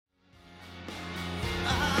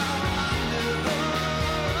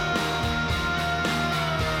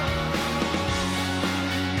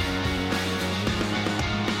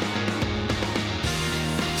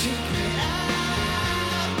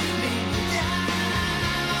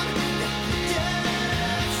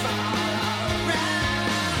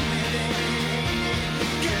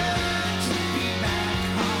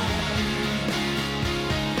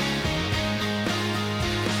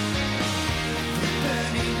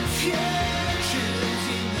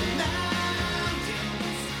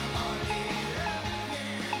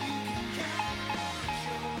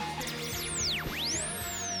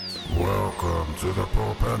to the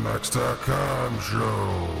PulpMX.com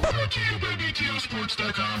show. Brought to you by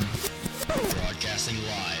BTOsports.com. Broadcasting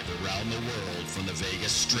live around the world from the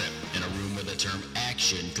Vegas Strip in a room where the term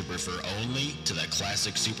action could refer only to the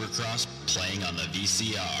classic Supercross playing on the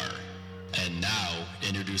VCR. And now,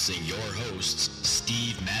 introducing your hosts,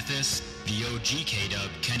 Steve Mathis, the OG K-Dub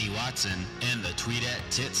Kenny Watson, and the Tweet at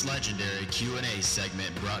Tits Legendary Q&A segment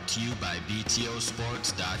brought to you by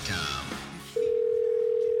BTOsports.com.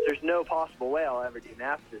 There's no possible way I'll ever do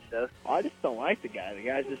Mathis stuff. I just don't like the guy. The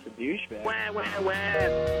guy's just a douchebag. Wah, wah,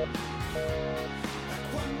 wah.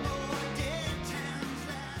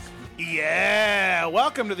 Yeah,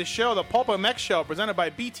 welcome to the show, the PulpMX Show, presented by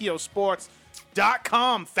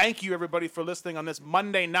BTOsports.com. Thank you, everybody, for listening on this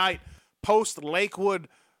Monday night post-Lakewood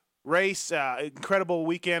race. Incredible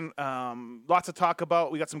weekend. Lots to talk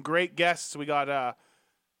about. We got some great guests. We got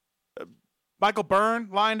Michael Byrne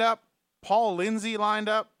lined up, Paul Lindsey lined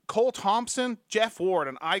up, Cole Thompson, Jeff Ward,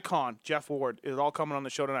 an icon. Jeff Ward is all coming on the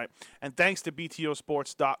show tonight. And thanks to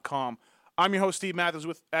BTOsports.com. I'm your host, Steve Mathis,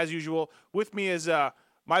 as usual. With me is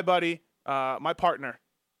my buddy, my partner,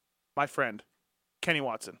 my friend, Kenny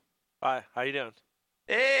Watson. Hi, how you doing?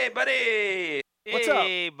 Hey, buddy. What's up?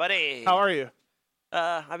 Hey, buddy. How are you?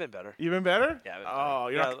 I've been better. You been better? Yeah,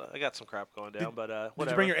 I've been better. I got some crap going down, but whatever. Did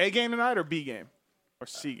you bring your A game tonight or B game? Or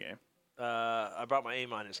C game? I brought my A-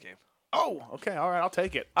 game. Oh, okay. All right. I'll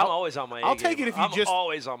take it. I'm always on my A game. I'll take it if you I'm just...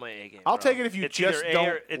 always on my A game. I'll bro. take it if you It's just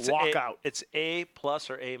either don't walk A, out. It's A+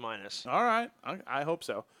 or A-. All right. I hope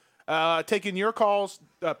so. Taking your calls,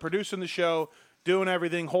 producing the show, doing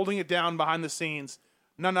everything, holding it down behind the scenes.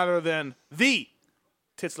 None other than the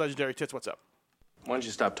Tits Legendary. Tits, what's up? Why don't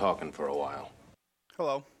you stop talking for a while?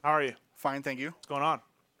 Hello. How are you? Fine, thank you. What's going on?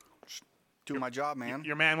 Doing my job, man.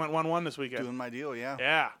 Your man went 1-1 this weekend. Doing my deal, yeah.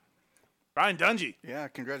 Yeah. Ryan Dungey. Yeah,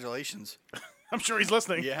 congratulations. I'm sure he's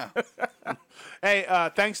listening. Yeah. Hey,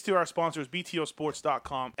 thanks to our sponsors,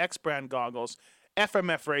 BTOsports.com, X-Brand Goggles,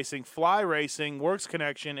 FMF Racing, Fly Racing, Works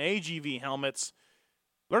Connection, AGV Helmets.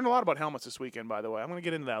 Learned a lot about helmets this weekend, by the way. I'm going to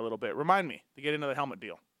get into that a little bit. Remind me to get into the helmet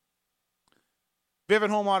deal. Vivid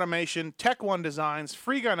Home Automation, Tech One Designs,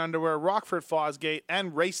 Free Gun Underwear, Rockford Fosgate,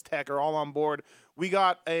 and Race Tech are all on board. We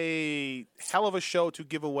got a hell of a show to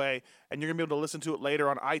give away, and you're going to be able to listen to it later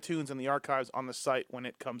on iTunes and the archives on the site when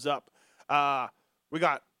it comes up. We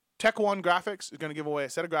got Tech One Graphics is going to give away a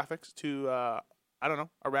set of graphics to, a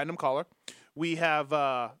random caller. We have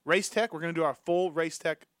Race Tech. We're going to do our full Race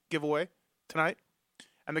Tech giveaway tonight.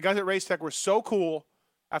 And the guys at Race Tech were so cool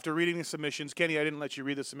after reading the submissions. Kenny, I didn't let you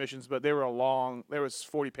read the submissions, but they were there was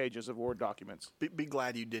 40 pages of Word documents. Be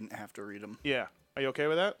glad you didn't have to read them. Yeah. Are you okay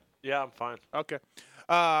with that? Yeah, I'm fine. Okay.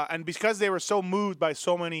 And because they were so moved by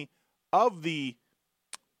so many of the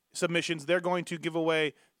submissions, they're going to give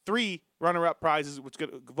away 3 runner-up prizes, which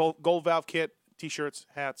get a gold valve kit, T-shirts,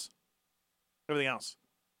 hats, everything else.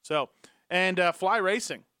 So, and Fly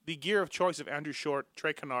Racing, the gear of choice of Andrew Short,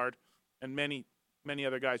 Trey Kennard, and many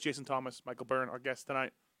other guys. Jason Thomas, Michael Byrne, our guest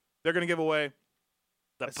tonight. They're going to give away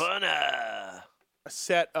a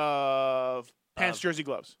set of Pants Jersey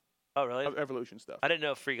gloves. Oh, really? Of Evolution stuff. I didn't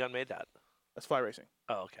know Free Gun made that. That's Fly Racing.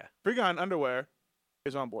 Oh, okay. Free Gun underwear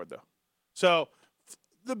is on board, though. So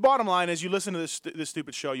the bottom line is you listen to this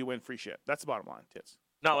stupid show, you win free shit. That's the bottom line, Tits.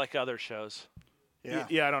 Not like other shows. Yeah.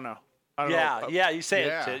 Yeah, I don't know. Yeah, you say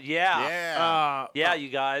Yeah. it. Yeah. Yeah. You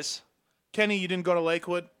guys. Kenny, you didn't go to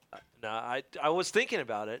Lakewood? No, I was thinking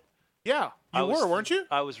about it. Yeah, weren't you?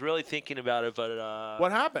 I was really thinking about it, but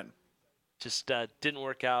What happened? just didn't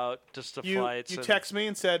work out. Just the You flights. text me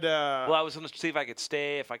and said, well, I was going to see if I could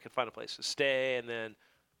stay, if I could find a place to stay, and then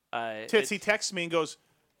Tits, he texts me and goes,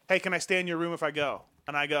 hey, can I stay in your room if I go?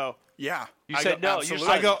 And I go, Yeah. You said no. absolutely.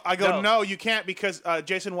 I go, no, you can't because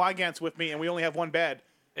Jason Wygant's with me and we only have one bed,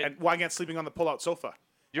 and Wygant's sleeping on the pull-out sofa.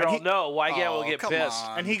 You're all no. Wygant will get come pissed.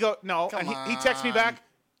 on. And he go, no, Come and he texts me back,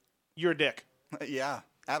 you're a dick. Yeah,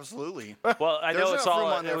 absolutely. Well, I know There's it's enough all.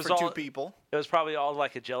 room on there It was for all. 2 people. It was probably all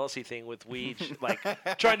like a jealousy thing with Weege, like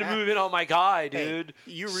trying to move in on my guy, dude.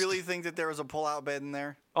 Hey, you really think that there was a pull-out bed in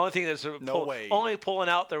there? Only thing that's No way. Only pulling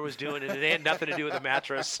out there was doing it. It had nothing to do with the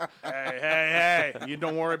mattress. Hey, you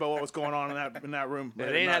don't worry about what was going on in that room. It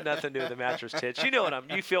ain't had nothing to do with the mattress, Tits.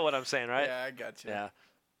 You feel what I'm saying, right? Yeah, I got you. Yeah.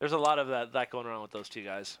 There's a lot of that going around with those 2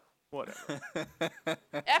 guys. Whatever.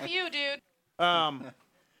 F you, dude.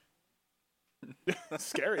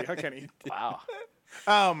 Scary, huh, Kenny? Wow.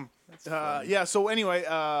 Yeah, so anyway,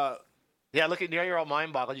 Yeah, look at now you're all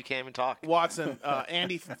mind boggled. You can't even talk. Watson,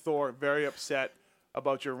 Andy Thor, very upset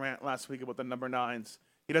about your rant last week about the number 9s.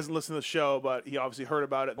 He doesn't listen to the show, but he obviously heard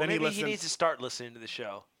about it. Well, then maybe he needs to start listening to the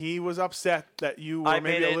show. He was upset that you were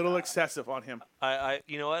maybe a little excessive on him.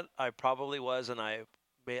 You know what? I probably was, and I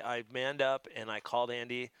manned up and I called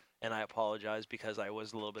Andy and I apologized because I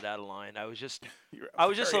was a little bit out of line. I was just a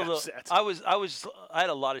little upset. I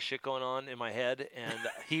had a lot of shit going on in my head, and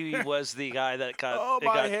he was the guy that got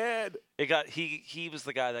head. He was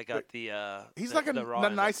the guy that got the he's like the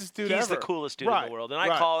nicest dude ever. He's the coolest dude in the world. And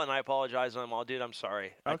I call and I apologize and I'm all, dude, I'm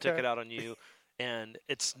sorry. I took it out on you. And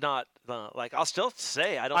it's not like I'll still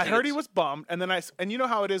say I don't. I heard he was bummed, and then and you know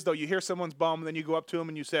how it is though. You hear someone's bummed, and then you go up to him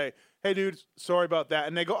and you say, "Hey, dude, sorry about that,"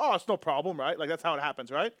 and they go, "Oh, it's no problem, right?" Like that's how it happens,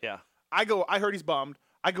 right? Yeah. I heard he's bummed.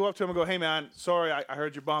 I go up to him and go, "Hey, man, sorry, I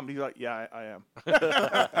heard you're bummed." He's like, "Yeah, I am."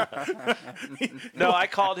 No, I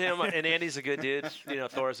called him, and Andy's a good dude. You know,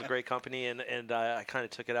 Thor's a great company, and I kind of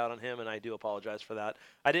took it out on him, and I do apologize for that.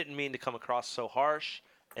 I didn't mean to come across so harsh.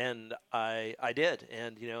 And I did,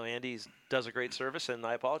 and you know, Andy does a great service, and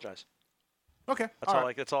I apologize. Okay, that's all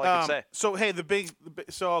I can say. So hey,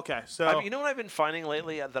 so you know what I've been finding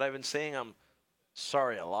lately that I've been saying I'm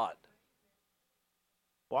sorry a lot.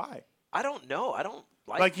 Why? I don't know. I don't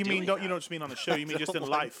like you mean don't you don't just mean on the show? You mean just in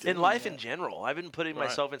life? In life in general, I've been putting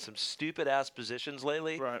myself in some stupid ass positions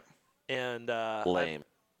lately. Right. And lame.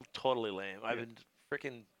 Totally lame. I've been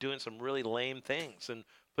freaking doing some really lame things and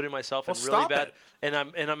putting myself in really bad, and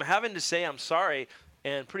I'm having to say I'm sorry,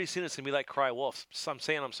 and pretty soon it's gonna be like cry wolf. So I'm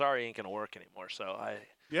saying I'm sorry ain't gonna work anymore. So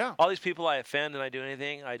all these people I offend and I do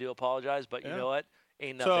anything, I do apologize, but you know what?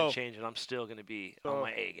 Ain't nothing changing. I'm still gonna be on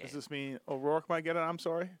my A game. Does this mean O'Rourke might get it? I'm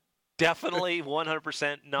sorry. Definitely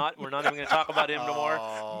 100% not. We're not even gonna talk about him no more.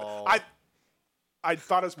 I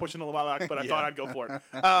thought I was pushing a little while back, but I thought I'd go for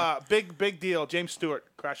it. Big deal. James Stewart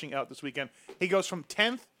crashing out this weekend. He goes from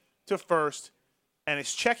 10th to 1st. And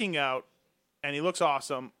it's checking out, and he looks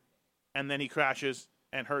awesome, and then he crashes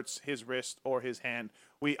and hurts his wrist or his hand.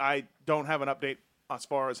 I don't have an update as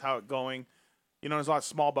far as how it's going. You know, there's a lot of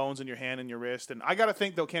small bones in your hand and your wrist. And I got to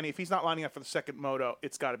think, though, Kenny, if he's not lining up for the second moto,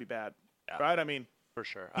 it's got to be bad. Yeah. Right? I mean. For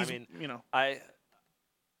sure.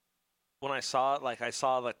 When I saw it,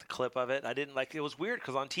 the clip of it, I didn't it was weird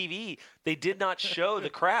because on TV, they did not show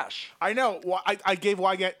the crash. I know. Well,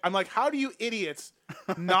 I'm like, how do you idiots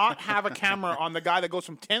not have a camera on the guy that goes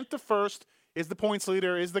from 10th to 1st, is the points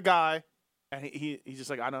leader, is the guy, and he's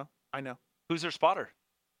just like, I know. Who's their spotter?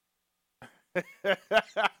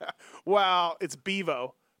 Well, it's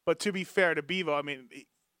Bevo. But to be fair to Bevo, I mean,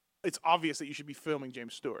 it's obvious that you should be filming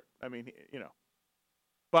James Stewart. I mean, you know.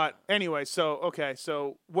 But anyway,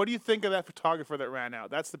 so what do you think of that photographer that ran out?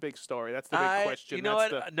 That's the big story. That's the big question. You know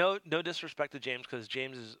what? No disrespect to James because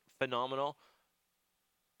James is phenomenal,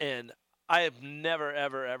 and I have never,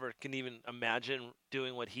 ever, ever can even imagine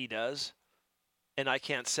doing what he does, and I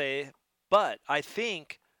can't say. But I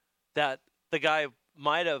think that the guy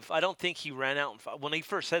might have. I don't think he ran out when he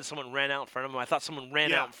first said someone ran out in front of him. I thought someone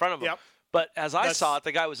ran out in front of him. Yep. But as I saw it,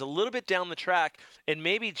 the guy was a little bit down the track, and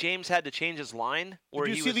maybe James had to change his line.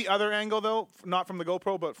 Did you see the other angle, though? Not from the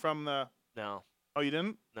GoPro, but from the... No. Oh, you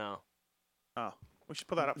didn't? No. Oh. We should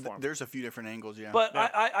put that up for him. There's a few different angles, yeah. But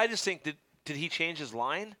yeah. I just think, did he change his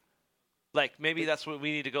line? Like, maybe that's what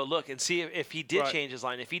we need to go look and see if he did change his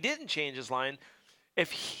line. If he didn't change his line, if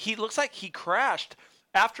he looks like he crashed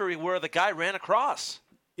after where the guy ran across.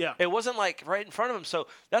 Yeah. It wasn't like right in front of him. So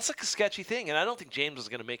that's like a sketchy thing. And I don't think James is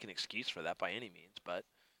going to make an excuse for that by any means. But,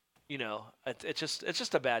 you know, it's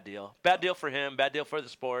just a bad deal. Bad deal for him. Bad deal for the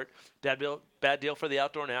sport. Bad deal for the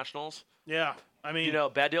Outdoor Nationals. Yeah. I mean, you know,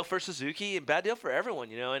 bad deal for Suzuki and bad deal for everyone,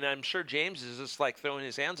 you know. And I'm sure James is just like throwing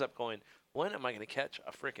his hands up going, when am I going to catch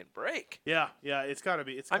a freaking break? Yeah. It's got to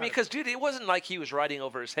be. I mean, because, dude, it wasn't like he was riding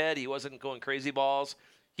over his head. He wasn't going crazy balls.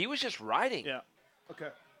 He was just riding. Yeah. Okay.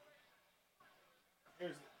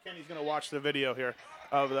 Kenny's going to watch the video here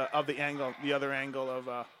of the angle, the other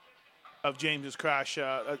angle of James's crash.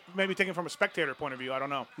 Maybe taken from a spectator point of view. I don't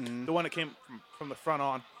know. Mm-hmm. The one that came from the front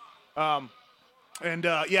on.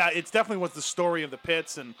 It definitely was the story of the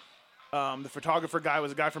pits. And the photographer guy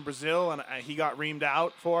was a guy from Brazil, and he got reamed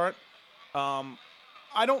out for it.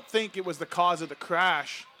 I don't think it was the cause of the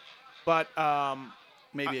crash, but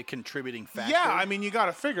maybe a contributing factor. Yeah, I mean, you got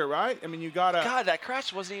to figure, right? I mean, you got to. God, that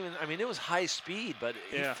crash wasn't even. I mean, it was high speed, but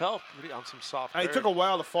he felt pretty on some soft. It took a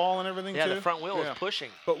while to fall and everything. Yeah, too. The front wheel was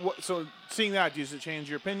pushing. But so seeing that, does it change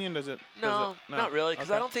your opinion? Does it? No, not really,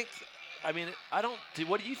 because I don't think. I mean, I don't.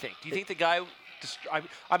 What do you think? Do you think the guy?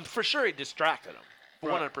 I'm for sure he distracted him.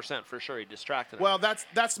 100% for sure he distracted him. Well,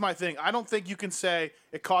 that's my thing. I don't think you can say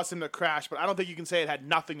it caused him to crash, but I don't think you can say it had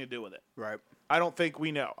nothing to do with it. Right. I don't think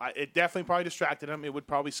we know. It definitely probably distracted him. It would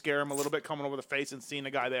probably scare him a little bit coming over the face and seeing the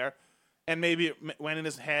guy there. and maybe it went in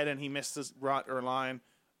his head and he missed his rut or line.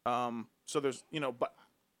 So there's, but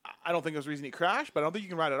I don't think there's a reason he crashed, but I don't think you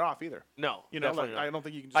can write it off either. No, not. I don't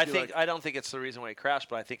think you can just I don't think it's the reason why he crashed,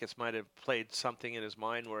 but I think it might have played something in his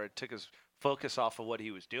mind where it took his focus off of what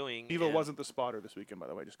he was doing. Beaver wasn't the spotter this weekend, by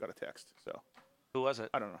the way. I just got a text. So who was it?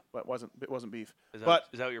 I don't know, but it wasn't Beef. Is that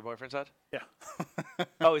what your boyfriend said? Yeah.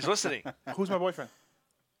 Oh, he's listening. Who's my boyfriend?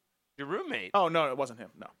 Your roommate. Oh no, it wasn't him.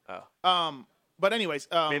 No. Oh. But anyways,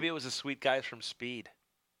 maybe it was a sweet guy from Speed.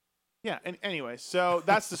 Yeah, and anyway, so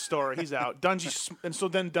that's the story. He's out.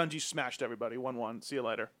 Dungey smashed everybody. 1-1. See you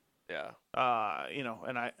later. Yeah.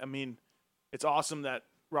 And I mean, it's awesome that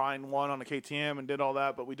Ryan won on the KTM and did all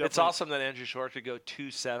that, but we definitely. It's awesome that Andrew Short could go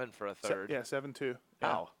 2-7 for a third. 7-2.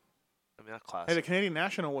 Wow. I mean, that's classic. Hey, the Canadian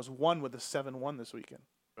National was won with a 7-1 this weekend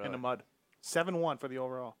in the mud. 7-1 for the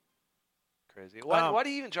overall. Crazy. Why do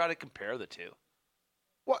you even try to compare the two?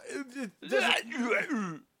 Well, Dude,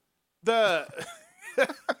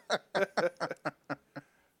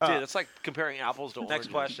 it's like comparing apples to oranges.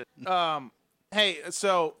 Next question. Hey,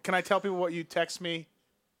 so can I tell people what you text me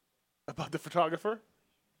about the photographer?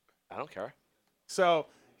 I don't care. So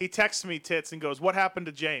he texts me tits and goes, "What happened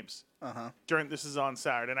to James?" This is on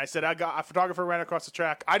Saturday, and I said, "I got a photographer ran across the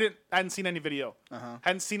track. I hadn't seen any video.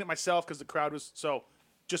 Hadn't seen it myself because the crowd was so.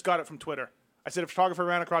 Just got it from Twitter. I said a photographer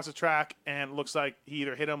ran across the track and it looks like he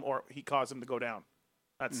either hit him or he caused him to go down.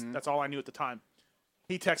 That's all I knew at the time.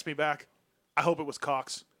 He texted me back, "I hope it was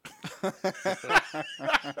Cox."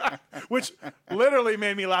 Which literally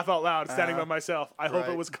made me laugh out loud standing by myself. I hope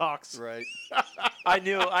it was Cox. Right. I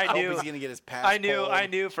knew he's gonna get his pass. I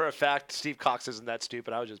knew for a fact Steve Cox isn't that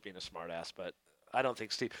stupid. I was just being a smart ass, but I don't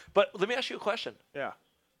think Steve. But let me ask you a question. Yeah.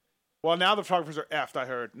 Well, now the photographers are effed, I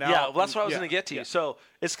heard. Now, well, that's what I was going to get to you. So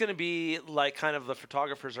it's going to be like kind of the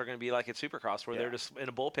photographers are going to be like at Supercross where they're just in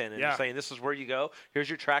a bullpen and saying, this is where you go. Here's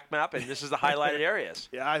your track map, and this is the highlighted areas.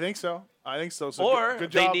 Yeah, I think so. So or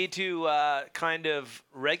good they job. need to kind of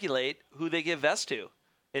regulate who they give vests to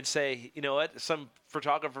and say, you know what, some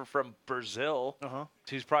photographer from Brazil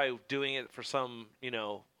who's probably doing it for some,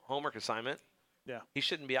 homework assignment, he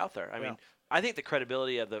shouldn't be out there. I mean, I think the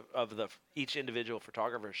credibility of the each individual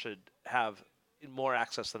photographer should have more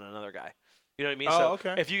access than another guy. You know what I mean? Oh,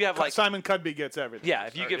 okay. If you have like Simon Cudby gets everything. Yeah,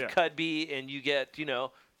 if you give Cudby and you get,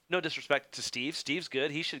 no disrespect to Steve. Steve's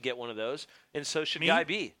good. He should get one of those. And so should Guy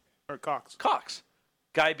B. Or Cox.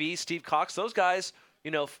 Guy B, Steve Cox, those guys,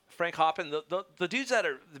 Frank Hoppen, the dudes that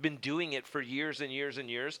have been doing it for years and years and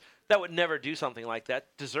years that would never do something like that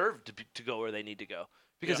deserve to go where they need to go.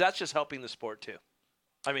 Because that's just helping the sport too.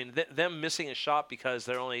 I mean, them missing a shot because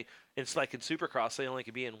it's like in Supercross, they only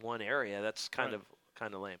could be in one area. That's kind of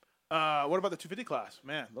lame. What about the 250 class?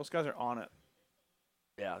 Man, those guys are on it.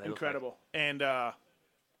 Yeah, they incredible. And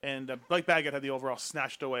Blake Baggett had the overall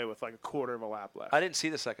snatched away with like a quarter of a lap left. I didn't see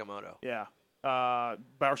the second moto. Yeah.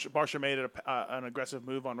 Barsha made it an aggressive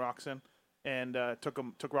move on Roczen and took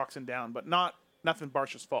Roczen down, but nothing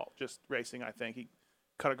Barsha's fault. Just racing, I think. He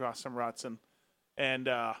cut across some ruts and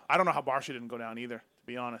I don't know how Barsha didn't go down either. To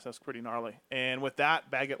be honest, that's pretty gnarly. And with that,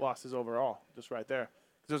 Baggett lost his overall, just right there.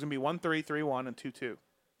 Because there was going to be 1-3, 3-1, and 2-2.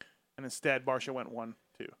 And instead, Barsha went 1-2.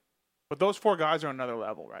 But those four guys are on another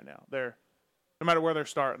level right now. No matter where they're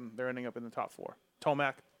starting, they're ending up in the top four.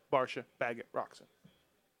 Tomac, Barsha, Baggett, Roczen.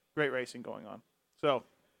 Great racing going on. So,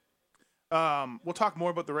 we'll talk more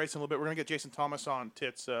about the race in a little bit. We're going to get Jason Thomas on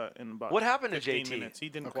tits in about What happened to 15 JT? minutes. He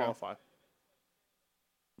didn't qualify.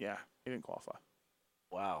 Yeah, he didn't qualify.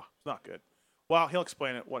 Wow. It's not good. Well, he'll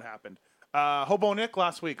explain it, what happened. Hobo Nick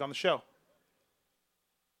last week on the show.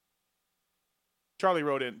 Charlie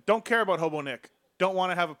wrote in, "Don't care about Hobo Nick. Don't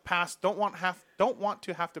want to have a pass. Don't want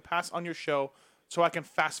to have to pass on your show so I can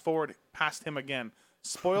fast forward past him again.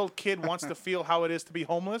 Spoiled kid wants to feel how it is to be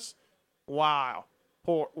homeless. Wow.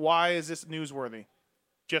 Poor. Why is this newsworthy?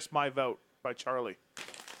 Just my vote," by Charlie.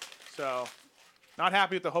 So, not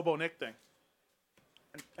happy with the Hobo Nick thing.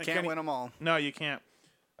 And can't win them all. No, you can't.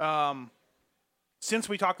 Since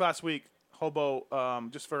we talked last week, Hobo,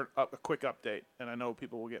 just for a quick update, and I know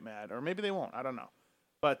people will get mad, or maybe they won't, I don't know.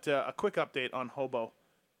 But a quick update on Hobo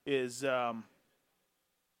is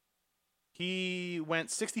he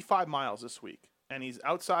went 65 miles this week, and he's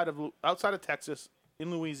outside of Texas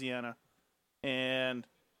in Louisiana, and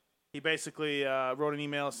he basically wrote an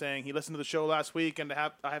email saying he listened to the show last week, and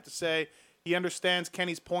I have to say he understands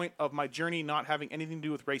Kenny's point of my journey not having anything to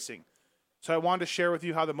do with racing. So I wanted to share with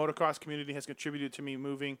you how the motocross community has contributed to me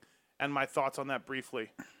moving and my thoughts on that briefly.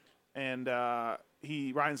 And Ryan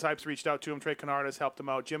Sipes reached out to him. Trey Kennard has helped him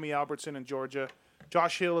out. Jimmy Albertson in Georgia.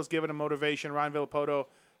 Josh Hill has given him motivation. Ryan Villapoto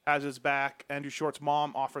has his back. Andrew Short's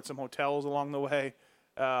mom offered some hotels along the way.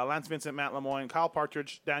 Lance Vincent, Matt Lemoyne, Kyle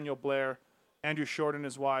Partridge, Daniel Blair, Andrew Short and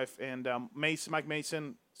his wife, and Mike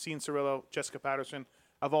Mason, Cian Cirillo, Jessica Patterson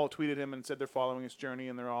have all tweeted him and said they're following his journey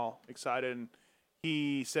and they're all excited. And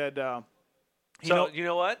he said, you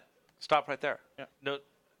know what? Stop right there. Yeah. No,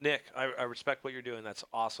 Nick, I respect what you're doing. That's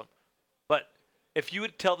awesome. But if you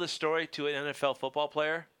would tell this story to an NFL football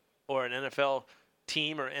player or an NFL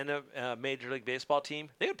team or a Major League Baseball team,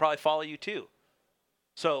 they would probably follow you too.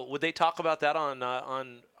 So would they talk about that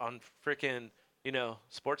on freaking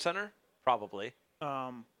Sports Center? Probably.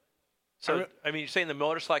 So I mean, you're saying the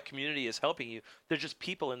motorcycle community is helping you. There's just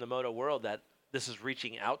people in the moto world that this is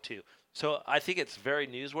reaching out to. So I think it's very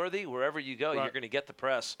newsworthy. Wherever you go, Right. you're going to get the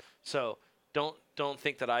press. So don't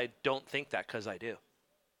think that I don't think that, because I do.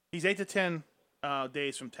 he's 8 to 10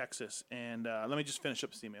 days from Texas. And let me just finish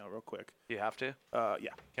up this email real quick. Do you have to?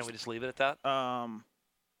 Yeah. Can we just leave it at that?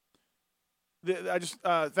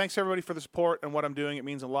 Thanks everybody for the support and what I'm doing. It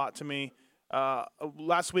means a lot to me.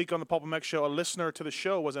 Last week on the Pulp MX show, a listener to the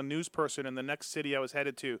show was a news person in the next city I was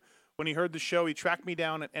headed to. When he heard the show, he tracked me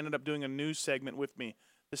down and ended up doing a news segment with me.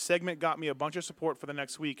 The segment got me a bunch of support for the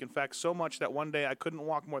next week. In fact, so much that one day I couldn't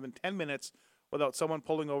walk more than 10 minutes without someone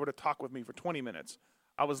pulling over to talk with me for 20 minutes.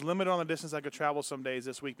 I was limited on the distance I could travel some days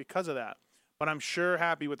this week because of that. But I'm sure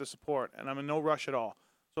happy with the support, and I'm in no rush at all.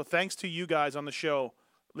 So thanks to you guys on the show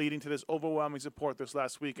leading to this overwhelming support this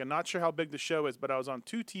last week. I'm not sure how big the show is, but I was on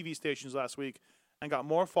 2 TV stations last week and got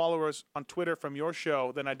more followers on Twitter from your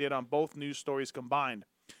show than I did on both news stories combined.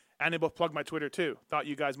 And they both plugged my Twitter too. Thought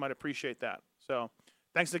you guys might appreciate that. So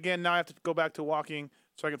thanks again. Now I have to go back to walking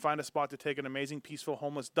so I can find a spot to take an amazing, peaceful,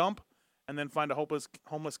 homeless dump and then find a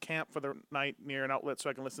homeless camp for the night near an outlet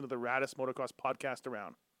so I can listen to the raddest motocross podcast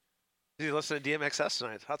around. You listen to DMXS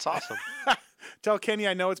tonight. That's awesome. Tell Kenny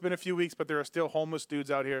I know it's been a few weeks, but there are still homeless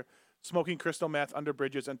dudes out here smoking crystal meth under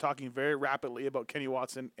bridges and talking very rapidly about Kenny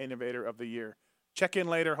Watson, Innovator of the Year. Check in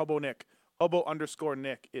later, Hobo Nick.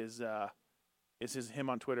 Hobo_Nick is him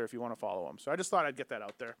on Twitter if you want to follow him. So I just thought I'd get that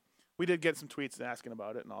out there. We did get some tweets asking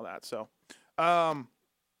about it and all that. So,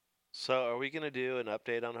 So are we going to do an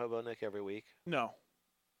update on Hobo Nick every week? No.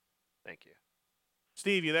 Thank you.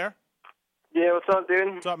 Steve, you there? Yeah, what's up,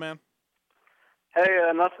 dude? What's up, man? Hey,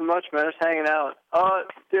 nothing much, man. Just hanging out.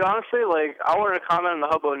 Dude, honestly, I wanted to comment on the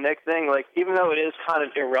Hobo Nick thing. Even though it is kind of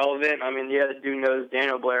irrelevant, I mean, yeah, the dude knows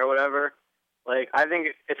Daniel Blair or whatever. I think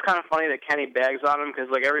it's kind of funny that Kenny bags on him because,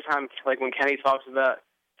 every time, when Kenny talks about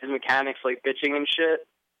his mechanics, bitching and shit,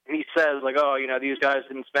 and he says, oh, these guys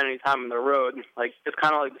didn't spend any time on the road. It's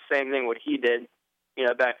kind of the same thing what he did,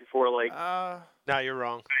 back before, No, you're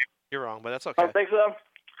wrong. You're wrong, but that's okay. I don't think so.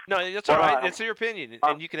 No, that's all right. It's your opinion,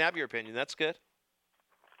 and you can have your opinion. That's good.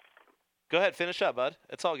 Go ahead, finish up, bud.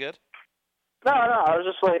 It's all good. No, I was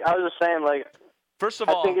just saying, First of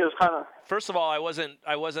all, I think it was kind of. First of all, I wasn't.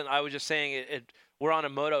 I was just saying we're on a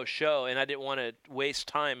moto show, and I didn't want to waste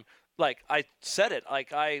time. I said it.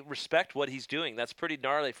 I respect what he's doing. That's pretty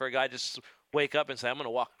gnarly for a guy to just wake up and say, "I'm going to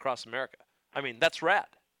walk across America." I mean, that's rad.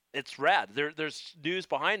 It's rad. There's news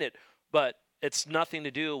behind it, but it's nothing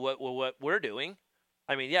to do with what we're doing.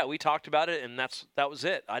 I mean, yeah, we talked about it, and that was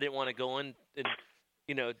it. I didn't want to go in and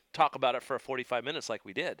talk about it for 45 minutes like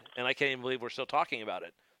we did, and I can't even believe we're still talking about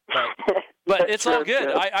it. But it's all good.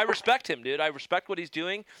 I respect him, dude. I respect what he's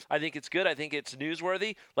doing. I think it's good. I think it's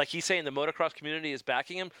newsworthy. Like he's saying, the motocross community is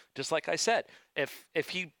backing him. Just like I said, if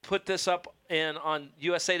he put this up on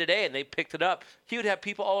USA Today and they picked it up, he would have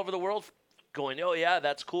people all over the world going, "Oh yeah,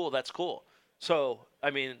 that's cool. That's cool." So I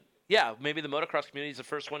mean, yeah, maybe the motocross community is the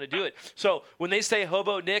first one to do it. So when they say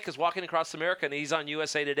Hobo Nick is walking across America and he's on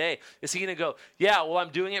USA Today, is he going to go, yeah, well, I'm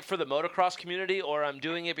doing it for the motocross community, or I'm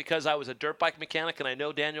doing it because I was a dirt bike mechanic and I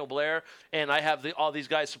know Daniel Blair and I have all these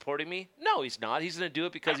guys supporting me? No, he's not. He's going to do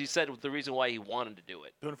it because he said the reason why he wanted to do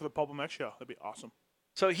it. Doing it for the Pulp MX show. That'd be awesome.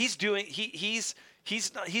 So he's doing he's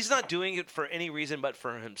not doing it for any reason but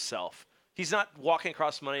for himself. He's not walking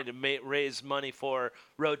across money to raise money for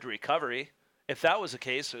Road to Recovery. If that was the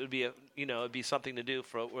case, it would be it'd be something to do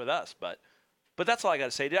with us. But that's all I got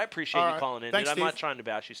to say. Dude, I appreciate you calling in. Thanks, dude. I'm Steve. not trying to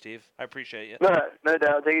bash you, Steve. I appreciate you. No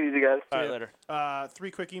doubt. Take it easy, guys. All right, later.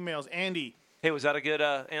 3 quick emails. Andy. Hey, was that a good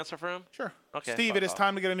answer for him? Sure. Okay. Steve, it is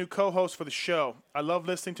time to get a new co-host for the show. I love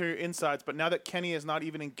listening to your insights, but now that Kenny is not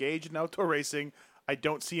even engaged in outdoor racing, I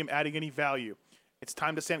don't see him adding any value. It's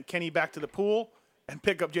time to send Kenny back to the pool and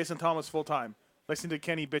pick up Jason Thomas full time. Listening to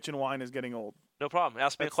Kenny bitch and whine is getting old. No problem.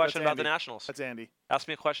 Ask me a question about the Nationals. That's Andy. Ask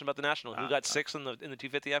me a question about the Nationals. Who got 6 in the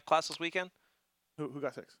 250F class this weekend? Who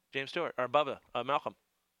got 6? James Stewart or Bubba? Malcolm.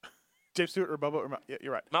 James Stewart or Bubba? Yeah,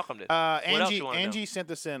 you're right. Malcolm did. Angie sent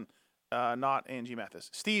this in. not Angie Mathis.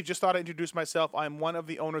 Steve, just thought I'd introduce myself. I'm one of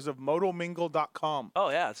the owners of MotoMingle.com. Oh,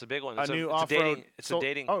 yeah, it's a big one. It's a new it's off-road. a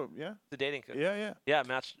dating. Oh, yeah? It's a dating. Yeah. Yeah,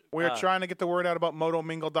 match. We're trying to get the word out about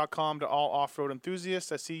MotoMingle.com to all off-road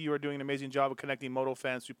enthusiasts. I see you are doing an amazing job of connecting moto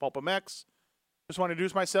fans to Pulp MX. Just want to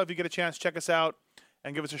introduce myself. If you get a chance, check us out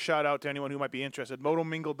and give us a shout-out to anyone who might be interested.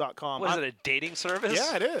 MotoMingle.com. What is it, a dating service?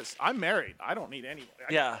 Yeah, it is. I'm married. I don't need anyone.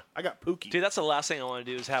 I got Pookie. Dude, that's the last thing I want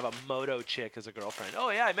to do is have a moto chick as a girlfriend. Oh,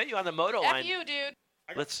 yeah, I met you on the moto line. F you, dude.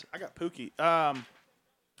 I got Pookie.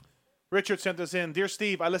 Richard sent this in. Dear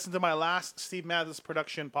Steve, I listened to my last Steve Mathis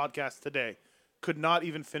production podcast today. Could not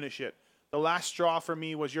even finish it. The last straw for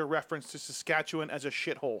me was your reference to Saskatchewan as a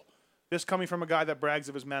shithole. This coming from a guy that brags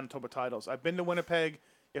of his Manitoba titles. I've been to Winnipeg.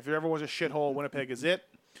 If there ever was a shithole, Winnipeg is it.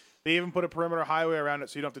 They even put a perimeter highway around it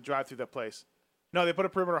so you don't have to drive through that place. No, they put a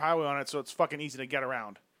perimeter highway on it so it's fucking easy to get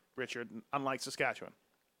around, Richard, unlike Saskatchewan,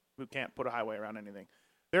 who can't put a highway around anything.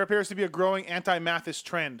 There appears to be a growing anti-Mathis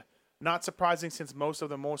trend. Not surprising since most of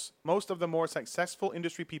the more successful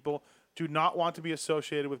industry people do not want to be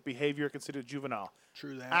associated with behavior considered juvenile.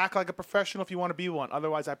 True that. Act like a professional if you want to be one.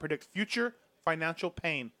 Otherwise, I predict future financial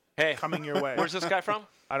pain coming your way. Where's this guy from?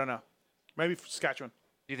 I don't know. Maybe Saskatchewan.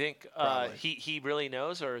 Do you think he really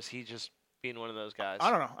knows, or is he just being one of those guys? I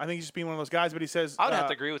don't know. I think he's just being one of those guys, but he says... I would have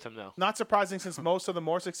to agree with him, though. Not surprising since most of the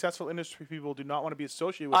more successful industry people do not want to be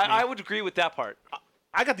associated with me. I would agree with that part.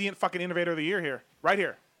 I got the fucking Innovator of the Year here.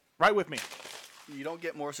 Right with me. You don't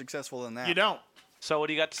get more successful than that. You don't. So what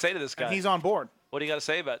do you got to say to this guy? And he's on board. What do you got to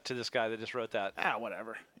say to this guy that just wrote that?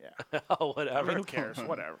 Whatever. Yeah. Oh, whatever. I mean, who cares?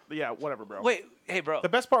 Whatever. Yeah, whatever, bro. Wait, hey, bro. The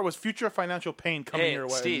best part was future financial pain coming your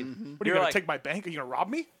way. Steve. What, are you going to take my bank? Are you going to rob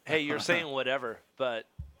me? Hey, you're saying whatever, but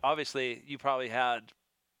obviously you probably had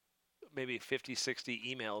maybe 50,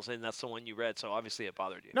 60 emails, and that's the one you read, so obviously it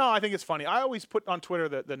bothered you. No, I think it's funny. I always put on Twitter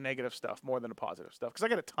the negative stuff more than the positive stuff because I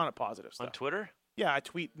get a ton of positive stuff. On Twitter? Yeah, I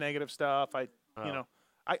tweet negative stuff. I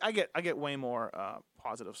get way more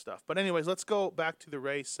positive stuff. But anyways, let's go back to the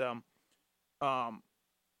race.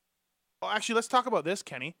 Actually, let's talk about this,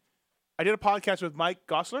 Kenny. I did a podcast with Mike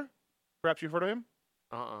Gosler. Perhaps you've heard of him.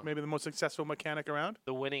 Maybe the most successful mechanic around.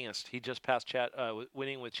 The winningest. He just passed Chad.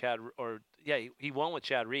 Winning with Chad, he won with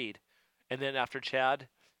Chad Reed, and then after Chad,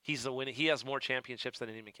 he's the winning. He has more championships than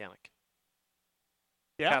any mechanic.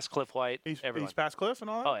 Yeah, past Cliff White. He's everyone. past Cliff and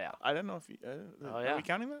all that. Oh yeah. I didn't know if you. Are we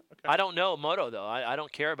counting that? Okay. I don't know moto though. I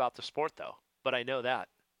don't care about the sport though, but I know that.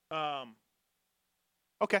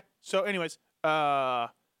 Okay. So, anyways, I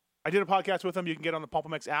did a podcast with him. You can get on the Pulp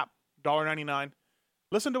MX app, $1.99.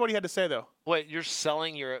 Listen to what he had to say though. Wait, you're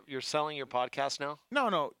selling your podcast now?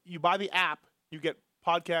 No. You buy the app, you get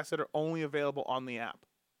podcasts that are only available on the app.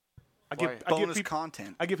 I give bonus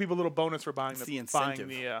content. I give people a little bonus for buying the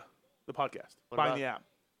podcast, buying the app.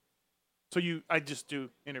 So I just do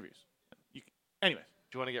interviews. Anyways.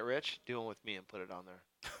 Do you want to get rich? Do one with me and put it on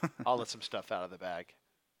there. I'll let some stuff out of the bag.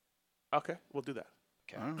 Okay, we'll do that.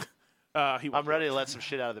 Okay. I'm ready to let some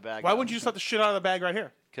shit out of the bag. Why wouldn't you just let the shit out of the bag right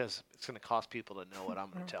here? Because it's going to cost people to know what I'm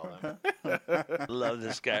going to tell them. Love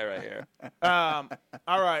this guy right here.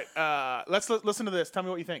 All right. Let's listen to this. Tell me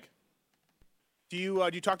what you think. Do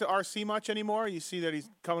you talk to RC much anymore? You see that he's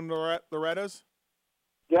coming to Loretta's?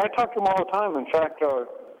 Yeah, I talk to him all the time. In fact,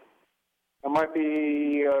 I might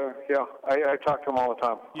be, I talk to him all the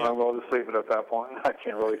time. Yeah. I'll just leave it at that point. I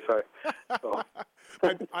can't really say. So.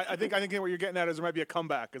 I think what you're getting at is there might be a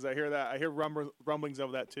comeback, because I hear that. I hear rumblings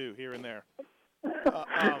of that, too, here and there.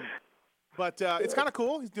 But it's kind of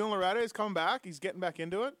cool. He's doing Loretta. He's coming back. He's getting back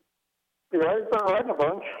into it. Yeah, he's been riding a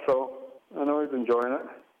bunch, so I know he's enjoying it.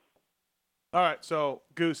 All right, so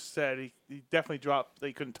Goose said he definitely dropped that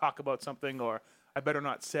he couldn't talk about something, or I better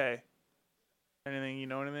not say anything. You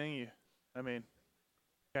know anything? Got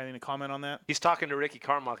anything to comment on that? He's talking to Ricky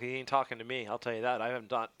Carmichael. He ain't talking to me. I'll tell you that. I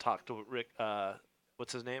haven't talked to Rick.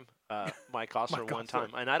 What's his name? Mike Gosler one time,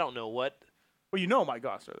 and I don't know what. Well, you know Mike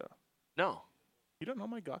Gosler though. No. You don't know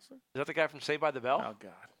Mike Gosler? Is that the guy from Saved by the Bell? Oh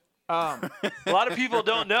God. A lot of people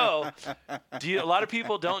don't know. A lot of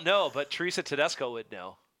people don't know, but Teresa Tedesco would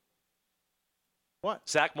know. What?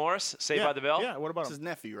 Zach Morris, Saved by the Bell? Yeah, what about him? It's his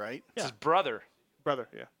nephew, right? It's his brother. Brother,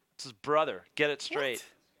 yeah. It's his brother. Get it straight. What?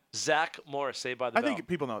 Zach Morris, Saved by the Bell. I think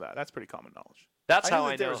people know that. That's pretty common knowledge. That's how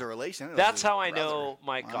I know. There was a relation. That's how I know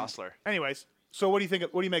Mike Gosler. Anyways, so what do you think?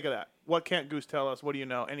 What do you make of that? What can't Goose tell us? What do you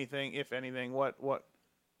know? Anything, if anything? What?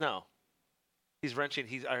 No. He's wrenching.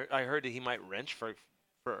 I heard that he might wrench for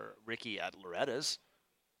Ricky at Loretta's.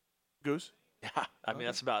 Goose? Yeah. I mean,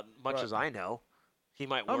 that's about much as I know. He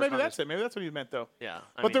might work. Oh, maybe that's it. Maybe that's what he meant, though. Yeah.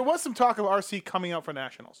 But there was some talk of RC coming out for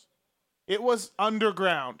nationals. It was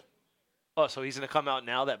underground Oh, so he's going to come out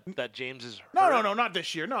now that James is hurt? No, not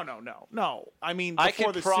this year. No. I mean, before I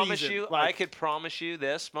could the promise season, you. I could promise you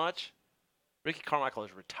this much: Ricky Carmichael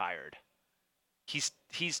is retired.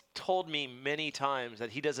 He's told me many times that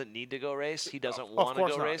he doesn't need to go race. He doesn't want to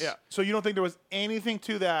go race. Yeah. So you don't think there was anything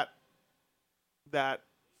to that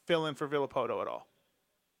fill in for Villapoto at all?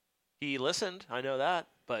 He listened. I know that,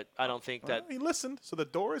 but I don't think that he listened. So the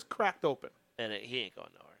door is cracked open, and he ain't going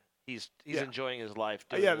nowhere. He's enjoying his life.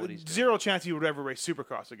 Doing what he's doing. Zero chance he would ever race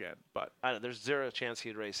Supercross again. But there's zero chance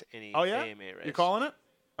he'd race any AMA race. You're calling it?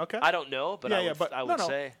 Okay. I don't know, but I would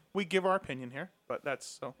say we give our opinion here, but that's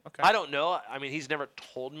so okay. I don't know. I mean, he's never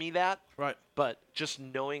told me that. Right. But just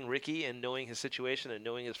knowing Ricky and knowing his situation and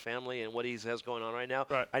knowing his family and what he has going on right now,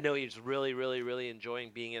 right. I know he's really, really, really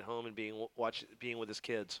enjoying being at home and being with his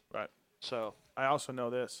kids. Right. So I also know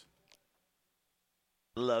this.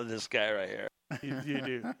 Love this guy right here. You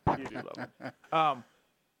do love him.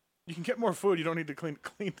 You can get more food. You don't need to clean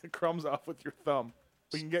the crumbs off with your thumb.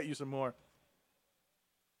 We can get you some more.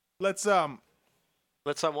 Let's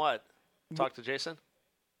what? Talk to Jason?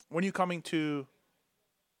 When are you coming to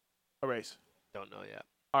a race? Don't know yet.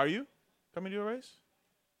 Are you coming to a race?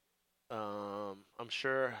 I'm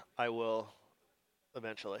sure I will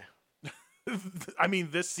eventually. I mean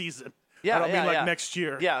this season. Yeah, I don't mean like next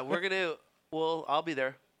year. Yeah, I'll be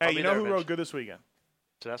there. Hey, you know who rode good this weekend?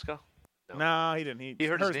 Tedesco? No. Nah, he didn't. He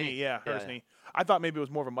hurt his knee. Yeah, hurt his knee. I thought maybe it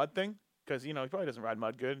was more of a mud thing because he probably doesn't ride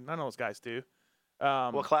mud good. None of those guys do.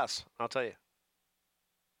 What class? I'll tell you.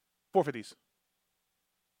 450s.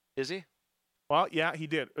 Is he? Well, yeah, he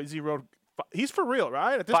did. He rode. He's for real,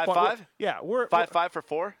 right? At this 5.5? point, we're 5.5 for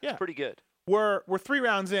 4. Yeah, that's pretty good. We're 3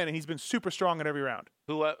 rounds in, and he's been super strong at every round.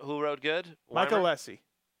 Who rode good? Michael Alessi.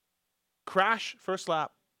 Crash first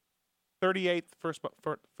lap. 38th for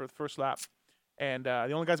first lap, and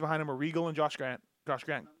the only guys behind him were Regal and Josh Grant. Josh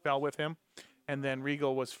Grant fell with him, and then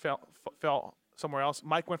Regal fell somewhere else.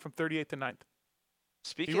 Mike went from 38th to 9th.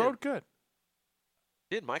 He rode good.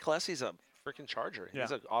 Dude, Mike Alessi's a freaking charger. Yeah.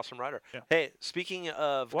 He's an awesome rider. Yeah. Hey, speaking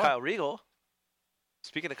of Kyle Regal,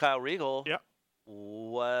 yeah.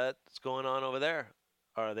 What's going on over there?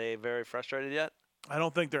 Are they very frustrated yet? I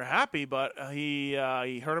don't think they're happy, but he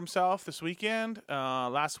hurt himself this weekend.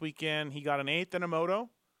 Last weekend, he got an 8th in a moto,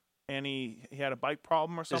 and he had a bike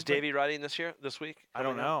problem or something. Is Davey riding this week? I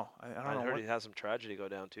don't know. I don't know. I heard he had some tragedy go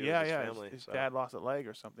down, too, with his family. His dad lost a leg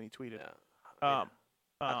or something. He tweeted. Yeah.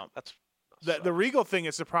 That's the Regal thing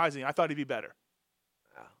is surprising. I thought he'd be better.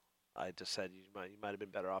 Yeah. I just said you might have been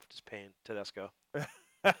better off just paying Tedesco.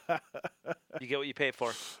 You get what you pay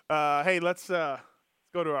for. Hey, let's go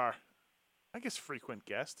to our, I guess, frequent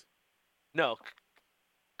guest. No,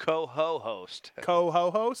 co-ho-host.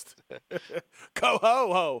 Co-ho-host?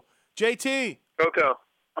 Co-ho-ho. JT. Coco.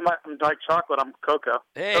 I'm like chocolate. I'm Coco.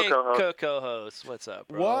 Hey, co-host. What's up,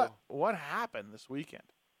 bro? What happened this weekend?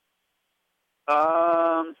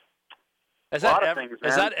 Has that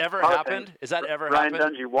ever happened? Has that ever happened?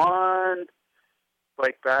 Ryan Dungey won.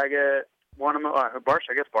 Blake Baggett won him. I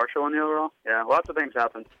guess Barsha won the overall. Yeah, lots of things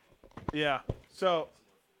happened. Yeah. So,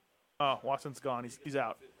 Watson's gone. He's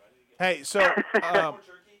out. Hey, so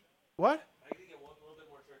what?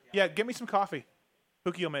 Yeah, get me some coffee.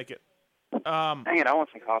 Pookie will make it. Dang it, I want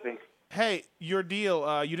some coffee. Hey, your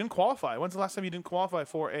deal. You didn't qualify. When's the last time you didn't qualify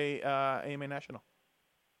for a AMA National?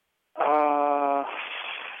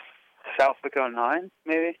 South Dakota 9,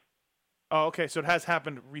 maybe. Oh, okay. So it has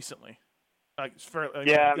happened recently.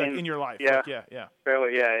 In your life. Yeah. Yeah.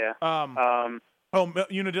 Fairly, yeah.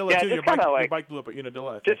 Unadilla too. Your bike blew up at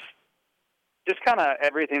Unadilla. Just kind of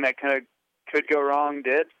everything that could go wrong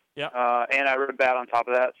did. Yeah. And I rode bad on top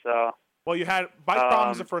of that. So. Well, you had bike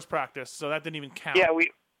problems the first practice, so that didn't even count. Yeah,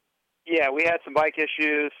 we had some bike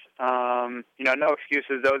issues. No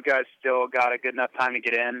excuses. Those guys still got a good enough time to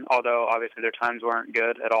get in, although obviously their times weren't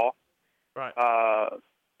good at all. Right. I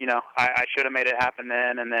should have made it happen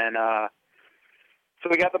then, and then so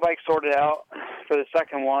we got the bike sorted out for the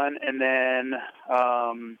second one, and then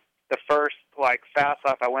the first fast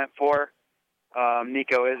lap I went for,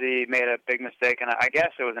 Nico Izzy made a big mistake, and I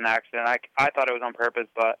guess it was an accident. I thought it was on purpose,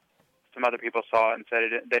 but some other people saw it and said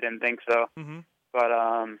they didn't think so. Mm-hmm. But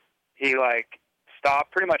he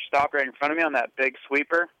pretty much stopped right in front of me on that big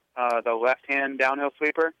sweeper, the left-hand downhill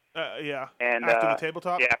sweeper. Yeah. And after the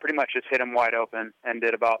tabletop. Yeah, pretty much just hit him wide open and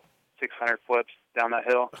did about 600 flips down that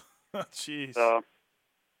hill. Jeez. So,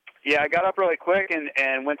 yeah, I got up really quick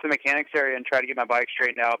and went to the mechanics area and tried to get my bike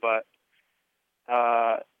straightened out, but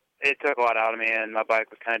it took a lot out of me, and my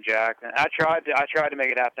bike was kind of jacked. And I tried to make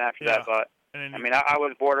it happen after that, but I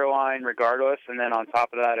was borderline regardless. And then on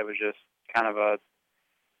top of that, it was just kind of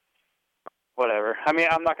whatever. I mean,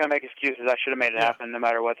 I'm not going to make excuses. I should have made it happen no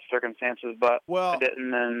matter what the circumstances, but I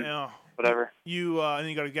didn't, and whatever. And then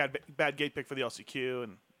you got a bad gate pick for the LCQ,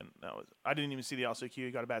 and that was, I didn't even see the LCQ.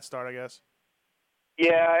 You got a bad start, I guess.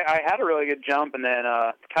 Yeah, I had a really good jump, and then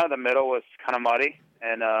kind of the middle was kind of muddy,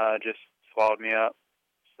 and just swallowed me up.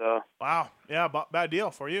 So wow, yeah, bad deal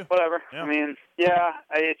for you. Whatever. Yeah. I mean,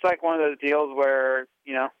 it's like one of those deals where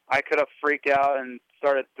I could have freaked out and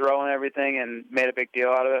started throwing everything and made a big deal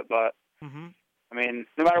out of it, but I mean,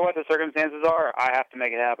 no matter what the circumstances are, I have to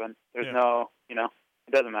make it happen. There's no, it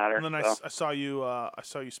doesn't matter. And then I saw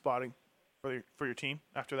you spotting for your team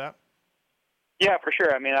after that. Yeah, for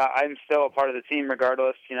sure. I mean, I'm still a part of the team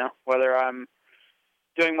regardless. Whether I'm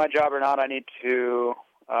doing my job or not, I need to,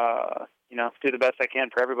 do the best I can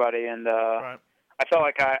for everybody. And right. I feel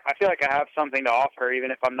like I have something to offer,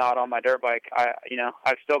 even if I'm not on my dirt bike.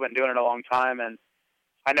 I've still been doing it a long time, and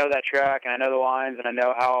I know that track, and I know the lines, and I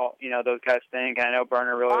know how those guys think, and I know Byrne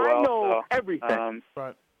really well. I know so, everything.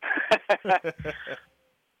 Right.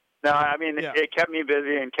 No, I mean it kept me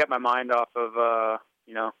busy and kept my mind off of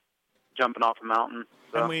jumping off a mountain.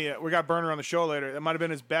 So. And we got Byrne on the show later. It might have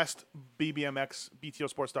been his best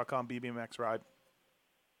BTOsports.com BBMX ride.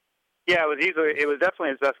 Yeah, it was definitely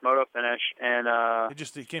his best moto finish, and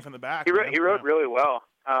he came from the back. He rode really well.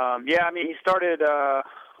 I mean he started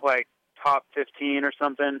like top 15 or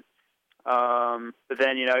something, but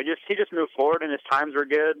then he just moved forward and his times were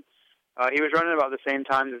good. He was running about the same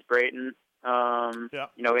times as Brayton. We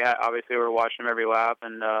were watching him every lap,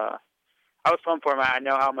 and I was fun for him. I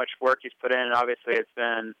know how much work he's put in, and obviously it's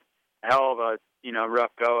been a hell of a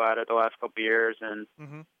rough go at it the last couple of years, and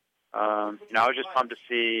I was just pumped to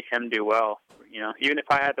see him do well. Even if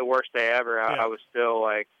I had the worst day ever, I was still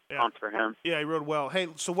pumped for him. Yeah, he rode well. Hey,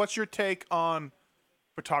 so what's your take on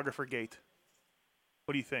Photographer Gate?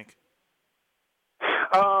 What do you think?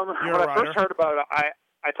 When I first heard about it,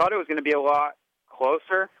 I thought it was going to be a lot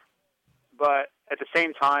closer, but at the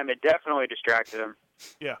same time, it definitely distracted him.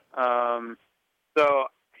 Yeah. So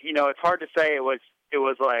it's hard to say it was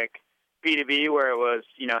like B2B where it was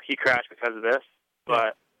he crashed because of this,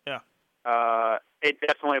 but it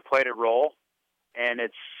definitely played a role, and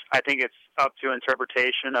I think it's up to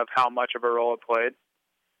interpretation of how much of a role it played.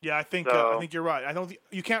 Yeah, I think you're right. I don't think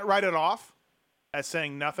you can't write it off as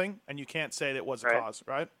saying nothing, and you can't say that it was a cause,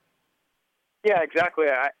 right? Yeah, exactly.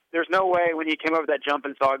 There's no way when he came over that jump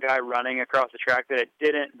and saw a guy running across the track that it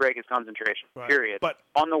didn't break his concentration, period. But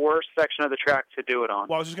on the worst section of the track to do it on.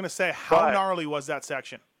 Well, I was just going to say, how gnarly was that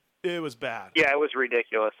section? It was bad. Yeah, it was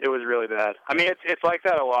ridiculous. It was really bad. I mean, it's like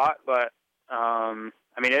that a lot, but,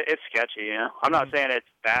 it's sketchy, I'm not saying it's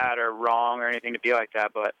bad or wrong or anything to be like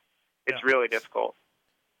that, but it's really difficult.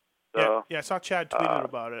 So, I saw Chad tweeted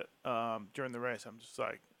about it during the race. I'm just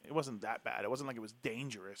like, it wasn't that bad. It wasn't like it was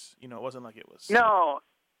dangerous. It wasn't like it was. No,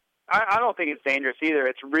 I don't think it's dangerous either.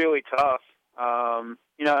 It's really tough.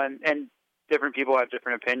 And different people have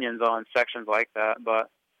different opinions on sections like that. But,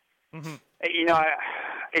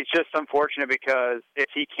 it's just unfortunate because if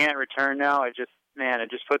he can't return now, it just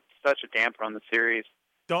puts such a damper on the series.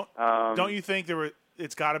 Don't you think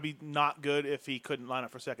it's got to be not good if he couldn't line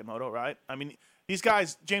up for second moto, right? I mean, these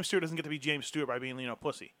guys, James Stewart doesn't get to be James Stewart by being,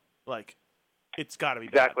 pussy. Like, it's got to be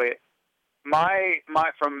exactly. Bad.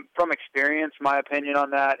 My from experience, my opinion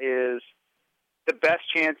on that is the best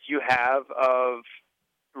chance you have of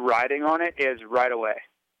riding on it is right away.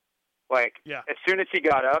 Like, as soon as he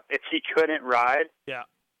got up, if he couldn't ride,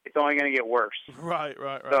 it's only going to get worse. Right.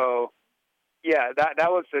 So, that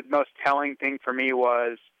was the most telling thing for me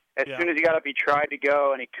was as soon as he got up, he tried to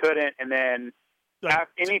go and he couldn't, and then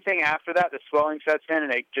anything after that, the swelling sets in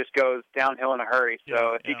and it just goes downhill in a hurry.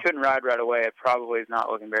 So if he couldn't ride right away, it probably is not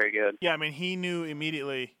looking very good. Yeah, I mean, he knew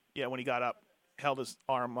immediately, when he got up, held his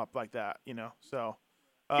arm up like that, so.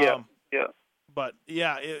 But,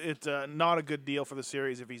 it's not a good deal for the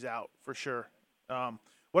series if he's out, for sure.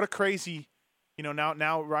 What a crazy,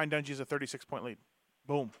 now Ryan Dungey is a 36-point lead.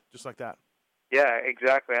 Boom, just like that. Yeah,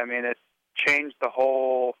 exactly. I mean, it's changed the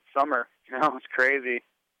whole summer. It's crazy.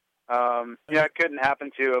 It couldn't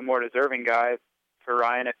happen to a more deserving guy for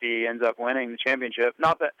Ryan if he ends up winning the championship.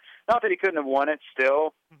 Not that he couldn't have won it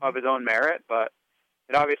still of his own merit, but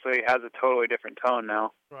it obviously has a totally different tone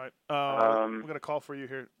now. Right. We got a call for you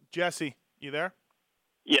here. Jesse, you there?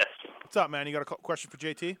 Yes. What's up, man? You got a question for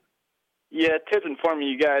JT? Yeah, Tiz informed me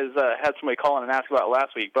you guys had somebody call in and ask about it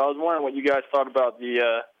last week, but I was wondering what you guys thought about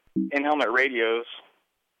the in-helmet radios,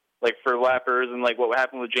 like for lappers and like what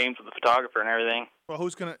happened with James with the photographer and everything. Well,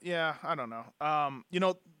 who's going to – I don't know.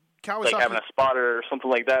 Kawasaki, like having a spotter or something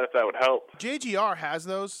like that, if that would help. JGR has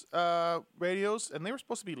those radios, and they were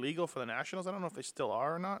supposed to be legal for the Nationals. I don't know if they still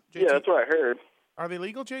are or not. JT, Yeah, that's what I heard. Are they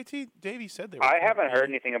legal, JT? Davey said they were. I haven't heard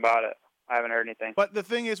anything about it. I haven't heard anything. But the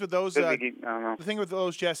thing is with those, I don't know. the thing with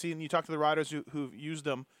those, Jesse, and you talk to the riders who've used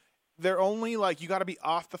them, they're only like you got to be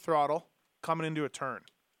off the throttle coming into a turn.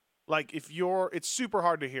 Like if it's super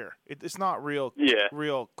hard to hear. It's not real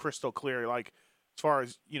crystal clear. Like as far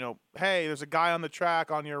as hey, there's a guy on the track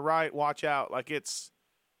on your right, watch out. Like it's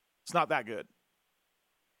not that good.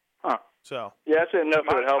 Huh. So yeah, I didn't know if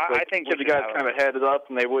it would help. I think give the guys kind of a heads up,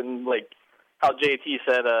 and they wouldn't like how JT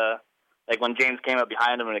said. Like when James came up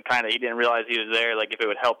behind him, and he didn't realize he was there. Like if it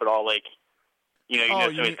would help at all, like you know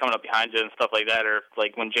somebody's coming up behind you and stuff like that, or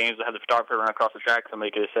like when James had the photographer run across the track,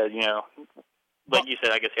 somebody could have said, like you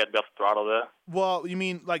said, I guess he had to be off the throttle there. Well, you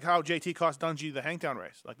mean like how JT cost Dungey the hangtown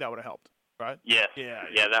race? Like that would have helped, right? Yeah,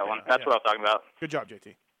 that one. That's what I was talking about. Good job,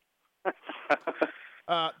 JT.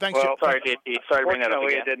 Thanks. Well, sorry, JT. Sorry to bring that up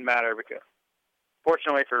again. It didn't matter because.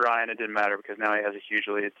 Fortunately for Ryan, it didn't matter because now he has a huge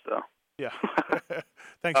lead. So. Yeah.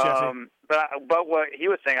 Thanks, Jesse. But what he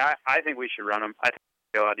was saying, I think we should run him. I think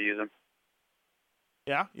we're allowed to use him.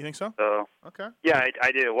 Yeah, you think so? So okay. Yeah,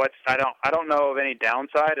 I do. I don't know of any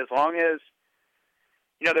downside as long as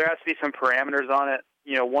there has to be some parameters on it.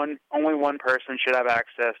 Only one person should have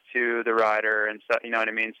access to the rider and stuff. You know what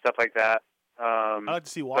I mean? Stuff like that. I like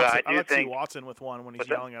to see Watson. I like to see Watson with one when he's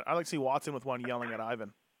yelling at. I like to see Watson with one yelling at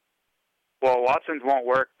Ivan. Well, Watson's won't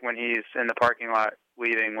work when he's in the parking lot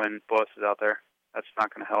leaving when Bliss is out there. That's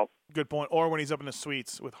not going to help. Good point. Or when he's up in the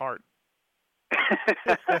suites with Hart.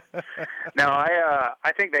 No,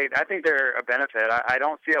 I think they're a benefit. I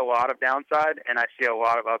don't see a lot of downside, and I see a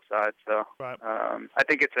lot of upside. So right. I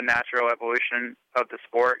think it's a natural evolution of the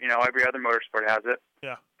sport. Every other motorsport has it.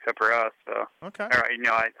 Yeah. Except for us. So okay.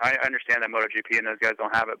 I understand that MotoGP and those guys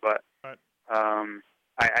don't have it, but right.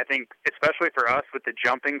 I think especially for us with the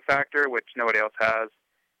jumping factor, which nobody else has,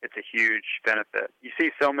 it's a huge benefit. You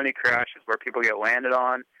see so many crashes where people get landed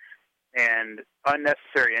on and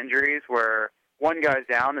unnecessary injuries where one guy's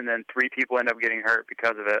down and then three people end up getting hurt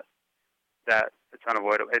because of it. That it's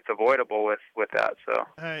unavoidable. It's avoidable with that. So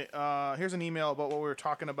hey, here's an email about what we were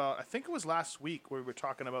talking about. I think it was last week where we were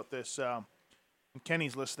talking about this.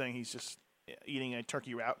 Kenny's listening. He's just eating a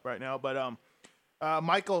turkey wrap right now. But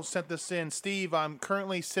Michael sent this in. Steve, I'm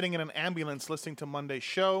currently sitting in an ambulance listening to Monday's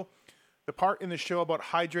show. The part in the show about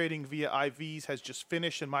hydrating via IVs has just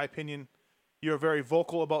finished. In my opinion, you're very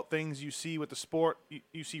vocal about things you see with the sport.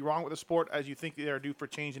 You see wrong with the sport as you think they are due for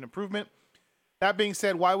change and improvement. That being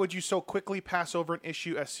said, why would you so quickly pass over an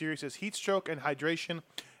issue as serious as heat stroke and hydration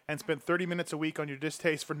and spend 30 minutes a week on your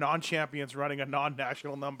distaste for non-champions running a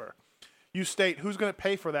non-national number? You state, who's going to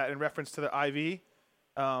pay for that in reference to the IV,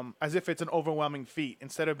 as if it's an overwhelming feat.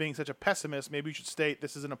 Instead of being such a pessimist, maybe you should state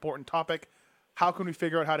this is an important topic. How can we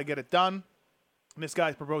figure out how to get it done? And this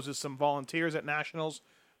guy proposes some volunteers at nationals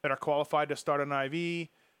that are qualified to start an IV.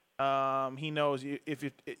 He knows if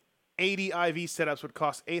 80 IV setups would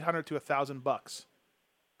cost $800 to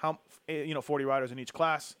 $1,000. 40 riders in each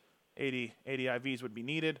class, 80 IVs would be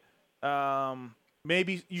needed.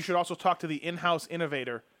 Maybe you should also talk to the in-house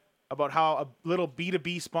innovator about how a little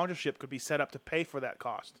B2B sponsorship could be set up to pay for that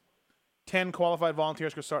cost. 10 qualified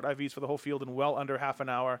volunteers could start IVs for the whole field in well under half an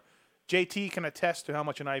hour. JT can attest to how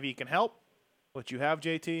much an IV can help, which you have,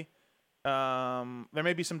 JT. There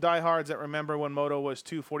may be some diehards that remember when Moto was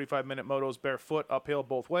 2 45-minute motos barefoot uphill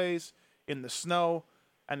both ways in the snow,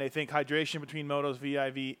 and they think hydration between motos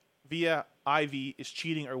via IV is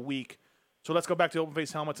cheating or weak. So let's go back to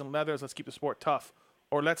open-face helmets and leathers. Let's keep the sport tough.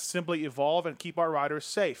 Or let's simply evolve and keep our riders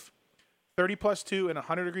safe. 30+2 in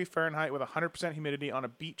 100-degree Fahrenheit with 100% humidity on a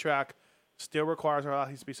beat track still requires our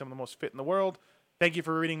athletes to be some of the most fit in the world. Thank you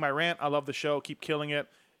for reading my rant. I love the show. Keep killing it.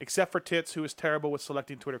 Except for Tits, who is terrible with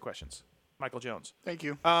selecting Twitter questions. Michael Jones. Thank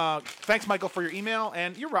you. Thanks, Michael, for your email.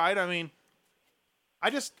 And you're right. I mean,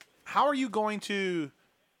 how are you going to,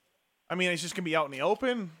 it's just going to be out in the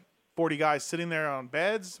open? 40 guys sitting there on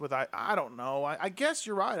beds with, I don't know. I guess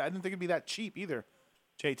you're right. I didn't think it'd be that cheap either.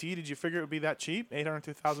 JT, did you figure it would be that cheap? $800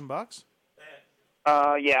 to $1,000?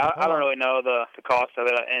 Yeah, I don't really know the cost of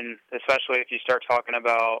it, and especially if you start talking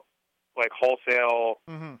about like wholesale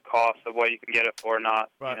costs of what you can get it for, not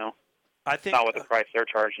I think not what the price they're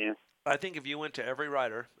charging you. I think if you went to every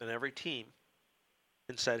rider and every team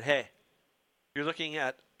and said, "Hey, you're looking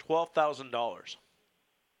at $12,000,"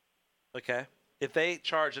 okay? If they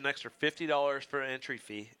charge an extra $50 for an entry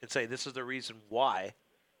fee and say this is the reason why,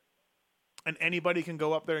 and anybody can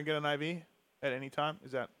go up there and get an IV at any time,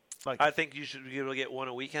 is that like? I think you should be able to get one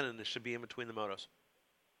a weekend, and it should be in between the motos.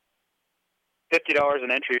 $50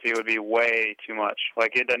 an entry fee would be way too much.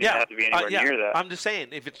 Like, it doesn't even have to be anywhere near that. I'm just saying,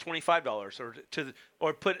 if it's $25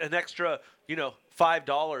 or put an extra,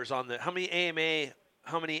 $5 on the how many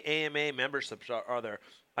AMA memberships are there?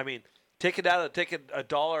 I mean, take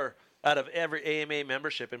 $1 out of every AMA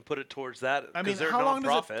membership and put it towards that. I mean, they're how long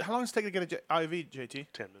does it take to get an IV, JT?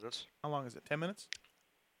 10 minutes. How long is it? 10 minutes?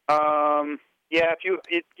 Yeah,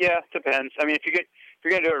 it depends. I mean, if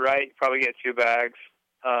you're gonna do it right, you probably get 2 bags.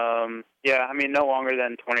 Yeah, I mean, no longer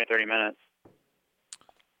than 20 or 30 minutes.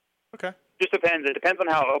 Okay. Just depends. It depends on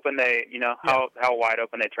how open they, how wide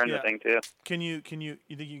open they turn the thing too. You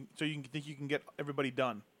think you can get everybody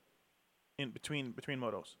done in between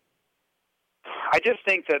motos? I just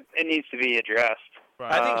think that it needs to be addressed.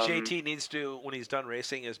 Right. I think JT needs to, when he's done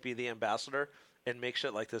racing, is be the ambassador and make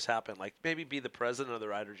shit like this happen. Like maybe be the president of the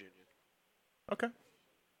Riders Union. Okay.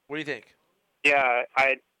 What do you think? Yeah,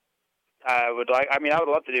 I would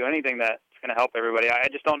love to do anything that's going to help everybody. I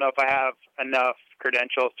just don't know if I have enough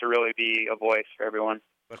credentials to really be a voice for everyone.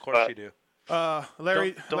 Of course you do.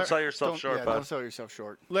 Larry, don't sell yourself short, bud. Don't sell yourself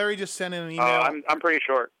short. Larry just sent in an email. I'm pretty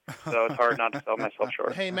short, so it's hard not to sell myself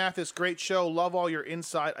short. Hey, Mathis, great show. Love all your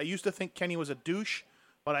insight. I used to think Kenny was a douche,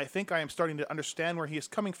 but I think I am starting to understand where he is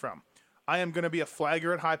coming from. I am going to be a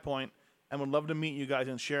flagger at High Point and would love to meet you guys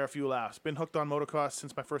and share a few laughs. Been hooked on motocross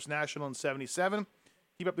since my first national in '77.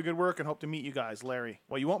 Keep up the good work and hope to meet you guys, Larry.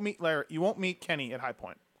 Well, you won't meet Larry. You won't meet Kenny at High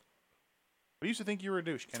Point. I used to think you were a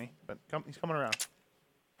douche, Kenny, but he's coming around.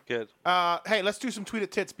 Good. Hey, let's do some tweet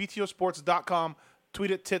at tits. BTOsports.com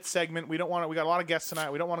tweet at tits segment. We got a lot of guests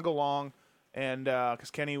tonight. We don't want to go long, and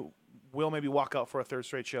because Kenny will maybe walk out for a third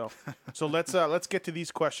straight show. So let's get to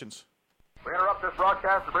these questions. We interrupt this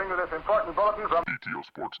broadcast to bring you this important bulletin from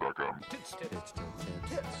BTOsports.com.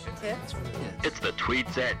 It's the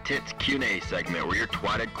Tweets at Tits Q&A segment where your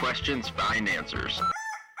twatted questions find answers.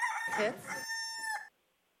 Tits.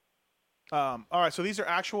 All right, so these are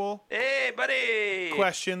actual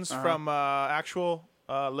questions from actual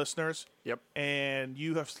listeners. Yep. And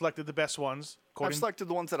you have selected the best ones. I've selected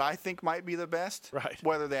the ones that I think might be the best. Right.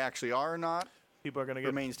 Whether they actually are or not, people are going to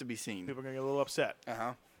remains to be seen. People are going to get a little upset.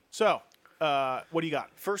 Uh-huh. So, what do you got?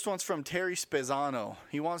 First one's from Terry Spezzano.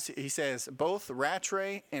 He says, both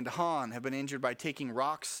Rattray and Hahn have been injured by taking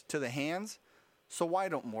rocks to the hands, so why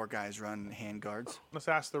don't more guys run hand guards? Let's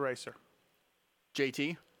ask the racer.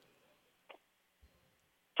 JT?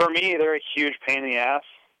 For me, they're a huge pain in the ass,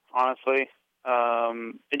 honestly.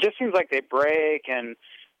 It just seems like they break, and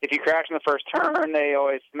if you crash in the first turn, they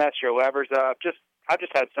always mess your levers up. I've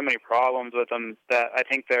just had so many problems with them that I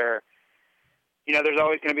think they're, there's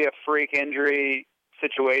always going to be a freak injury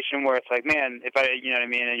situation where it's like, man, if I, you know what I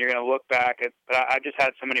mean, and you're going to look back at, but I've just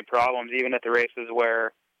had so many problems, even at the races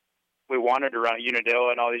where we wanted to run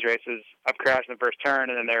Unadilla and all these races. I've crashed in the first turn,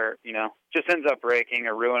 and then they're, just ends up breaking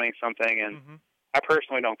or ruining something, and I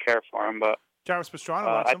personally don't care for them, but Jarvis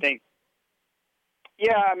Pastrana I think,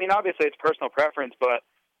 obviously it's personal preference, but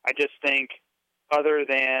I just think other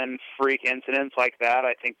than freak incidents like that,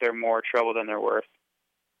 I think they're more trouble than they're worth.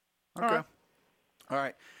 Okay. All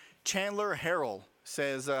right. Chandler Harrell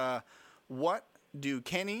says, what do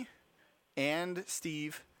Kenny and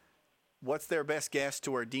Steve, what's their best guess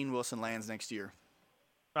to where Dean Wilson lands next year?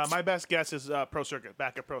 My best guess is Pro Circuit,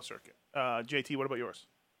 back at Pro Circuit. JT, what about yours?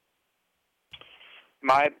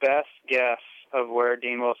 My best guess of where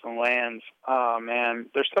Dean Wilson lands, oh, man,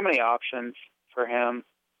 there's so many options for him.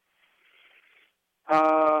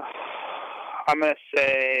 I'm going to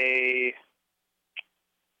say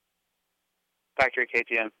factory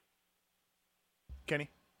KTM. Kenny?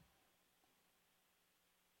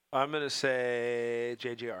 I'm going to say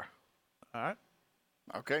JGR. All right.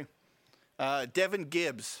 Okay. Devin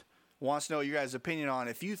Gibbs wants to know your guys' opinion on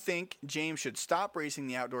if you think James should stop racing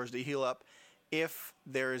the outdoors to heal up if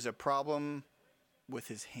there is a problem with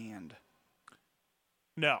his hand.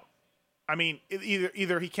 No. I mean,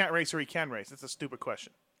 either he can't race or he can race. It's a stupid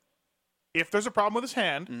question. If there's a problem with his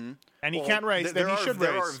hand and he can't race, then he should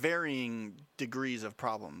race. There are varying degrees of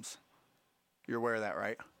problems. You're aware of that,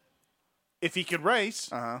 right? If he could race,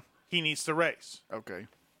 he needs to race. Okay.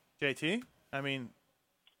 JT? I mean,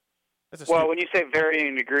 when you say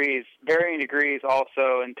varying degrees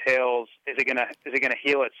also entails is it gonna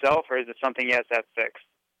heal itself, or is it something he has to have fixed?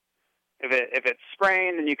 If it's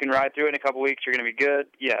sprained and you can ride through it in a couple weeks, you're gonna be good.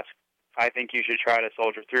 Yes, I think you should try to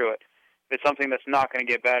soldier through it. If it's something that's not going to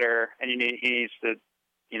get better and he needs to,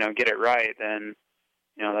 get it right, then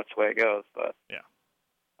that's the way it goes. But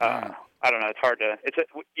I don't know. It's hard to.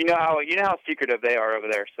 You know how secretive they are over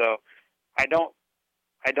there. So I don't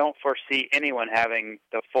foresee anyone having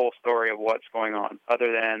the full story of what's going on,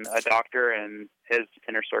 other than a doctor and his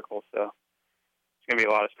inner circle. So it's going to be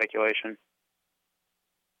a lot of speculation.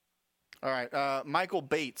 All right. Michael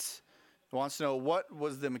Bates wants to know, what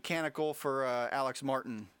was the mechanical for Alex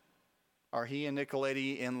Martin? Are he and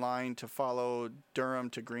Nicoletti in line to follow Durham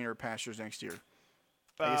to greener pastures next year?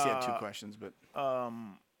 I guess he had two questions, but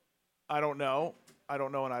I don't know. I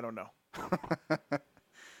don't know, and I don't know.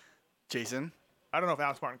 Jason? I don't know if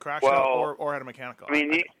Alex Martin crashed out or had a mechanical. I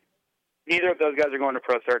mean, neither of those guys are going to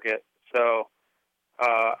pro circuit, so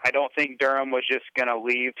I don't think Durham was just going to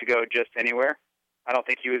leave to go just anywhere. I don't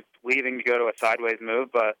think he was leaving to go to a sideways move,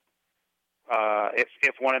 but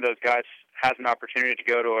if one of those guys has an opportunity to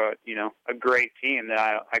go to a great team, then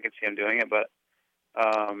I could see him doing it. But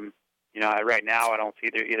right now I don't see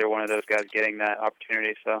either one of those guys getting that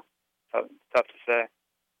opportunity. So tough to say.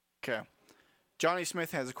 Okay. Johnny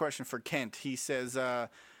Smith has a question for Kent. He says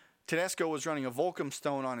Tedesco was running a Volcom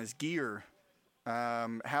stone on his gear.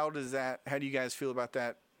 How do you guys feel about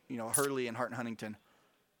that? Hurley and Hart and Huntington.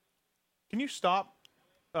 Can you stop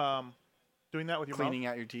doing that with your cleaning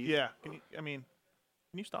mouth? out your teeth? Yeah. Can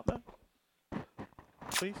you stop that,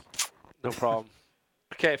 please? No problem.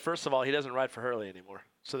 Okay, first of all, he doesn't ride for Hurley anymore,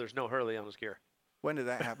 so there's no Hurley on his gear. When did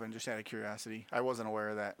that happen? Just out of curiosity. I wasn't aware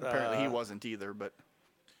of that. Apparently he wasn't either, but...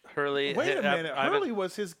 Hurley... Wait a minute. Hurley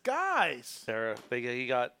was his guys. He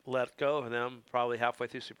got let go of them probably halfway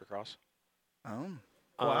through Supercross. Oh.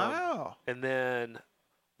 Wow. And then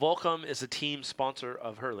Volcom is a team sponsor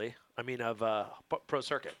of Hurley. Of Pro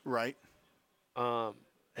Circuit. Right. And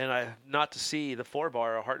I not to see the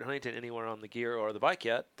 4-bar or Hart and Huntington anywhere on the gear or the bike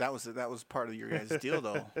yet. That was part of your guys' deal,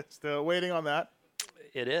 though. Still waiting on that.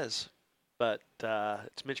 It is. But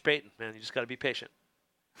it's Mitch Payton, man. You just got to be patient.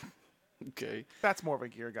 Okay. That's more of a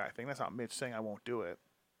gear guy thing. That's not Mitch saying I won't do it.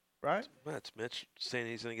 Right? That's Mitch saying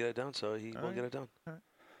he's going to get it done, so he won't get it done.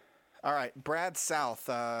 All right. Brad South,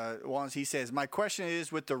 he says, my question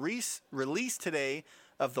is, with the release today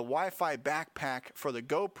of the Wi-Fi backpack for the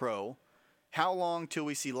GoPro, how long till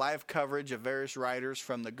we see live coverage of various riders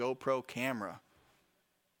from the GoPro camera?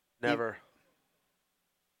 Never.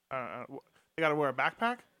 They got to wear a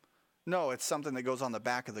backpack? No, it's something that goes on the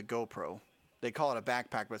back of the GoPro. They call it a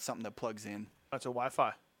backpack, but it's something that plugs in. That's a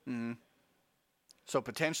Wi-Fi. Mm-hmm. So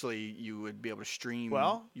potentially you would be able to stream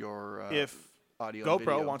your if audio GoPro and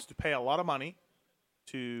video. wants to pay a lot of money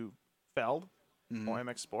to Feld or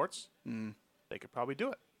MX Sports, they could probably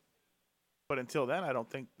do it. But until then, I don't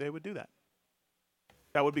think they would do that.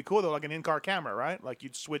 That would be cool, though, like an in-car camera, right? Like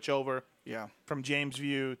you'd switch over from James'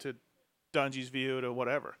 view to Dungy's view to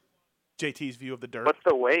whatever. JT's view of the dirt. What's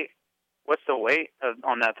the weight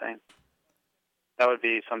on that thing? That would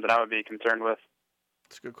be something I would be concerned with.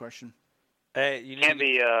 That's a good question. Hey, can't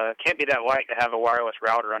be that light to have a wireless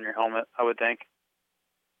router on your helmet, I would think.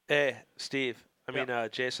 Hey, Steve.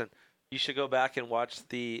 Jason. You should go back and watch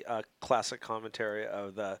the classic commentary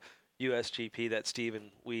of the USGP that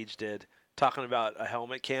Steven Weege did, talking about a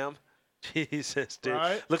helmet cam. Jesus, dude.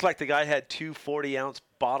 Right? Looked like the guy had 2 40-ounce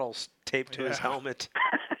bottles taped to his helmet.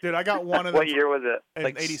 Dude, I got one of them. What year was it?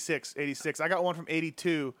 Like 86. I got one from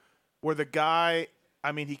 82 where the guy,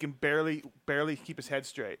 he can barely keep his head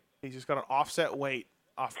straight. He's just got an offset weight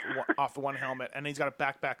off the one helmet, and he's got a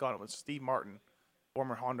backpack on it. It was Steve Martin,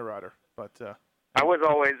 former Honda rider. But I was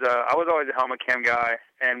always a helmet cam guy,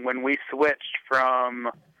 and when we switched from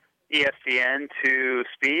ESPN to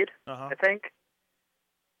Speed, I think,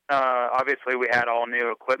 obviously we had all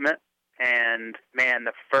new equipment, and man,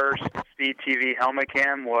 the first Speed TV helmet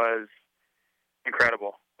cam was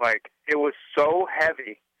incredible. Like, it was so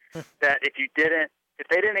heavy that if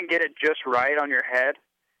they didn't get it just right on your head,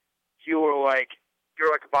 you were like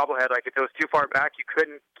a bobblehead. Like, if it was too far back, you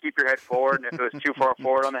couldn't keep your head forward, and if it was too far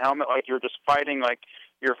forward on the helmet, like you were just fighting. Like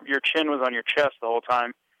your chin was on your chest the whole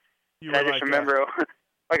time. And I just remember,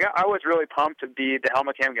 like, I was really pumped to be the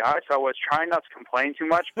helmet cam guy, so I was trying not to complain too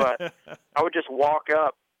much, but I would just walk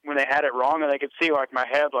up when they had it wrong, and they could see like my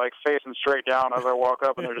head like facing straight down as I walk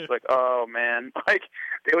up, and they're just like, "Oh man!" Like,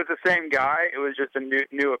 it was the same guy. It was just a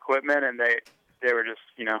new equipment, and they were just,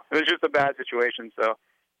 it was just a bad situation. So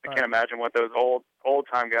I can't imagine what those old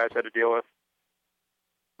time guys had to deal with.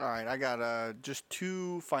 All right, I got just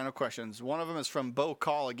 2 final questions. One of them is from Bo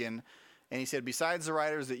Colligan, and he said, besides the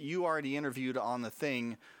riders that you already interviewed on the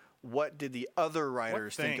thing, what did the other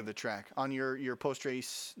riders think of the track? On your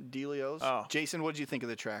post-race dealios? Oh. Jason, what did you think of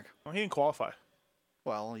the track? Well, he didn't qualify.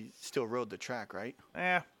 Well, he still rode the track, right?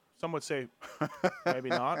 Some would say maybe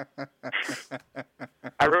not.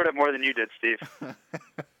 I rode it more than you did, Steve.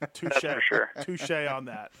 Touche. That's for sure. Touche on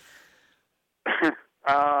that.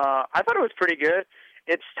 I thought it was pretty good.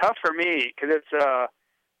 It's tough for me because it's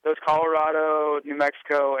those Colorado, New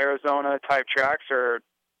Mexico, Arizona type tracks are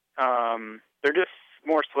they're just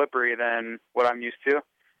more slippery than what I'm used to.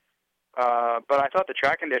 But I thought the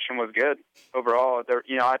track condition was good overall.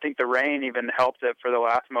 I think the rain even helped it for the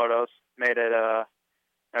last motos, made it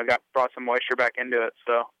brought some moisture back into it.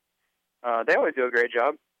 So they always do a great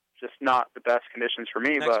job. Just not the best conditions for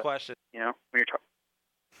me. Next question. When you're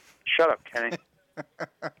shut up, Kenny.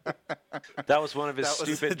 That was one of his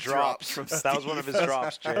stupid drops. That was one of his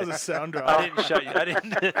drops, Jay. That was a sound drop. I didn't shut you. I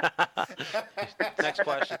didn't. Next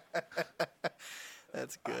question.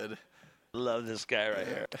 That's good. Love this guy right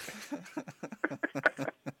here.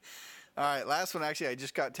 All right, last one. Actually, I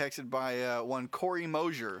just got texted by one Corey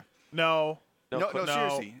Mosier. No,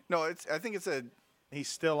 seriously. No, I think it's a. He's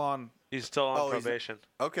still on. He's still on probation.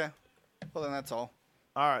 Okay. Well, then that's all.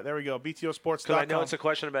 All right, there we go. BTOsports.com. Because I know it's a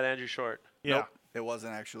question about Andrew Short. Yeah. Nope, it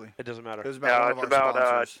wasn't actually. It doesn't matter. It was about it's about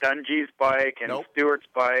Dungy's bike and Stewart's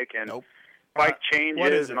bike and bike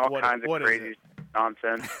changes and all kinds of crazy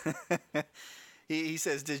nonsense. He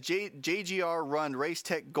says, does JGR run Race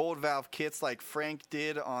Tech Gold Valve kits like Frank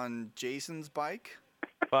did on Jason's bike?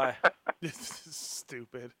 Why?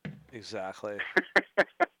 Stupid. Exactly.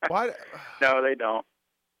 Why? No, they don't.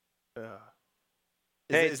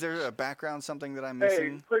 Is there a background, something that I'm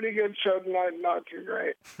missing? Hey, pretty good show tonight, not too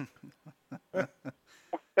great. What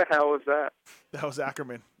the hell was that? That was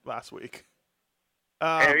Ackerman last week.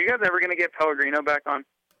 Hey, are you guys ever going to get Pellegrino back on?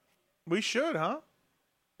 We should, huh?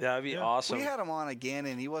 Yeah, that'd be awesome. We had him on again,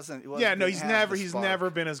 and he wasn't. He's never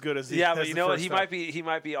been as good as he. Yeah, but you know what? He might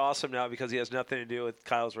be awesome now because he has nothing to do with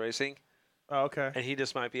Kyle's racing. Oh, okay. And he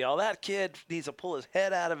just might be. That kid needs to pull his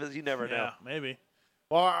head out of his. You never know. Yeah, maybe.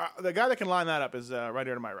 Well, the guy that can line that up is right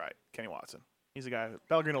here to my right, Kenny Watson. He's the guy.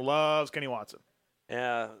 Pellegrino loves Kenny Watson.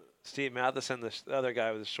 Yeah, Steve Matheson, the other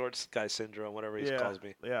guy with the short guy syndrome, whatever he calls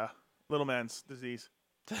me. Yeah, little man's disease.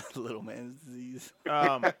 Little man's disease.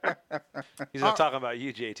 He's not talking about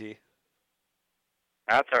you, JT.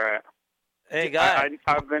 That's all right. Hey, guy.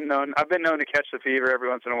 I've been known to catch the fever every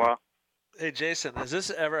once in a while. Hey, Jason, has this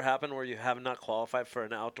ever happened where you have not qualified for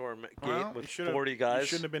an outdoor gate with 40 guys? You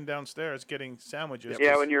shouldn't have been downstairs getting sandwiches.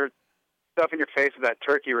 Yeah, when you're stuffing your face with that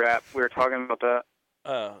turkey wrap, we were talking about that.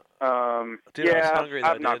 Dude, I was hungry,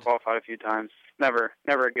 I've not qualified a few times. Never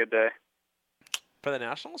a good day. For the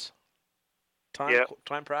Nationals?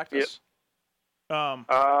 Time practice? Yep.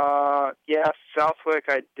 Southwick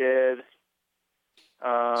I did.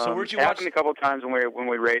 So where'd you it watch? Happened a couple of times when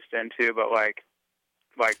we raced in too, but like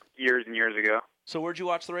years and years ago. So where'd you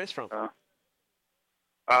watch the race from?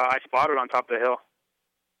 I spotted on top of the hill.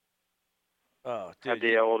 Oh, dude. Had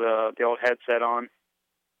the old headset on.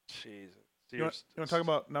 Jesus. You want to talk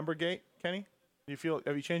about number gate, Kenny?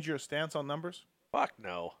 Have you changed your stance on numbers? Fuck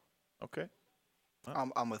no. Okay.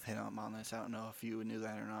 I'm with him on this. I don't know if you knew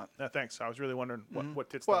that or not. Thanks. I was really wondering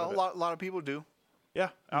what tits. Well, a lot of people do. Yeah,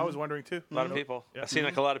 I was wondering too. A lot of people. Yeah. I've seen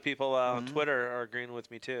a lot of people on Twitter are agreeing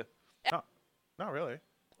with me too. No, not really.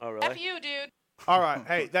 Oh, really? F you, dude. All right.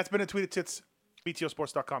 Hey, that's been a Tweeted Tits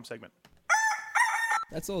BTOsports.com segment.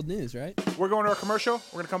 That's old news, right? We're going to our commercial.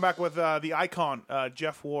 We're going to come back with the icon,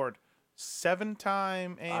 Jeff Ward.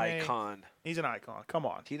 7-time AMA. Icon. He's an icon. Come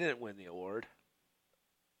on. He didn't win the award.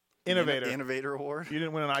 Innovator. Innovator award? You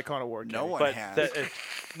didn't win an icon award. No one has.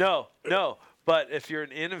 No. But if you're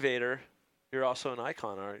an innovator, you're also an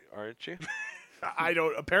icon, aren't you? I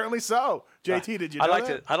don't. Apparently so. JT, did you know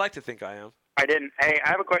that? I like to think I am. I didn't. Hey, I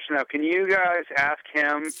have a question though. Can you guys ask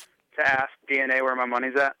him to ask DNA where my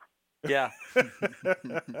money's at? Yeah.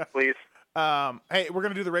 Please. Hey, we're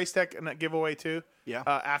gonna do the Race Tech giveaway too. Yeah.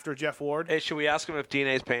 After Jeff Ward. Hey, should we ask him if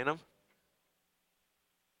DNA's paying him?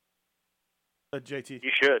 JT.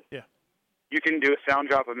 You should. Yeah. You can do a sound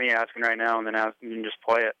drop of me asking right now, and then you can just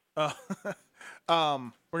play it.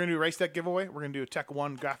 We're gonna do a Race Tech giveaway. We're gonna do a Tech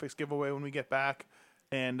 1 graphics giveaway when we get back,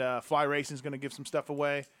 and Fly Racing's gonna give some stuff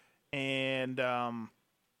away, and and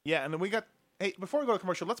then we got. Hey, before we go to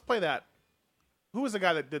commercial, let's play that. Who was the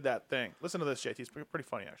guy that did that thing? Listen to this, JT. It's pretty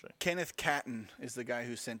funny, actually. Kenneth Catton is the guy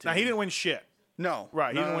who sent in. Now, he didn't win shit. No.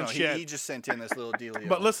 Right, he didn't win shit. He just sent in this little dealio.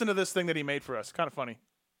 But listen to this thing that he made for us. Kind of funny.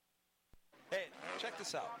 Hey, check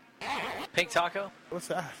this out. Pink taco? What's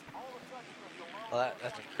that? Well,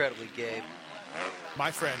 that's incredibly gay.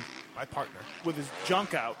 My friend, my partner, with his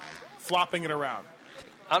junk out, flopping it around.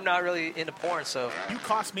 I'm not really into porn, so... You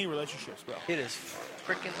cost me relationships, bro. It is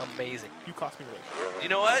freaking amazing. You cost me relationships. You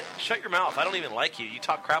know what? Shut your mouth. I don't even like you. You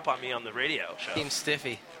talk crap on me on the radio show. Team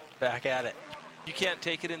Stiffy, back at it. You can't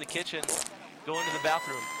take it in the kitchen. Go into the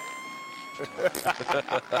bathroom.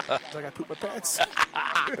 Like I poop my pants.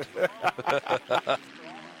 You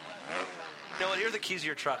know what? Here are the keys to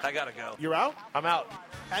your truck. I gotta go. You're out? I'm out.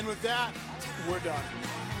 And with that, we're done.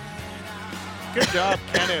 Good job,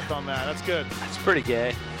 Kenneth, on that. That's good. It's pretty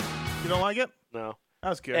gay. You don't like it? No.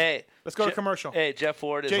 That's good. Hey, let's go to commercial. Hey, Jeff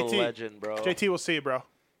Ford is a legend, bro. JT, we'll see you, bro.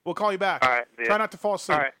 We'll call you back. All right. Try not to fall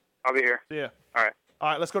asleep. All right. I'll be here. See ya. All right.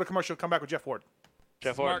 All right, let's go to commercial. Come back with Jeff Ford.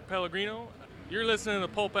 Jeff Ford. Mark Pellegrino. You're listening to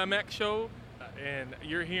the Pulp MX show, and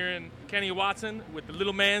you're hearing Kenny Watson with the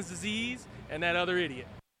little man's disease and that other idiot.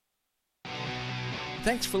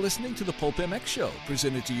 Thanks for listening to the Pulp MX show,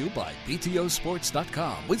 presented to you by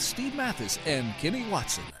BTOsports.com with Steve Mathis and Kenny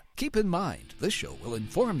Watson. Keep in mind, this show will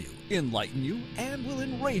inform you, enlighten you, and will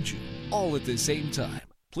enrage you, all at the same time.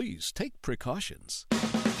 Please take precautions.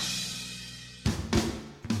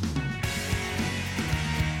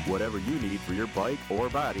 Whatever you need for your bike or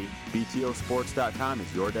body, BTOsports.com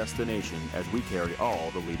is your destination as we carry all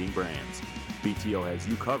the leading brands. BTO has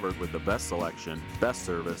you covered with the best selection, best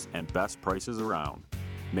service, and best prices around.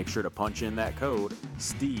 Make sure to punch in that code,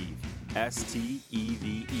 STEVE,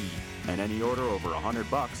 S-T-E-V-E, and any order over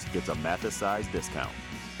 $100 gets a Mathis-sized discount.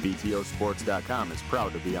 BTOsports.com is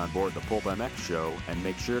proud to be on board the Pulp MX show, and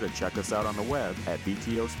make sure to check us out on the web at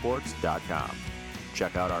BTOsports.com.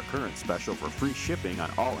 Check out our current special for free shipping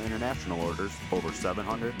on all international orders over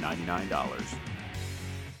 $799.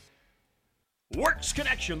 Works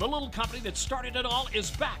Connection, the little company that started it all, is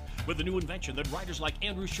back with a new invention that riders like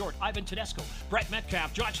Andrew Short, Ivan Tedesco, Brett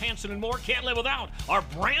Metcalf, Josh Hansen, and more can't live without. Our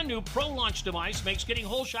brand new Pro Launch device makes getting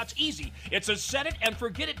hole shots easy. It's a set it and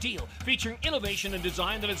forget it deal, featuring innovation and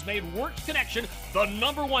design that has made Works Connection the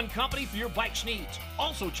 #1 company for your bike's needs.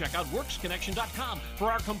 Also check out WorksConnection.com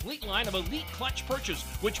for our complete line of elite clutch purchase,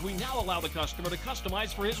 which we now allow the customer to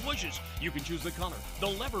customize for his wishes. You can choose the color, the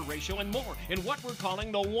lever ratio, and more in what we're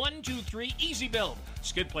calling the 1-2-3 Easy Build.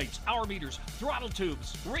 Skid plates, hour meters, throttle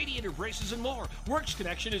tubes, radiator braces, and more. Works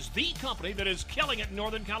Connection is the company that is killing it in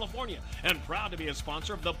Northern California and proud to be a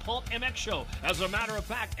sponsor of the Pulp MX show. As a matter of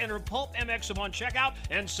fact, enter Pulp MX upon checkout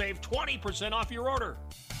and save 20% off your order.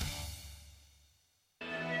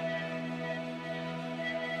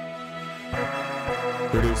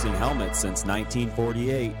 Producing helmets since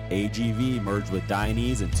 1948, AGV merged with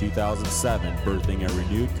Dainese in 2007, birthing a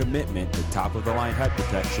renewed commitment to top-of-the-line head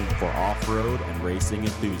protection for off-road and racing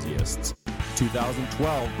enthusiasts.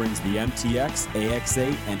 2012 brings the MTX,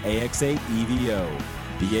 AX8, and AX8 EVO.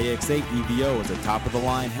 The AX8 EVO is a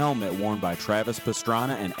top-of-the-line helmet worn by Travis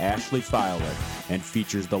Pastrana and Ashley Filet, and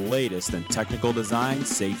features the latest in technical design,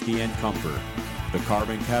 safety, and comfort. The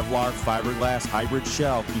carbon Kevlar fiberglass hybrid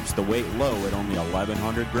shell keeps the weight low at only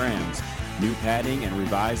 1,100 grams. New padding and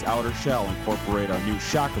revised outer shell incorporate our new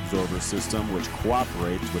shock absorber system, which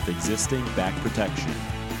cooperates with existing back protection.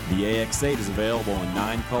 The AX8 is available in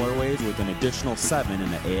 9 colorways with an additional 7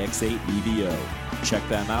 in the AX8 EVO. Check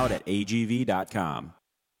them out at agv.com.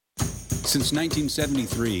 Since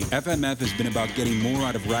 1973, FMF has been about getting more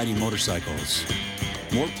out of riding motorcycles.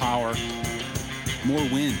 More power, more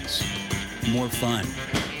wins, more fun.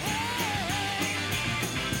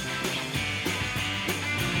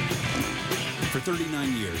 For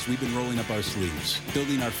 39 years, we've been rolling up our sleeves,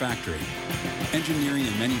 building our factory, engineering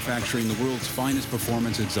and manufacturing the world's finest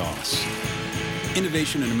performance exhausts.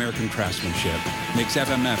 Innovation and American craftsmanship makes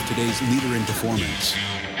FMF today's leader in performance.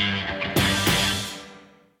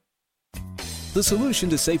 The solution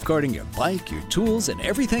to safeguarding your bike, your tools, and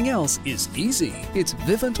everything else is easy. It's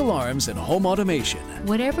Vivint Alarms and Home Automation.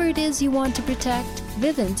 Whatever it is you want to protect,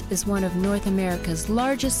 Vivint is one of North America's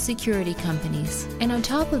largest security companies. And on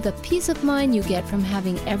top of the peace of mind you get from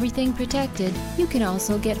having everything protected, you can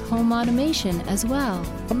also get home automation as well.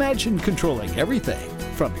 Imagine controlling everything,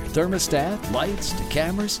 from your thermostat, lights, to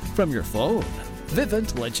cameras, from your phone.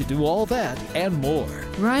 Vivint lets you do all that and more.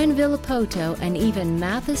 Ryan Villapoto and even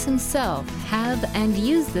Mathis himself have and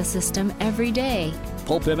use the system every day.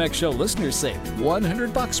 Pulp MX Show listeners save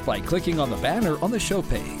 $100 by clicking on the banner on the show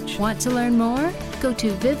page. Want to learn more? Go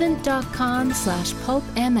to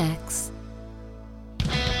vivint.com/pulpmx.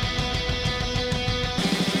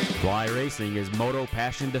 Fly Racing is moto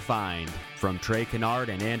passion defined. From Trey Kennard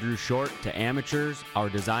and Andrew Short to amateurs, our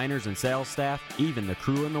designers and sales staff, even the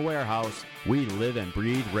crew in the warehouse, we live and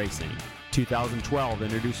breathe racing. 2012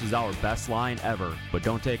 introduces our best line ever, but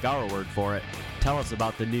don't take our word for it. Tell us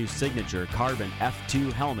about the new signature carbon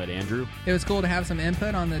F2 helmet, Andrew. It was cool to have some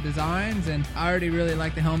input on the designs, and I already really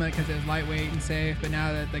liked the helmet because it was lightweight and safe, but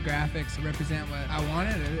now that the graphics represent what I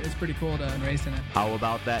wanted, it's pretty cool to race in it. How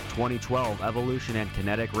about that 2012 Evolution and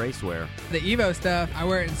Kinetic racewear? The Evo stuff, I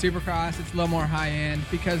wear it in Supercross. It's a little more high-end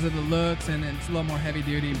because of the looks, and it's a little more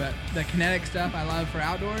heavy-duty, but the Kinetic stuff I love for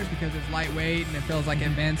outdoors because it's lightweight and it feels like it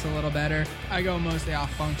vents a little better. I go mostly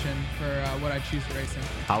off function for what I choose to race in.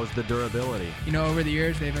 How's the durability? over the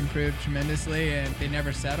years they've improved tremendously, and they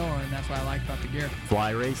never settle, and that's what I like about the gear. Fly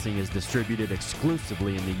Racing is distributed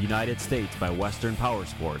exclusively in the United States by Western Power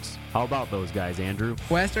Sports. How about those guys, Andrew?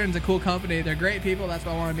 Western's a cool company. They're great people. That's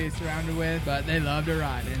what I want to be surrounded with, but they love to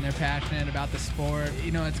ride, and they're passionate about the sport.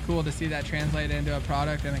 It's cool to see that translate into a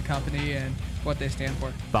product and a company and what they stand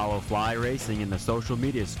for. Follow Fly Racing in the social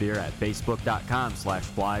media sphere at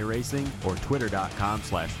facebook.com/flyracing or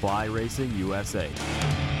twitter.com/flyracing.USA.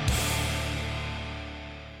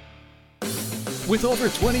 With over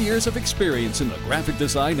 20 years of experience in the graphic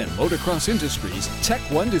design and motocross industries, Tech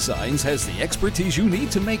One Designs has the expertise you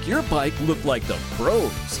need to make your bike look like the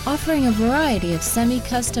pros. Offering a variety of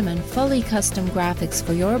semi-custom and fully custom graphics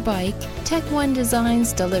for your bike, Tech One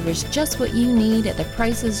Designs delivers just what you need at the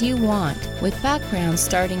prices you want, with backgrounds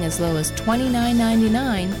starting as low as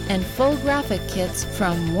 $29.99 and full graphic kits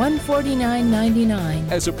from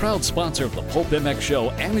 $149.99. As a proud sponsor of the Pulp MX Show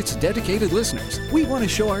and its dedicated listeners, we want to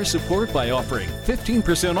show our support by offering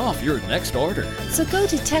 15% off your next order. So go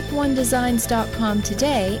to tech1designs.com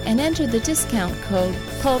today and enter the discount code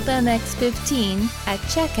PULPMX15 at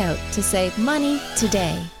checkout to save money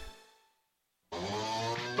today.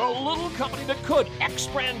 The little company that could.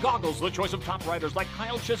 X-Brand Goggles, the choice of top riders like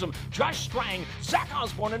Kyle Chisholm, Josh Strang, Zach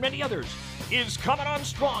Osborne, and many others, is coming on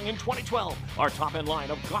strong in 2012. Our top-end line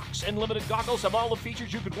of Gox and limited goggles have all the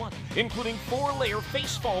features you could want, including 4-layer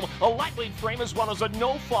face foam, a lightweight frame, as well as a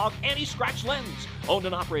no-fog anti-scratch lens. Owned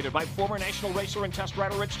and operated by former national racer and test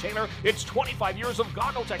rider Rich Taylor, it's 25 years of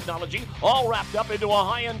goggle technology, all wrapped up into a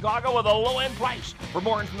high-end goggle with a low-end price. For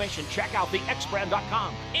more information, check out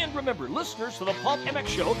thexbrand.com. And remember, listeners to the Pulp MX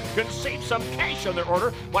Show can save some cash on their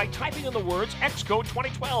order by typing in the words Xcode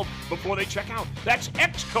 2012 before they check out. That's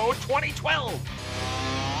Xcode 2012.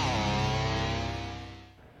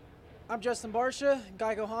 I'm Justin Barsha,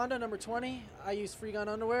 Geico Honda, number 20. I use Free Gun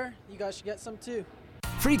underwear. You guys should get some too.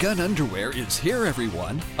 Free Gun Underwear is here,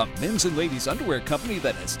 everyone. A men's and ladies' underwear company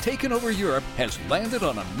that has taken over Europe has landed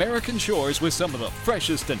on American shores with some of the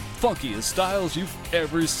freshest and funkiest styles you've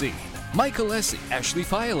ever seen. Michael Essie, Ashley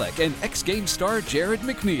Fialek, and X-Games star Jared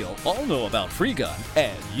McNeil all know about Free Gun,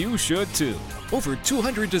 and you should too. Over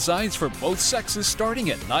 200 designs for both sexes starting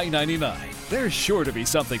at $9.99. There's sure to be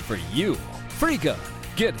something for you. Free Gun.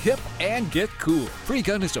 Get hip and get cool. Free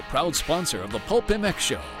Gun is a proud sponsor of the Pulp MX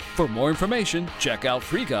Show. For more information, check out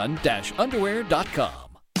freegun-underwear.com.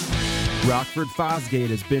 Rockford Fosgate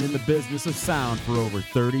has been in the business of sound for over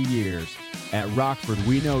 30 years. At Rockford,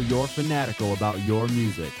 we know you're fanatical about your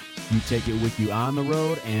music. You take it with you on the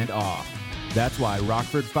road and off. That's why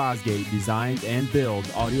Rockford Fosgate designs and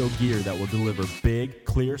builds audio gear that will deliver big,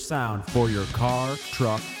 clear sound for your car,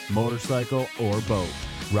 truck, motorcycle, or boat.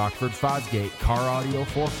 Rockford Fosgate, car audio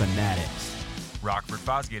for fanatics. Rockford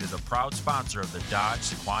Fosgate is a proud sponsor of the Dodge,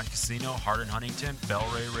 Sequan Casino, Hardin Huntington,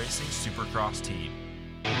 Bellray Racing Supercross team.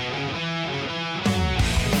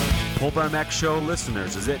 Pulp MX Show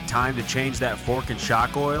listeners, is it time to change that fork and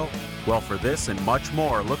shock oil? Well, for this and much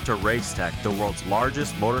more, look to Racetech, the world's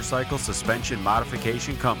largest motorcycle suspension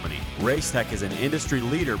modification company. Racetech is an industry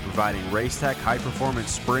leader providing Racetech high-performance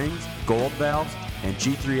springs, gold valves, and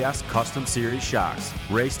G3S custom series shocks.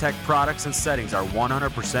 Racetech products and settings are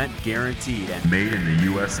 100% guaranteed and made in the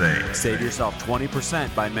USA. Save yourself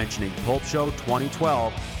 20% by mentioning Pulp Show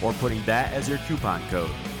 2012 or putting that as your coupon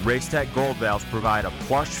code. Racetech gold valves provide a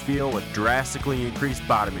plush feel with drastically increased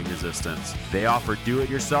bottoming resistance. They offer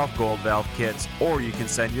do-it-yourself gold valve kits, or you can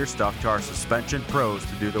send your stuff to our suspension pros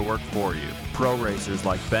to do the work for you. Pro racers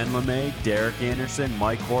like Ben LeMay, Derek Anderson,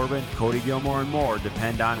 Mike Corbin, Cody Gilmore, and more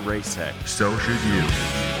depend on Racetech. So should you.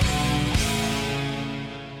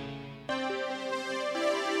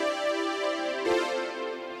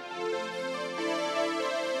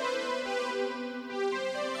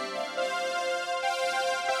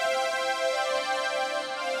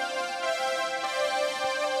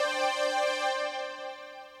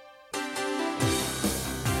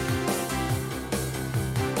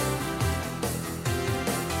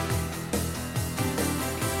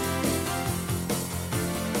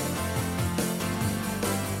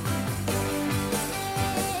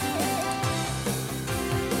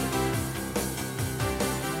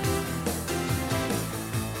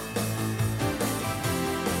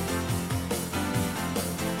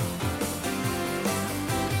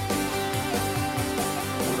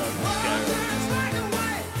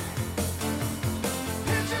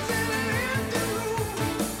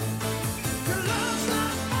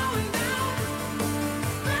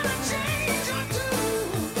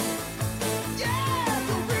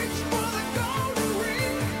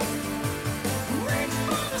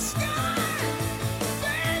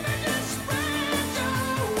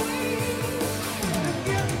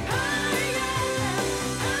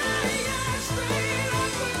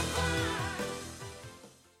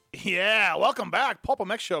 Yeah, welcome back. Pulp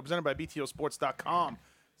MX Show presented by BTOsports.com.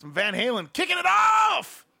 Some Van Halen kicking it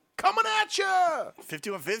off. Coming at you.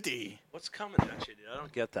 5150. What's coming at you, dude? I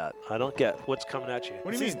don't get that. I don't get what's coming at you.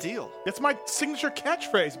 What do you mean? His deal? It's my signature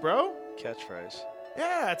catchphrase, bro. Catchphrase.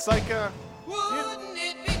 Yeah, it's like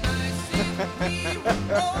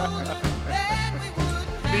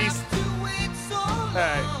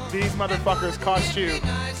these motherfuckers cost you.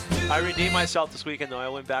 I redeemed myself this weekend, though. I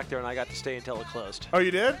went back there, and I got to stay until it closed. Oh,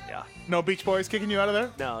 you did? Yeah. No Beach Boys kicking you out of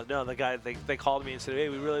there? No, the guy, they called me and said, hey,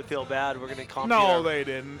 we really feel bad. We're going to comp No, they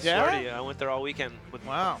didn't. Swear Yeah? to you, I went there all weekend with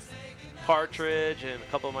Wow. Partridge and a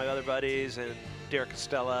couple of my other buddies and Derek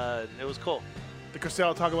Costello, and it was cool. Did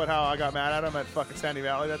Costello talk about how I got mad at him at fucking Sandy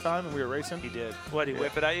Valley that time and we were racing? He did. What, he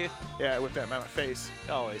whip it at you? Yeah, I whipped that in my face.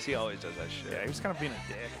 He always does that shit. Yeah, he was kind of being a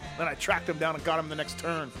dick. Then I tracked him down and got him the next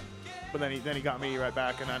turn. But then he got me right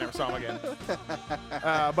back, and I never saw him again.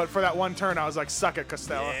 But for that one turn, I was like, suck it,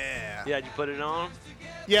 Costello. Yeah. Yeah, did you put it on?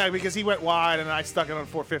 Yeah, because he went wide, and I stuck it on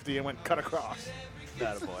 450 and went cut across.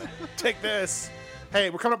 That a boy. Take this. Hey,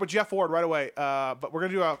 we're coming up with Jeff Ward right away, but we're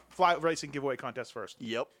going to do a Fly Racing giveaway contest first.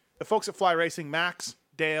 Yep. The folks at Fly Racing, Max,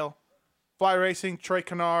 Dale, Fly Racing, Trey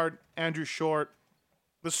Kennard, Andrew Short,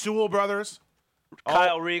 the Sewell brothers.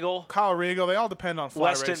 Kyle Regal. They all depend on Fly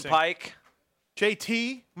Racing. Weston Pike.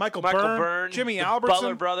 JT, Michael Byrne, Jimmy the Albertson.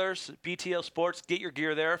 Butler Brothers, BTO Sports. Get your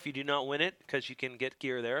gear there if you do not win it, because you can get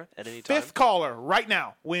gear there at any time. Fifth caller right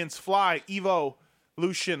now wins Fly, Evo,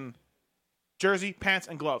 Lucian, jersey, pants,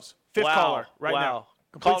 and gloves. Fifth caller right now.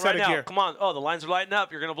 Complete Call set right of now. gear. Come on. Oh, the lines are lighting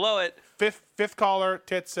up. You're going to blow it. Fifth caller,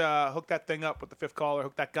 Tits, hook that thing up with the fifth caller.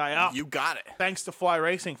 Hook that guy up. You got it. Thanks to Fly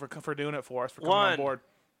Racing for doing it for us, for coming on board.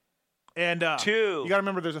 And two. You got to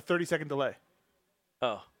remember there's a 30-second delay.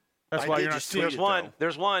 Oh. That's why you're not seeing There's it, one. though.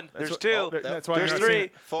 There's one. There's two. That's why there's you're not seeing three.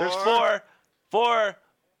 it. There's four.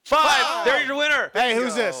 5. There's your winner. Hey,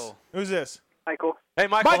 who's this? Who's this? Michael. Hey,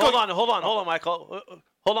 Michael. Hold on, Michael.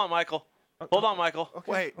 Hold on, Michael. Hold on, Michael.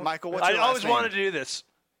 Wait, Michael, what's your I last always name? wanted to do this.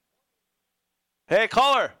 Hey,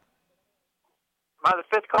 caller. Am I the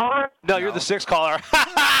fifth caller? No, you're the sixth caller.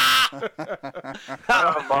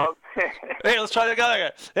 Bob. Hey, let's try that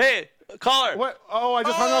again. Hey, caller. What? Oh, I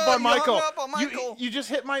just hung up on Michael. hung up on Michael. You just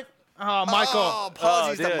hit my... Oh, Michael. Oh,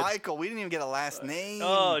 apologies Oh, to dude. Michael. We didn't even get a last name.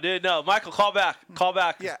 Oh, dude, no. Michael, call back. Call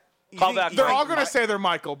back. Yeah. Call back. They're all going to say they're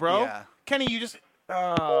Michael, bro. Yeah. Kenny, you just...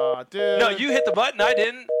 Oh, dude. No, you hit the button. I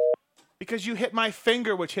didn't. Because you hit my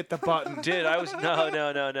finger, which hit the button. Dude, I was...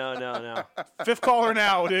 No. Fifth caller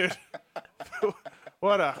now, dude.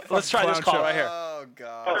 What a... Let's try this clown call show. right here. Oh,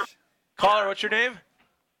 gosh. Caller, what's your name?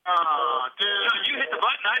 Dude. You hit the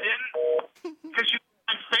button. I didn't. Because you hit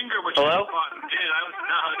my finger, which hit the button. Dude, I was...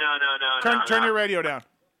 No. Turn your radio down.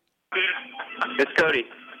 It's Cody.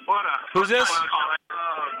 What a... Who's this?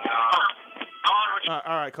 All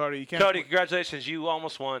right, Cody. You can't... Cody, congratulations. You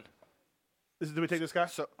almost won. Do we take this guy?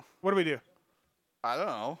 So, what do we do? I don't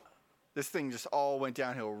know. This thing just all went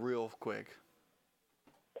downhill real quick.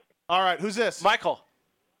 All right, who's this? Michael.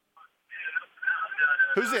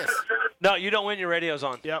 Who's this? No, you don't win. Your radio's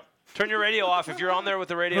on. Yep. Turn your radio off. If you're on there with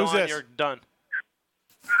the radio Who's on, this? you're done.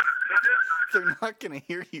 They're not going to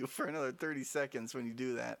hear you for another 30 seconds when you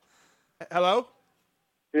do that. Hello?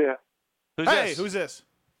 Yeah. Hey, who's this?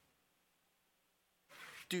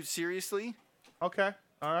 Dude, seriously? Okay.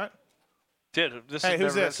 All right. Dude, this Hey, has who's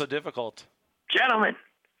never been this? so difficult. Gentlemen.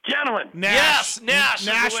 Nash. Yes, Nash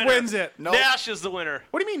is the winner. wins it. Nope. Nash is the winner.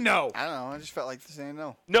 What do you mean no? I don't know. I just felt like saying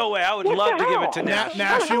no. No way. I would love to give it to Nash.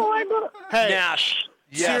 Nash, hey, Nash.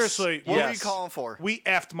 Yes. seriously, What are we Yes. calling for? we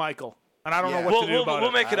effed Michael, and I don't Yeah. know what to do We'll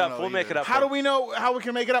about make it. it I up. don't We'll know make it either. up. How do we know how we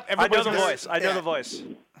can make it up? I know Everybody's the gonna- voice. I know Yeah. the voice.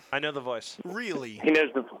 I know the voice. Really? He knows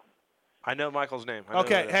the... I know Michael's name. I know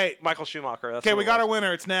Okay, that. hey. Michael Schumacher. That's Okay, who we it got was. our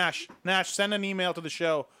winner. It's Nash. Nash, send an email to the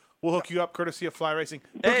show. We'll hook you up, courtesy of Fly Racing.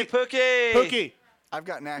 Hey, Pookie. Pookie. I've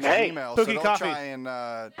got Nash's Hey. email, Pookie so don't Coffee. try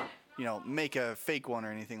and make a fake one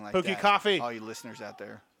or anything like Pookie that. Coffee. All you listeners out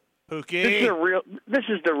there. Pookie. This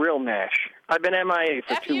is the real Nash. I've been MIA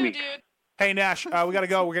for F 2 you, weeks. dude. Hey, Nash, we got to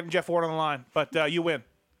go. We're getting Jeff Ward on the line, but you win.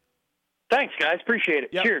 Thanks, guys. Appreciate it.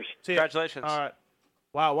 Yep. Cheers. See ya. Congratulations. All right.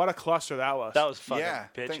 Wow, what a cluster that was. That was fucking Yeah.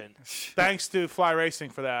 pitching. Thanks to Fly Racing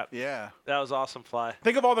for that. Yeah. That was awesome, Fly.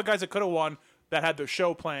 Think of all the guys that could have won that had their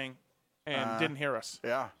show playing and didn't hear us.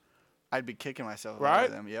 Yeah. I'd be kicking myself over Right?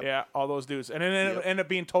 them. Yep. Yeah, all those dudes. And it ended up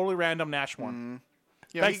being totally random. Nash won.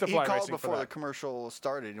 Yeah, Thanks he to Fly called Racing for before the that. commercial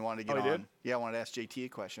started and wanted to Oh, get he on. did? Yeah, I wanted to ask JT a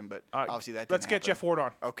question, but All right, obviously that didn't let's get happen. Jeff Ward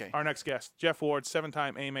on. Okay. Our next guest. Jeff Ward,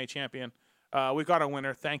 7-time AMA champion. We've got a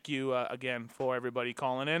winner. Thank you again for everybody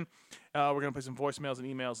calling in. We're going to play some voicemails and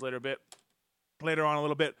emails later on a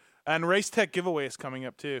little bit. And Race Tech giveaway is coming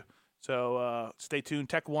up too. So stay tuned.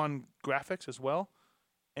 Tech One graphics as well.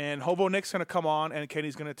 And Hobo Nick's going to come on, and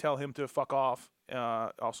Kenny's going to tell him to fuck off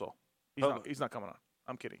also. He's not coming on.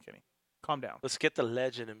 I'm kidding, Kenny. Calm down. Let's get the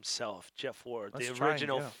legend himself, Jeff Ward, the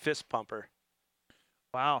original fist pumper.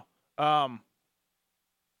 Wow.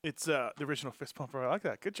 It's the original fist pumper. I like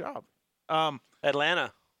that. Good job.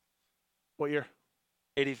 Atlanta. What year?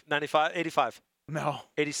 95? 85. No.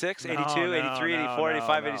 86, 82, No, 83, 84,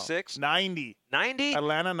 85, 86? 90. 90?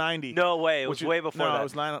 Atlanta 90. No way. It was way before that. It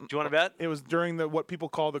was Atlanta. Do you want to bet? It was during what people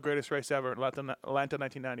call the greatest race ever, Atlanta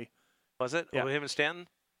 1990. Was it? Yeah. With him and Stanton?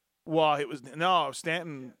 Well, it was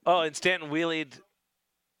Stanton. Oh, and Stanton wheelied.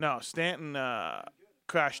 No, Stanton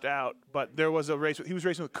crashed out, but there was a race. He was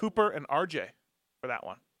racing with Cooper and RJ for that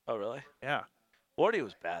one. Oh, really? Yeah. Wardy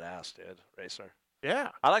was badass, dude. Racer. Yeah.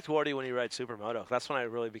 I liked Wardy when he rode Supermoto. That's when I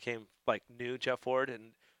really became new Jeff Ward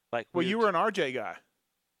and Well, you were an RJ guy.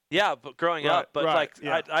 Yeah, but growing up, but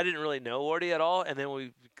yeah. I didn't really know Wardy at all, and then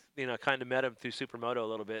we kind of met him through Supermoto a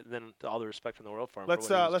little bit, and then all the respect in the world for him.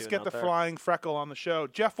 Let's get the flying freckle on the show.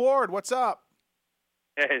 Jeff Ward, what's up?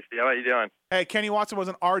 Hey, Steve, how you doing? Hey, Kenny Watson was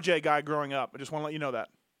an RJ guy growing up. I just want to let you know that.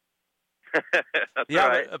 That's yeah,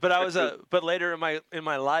 right. but I was but later in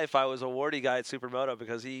my life I was a Wardy guy at Supermoto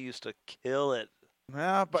because he used to kill it.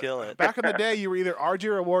 Yeah, but kill it. Back in the day, you were either RJ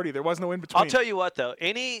or Wardy. There was no in between. I'll tell you what, though,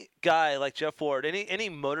 any guy like Jeff Ward, any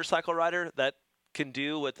motorcycle rider that can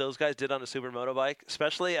do what those guys did on a Supermoto bike,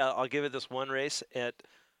 especially, I'll give it this one race at.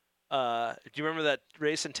 Do you remember that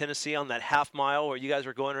race in Tennessee on that half mile where you guys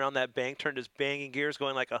were going around that bank, turned his banging gears,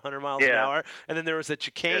 going like 100 miles an hour, and then there was a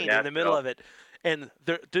chicane in the middle of it, and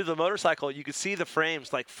through the motorcycle you could see the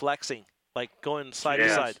frames like flexing, like going side to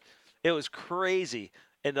side. It was crazy.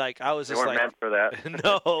 And I was just weren't meant for that.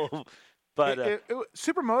 No, but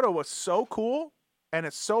Supermoto was so cool, and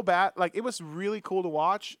it's so bad. Like it was really cool to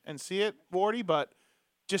watch and see it, Wardy, but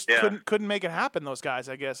just couldn't make it happen. Those guys,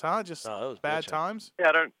 I guess, huh? Just bad times. Yeah,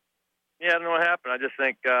 I don't know what happened. I just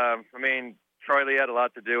think, Troy Lee had a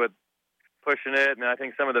lot to do with pushing it, and I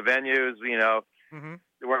think some of the venues,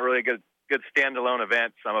 they weren't really good standalone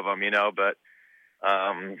events. Some of them, but.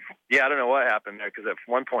 I don't know what happened there because at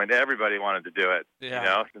one point everybody wanted to do it,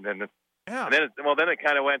 and then it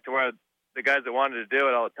kind of went to where the guys that wanted to do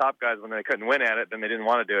it, all the top guys, when they couldn't win at it, then they didn't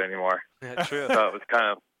want to do it anymore. Yeah, true. So it was kind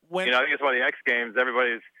of, I think it's one of the X Games.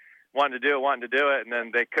 Everybody's wanting to do it, and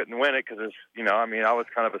then they couldn't win it because I was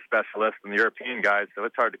kind of a specialist in the European guys, so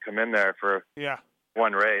it's hard to come in there for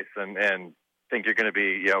one race and think you're going to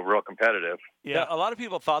be real competitive. Yeah, a lot of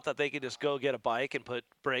people thought that they could just go get a bike and put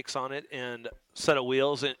brakes on it and set of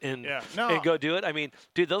wheels and go do it. I mean,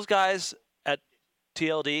 dude, those guys at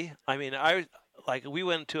TLD, we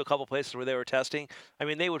went to a couple places where they were testing. I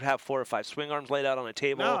mean, they would have 4 or 5 swing arms laid out on a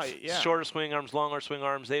table, shorter swing arms, longer swing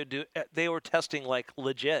arms. They were testing like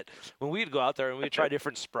legit. When we'd go out there and we'd try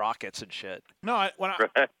different sprockets and shit. No,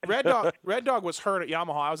 Red Dog was hurt at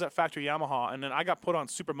Yamaha. I was at Factory Yamaha, and then I got put on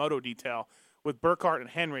Supermoto detail with Burkhart and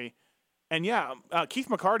Henry. And Keith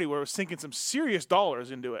McCarty was sinking some serious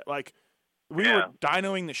dollars into it. Like we were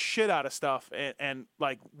dynoing the shit out of stuff, and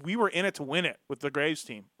like we were in it to win it with the Graves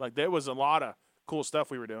team. Like there was a lot of cool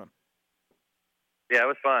stuff we were doing. Yeah, it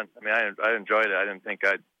was fun. I mean, I enjoyed it. I didn't think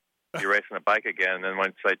I'd be racing a bike again. And then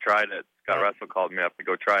once I tried it, Scott Russell called me up to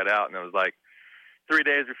go try it out, and it was like 3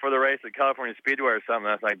 days before the race at California Speedway or something.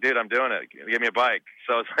 I was like, dude, I'm doing it. Give me a bike.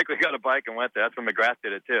 So it's like we got a bike and went there. That's when McGrath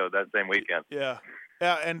did it too, that same weekend. Yeah,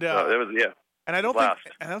 and so it was And I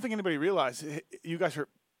don't think anybody realized you guys are.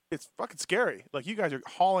 It's fucking scary. Like you guys are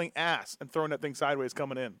hauling ass and throwing that thing sideways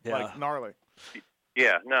coming in, like gnarly.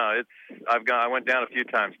 Yeah, no, I went down a few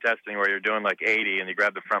times testing where you're doing like 80 and you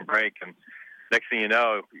grab the front brake and next thing you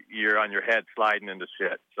know you're on your head sliding into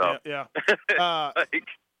shit. So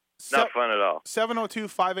not fun at all.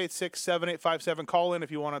 702-586-7857. Call in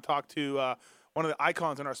if you want to talk to one of the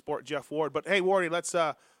icons in our sport, Jeff Ward. But hey, Wardy, let's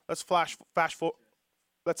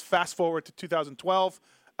fast forward to 2012.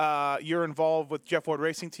 You're involved with Jeff Ward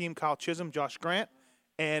Racing Team, Kyle Chisholm, Josh Grant,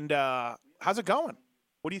 and how's it going?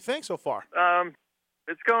 What do you think so far?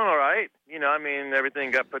 It's going all right.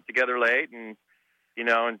 Everything got put together late, and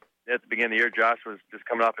and at the beginning of the year, Josh was just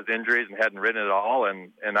coming off his injuries and hadn't ridden at all,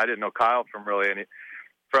 and I didn't know Kyle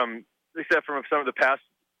except from some of the past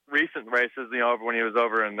recent races, when he was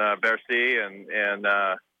over in Bercy and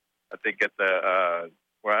I think at the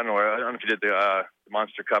I don't know if he did the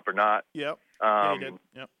Monster Cup or not. Yep. He did.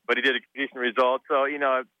 Yep. But he did a decent result. So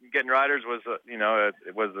getting riders was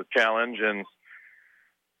it was a challenge, and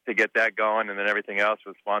to get that going, and then everything else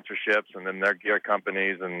with sponsorships and then their gear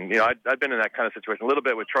companies, and I'd been in that kind of situation a little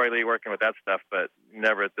bit with Troy Lee working with that stuff, but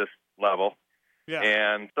never at this level. Yeah.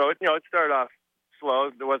 And so it started off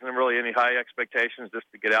slow. There wasn't really any high expectations, just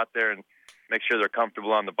to get out there and make sure they're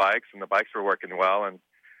comfortable on the bikes, and the bikes were working well, and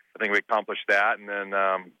I think we accomplished that. And then,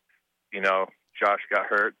 Josh got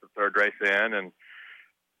hurt the third race in, and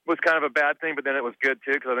it was kind of a bad thing, but then it was good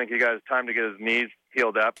too, because I think he got his time to get his knees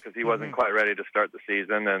healed up, because he wasn't quite ready to start the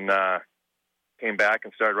season, and came back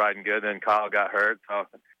and started riding good. Then Kyle got hurt. So,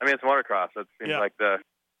 I mean, it's motocross. It seems like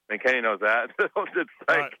Kenny knows that. It's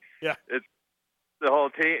like, it's the whole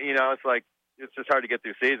team, it's like, it's just hard to get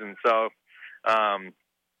through seasons. So,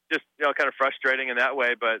 just, kind of frustrating in that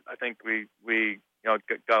way, but I think we got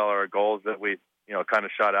all our goals that we, kind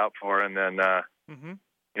of shot out for. And then,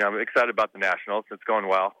 I'm excited about the Nationals. It's going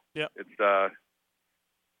well. Yeah. It's, I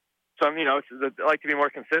like to be more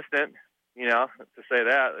consistent, to say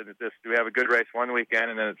that. We have a good race one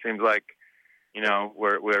weekend, and then it seems like,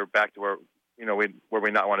 we're back to where, where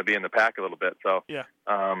we not want to be in the pack a little bit. So,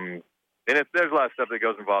 and there's a lot of stuff that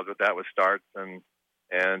goes involved with that, with starts and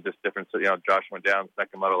just different. Josh went down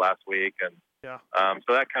second moto last week, and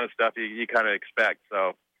so that kind of stuff you kind of expect.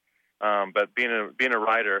 So, but being a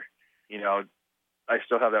rider, I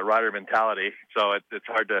still have that rider mentality. So it's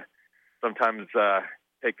hard to sometimes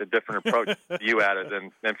take the different approach you at it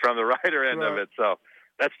than from the rider end of it. So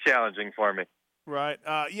that's challenging for me. Right.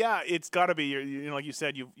 It's got to be. Like you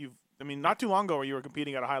said, you've. I mean, not too long ago, you were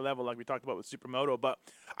competing at a high level, like we talked about with Supermoto. But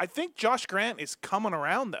I think Josh Grant is coming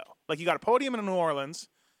around, though. Like, you got a podium in New Orleans,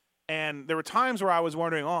 and there were times where I was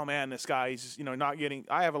wondering, oh man, this guy, he's not getting.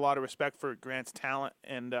 I have a lot of respect for Grant's talent,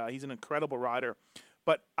 and he's an incredible rider.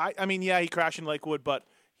 But I mean, he crashed in Lakewood, but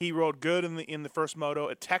he rode good in the first moto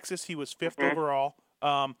at Texas. He was 5th overall.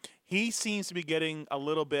 He seems to be getting a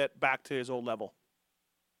little bit back to his old level.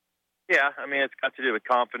 Yeah, I mean, it's got to do with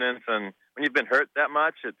confidence, and when you've been hurt that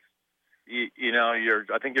much, it's.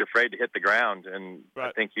 I think you're afraid to hit the ground, and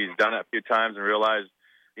I think he's done it a few times and realized,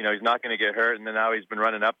 he's not going to get hurt, and then now he's been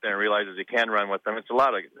running up there and realizes he can run with them. There's a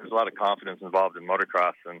lot of confidence involved in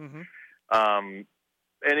motocross, and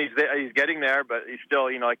and he's getting there, but he's still,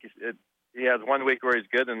 he has one week where he's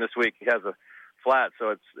good, and this week he has a flat,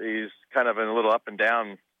 so he's kind of in a little up and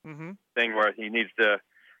down thing where he needs to,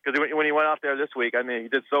 because when he went out there this week, I mean, he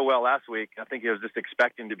did so well last week. I think he was just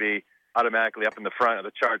expecting to be automatically up in the front of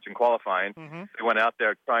the charts in qualifying. He went out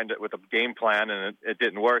there trying to with a game plan, and it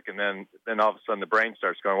didn't work. And then all of a sudden the brain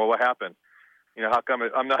starts going, well, what happened? How come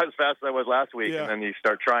I'm not as fast as I was last week? And then you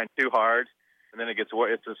start trying too hard, and then it gets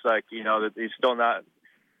worse. It's just like, that he's still not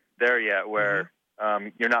there yet where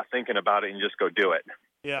you're not thinking about it and you just go do it.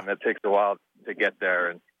 Yeah. And that takes a while to get there.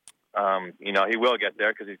 And, he will get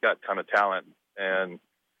there because he's got a ton of talent. And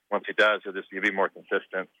once he does, he'll be more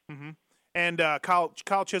consistent. And Kyle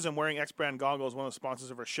Chisholm, wearing X Brand goggles, one of the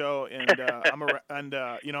sponsors of our show, and I'm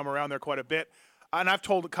around there quite a bit. And I've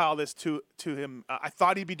told Kyle this to him. I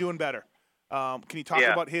thought he'd be doing better. Can you talk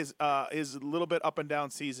about his little bit up and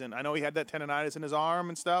down season? I know he had that tendonitis in his arm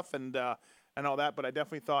and stuff, and all that, but I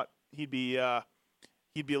definitely thought he'd be doing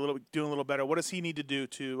a little better. What does he need to do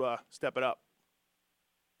to step it up?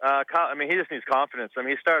 Kyle, I mean, he just needs confidence. I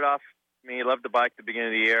mean, he started off. He loved the bike at the beginning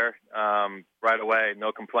of the year, right away,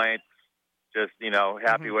 no complaints. Just,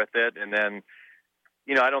 happy with it. And then,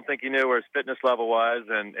 I don't think he knew where his fitness level was.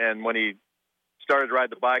 And when he started to ride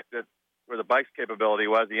the bike where the bike's capability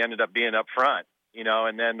was, he ended up being up front,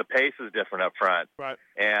 and then the pace is different up front. Right.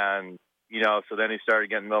 And, so then he started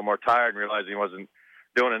getting a little more tired and realizing he wasn't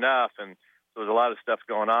doing enough. And so there's a lot of stuff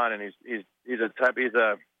going on. And he's a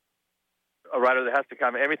rider that has to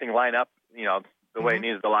kind of everything line up, the way it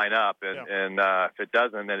needs to line up. And if it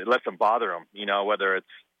doesn't, then it lets him bother him, whether it's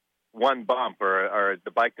one bump or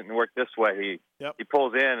the bike didn't work this way, he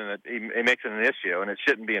pulls in and it makes it an issue, and it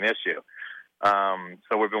shouldn't be an issue.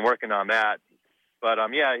 So we've been working on that. But,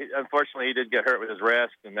 unfortunately he did get hurt with his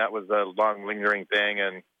wrist, and that was a long lingering thing.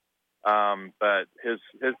 And but his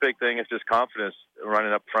big thing is just confidence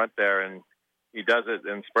running up front there, and he does it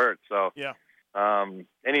in spurts. So and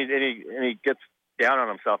he gets down on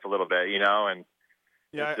himself a little bit, and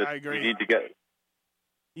I agree.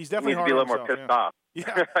 He's definitely hard to be a little more pissed off.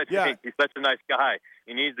 Yeah, I think he's such a nice guy.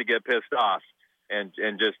 He needs to get pissed off and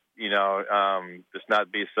just just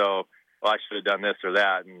not be so. Well, I should have done this or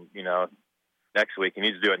that, and next week he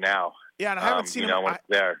needs to do it now. Yeah, and I haven't seen him when it's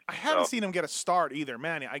there. I haven't seen him get a start either,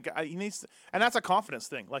 man. He needs to, and that's a confidence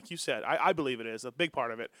thing, like you said. I believe it is a big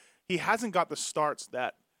part of it. He hasn't got the starts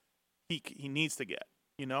that he needs to get.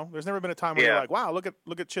 There's never been a time where you're like, wow, look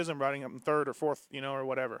at Chisholm riding up in third or fourth, or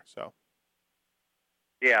whatever. So.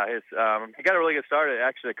 Yeah, he got a really good start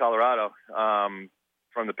at Colorado.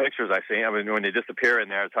 From the pictures I see, I mean, when they disappear in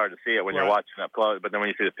there, it's hard to see it when you're watching up close. But then when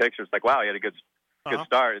you see the pictures, it's like, wow, he had a good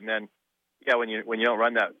start. And then, when you don't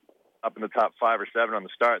run that up in the top 5 or 7 on the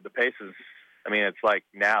start, the pace is, I mean, it's like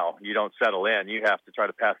now you don't settle in. You have to try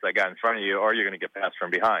to pass that guy in front of you, or you're going to get passed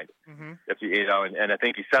from behind. Mm-hmm. If you know, and I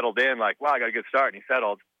think he settled in like, wow, I got a good start, and he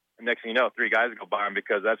settled. And next thing you know, 3 guys go by him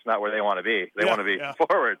because that's not where they want to be. They want to be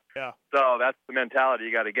forward. Yeah. So that's the mentality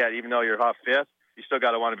you got to get. Even though you're off 5th, you still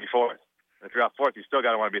got to want to be 4th. And if you're off 4th, you still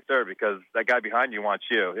got to want to be 3rd because that guy behind you wants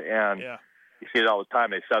you. And you see it all the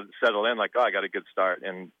time. They settle in like, oh, I got a good start,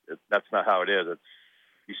 and that's not how it is.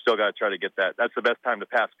 You still got to try to get that. That's the best time to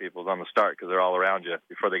pass people is on the start because they're all around you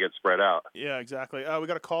before they get spread out. Yeah, exactly. We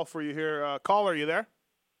got a call for you here. Caller, are you there?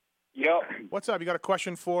 Yep. What's up? You got a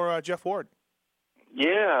question for Jeff Ward?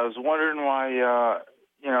 Yeah, I was wondering why,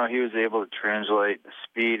 he was able to translate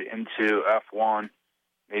speed into F1.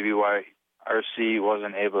 Maybe why RC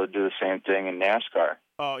wasn't able to do the same thing in NASCAR.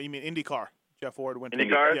 Oh, you mean IndyCar? Jeff Ward went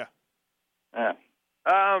IndyCar? to Yeah.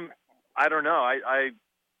 I don't know. I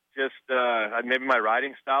just maybe my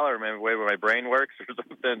riding style or maybe the way my brain works or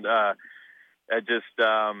something.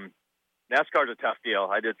 NASCAR's a tough deal.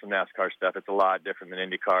 I did some NASCAR stuff. It's a lot different than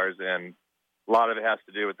IndyCars, and a lot of it has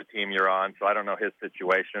to do with the team you're on. So I don't know his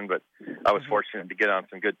situation, but I was fortunate to get on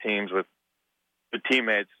some good teams with good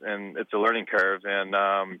teammates, and it's a learning curve. And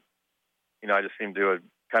I just seemed to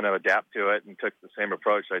kind of adapt to it and took the same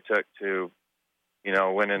approach I took to,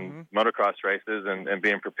 winning motocross races and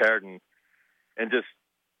being prepared and just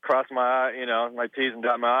cross my T's and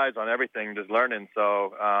dot my I's on everything, just learning.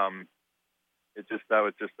 So I'm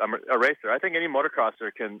a racer. I think any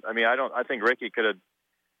motocrosser can. I mean, I think Ricky could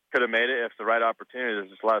have made it if the right opportunity. There's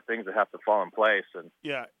just a lot of things that have to fall in place, and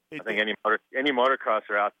I think any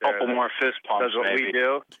motocrosser out there, couple more fist pumps, does what maybe. we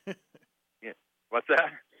do. Yeah. What's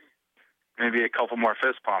that? Maybe a couple more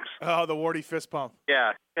fist pumps. Oh, the Wardy fist pump.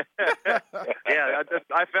 Yeah. I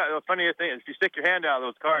found the funniest thing is if you stick your hand out of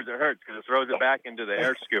those cars, it hurts because it throws it back into the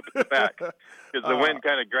air scoop at the back because the wind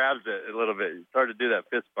kind of grabs it a little bit. It's hard to do that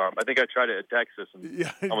fist pump. I think I tried it at Texas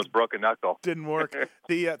and almost broke a knuckle. Didn't work.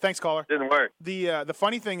 Thanks, caller. Didn't work. The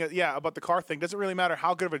funny thing, about the car thing, doesn't really matter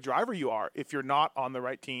how good of a driver you are if you're not on the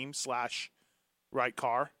right team / right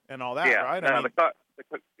car and all that, right?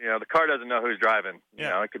 No, the car doesn't know who's driving. You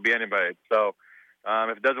know, it could be anybody. So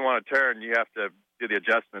if it doesn't want to turn, you have to do the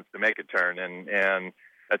adjustments to make it turn, and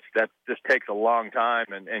that just takes a long time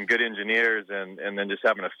and good engineers and then just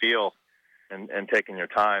having a feel and taking your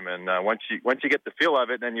time. And once you get the feel of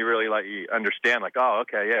it, then you really you understand oh,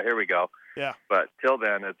 okay, yeah, here we go. Yeah. But till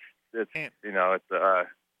then,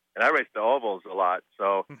 and I race the ovals a lot,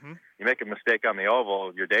 so you make a mistake on the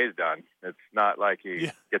oval, your day's done. It's not like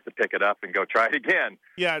you get to pick it up and go try it again.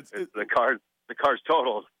 Yeah, the car's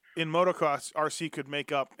totaled. In motocross, RC could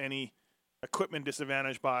make up any equipment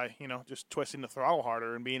disadvantage by just twisting the throttle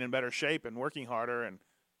harder and being in better shape and working harder, and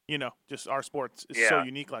just our sport is so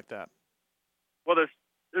unique like that. Well,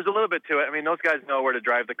 there's a little bit to it. I mean, those guys know where to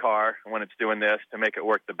drive the car when it's doing this to make it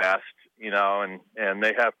work the best, and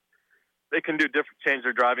they can do change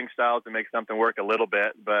their driving styles to make something work a little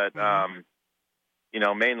bit, but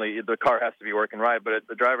mainly the car has to be working right. But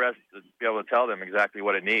the driver has to be able to tell them exactly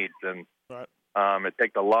what it needs, and it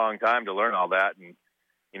takes a long time to learn all that. And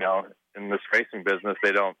in this racing business,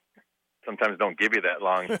 they sometimes don't give you that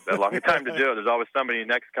long time to do it. There's always somebody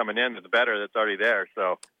next coming in that's better that's already there.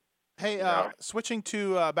 So. Hey, switching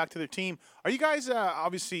to back to their team, are you guys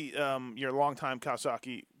obviously you're a longtime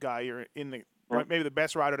Kawasaki guy? You're in the maybe the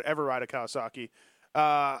best rider to ever ride a Kawasaki.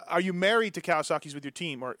 Are you married to Kawasaki's with your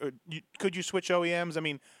team, or could you switch OEMs? I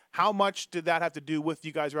mean, how much did that have to do with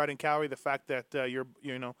you guys riding Kawi? The fact that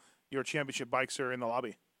your championship bikes are in the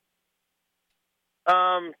lobby.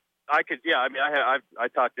 I could, I mean, I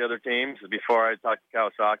talked to other teams before I talked to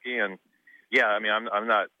Kawasaki, and I mean, I'm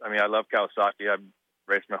not. I mean, I love Kawasaki. I've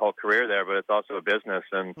raced my whole career there, but it's also a business,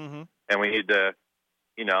 and we need to,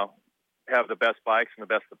 have the best bikes and the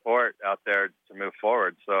best support out there to move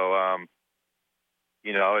forward. So,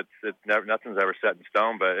 it's never, nothing's ever set in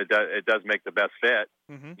stone, but it does make the best fit,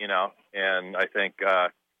 and I think,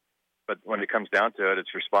 but when it comes down to it, it's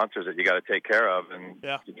your sponsors that you got to take care of, and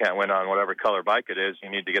you can't win on whatever color bike it is. You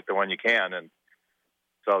need to get the one you can. And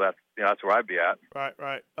so that's where I'd be at.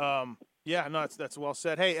 Right. That's well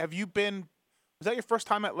said. Hey, was that your first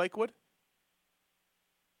time at Lakewood?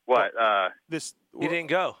 What? You didn't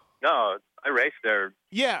go? No, I raced there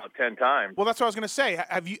 10 times. Well, that's what I was going to say.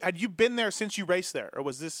 Had you been there since you raced there, or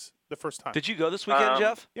was this the first time? Did you go this weekend,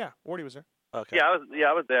 Jeff? Yeah, Wardy was there. Okay. Yeah,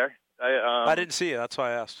 I was there. I didn't see you. That's why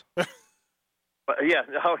I asked. But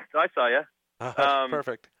I saw you.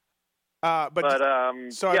 Perfect. I was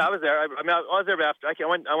there. I was there after. I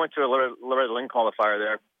went to a Loretta Lynn qualifier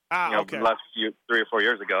there. Okay. The last 3 or 4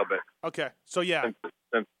 years ago, but okay. So yeah.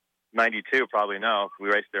 Since 92, probably no. We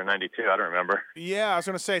raced there in 92. I don't remember. Yeah, I was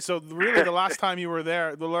going to say. So really, the last time you were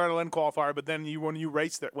there, the Loretta Lynn qualifier, but then when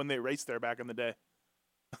they raced there back in the day.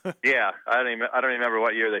 Yeah, I don't even remember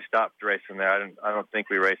what year they stopped racing there. I don't think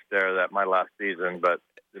we raced there my last season, but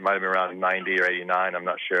it might have been around 90 or 89. I'm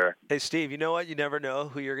not sure. Hey, Steve, you know what? You never know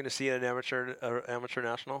who you're going to see at an amateur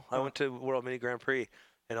national. I went to World Mini Grand Prix,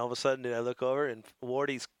 and all of a sudden I look over, and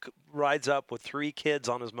Wardy rides up with 3 kids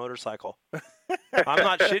on his motorcycle. I'm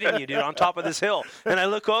not shitting you, dude, on top of this hill. And I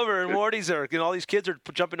look over, and Wardy's there, and all these kids are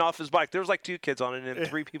jumping off his bike. There was like 2 kids on it and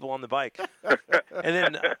 3 people on the bike. And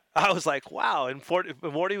then I was like, wow. And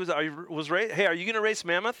Wardy was race. Hey, are you going to race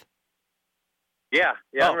Mammoth? Yeah,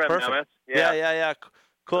 I'm running Mammoth. Yeah.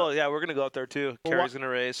 Cool. Yeah, we're going to go up there, too. Kerry's going to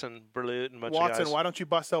race, and Berlut and a bunch of guys. Watson, why don't you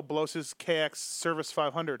bust out Blos's KX Service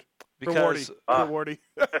 500? Because for Wardy.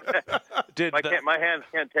 Dude, my hands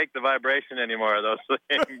can't take the vibration anymore of those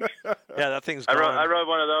things. Yeah, that thing's I gone. rode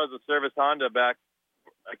one of those, a Service Honda back.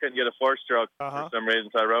 I couldn't get a 4-stroke for some reason,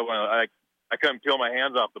 so I rode one. I couldn't peel my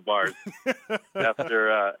hands off the bars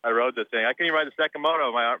after I rode the thing. I couldn't even ride the second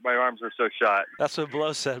moto. My arms were so shot. That's what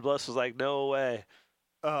Bloss said. Bloss was like, no way.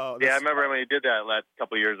 Oh, yeah, I remember when he did that last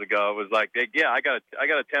couple of years ago. It was like, yeah, I got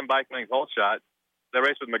a 10 bike length hole shot. I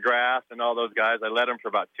raced with McGrath and all those guys. I led them for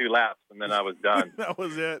about 2 laps, and then I was done. That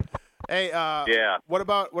was it. Hey, yeah. What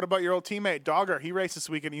about your old teammate Dogger? He raced this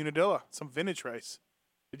week in Unadilla, some vintage race.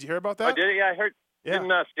 Did you hear about that? Oh, did he? Yeah, I heard. Yeah.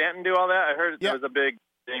 Didn't Stanton do all that? I heard there was a big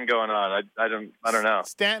thing going on. I don't know.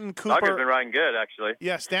 Stanton, Cooper. Dogger's been riding good, actually.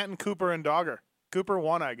 Yeah, Stanton, Cooper, and Dogger. Cooper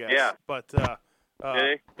won, I guess. Yeah. But did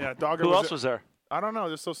he? Yeah, Dogger. Who else was there? I don't know.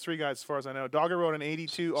 Just those 3 guys, as far as I know. Dogger rode an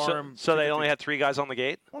 82 RM. So they only had 3 guys on the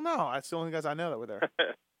gate? Well, no, that's the only guys I know that were there.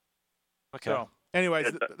 Okay. So, anyways,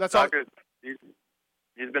 Yeah, that's all.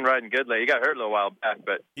 He's been riding good lately. He got hurt a little while back,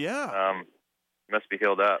 but yeah, he must be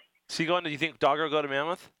healed up. Is he going? Do you think Dogger will go to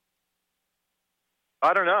Mammoth?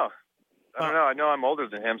 I don't know. I know I'm older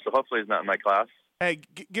than him, so hopefully he's not in my class. Hey,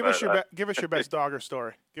 give us your best Dogger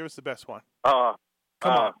story. Give us the best one. Oh,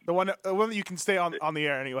 come on, the one that you can stay on the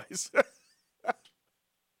air, anyways.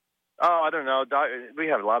 Oh, I don't know. We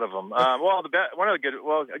have a lot of them. Well, a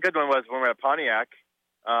good one was when we were at Pontiac.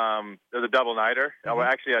 There was a double nighter. Mm-hmm. We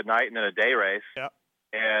actually had a night and then a day race. Yeah.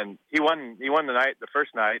 And he won the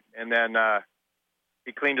first night, and then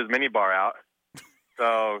he cleaned his mini bar out.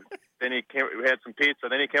 So then we had some pizza.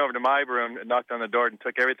 Then he came over to my room and knocked on the door and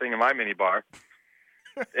took everything in my mini bar.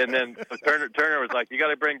 And then so Turner was like, "You got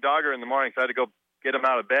to bring Dogger in the morning." So I had to go get him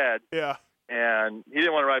out of bed. Yeah. And he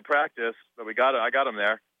didn't want to ride practice, but I got him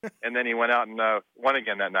there. And then he went out and won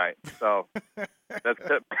again that night. So that's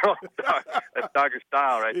Dogger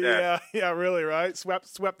style right there. Yeah, really, right?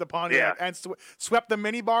 Swept the Pontiac and swept the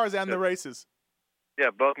mini bars and the races. Yeah,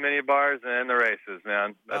 both mini bars and the races,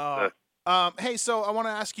 man. Hey, so I want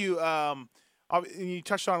to ask you. You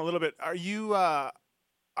touched on it a little bit. Are you are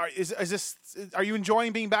you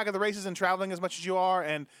enjoying being back at the races and traveling as much as you are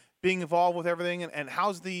and being involved with everything? And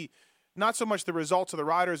how's not so much the results of the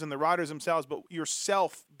riders and the riders themselves, but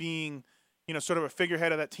yourself being, sort of a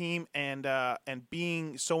figurehead of that team and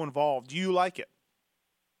being so involved. Do you like it?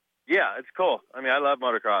 Yeah, it's cool. I mean, I love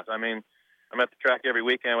motocross. I mean, I'm at the track every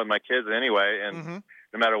weekend with my kids anyway, and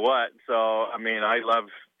no matter what. So, I mean, I love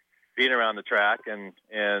being around the track and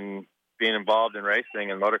being involved in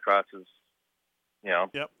racing, and motocross is,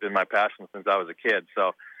 been my passion since I was a kid.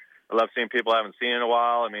 So I love seeing people I haven't seen in a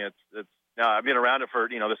while. I mean, it's no, I've been around it for,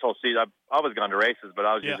 this whole season. I've always gone to races, but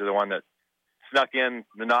I was usually the one that snuck in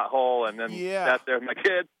the knot hole and then sat there with my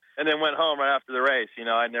kid and then went home right after the race.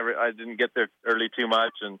 I didn't get there early too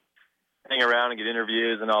much and hang around and get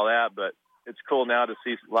interviews and all that, but it's cool now to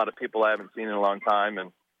see a lot of people I haven't seen in a long time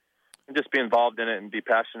and just be involved in it and be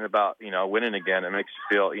passionate about, winning again. It makes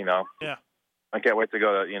you feel, I can't wait to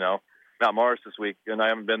go to, Mount Morris this week, and I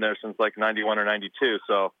haven't been there since like 91 or 92,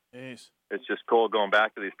 so it's just cool going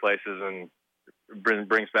back to these places, and it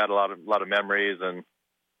brings back a lot of memories, and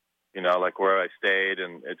like where I stayed,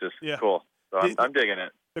 and it's just cool. So I'm digging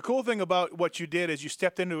it. The cool thing about what you did is you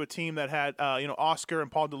stepped into a team that had Oscar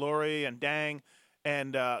and Paul Delory and Dang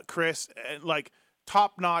and Chris, and like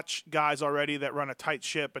top-notch guys already that run a tight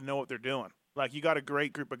ship and know what they're doing. Like, you got a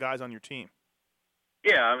great group of guys on your team.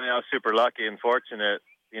 Yeah, I mean, I was super lucky and fortunate.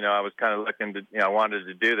 I was kind of looking to, I wanted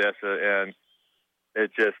to do this, and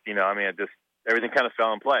it just, everything kind of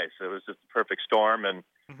fell in place. It was just a perfect storm, and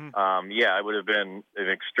it would have been an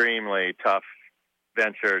extremely tough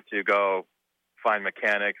venture to go find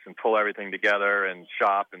mechanics and pull everything together and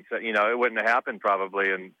shop, and it wouldn't have happened probably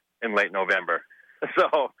in late November.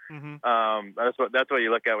 So that's what you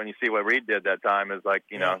look at when you see what Reed did that time is like,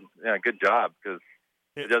 good job, because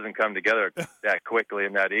it doesn't come together that quickly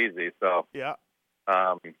and that easy. So yeah.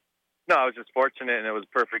 No, I was just fortunate, and it was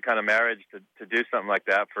a perfect kind of marriage to do something like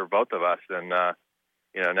that for both of us. And now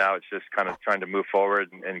it's just kind of trying to move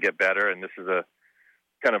forward and get better. And this is a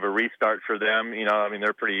kind of a restart for them.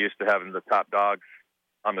 They're pretty used to having the top dogs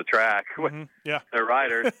on the track with their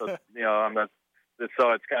riders. So,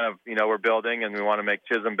 so it's kind of, we're building, and we want to make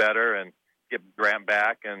Chisholm better and get Grant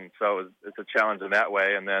back. And so it's a challenge in that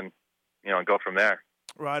way, and then, and go from there.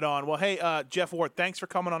 Right on. Well, hey, Jeff Ward, thanks for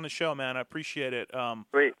coming on the show, man. I appreciate it.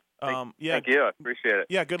 Sweet. Thank you. I appreciate it.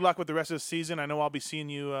 Yeah, good luck with the rest of the season. I know I'll be seeing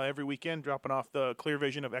you every weekend, dropping off the clear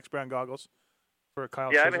vision of X-Brand goggles for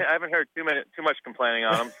Kyle. Yeah, I haven't heard too much complaining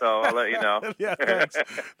on them, so I'll let you know. Yeah, thanks.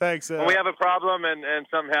 Thanks. When we have a problem and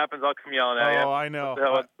something happens, I'll come yelling at you. Oh, I know.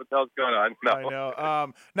 What the hell's going on? No. I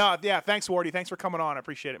know. Thanks, Wardy. Thanks for coming on. I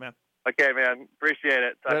appreciate it, man. Okay, man. Appreciate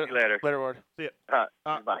it. Talk to you later. Later, Ward. See ya.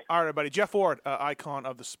 Bye. All right, everybody. Jeff Ward, icon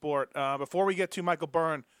of the sport. Before we get to Michael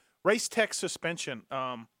Byrne, Race Tech suspension.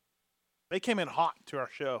 They came in hot to our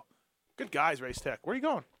show. Good guys, Race Tech. Where are you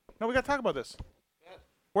going? No, we got to talk about this.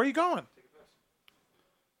 Where are you going?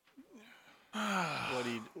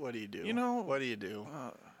 What do you do? What do you do?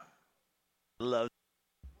 Love.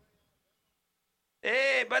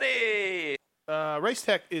 Hey, buddy. Race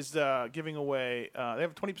Tech is giving away. They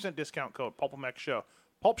have a 20% discount code. Pulp Show.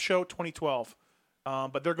 Pulp Show 2012.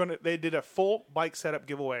 But they did a full bike setup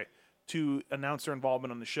giveaway to announce their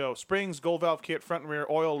involvement on the show. Springs, gold valve kit, front and rear,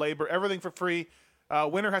 oil, labor, everything for free.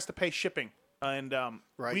 Winner has to pay shipping. And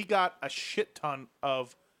we got a shit ton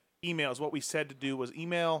of emails. What we said to do was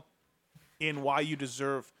email in why you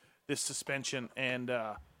deserve this suspension. And,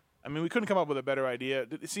 we couldn't come up with a better idea.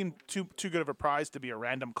 It seemed too good of a prize to be a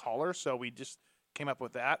random caller, so we just came up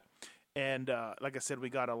with that. And like I said, we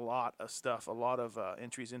got a lot of stuff, a lot of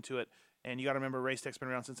entries into it. And you got to remember, Race Tech's been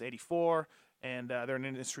around since '84, and they're an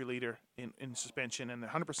industry leader in suspension, and they're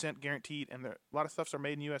 100% guaranteed, and a lot of stuffs are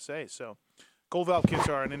made in USA. So gold valve kits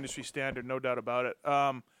are an industry standard, no doubt about it.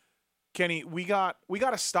 Kenny, we got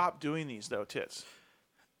to stop doing these though, Tits.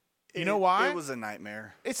 You know why? It was a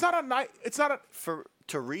nightmare. It's not a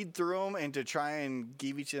to read through them and to try and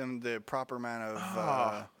give each of them the proper amount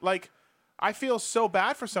of I feel so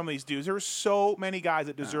bad for some of these dudes. There were so many guys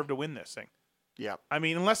that deserve to win this thing. Yep.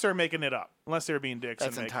 Unless they're making it up, unless they're being dicks.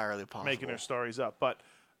 That's entirely possible. Making their stories up. But,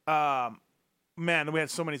 man, we had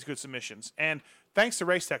so many good submissions. And thanks to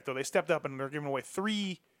Race Tech, though, they stepped up and they're giving away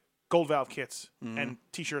 3 gold valve kits and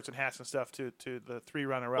T-shirts and hats and stuff to the 3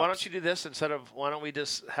 runner-ups. Why don't you do this why don't we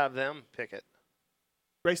just have them pick it?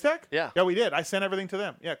 Race Tech? Yeah. Yeah, we did. I sent everything to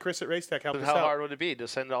them. Yeah, Chris at Race Tech helped us out. How hard would it be to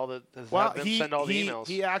send all the send all the emails?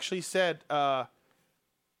 He actually said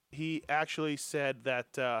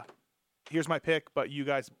that here's my pick, but you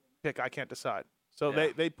guys pick. I can't decide. So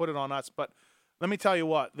they put it on us. But let me tell you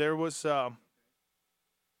what, there was some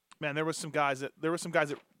guys that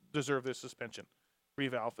deserve this suspension.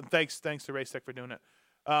 Revalve. And thanks to Race Tech for doing it.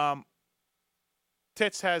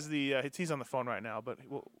 Tits has he's on the phone right now, but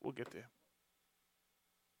we'll get to him.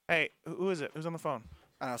 Hey, who is it? Who's on the phone?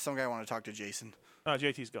 I don't know. Some guy wanted to talk to Jason. Oh,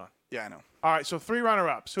 JT's gone. Yeah, I know. All right, so 3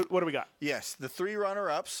 runner-ups. What do we got? Yes, the 3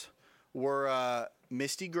 runner-ups were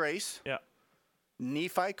Misty Grace,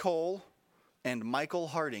 Nephi Cole, and Michael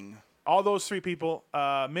Harding. All those 3 people.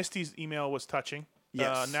 Misty's email was touching.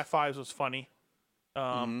 Yes. Nephi's was funny.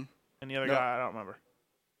 And the other guy, I don't remember.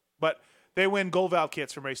 But they win gold valve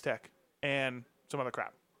kits from Race Tech and some other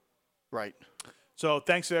crap. Right. So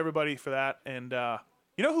thanks to everybody for that. And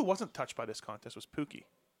you know who wasn't touched by this contest was Pookie.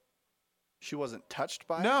 She wasn't touched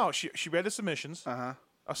by it? No, she read the submissions,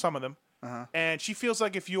 some of them, and she feels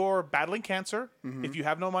like if you're battling cancer, if you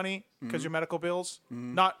have no money because your medical bills,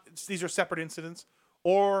 these are separate incidents,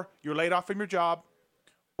 or you're laid off from your job,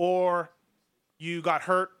 or you got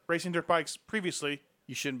hurt racing dirt bikes previously,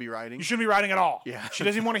 you shouldn't be riding. You shouldn't be riding at all. Yeah. She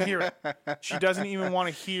doesn't even want to hear it. She doesn't even want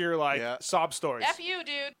to hear sob stories. F you,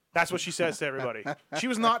 dude. That's what she says to everybody. She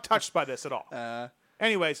was not touched by this at all.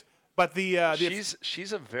 Anyways, but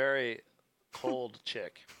she's a very cold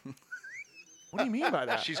chick. What do you mean by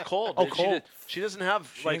that? She's cold. Oh, dude. cold. She doesn't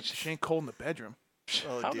have she ain't cold in the bedroom.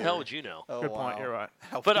 How the hell would you know? Good point. You're right.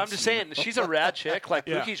 But I'm just saying, she's a rad chick. Like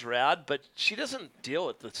Pookie's rad, but she doesn't deal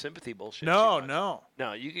with the sympathy bullshit. No.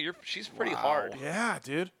 She's pretty hard. Yeah,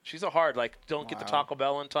 dude. She's a hard. Like, don't get the Taco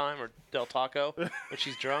Bell in time or Del Taco when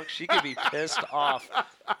she's drunk. She could be pissed off.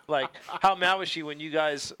 Like, how mad was she when you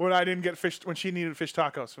guys? When I didn't get fish, when she needed fish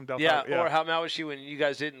tacos from Del Taco. Yeah, or how mad was she when you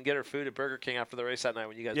guys didn't get her food at Burger King after the race that night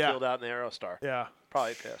when you guys peeled out in the Aerostar? Yeah,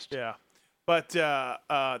 probably pissed. Yeah, but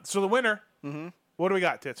so the winner. What do we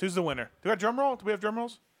got, Tits? Who's the winner? Do we have drum roll? Do we have drum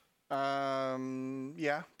rolls?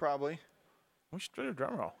 Yeah, probably. We should do a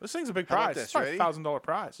drum roll. This thing's a big How about prize. this? It's like Ready? a $1,000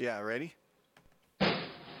 prize. Yeah, ready?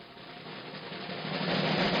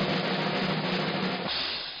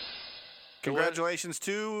 Congratulations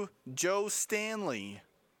to Joe Stanley.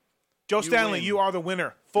 Joe Stanley, win. you are the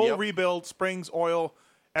winner. Full Yep. rebuild, springs, oil,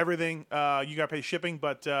 everything. You got to pay shipping,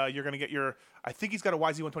 but you're going to get your. I think he's got a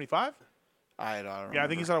YZ125. I don't remember. Yeah, I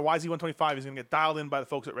think he's got a YZ125. He's going to get dialed in by the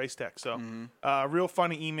folks at Racetech. So, real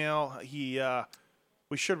funny email.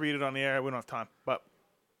 We should read it on the air. We don't have time, but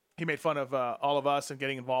he made fun of all of us and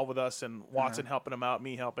getting involved with us, and Watson helping him out,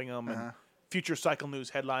 me helping him, and Future Cycle News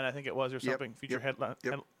headline, I think it was, or something. Future headline.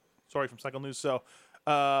 Sorry, from Cycle News. So,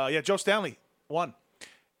 Joe Stanley won,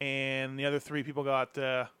 and the other 3 people got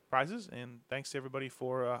prizes. And thanks to everybody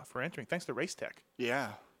for entering. Thanks to Racetech. Yeah.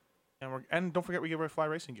 And don't forget we give away fly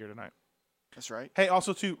racing gear tonight. That's right. Hey,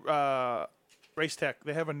 also to Racetech,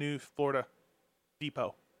 they have a new Florida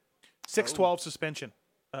depot, 612 suspension,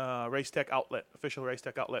 Racetech outlet, official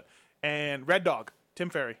Racetech outlet, and Red Dog Tim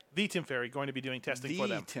Ferry, going to be doing testing for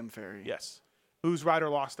them. Tim Ferry. Yes, whose rider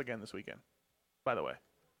lost again this weekend, by the way.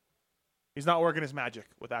 He's not working his magic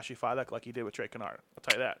with Ashley Filek like he did with Trey Kennard. I'll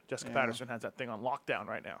tell you that. Jessica Patterson has that thing on lockdown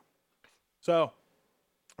right now. So,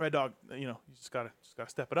 Red Dog, you just gotta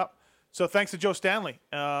step it up. So thanks to Joe Stanley.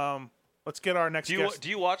 Let's get our next guest. Do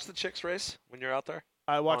you watch the chicks race when you're out there?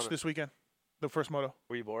 I watched this weekend, the first moto.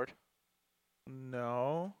 Were you bored?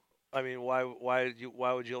 No. I mean, why would you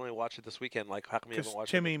only watch it this weekend? Like, how come you haven't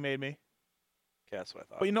watched Timmy made me. Okay, that's what I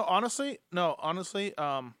thought. But honestly,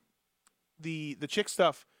 the chick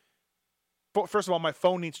stuff. First of all, my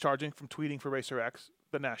phone needs charging from tweeting for Racer X,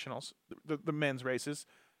 the nationals, the men's races.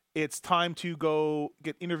 It's time to go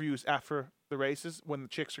get interviews after the races when the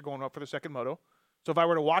chicks are going up for the second moto. So if I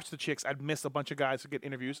were to watch the chicks, I'd miss a bunch of guys to get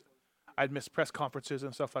interviews. I'd miss press conferences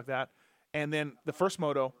and stuff like that. And then the first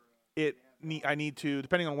moto, I need to,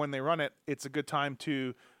 depending on when they run it, it's a good time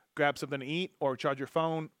to grab something to eat or charge your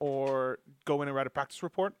phone or go in and write a practice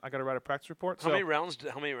report. I got to write a practice report. How many rounds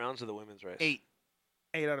of the women's race? 8.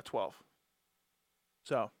 8 out of 12.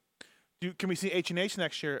 So, can we see H&H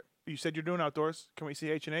next year? You said you're doing outdoors. Can we see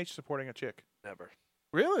H&H supporting a chick? Never.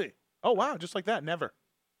 Really? Oh, wow. Just like that. Never.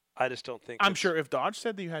 I just don't think. I'm sure if Dodge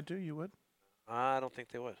said that you had to, you would. I don't think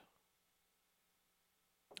they would.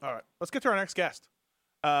 All right. Let's get to our next guest.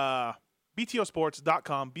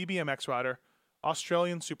 BTOsports.com, BBMX rider,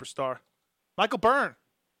 Australian superstar, Michael Byrne.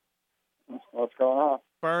 What's going on?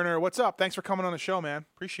 Burner, what's up? Thanks for coming on the show, man.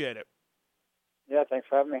 Appreciate it. Yeah, thanks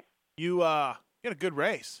for having me. You had a good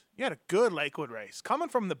race. You had a good Lakewood race. Coming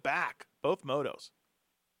from the back, both motos.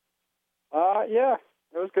 Yeah,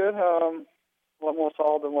 it was good. A lot more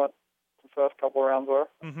solid than what the first couple of rounds were,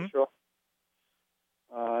 for sure.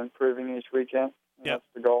 Improving each weekend. That's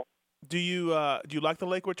the goal. Do you like the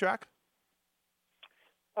Lakewood track?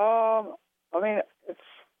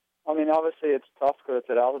 Obviously it's tough because it's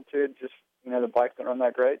at altitude. Just the bikes don't run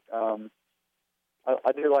that great. I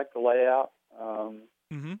do like the layout.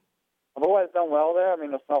 I've always done well there. I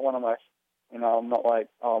mean, it's not one of my. I'm not like,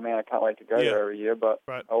 oh man, I can't wait to go there every year. But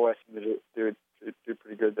I always seem to do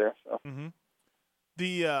pretty good there. So.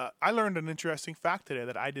 I learned an interesting fact today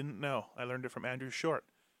that I didn't know. I learned it from Andrew Short.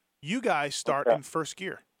 You guys start in first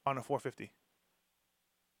gear on a 450.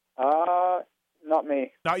 Not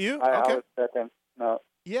me. Not you? I Okay. was second. No.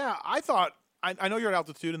 Yeah, I thought. I know you're at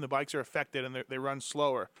altitude and the bikes are affected and they run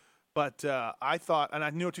slower, but I thought, and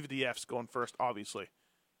I knew 250F's going first, obviously,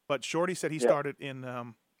 but Shorty said he started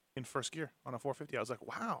in first gear on a 450. I was like,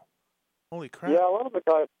 wow, holy crap. Yeah, a lot of the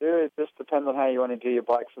guys do. It just depends on how you want to do your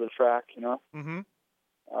bike for the track,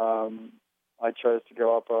 I chose to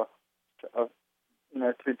go up a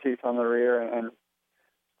 2 teeth on the rear and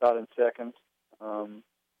start in second. So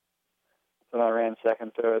I ran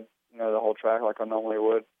second, third, the whole track like I normally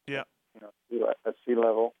would. Yeah. At sea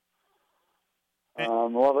level. A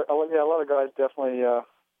lot of guys definitely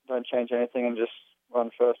don't change anything and just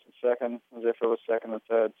run first and second as if it was second and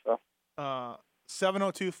third. So.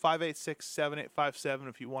 702-586-7857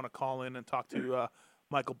 if you want to call in and talk to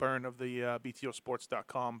Michael Byrne of the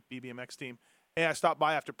BTOsports.com BBMX team. Hey, I stopped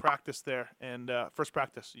by after practice there, and first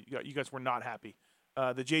practice, you guys were not happy.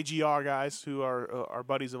 The JGR guys, who are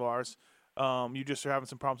buddies of ours, you just are having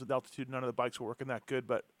some problems with altitude. None of the bikes were working that good,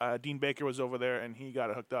 but Dean Baker was over there, and he got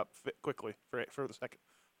it hooked up quickly for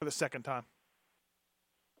the second time.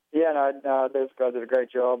 Yeah, those guys did a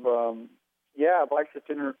great job. Bikes just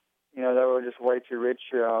didn't, they were just way too rich.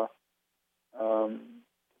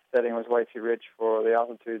 Setting was way too rich for the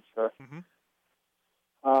altitude, so.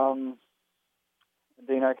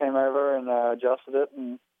 Dino came over and adjusted it,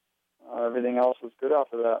 and everything else was good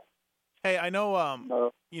after that. Hey, I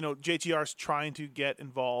know, JGR's trying to get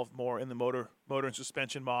involved more in the motor and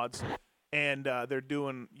suspension mods, and they're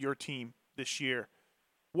doing your team this year.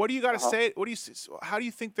 What do you got to say? How do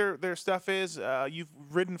you think their stuff is? You've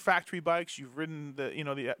ridden factory bikes. You've ridden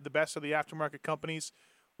the best of the aftermarket companies.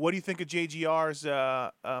 What do you think of JGR's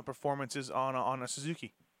performances on a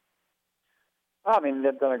Suzuki? I mean,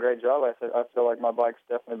 they've done a great job. I feel like my bike's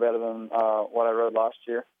definitely better than what I rode last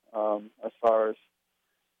year, as far as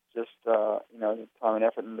just the time and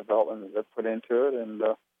effort and development that they've put into it. And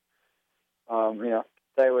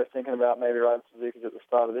they were thinking about maybe riding Suzuki's at the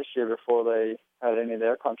start of this year before they had any of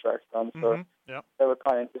their contracts done. So they were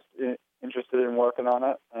kind of interested in working on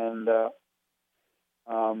it, and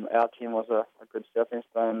our team was a good stepping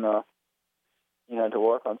stone, to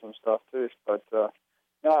work on some stuff too. But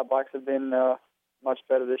our bikes have been much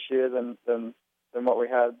better this year than what we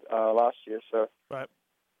had last year. So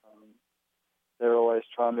they're always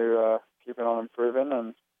trying to keep it on improving,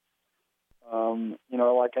 and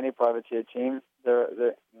like any privateer team,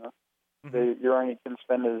 you only can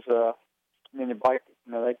spend as your bike.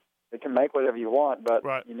 They can make whatever you want, but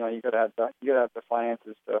you gotta have the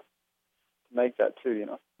finances to make that too.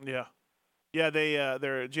 Yeah,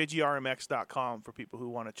 they're jgrmx.com for people who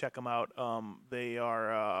want to check them out.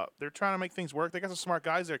 They're trying to make things work. They got some smart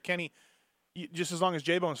guys there. Kenny, just as long as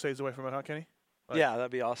J-Bone stays away from it, huh, Kenny? Yeah,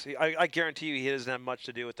 that'd be awesome. I guarantee you he doesn't have much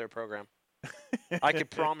to do with their program. I can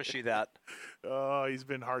promise you that. Oh, he's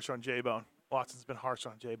been harsh on J-Bone. Watson's been harsh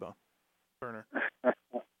on J-Bone. Burner.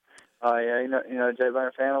 Oh, yeah,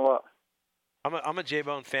 J-Bone fan or what? I'm a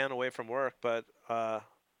J-Bone fan away from work, but I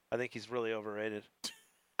think he's really overrated.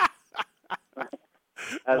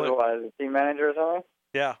 As a team manager or something?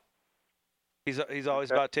 Yeah. He's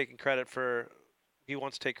always about taking credit for. He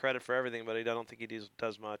wants to take credit for everything, but I don't think he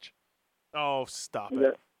does much. Oh, stop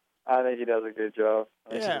it! I think he does a good job.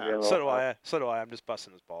 Yeah, so do I. So do I. I'm just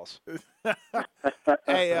busting his balls.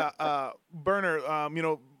 Hey, Burner.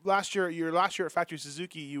 Your last year at Factory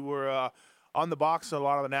Suzuki, you were on the box at a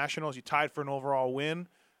lot of the nationals. You tied for an overall win.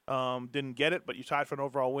 Didn't get it, but you tied for an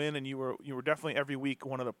overall win, and you were definitely every week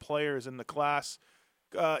one of the players in the class.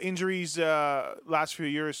 Injuries last few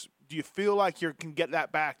years. Do you feel like you can get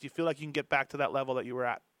that back? Do you feel like you can get back to that level that you were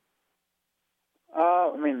at?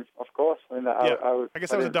 I mean, of course. I mean, I guess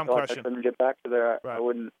that was a dumb question. If I couldn't get back to there, I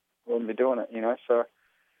wouldn't be doing it. So,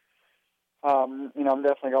 I'm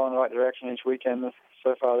definitely going in the right direction each weekend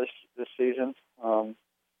so far this season.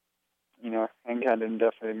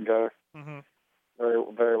 Definitely didn't go very,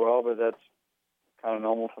 very well, but that's kind of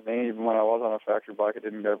normal for me. Even when I was on a factory bike, it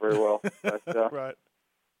didn't go very well. But, right.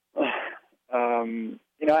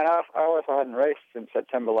 I also hadn't raced since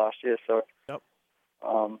September last year, so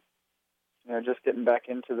just getting back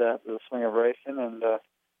into the swing of racing, and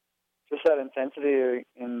just that intensity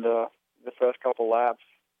in the first couple laps.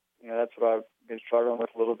 That's what I've been struggling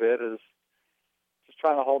with a little bit, is just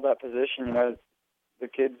trying to hold that position. The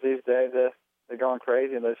kids these days, they're going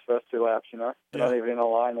crazy in those first two laps. They're not even in a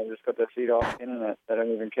line; they just got their feet off in it. They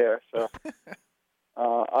don't even care. So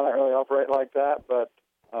I don't really operate like that, but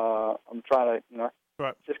I'm trying to,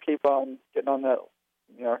 just keep on getting on that,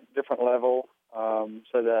 different level,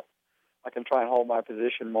 so that I can try and hold my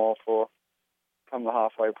position more for come the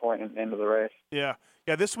halfway point and end of the race. Yeah.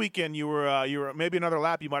 This weekend you were maybe another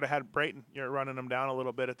lap. You might have had Brayton. You're running him down a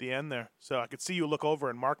little bit at the end there, so I could see you look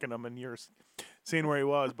over and marking him, and you're seeing where he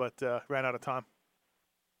was, but ran out of time.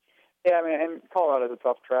 Yeah, I mean, and Colorado's a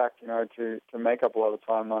tough track, to make up a lot of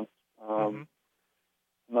time on. I'm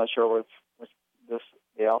not sure what's just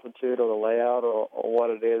the altitude or the layout or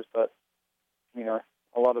what it is, but a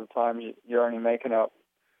lot of the times you're only making up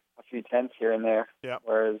a few tenths here and there. Yeah.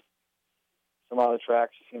 Whereas some other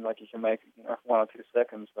tracks, you seem like you can make 1 or 2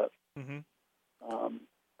 seconds, but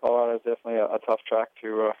Colorado is definitely a tough track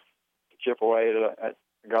to chip away at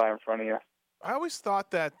the guy in front of you. I always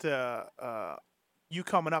thought that you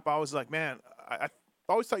coming up, I was like, man, I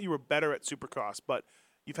always thought you were better at Supercross, but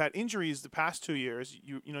you've had injuries the past 2 years.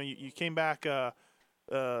 You came back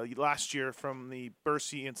last year from the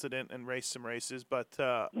Bursey incident and raced some races, but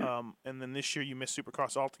and then this year you missed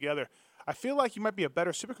Supercross altogether. I feel like you might be a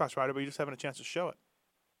better Supercross rider, but you just haven't a chance to show it.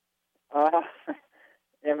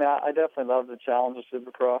 Yeah, man, I definitely love the challenge of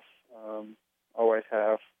Supercross. Always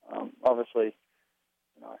have. Obviously,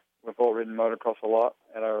 we've all ridden motocross a lot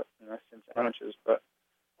at our, since amateurs, but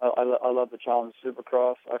I love the challenge of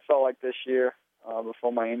Supercross. I felt like this year,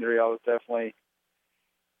 before my injury, I was definitely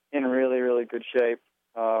in really, really good shape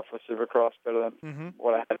for Supercross, better than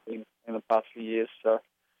what I had been in the past few years. So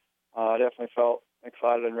I definitely felt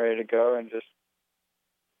excited and ready to go, and just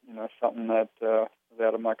something that was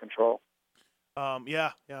out of my control.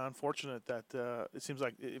 Unfortunate that it seems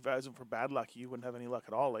like if it wasn't for bad luck, you wouldn't have any luck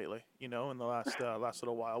at all lately. In the last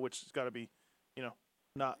little while, which has got to be,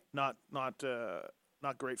 not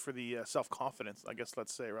great for the self-confidence, I guess.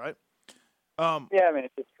 Let's say, right? I mean,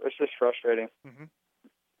 it's just frustrating. Mm-hmm.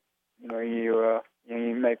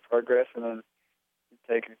 You make progress and then you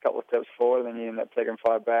take a couple of steps forward, and then you end up taking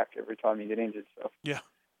 5 back every time you get injured. So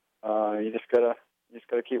you just gotta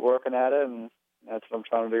keep working at it, and that's what I'm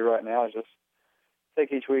trying to do right now. Is just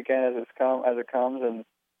take each weekend as it comes, and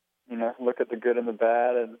look at the good and the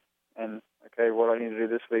bad, and okay, what do I need to do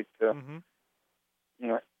this week to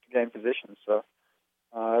to gain position. So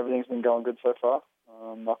everything's been going good so far.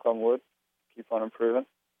 Knock on wood, keep on improving.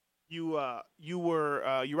 You were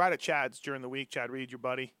out at Chad's during the week. Chad Reed, your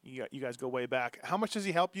buddy. You guys go way back. How much does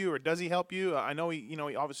he help you, or does he help you? I know he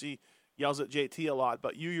obviously yells at JT a lot,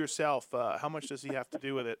 but you yourself, how much does he have to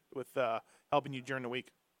do with it, with helping you during the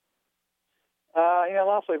week?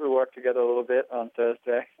 Last week we worked together a little bit on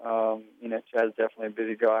Thursday. Chad's definitely a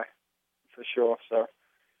busy guy, for sure. So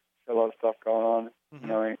got a lot of stuff going on,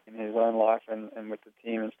 in his own life and with the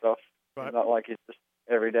team and stuff. Right. It's not like he's just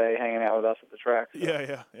every day hanging out with us at the track. So,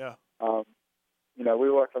 yeah. We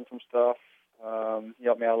worked on some stuff. He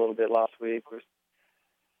helped me out a little bit last week. It was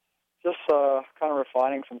just kind of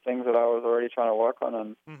refining some things that I was already trying to work on,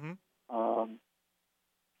 and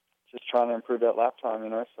just trying to improve that lap time.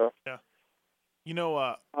 So yeah.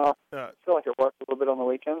 I feel like it worked a little bit on the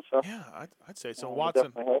weekend. So yeah, I'd say so.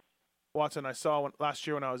 Watson, I saw last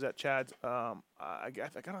year when I was at Chad's. I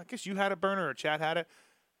guess you had it, Byrne, or Chad had it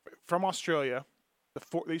from Australia.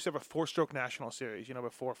 They used to have a 4-stroke national series,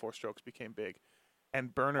 before 4 strokes became big.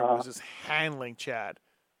 And Byrne was just handling Chad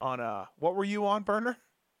on what were you on, Byrne?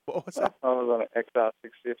 What was that? I was on an XR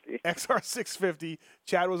 650. XR 650.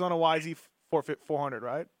 Chad was on a YZ 400,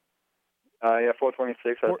 right?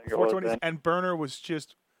 426, I think it was then. And Byrne was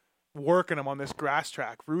just working him on this grass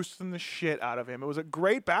track, roosting the shit out of him. It was a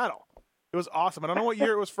great battle. It was awesome. I don't know what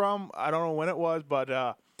year it was from. I don't know when it was, but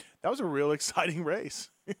that was a real exciting race.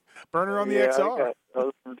 Burner on the XR. That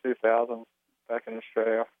was from 2000 back in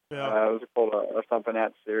Australia. Yeah. It was called a Thumping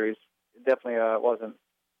At series. It definitely wasn't.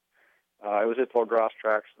 It was just all grass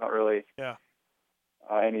tracks, not really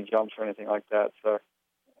any jumps or anything like that. So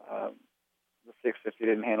the 650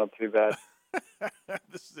 didn't handle too bad.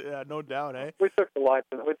 No doubt, eh? We took the lights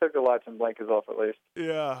and blinkers off at least.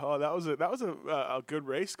 Yeah. Oh, that was a good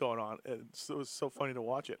race going on. It was so funny to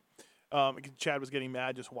watch it. Chad was getting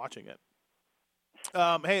mad just watching it.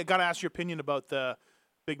 Hey, I got to ask your opinion about the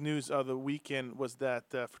big news of the weekend. Was that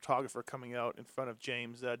photographer coming out in front of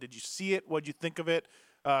James? Did you see it? What did you think of it?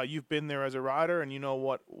 You've been there as a rider, and you know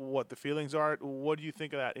what the feelings are. What do you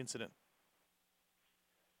think of that incident?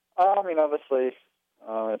 I mean, obviously,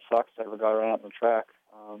 it sucks to have a guy run out on the track.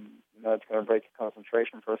 It's going to break your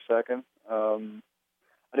concentration for a second.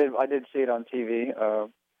 I did see it on TV.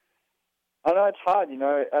 I know it's hard.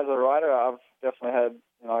 As a rider, I've definitely had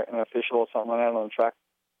an official or something out on the track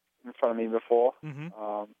in front of me before. Mm-hmm.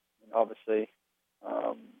 Obviously,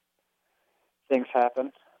 things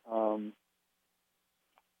happen.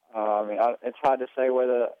 It's hard to say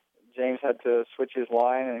whether James had to switch his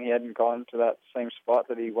line and he hadn't gone to that same spot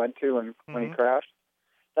that he went to when he crashed.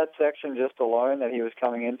 That section just alone that he was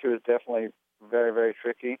coming into is definitely very, very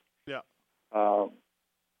tricky. Yeah.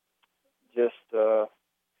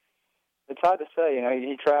 It's hard to say.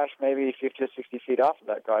 He crashed maybe 50 or 60 feet after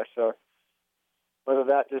that guy. So whether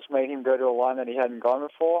that just made him go to a line that he hadn't gone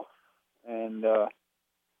before, and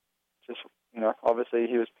obviously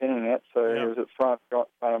he was pinning it, so he was at front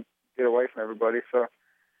trying to get away from everybody. So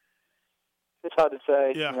it's hard to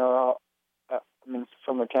say. Yeah.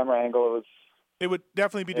 From the camera angle, it would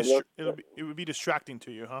definitely be it would be distracting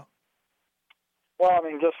to you, huh? Well,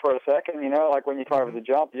 just for a second, like when you try over the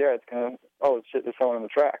jump, it's gonna, oh shit, there's someone on the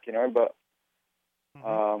track, but as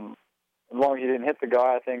long as you didn't hit the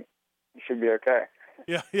guy, I think you should be okay.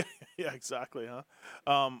 Yeah, exactly, huh?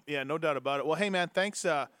 No doubt about it. Well, hey man, thanks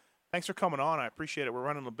for coming on. I appreciate it. We're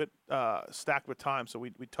running a bit stacked with time, so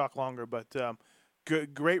we talk longer, but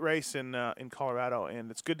great race in Colorado,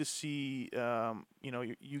 and it's good to see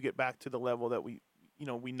you get back to the level that we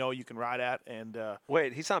know you can ride at. And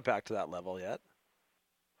wait, he's not back to that level yet.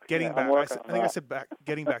 Getting back. I think I said back.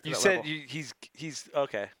 Getting back to that level. You said he's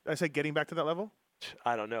okay. I said getting back to that level.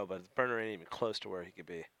 I don't know, but Byrne ain't even close to where he could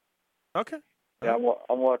be. Okay. Yeah,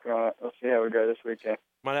 I'm working on it. Let's see how we go this weekend.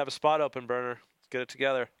 Might have a spot open, Byrne. Let's get it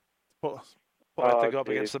together. We'll have to go up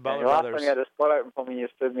against the Butler last brothers. time you had a spot open for me, you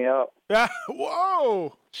stood me up. Yeah.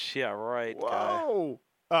 Whoa. Yeah, right. Whoa.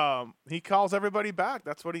 Guy. He calls everybody back.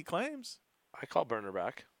 That's what he claims. I call Byrne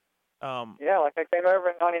back. Yeah, like I came over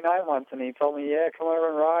in '99 once, and he told me, "Yeah, come over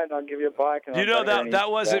and ride, and I'll give you a bike." And You know that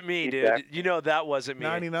wasn't me, dude. You know that wasn't me.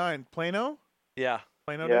 99 Plano. Yeah.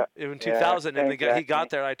 Plano. Yeah. In 2000, and he got exactly.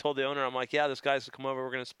 there. I told the owner, I'm like, "Yeah, this guy's to come over. We're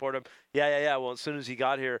going to support him." Yeah. Well, as soon as he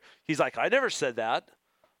got here, he's like, "I never said that."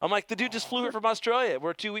 I'm like, "The dude just flew here from Australia.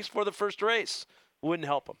 We're 2 weeks before the first race. Wouldn't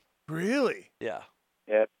help him." Really? Yeah.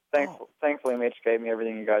 Yeah. Thankfully, Mitch gave me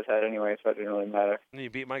everything you guys had anyway, so it didn't really matter. And you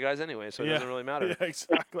beat my guys anyway, so it doesn't really matter. Yeah,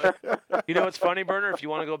 exactly. You know what's funny, Burner? If you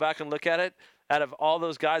want to go back and look at it, out of all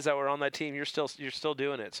those guys that were on that team, you're still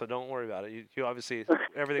doing it. So don't worry about it. You obviously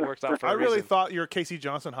everything works out for a reason. I really thought your Casey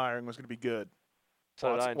Johnson hiring was going to be good.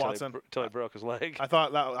 So did I until he broke his leg. I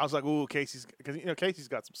was like, ooh, Casey's, because Casey's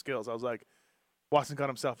got some skills. I was like, Watson got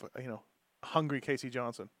himself, hungry Casey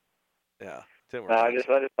Johnson. Yeah. Didn't No, work I just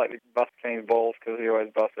like to bust Kenny's balls because he always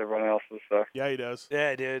busts everyone else's. So. Yeah, he does.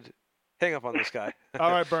 Yeah, dude. Hang up on this guy.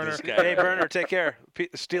 All right, Burner. Hey, Burner, take care.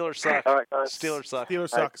 Steelers suck. All right, guys. Steelers suck. Steelers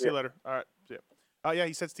suck. See you later. All right. See ya. Oh, yeah,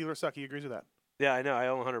 he said Steelers suck. He agrees with that. Yeah, I know. I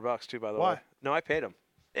owe him $100 too, by the way. Why? No, I paid him.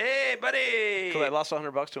 Hey, buddy. Because I lost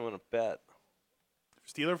 $100 to him in a bet.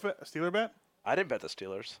 Steeler bet? I didn't bet the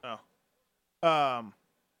Steelers. Oh.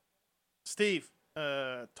 Steve,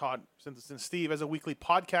 Todd, since Steve, as a weekly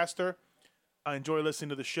podcaster, I enjoy listening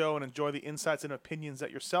to the show and enjoy the insights and opinions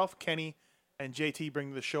that yourself, Kenny, and JT bring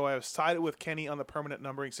to the show. I have sided with Kenny on the permanent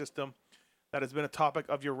numbering system. That has been a topic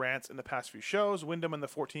of your rants in the past few shows. Wyndham and the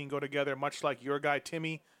 14 go together, much like your guy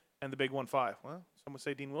Timmy and the Big 1-5. Well, some would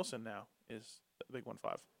say Dean Wilson now is the Big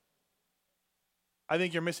 1-5. I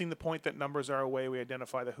think you're missing the point that numbers are a way we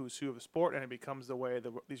identify the who's who of the sport, and it becomes the way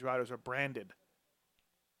these riders are branded.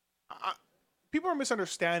 People are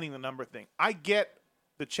misunderstanding the number thing. I get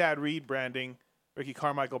the Chad Reed branding, Ricky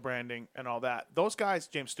Carmichael branding, and all that. Those guys,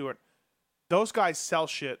 James Stewart, those guys sell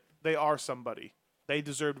shit. They are somebody. They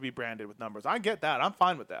deserve to be branded with numbers. I get that. I'm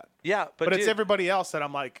fine with that. Yeah, but it's everybody else that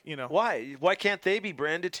I'm like, Why? Why can't they be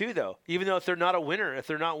branded too, though? Even though if they're not a winner, if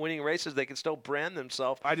they're not winning races, they can still brand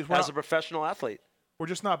themselves as a professional athlete. We're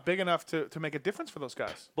just not big enough to make a difference for those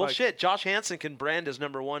guys. Bullshit. Josh Hansen can brand his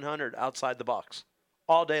number 100 outside the box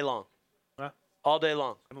all day long. Huh? All day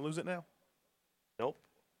long. Gonna lose it now? Nope.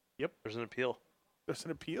 Yep. There's an appeal. There's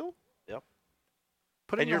an appeal? Yep.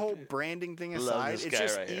 Putting the whole branding thing aside, it's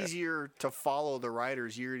just right easier to follow the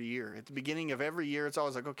riders year to year. At the beginning of every year, it's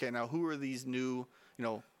always like, okay, now who are these new,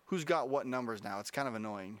 who's got what numbers now? It's kind of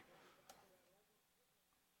annoying.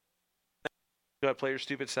 Go ahead, play your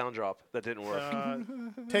stupid sound drop. That didn't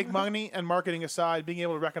work. Take money and marketing aside, being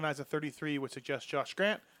able to recognize a 33 would suggest Josh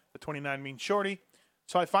Grant. The 29 means shorty.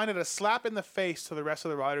 So I find it a slap in the face to the rest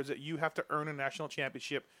of the riders that you have to earn a national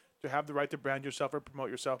championship to have the right to brand yourself or promote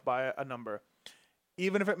yourself by a number.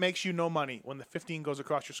 Even if it makes you no money, when the 15 goes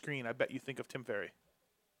across your screen, I bet you think of Tim Ferry.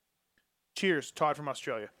 Cheers, Todd from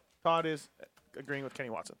Australia. Todd is agreeing with Kenny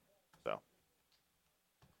Watson. So,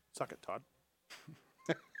 suck it, Todd.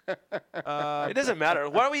 It doesn't matter.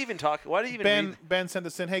 Why do we even talk? Why do you even read? Ben sent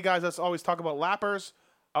us in. Hey, guys, let's always talk about lappers.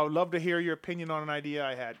 I would love to hear your opinion on an idea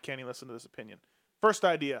I had. Kenny, listen to this opinion. First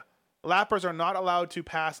idea. Lappers are not allowed to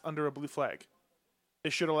pass under a blue flag.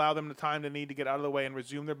 This should allow them the time they need to get out of the way and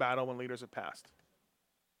resume their battle when leaders have passed.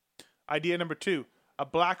 Idea number 2. A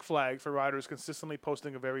black flag for riders consistently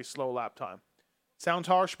posting a very slow lap time. Sounds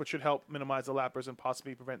harsh, but should help minimize the lappers and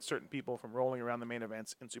possibly prevent certain people from rolling around the main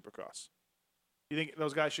events in Supercross. You think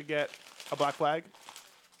those guys should get a black flag?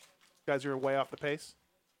 Guys who are way off the pace?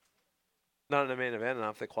 Not in the main event,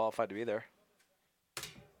 enough they qualified to be there.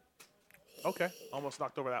 Okay. Almost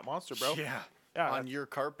knocked over that monster, bro. Yeah. On your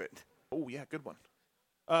carpet. Oh, yeah. Good one.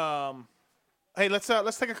 Hey, let's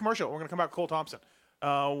take a commercial. We're going to come back with Cole Thompson.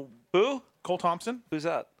 Who? Cole Thompson. Who's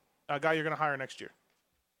that? A guy you're going to hire next year.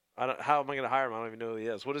 How am I going to hire him? I don't even know who he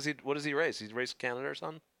is. What does he race? He's raced Canada or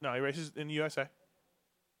something? No, he races in the USA.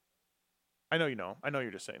 I know you know him. I know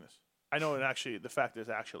you're just saying this. I know, and actually, the fact is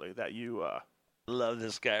actually that you love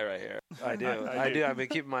this guy right here. I do. I do. I've been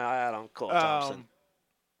keeping my eye out on Cole Thompson.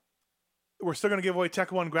 We're still going to give away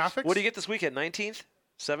Tech 1 graphics. What do you get this weekend? 19th?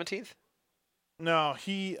 17th? No,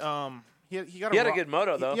 he got a good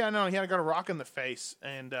moto though. He got a rock in the face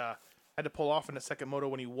and had to pull off in the second moto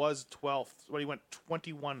when he was 12th. When he went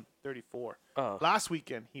 21:34. Last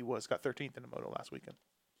weekend he got 13th in the moto last weekend.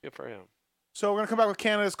 Good for him. So we're going to come back with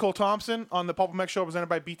Canada's Cole Thompson on the Pulp MX Show presented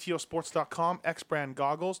by BTOsports.com. X-Brand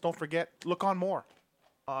goggles. Don't forget, look on more.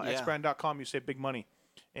 Xbrand.com, you save big money.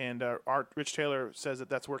 And Rich Taylor says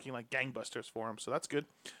that's working like gangbusters for him, so that's good.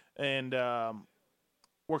 And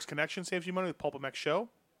Works Connection saves you money with Pulp MX Show.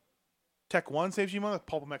 Tech 1 saves you money with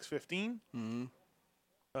Pulp MX 15.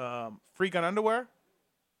 Free Gun Underwear.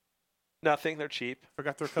 Nothing. They're cheap.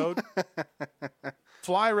 Forgot their code.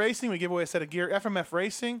 Fly Racing, we give away a set of gear. FMF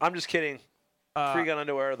Racing. I'm just kidding. Free gun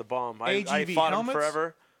underwear are the bomb. I AGV fought helmets. them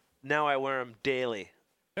forever. Now I wear them daily.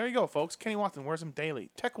 There you go, folks. Kenny Watson wears them daily.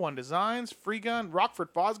 Tech One Designs, Free Gun,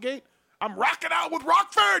 Rockford Fosgate. I'm rocking out with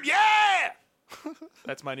Rockford, yeah!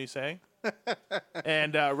 That's my new saying.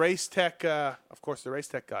 And Race Tech, of course, the Race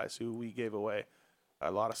Tech guys who we gave away a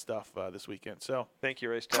lot of stuff this weekend. So thank you,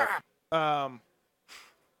 Race Tech.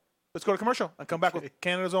 Let's go to commercial and come back with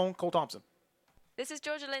Canada's own Cole Thompson. This is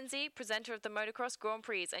Georgia Lindsey, presenter of the Motocross Grand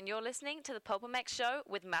Prix, and you're listening to the Pulp MX Show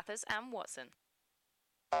with Mathis and Watson.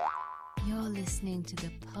 You're listening to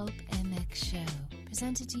the Pulp MX Show,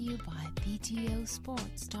 presented to you by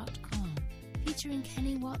BTOsports.com, featuring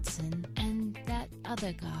Kenny Watson and that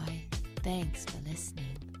other guy. Thanks for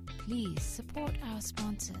listening. Please support our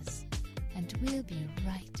sponsors, and we'll be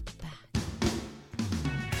right back.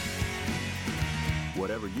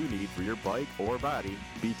 Whatever you need for your bike or body,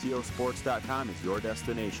 BTOsports.com is your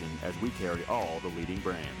destination as we carry all the leading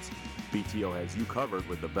brands. BTO has you covered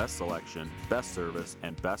with the best selection, best service,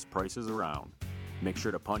 and best prices around. Make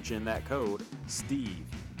sure to punch in that code, STEVE,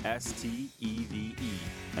 S-T-E-V-E,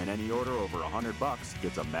 and any order over $100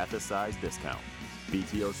 gets a Mathis-sized discount.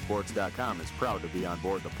 BTOsports.com is proud to be on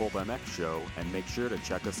board the Pulp MX Show, and make sure to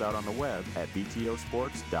check us out on the web at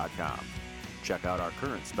BTOsports.com. Check out our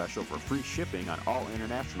current special for free shipping on all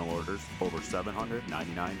international orders over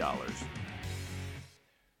 $799.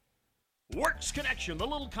 Works Connection, the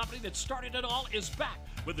little company that started it all, is back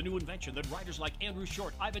with a new invention that riders like Andrew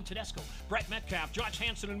Short, Ivan Tedesco, Brett Metcalf, Josh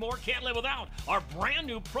Hansen, and more can't live without. Our brand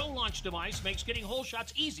new Pro Launch device makes getting hole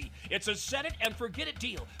shots easy. It's a set it and forget it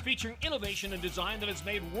deal, featuring innovation and design that has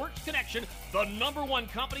made Works Connection the #1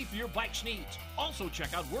 company for your bike's needs. Also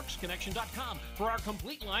check out WorksConnection.com for our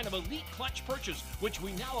complete line of elite clutch purchase, which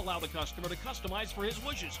we now allow the customer to customize for his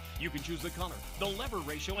wishes. You can choose the color, the lever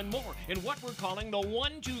ratio, and more in what we're calling the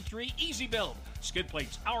 1-2-3 Easy Build. Skid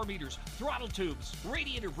plates, hour meters, throttle tubes,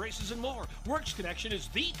 radiator braces, and more. Works Connection is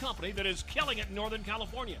the company that is killing it in Northern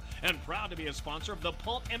California and proud to be a sponsor of the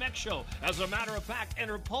Pulp MX Show. As a matter of fact,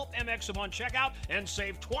 enter Pulp MX upon checkout and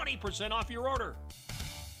save 20% off your order.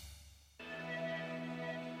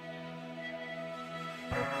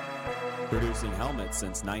 Producing helmets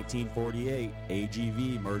since 1948,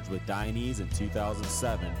 AGV merged with Dainese in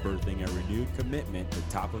 2007, birthing a renewed commitment to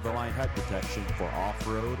top-of-the-line head protection for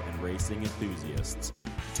off-road and racing enthusiasts.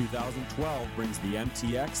 2012 brings the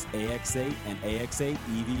MTX, AX8, and AX8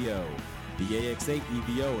 EVO. The AX8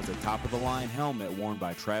 EVO is a top-of-the-line helmet worn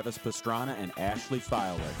by Travis Pastrana and Ashley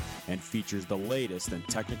Fowler, and features the latest in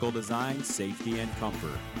technical design, safety, and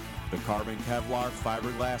comfort. The carbon Kevlar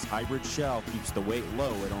fiberglass hybrid shell keeps the weight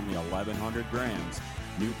low at only 1,100 grams.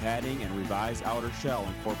 New padding and revised outer shell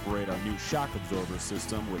incorporate our new shock absorber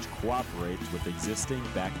system, which cooperates with existing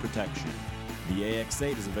back protection. The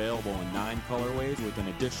AX8 is available in 9 colorways with an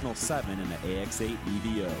additional 7 in the AX8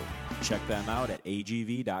 EVO. Check them out at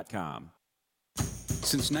agv.com.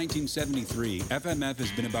 Since 1973, FMF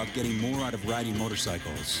has been about getting more out of riding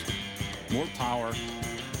motorcycles. More power,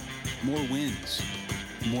 more wins,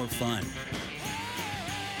 more fun.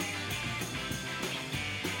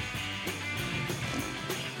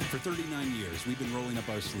 For 39 years, we've been rolling up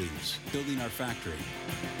our sleeves, building our factory,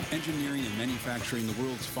 engineering and manufacturing the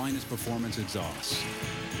world's finest performance exhausts.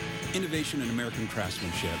 Innovation and American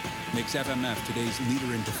craftsmanship makes FMF today's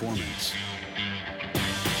leader in performance.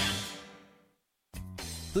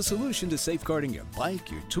 The solution to safeguarding your bike,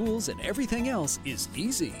 your tools, and everything else is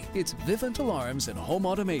easy. It's Vivint Alarms and Home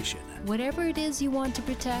Automation. Whatever it is you want to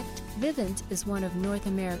protect, Vivint is one of North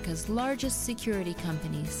America's largest security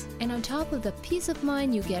companies. And on top of the peace of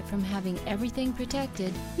mind you get from having everything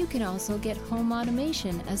protected, you can also get home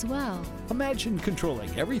automation as well. Imagine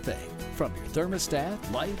controlling everything, from your thermostat,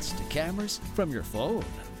 lights, to cameras, from your phone.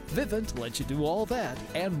 Vivint lets you do all that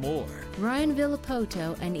and more. Ryan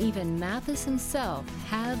Villapoto and even Mathis himself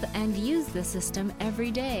have and use the system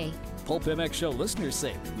every day. Pulp MX Show listeners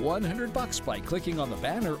save $100 by clicking on the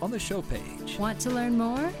banner on the show page. Want to learn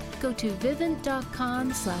more? Go to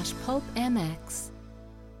vivint.com/pulpmx.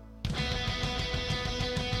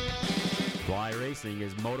 Fly Racing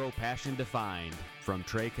is moto passion defined. From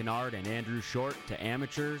Trey Kennard and Andrew Short to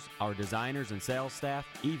amateurs, our designers and sales staff,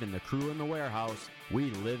 even the crew in the warehouse,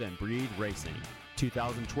 we live and breathe racing.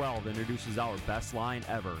 2012 introduces our best line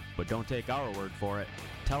ever, but don't take our word for it.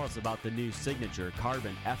 Tell us about the new Signature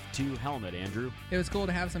Carbon F2 helmet, Andrew. It was cool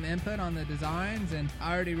to have some input on the designs, and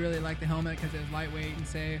I already really liked the helmet because it was lightweight and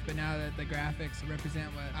safe, but now that the graphics represent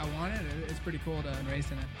what I wanted, it's pretty cool to race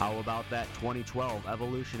in it. How about that 2012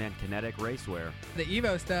 Evolution and Kinetic racewear? The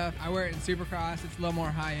Evo stuff, I wear it in Supercross. It's a little more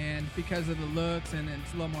high-end because of the looks, and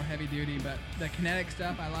it's a little more heavy-duty, but the Kinetic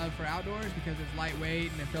stuff I love for outdoors because it's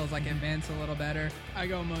lightweight and it feels like it vents a little better. I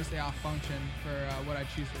go mostly off function for what I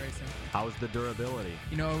choose to race in. How's the durability?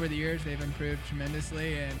 You know, over the years, they've improved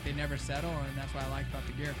tremendously, and they never settle, and that's what I like about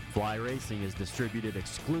the gear. Fly Racing is distributed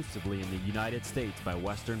exclusively in the United States by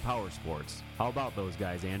Western Power Sports. How about those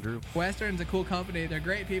guys, Andrew? Western's a cool company. They're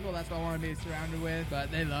great people. That's what I want to be surrounded with,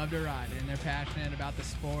 but they love to ride, and they're passionate about the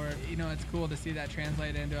sport. You know, it's cool to see that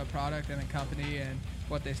translate into a product and a company and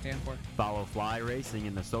what they stand for. Follow Fly Racing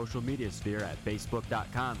in the social media sphere at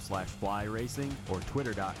facebook.com/flyracing or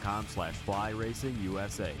twitter.com/flyracing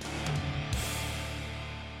USA.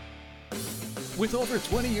 With over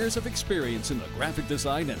 20 years of experience in the graphic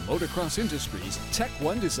design and motocross industries, Tech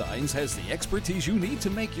One Designs has the expertise you need to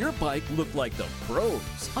make your bike look like the pros.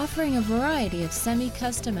 Offering a variety of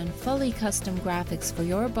semi-custom and fully custom graphics for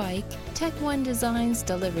your bike, Tech One Designs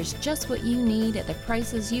delivers just what you need at the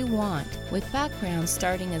prices you want, with backgrounds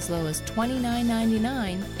starting as low as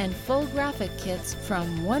 $29.99 and full graphic kits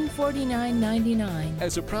from $149.99.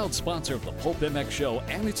 As a proud sponsor of the Pulp MX Show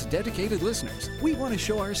and its dedicated listeners, we want to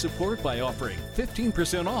show our support by offering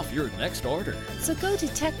 15% off your next order. So go to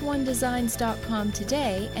tech1designs.com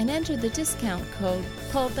today and enter the discount code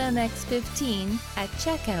PulpMX15 at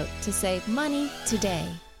checkout to save money today.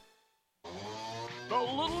 The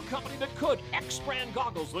little company that could. X-Brand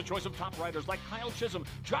Goggles, the choice of top riders like Kyle Chisholm,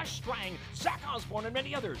 Josh Strang, Zach Osborne, and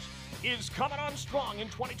many others, is coming on strong in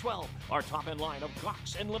 2012. Our top-end line of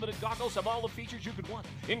Gox and limited goggles have all the features you could want,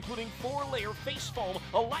 including 4-layer face foam,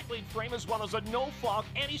 a lightweight frame, as well as a no-fog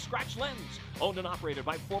anti-scratch lens. Owned and operated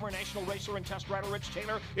by former national racer and test rider Rich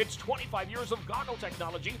Taylor, it's 25 years of goggle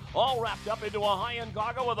technology, all wrapped up into a high-end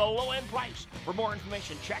goggle with a low-end price. For more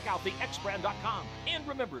information, check out thexbrand.com. And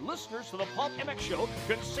remember, listeners to the Pulp MX Show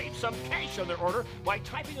can save some cash on their order by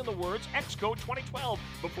typing in the words Xcode 2012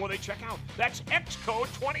 before they check out. That's Xcode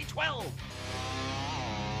 2012.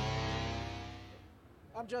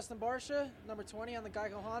 I'm Justin Barsha, number 20 on the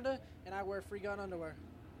Geico Honda, and I wear Free Gun underwear.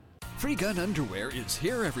 Free Gun Underwear is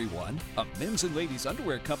here, everyone. A men's and ladies'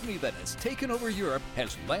 underwear company that has taken over Europe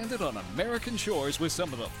has landed on American shores with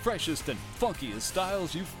some of the freshest and funkiest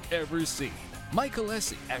styles you've ever seen. Michael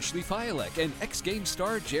Essie, Ashley Fialek, and X-Games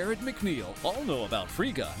star Jared McNeil all know about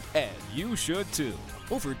Free Gun, and you should too.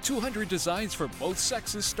 Over 200 designs for both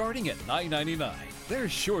sexes starting at $9.99.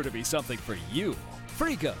 There's sure to be something for you.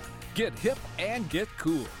 Free Gun. Get hip and get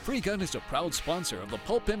cool. Free Gun is a proud sponsor of the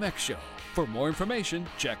Pulp MX Show. For more information,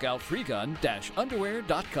 check out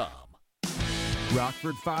freegun-underwear.com.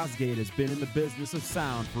 Rockford Fosgate has been in the business of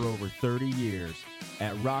sound for over 30 years.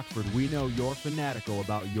 At Rockford, we know you're fanatical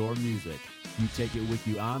about your music. You take it with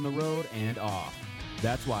you on the road and off.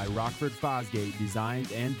 That's why Rockford Fosgate designs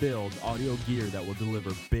and builds audio gear that will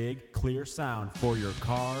deliver big, clear sound for your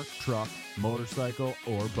car, truck, motorcycle,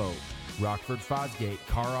 or boat. Rockford Fosgate,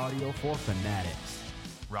 car audio for fanatics.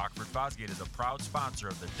 Rockford Fosgate is a proud sponsor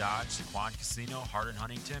of the Dodge, Sequan Casino, Hardin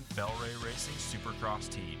Huntington, Bellray Racing Supercross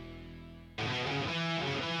team.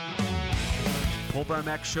 Pulp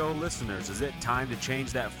MX Show listeners, is it time to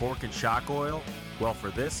change that fork and shock oil? Well,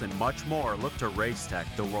 for this and much more, look to Racetech,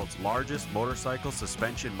 the world's largest motorcycle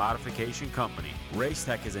suspension modification company.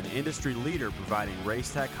 Racetech is an industry leader providing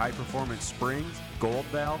Racetech high-performance springs, gold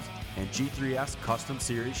valves, and G3S custom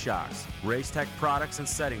series shocks. Racetech products and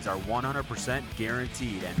settings are 100%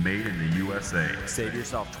 guaranteed and made in the USA. Save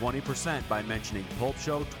yourself 20% by mentioning Pulp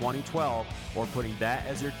Show 2012 or putting that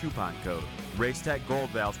as your coupon code. Racetech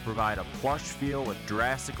gold valves provide a plush feel with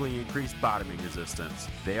drastically increased bottoming resistance.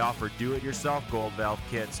 They offer do-it-yourself gold valve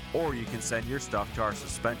kits, or you can send your stuff to our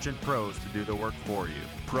suspension pros to do the work for you.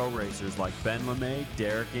 Pro racers like Ben LeMay,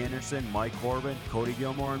 Derek Anderson, Mike Corbin, Cody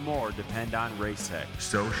Gilmore, and more depend on Racetech.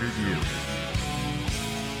 So should you.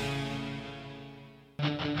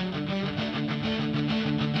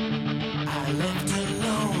 I left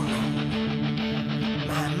alone.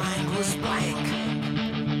 My mind was blank.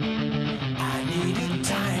 I needed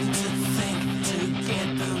time to think, to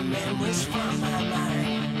get the memories from my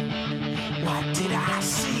mind. What did I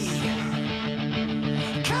see?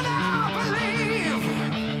 Can I believe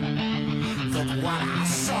that what I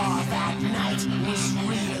saw that night was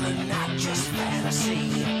real and not just fantasy?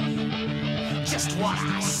 Just what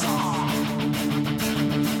I saw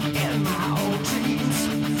in my old dreams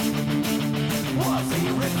were the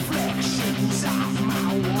reflections of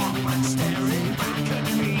my Walkman staring back at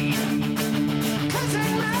me.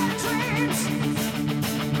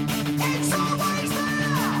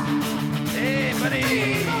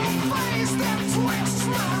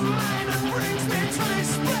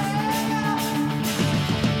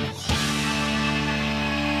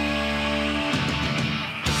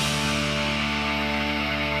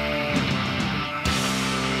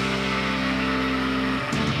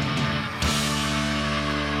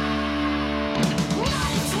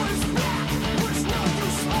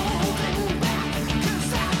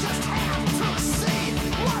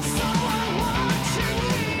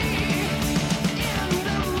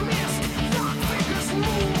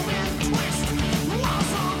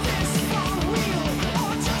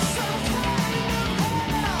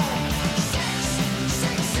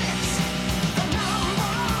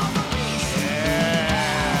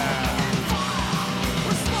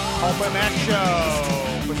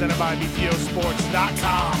 Show, presented by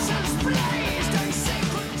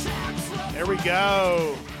BTOsports.com. There we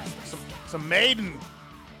go. Some Maiden.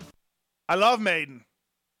 I love Maiden.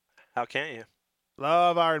 How can't you?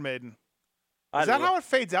 Love Iron Maiden. Is that how it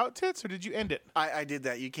fades out, Tits, or did you end it? I did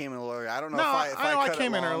that. You came in a little early. I don't know No, if I I cut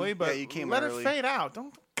came it in long. early, but yeah, you came let in it early. fade out.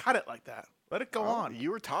 Don't cut it like that. Let it go on.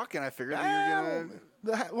 You were talking. I figured that you were going to...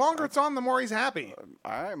 The longer it's on, the more he's happy.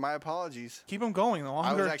 All right, my apologies. Keep him going. The longer.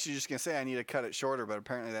 I was actually just going to say I need to cut it shorter, but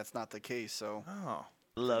apparently that's not the case. So. Oh.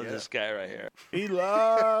 Love this guy right here. He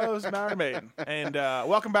loves Iron Maiden. And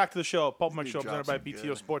welcome back to the show. Pulp Mike Show, presented by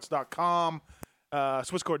BTOsports.com.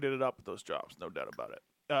 Swisscore did it up with those drops, no doubt about it.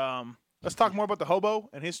 Let's talk more about the hobo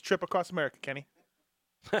and his trip across America, Kenny.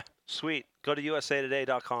 Sweet. Go to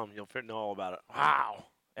usatoday.com. You'll know all about it. Wow.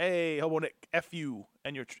 Hey, Hobo Nick, F you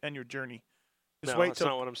and your journey. Just wait that's till,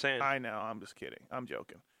 not what I'm saying. I know. I'm just kidding. I'm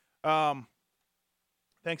joking.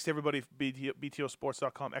 Thanks to everybody for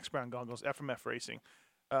BTOsports.com, X-Brand Goggles, FMF Racing,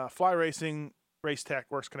 Fly Racing, Race Tech,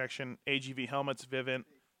 Works Connection, AGV Helmets, Vivint,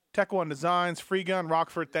 Tech One Designs, Free Gun,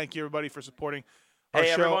 Rockford. Thank you, everybody, for supporting our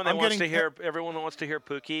show. Everyone that wants to hear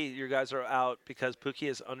Pookie, you guys are out because Pookie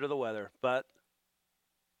is under the weather. But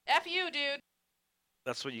F you, dude.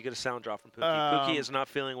 that's what you get a sound drop from Pookie. Pookie is not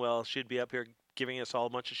feeling well. She'd be up here giving us all a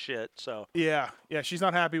bunch of shit. So Yeah, she's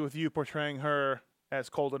not happy with you portraying her as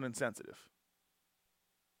cold and insensitive.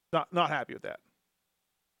 Not happy with that.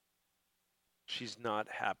 she's not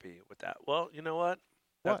happy with that. Well, you know what?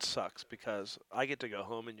 That sucks because I get to go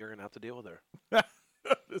home and you're going to have to deal with her.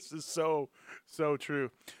 This is so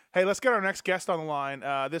true. Hey, let's get our next guest on the line.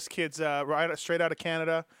 This kid's straight out of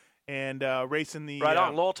Canada and racing the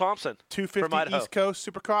Lowell Thompson, 250 East Coast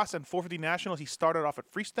Supercross and 450 Nationals. He started off at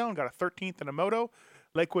Freestone, got a 13th in a moto.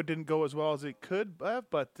 Lakewood didn't go as well as it could,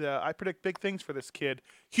 but I predict big things for this kid.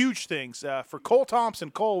 Huge things for Cole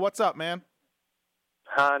Thompson. Cole, what's up, man?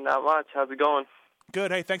 Not much. How's it going?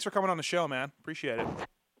 Good. Hey, thanks for coming on the show, man. Appreciate it.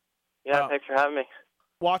 Yeah, thanks for having me.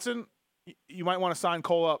 Watson, you might want to sign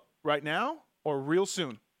Cole up right now or real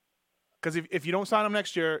soon. Because if you don't sign him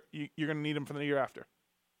next year, you're going to need him for the year after.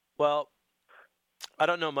 Well, I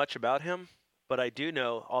don't know much about him, but I do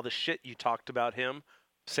know all the shit you talked about him,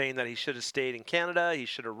 saying that he should have stayed in Canada, he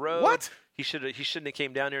should have rode. What? He shouldn't have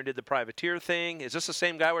came down here and did the privateer thing. Is this the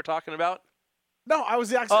same guy we're talking about? No, I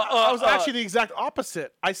was actually the exact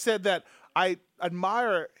opposite. I said that I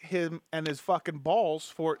admire him and his fucking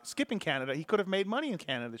balls for skipping Canada. He could have made money in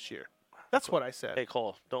Canada this year. That's what I said. Hey,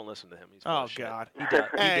 Cole, don't listen to him. He's oh, bullshit. God.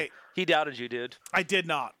 He doubted you, dude. I did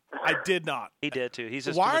not. He did, too. He's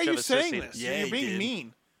just Why too much are you of a saying sissy. this? You're being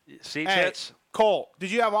mean. See, hey, Tits? Cole, did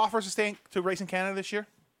you have offers to race in Canada this year?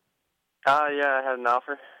 Yeah, I had an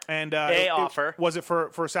offer. And offer. Was it for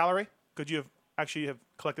a salary? Could you have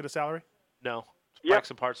collected a salary? No. Bikes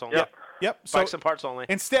and parts only. Yep. Bikes and parts only.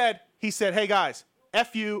 Instead, he said, hey, guys,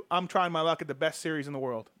 F you, I'm trying my luck at the best series in the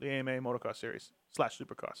world, the AMA Motocross Series /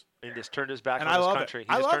 Supercross. And he just turned his back and on I his love country. It. He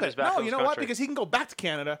I just love turned it. his back on you his know what? country. Because he can go back to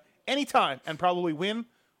Canada anytime and probably win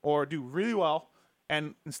or do really well,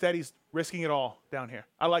 and instead he's risking it all down here.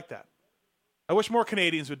 I like that. I wish more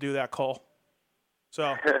Canadians would do that, Cole.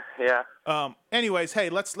 So yeah. Anyways, hey,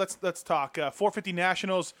 let's talk 450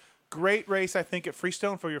 Nationals. Great race, I think, at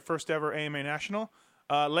Freestone for your first ever AMA National.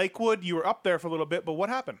 Lakewood, you were up there for a little bit, but what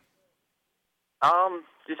happened?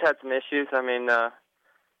 Just had some issues. I mean,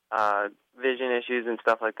 vision issues and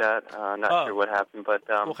stuff like that. Not sure what happened, but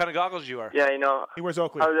what kind of goggles you are? Yeah, he wears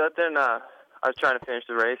Oakley. I was out there and I was trying to finish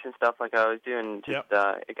the race and stuff like I was doing. Just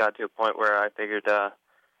it got to a point where I figured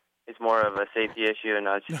it's more of a safety issue, and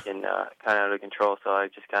I was just getting kind of out of control. So I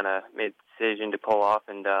just kind of made the decision to pull off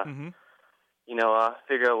and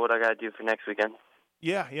figure out what I got to do for next weekend.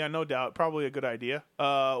 Yeah, no doubt. Probably a good idea.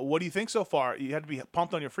 What do you think so far? You had to be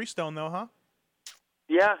pumped on your Freestone, though, huh?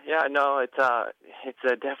 Yeah, no, it's a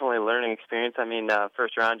definitely a learning experience. I mean,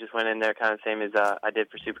 first round just went in there kind of same as I did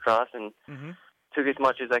for Supercross, and took as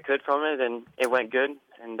much as I could from it, and it went good.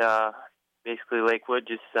 And basically Lakewood,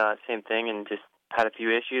 just same thing, and just had a few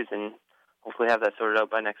issues, and hopefully have that sorted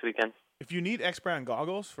out by next weekend. If you need X-Brand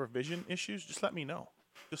goggles for vision issues, just let me know.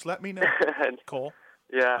 Cole.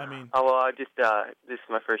 Yeah. I mean, I just this is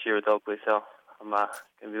my first year with Oakley, so I'm gonna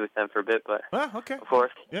be with them for a bit. But okay. Of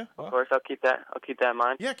course. Yeah. Of course, I'll keep that in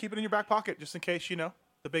mind. Yeah, keep it in your back pocket just in case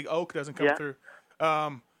the big oak doesn't come through.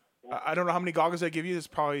 I don't know how many goggles they give you. It's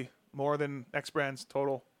probably more than X-Brand's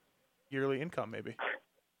total yearly income, maybe.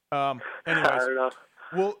 Anyways, I don't know.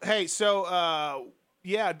 Well, hey, so how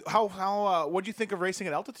what do you think of racing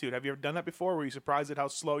at altitude? Have you ever done that before? Were you surprised at how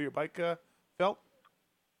slow your bike felt?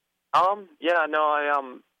 Yeah, no,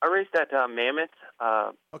 I raced at Mammoth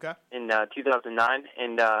in 2009,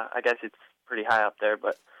 and I guess it's pretty high up there.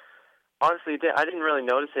 But honestly, I didn't really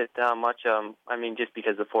notice it much. I mean, just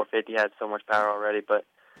because the 450 had so much power already. But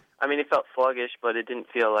I mean, it felt sluggish, but it didn't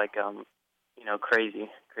feel like crazy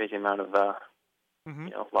amount of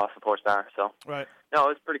loss of horsepower. So right. No, it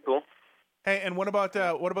was pretty cool. Hey, and what about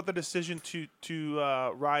the decision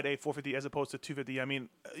to ride a 450 as opposed to 250? I mean,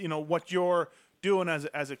 what you're doing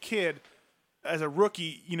as a kid, as a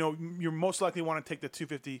rookie, you're most likely want to take the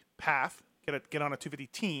 250 path, get on a 250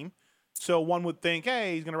 team. So one would think,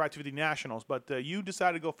 hey, he's going to ride 250 nationals, but you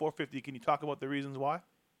decided to go 450. Can you talk about the reasons why?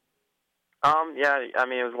 Yeah, I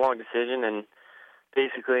mean, it was a long decision, and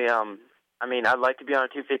basically, I mean, I'd like to be on a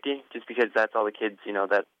 250 just because that's all the kids,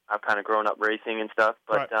 that I've kind of grown up racing and stuff.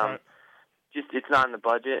 But right. just it's not in the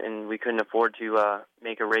budget, and we couldn't afford to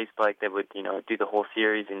make a race bike that would, do the whole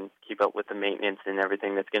series and keep up with the maintenance and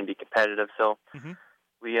everything that's going to be competitive. So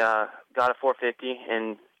we got a 450,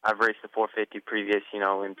 and I've raced the 450 previous,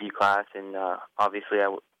 in B class, and obviously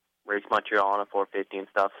I raced Montreal on a 450 and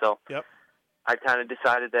stuff. So I kind of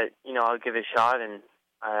decided that, I'll give it a shot, and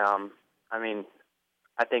I mean,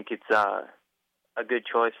 I think it's a good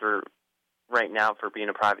choice for right now for being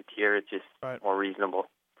a privateer. It's just more reasonable.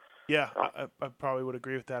 Yeah, I probably would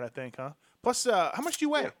agree with that. I think, huh? Plus, how much do you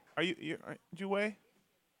weigh? Do you weigh?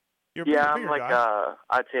 You're a bigger I'm like guy.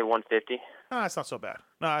 I'd say 150. No, that's not so bad.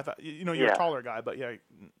 No, I thought you're a taller guy, but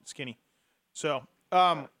skinny. So,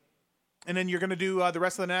 and then you're gonna do the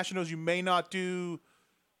rest of the nationals. You may not do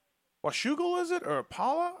Washougal, is it, or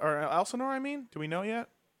Paula, or Elsinore? I mean, do we know yet?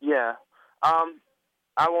 Yeah.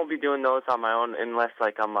 I won't be doing those on my own unless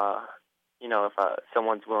I'm if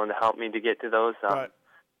someone's willing to help me to get to those.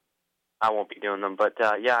 I won't be doing them. But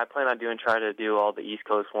I plan on try to do all the East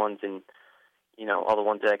Coast ones and all the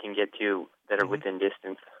ones that I can get to that are within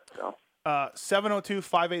distance. So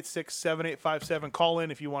 702-586-7857. Call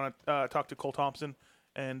in if you want to talk to Cole Thompson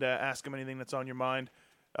and ask him anything that's on your mind.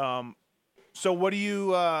 So what do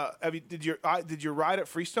you did your ride at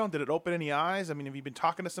Freestone? Did it open any eyes? I mean, have you been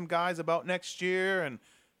talking to some guys about next year and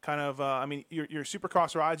kind of? I mean, your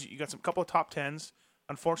Supercross rides, you got some couple of top 10s.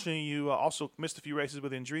 Unfortunately, you also missed a few races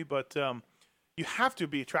with injury, but you have to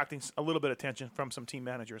be attracting a little bit of attention from some team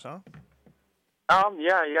managers, huh?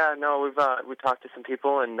 No, we've talked to some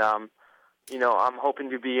people, and I'm hoping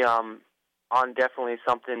to be on definitely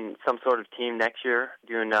some sort of team next year,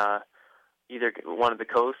 doing either one of the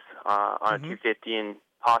coasts on a 250 and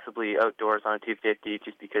possibly outdoors on a 250,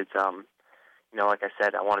 just because like I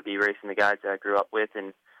said, I want to be racing the guys that I grew up with,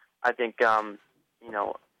 and I think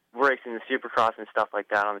racing the Supercross and stuff like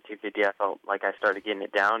that on the 250, I felt like I started getting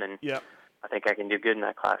it down, and I think I can do good in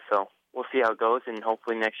that class. So we'll see how it goes, and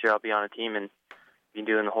hopefully next year I'll be on a team and be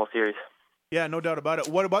doing the whole series. Yeah, no doubt about it.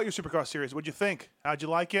 What about your Supercross series? What'd you think? How'd you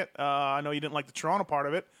like it? I know you didn't like the Toronto part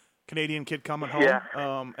of it. Canadian kid coming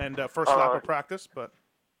home, and first lap of practice, but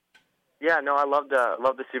yeah, no, I loved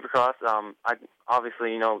the Supercross. I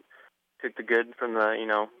obviously took the good from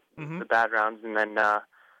the the bad rounds and then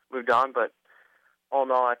moved on, but all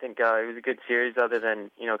in all, I think it was a good series. Other than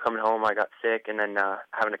coming home, I got sick, and then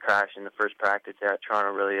having to crash in the first practice there at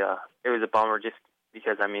Toronto. Really, it was a bummer just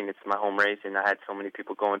because it's my home race and I had so many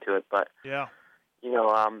people going to it. But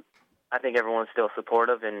I think everyone's still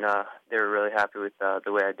supportive, and they were really happy with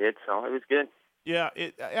the way I did, so it was good. Yeah,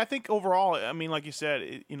 I think overall, I mean, like you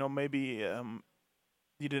said, maybe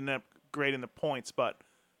you didn't have great in the points, but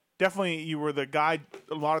definitely you were the guy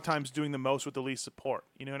a lot of times doing the most with the least support.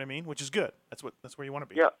 You know what I mean? Which is good. That's where you want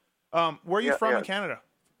to be. Yeah. Where are you from in Canada?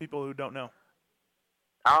 For people who don't know.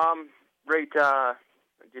 Right,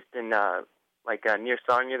 just in near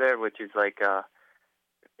Sarnia there, which is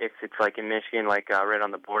it's like in Michigan, right on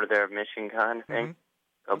the border there of Michigan kind of thing.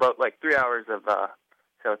 So about 3 hours of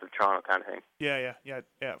south of Toronto kind of thing. Yeah.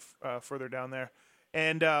 Further down there.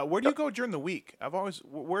 And where do you go during the week?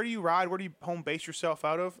 Where do you ride? Where do you home base yourself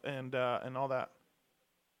out of, and all that?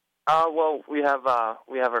 Well, we have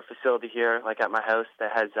our facility here, at my house,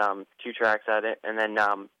 that has 2 tracks at it, and then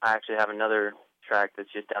I actually have another track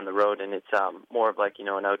that's just down the road, and it's more of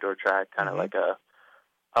an outdoor track, kind of like a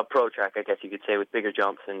pro track, I guess you could say, with bigger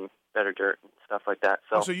jumps and better dirt and stuff like that.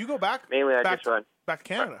 So you go back mainly I back just run back to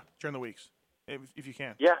Canada during the weeks, if you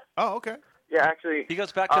can. Yeah. Oh, okay. Yeah, actually, he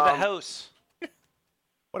goes back to the house.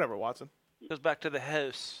 Whatever, Watson. He goes back to the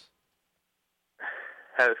house.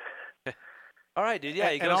 House. All right, dude.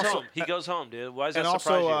 Yeah, he goes home. He goes home, dude. Why does that surprise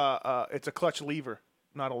you? And also, it's a clutch lever,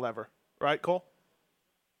 not a lever, right, Cole?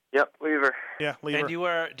 Yep, lever. Yeah, lever. And do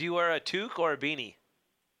you wear a toque or a beanie?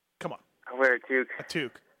 Come on. I wear a toque. A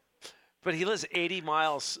toque. But he lives 80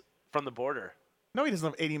 miles from the border. No, he doesn't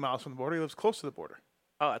live 80 miles from the border. He lives close to the border.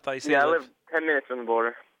 Oh, I thought you said. Yeah, I live 10 minutes from the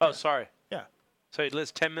border. Oh, sorry. Yeah. So he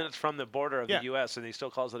lives 10 minutes from the border of Yeah. the U.S. and he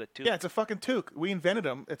still calls it a toque. Yeah, it's a fucking toque. We invented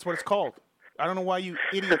them. It's what it's called. I don't know why you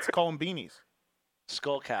idiots call them beanies.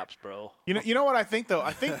 Skull caps, bro. You know what I think though?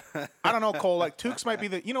 I think I don't know, Cole. Like toques might be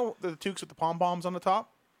the the toques with the pom poms on the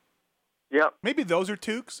top. Yep. Maybe those are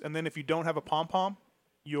toques, and then if you don't have a pom pom,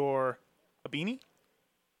 you're a beanie.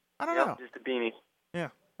 I don't know. Just a beanie. Yeah,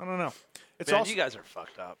 I don't know. It's Man, also you guys are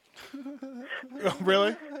fucked up.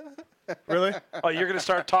 Really? Really? Oh, you're going to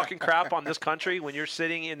start talking crap on this country when you're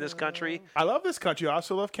sitting in this country? I love this country. I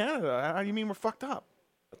also love Canada. How do you mean we're fucked up?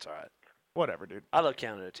 That's all right. Whatever, dude. I love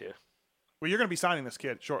Canada, too. Well, you're going to be signing this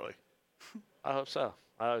kid shortly. I hope so.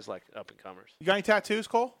 I always like up-and-comers. You got any tattoos,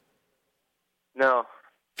 Cole? No.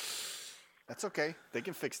 That's okay. They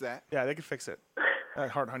can fix that. Yeah, they can fix it. At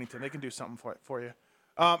Hart Huntington, they can do something for you.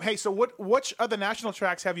 Hey, so which other national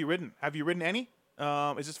tracks have you ridden? Have you ridden any?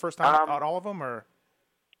 Is this first time on all of them, or?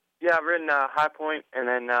 Yeah, I've ridden High Point and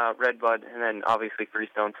then Redbud and then obviously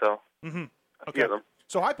Freestone. So a few of them.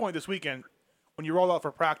 So High Point this weekend, when you roll out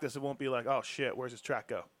for practice, it won't be like, oh shit, where's this track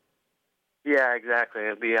go? Yeah, exactly.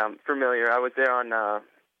 It'll be familiar. I was there on,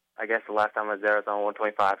 I guess the last time I was there was on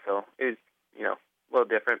 125, so it was, a little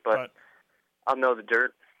different, but I'll know the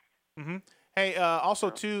dirt. Mm-hmm. Hey, also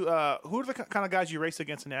too, who are the kind of guys you race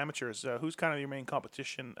against in amateurs? Who's kind of your main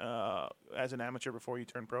competition as an amateur before you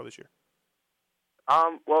turn pro this year?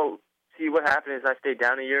 Well, see, what happened is I stayed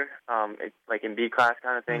down a year, it's like in B class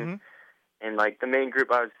kind of thing. Mm-hmm. And, like, the main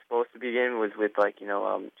group I was supposed to be in was with, like,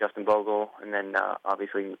 Justin Bogle and then,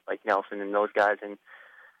 obviously, like, Nelson and those guys. And,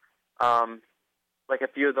 like, a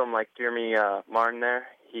few of them, like Jeremy Martin there,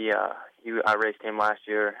 I raced him last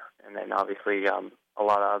year. And then, obviously, a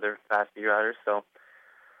lot of other fast speed riders. So,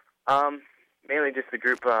 mainly just the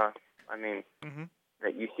group, Mm-hmm.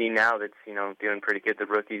 that you see now that's, doing pretty good, the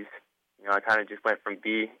rookies. I kind of just went from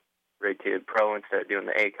B right to pro instead of doing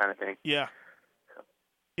the A kind of thing. Yeah.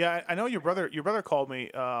 Yeah, I know your brother called me.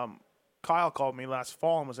 Kyle called me last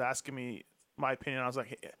fall and was asking me my opinion. I was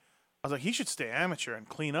like, he should stay amateur and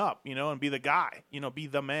clean up, and be the guy, be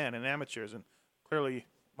the man in amateurs. And clearly,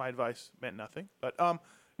 my advice meant nothing. But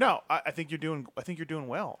no, I think you're doing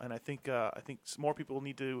well, and I think more people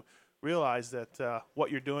need to realize that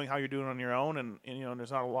what you're doing, how you're doing on your own, and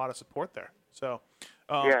there's not a lot of support there. So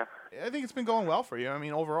yeah, I think it's been going well for you. I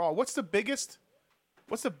mean, overall, what's the biggest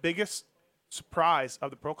surprise of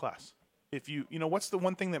the pro class? If what's the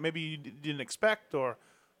one thing that maybe you didn't expect, or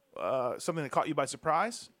something that caught you by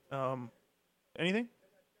surprise? Anything?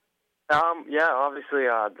 Yeah, obviously,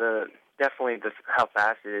 definitely how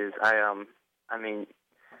fast it is. I mean,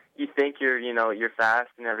 you think you're fast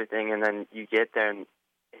and everything, and then you get there, and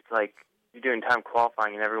it's like you're doing time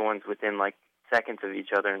qualifying, and everyone's within like seconds of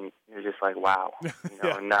each other, and you're just like, wow,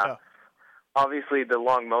 obviously the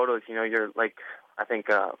long motos, you're like, I think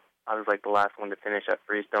I was like the last one to finish at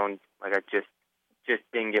Freestone. Like I just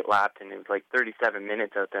didn't get lapped, and it was like 37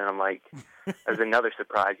 minutes out there. And I'm like, that was another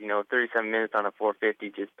surprise. 37 minutes on a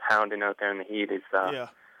 450, just pounding out there in the heat is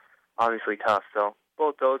obviously tough. So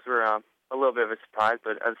both those were a little bit of a surprise,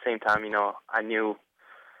 but at the same time, I knew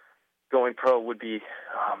going pro would be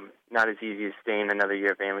not as easy as staying another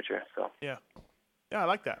year of amateur. So yeah, I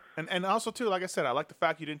like that, and also too, like I said, I like the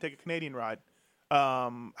fact you didn't take a Canadian ride.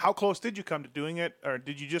 How close did you come to doing it, or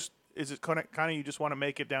did you just? Is it kind of you just want to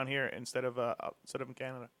make it down here instead of in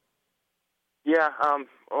Canada? Yeah.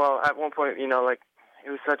 Well, at one point, like it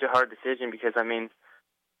was such a hard decision because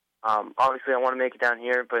obviously I want to make it down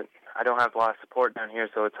here, but I don't have a lot of support down here,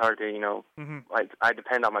 so it's hard to Mm-hmm. like I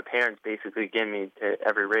depend on my parents basically getting me to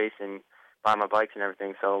every race and buy my bikes and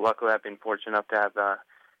everything. So luckily, I've been fortunate enough to have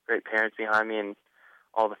great parents behind me and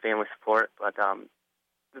all the family support. But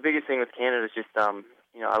the biggest thing with Canada is just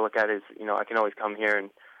I look at it as I can always come here and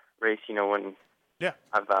race, when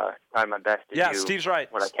I've tried my best to do Steve's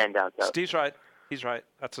right. what I can down south. Steve's right. He's right.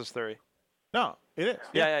 That's his theory. No, it is.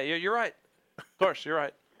 Yeah, you're right. Of course, you're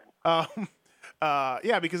right.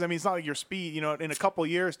 Yeah, because I mean, it's not like your speed. In a couple of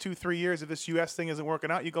years, 2-3 years, if this U.S. thing isn't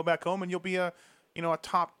working out, you go back home and you'll be a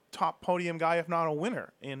top podium guy, if not a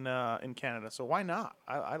winner in Canada. So why not?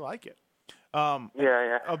 I like it.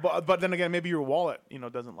 But then again, maybe your wallet,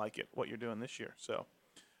 doesn't like it what you're doing this year. So.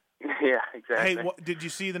 Yeah, exactly. Hey, did you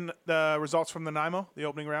see the results from the NYMO, the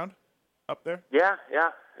opening round, up there? Yeah,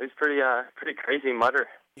 it was pretty crazy mudder.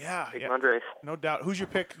 Yeah, big mud race. No doubt. Who's your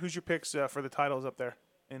picks for the titles up there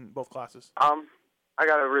in both classes? I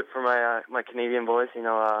got to root for my Canadian boys.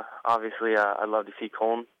 Obviously, I'd love to see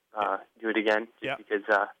Colm do it again,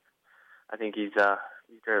 because I think he's a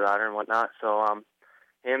great rider and whatnot. So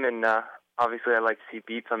him, and obviously I'd like to see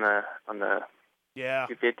Beats on the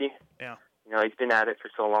 250. Yeah. He's been at it for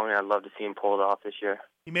so long, and I'd love to see him pull it off this year.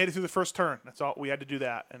 He made it through the first turn. That's all. We had to do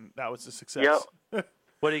that, and that was a success. Yep.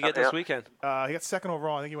 What did he get this weekend? He got second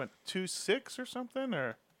overall. I think he went 2-6 or something,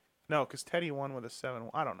 or no, because Teddy won with a 7.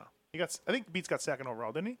 I don't know. I think Beats got second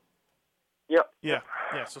overall, didn't he? Yep. Yeah.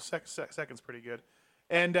 So second's pretty good,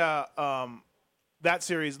 and that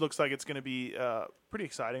series looks like it's going to be pretty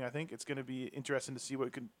exciting. I think it's going to be interesting to see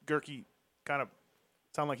what Gerke kind of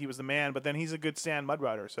sound like he was the man, but then he's a good sand mud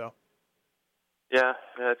rider. So. Yeah,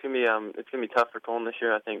 it's gonna be tough for Colton this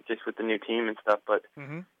year. I think just with the new team and stuff. But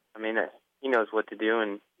I mean, he knows what to do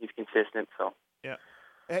and he's consistent. So. Yeah.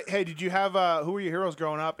 Hey, did you have who were your heroes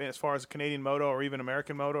growing up as far as Canadian moto or even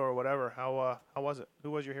American moto or whatever? How was it?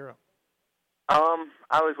 Who was your hero? I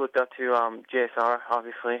always looked up to JSR,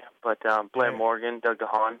 obviously, but Blair Morgan, Doug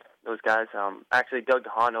DeHaan, those guys. Actually, Doug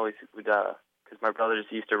DeHaan always would, because my brothers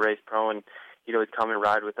used to race pro, and he'd always come and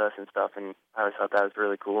ride with us and stuff, and I always thought that was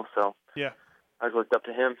really cool. So yeah, I always looked up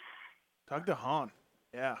to him. Doug DeHaan,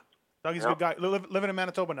 yeah. Doug's a good guy. Living in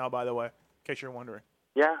Manitoba now, by the way, in case you're wondering.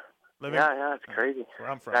 Yeah. Living? Yeah, it's crazy. Where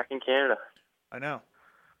I'm from. Back in Canada. I know.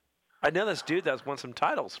 I know this dude that's won some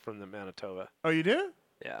titles from the Manitoba. Oh, you do?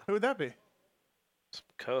 Yeah. Who would that be?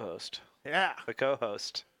 Co-host. Yeah. The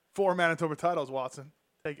co-host. 4 Manitoba titles, Watson.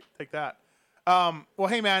 Take that. Well,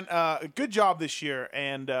 hey, man, good job this year,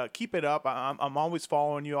 and keep it up. I'm always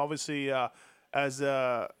following you, obviously, as,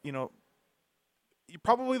 you know, you're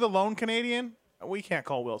probably the lone Canadian. We can't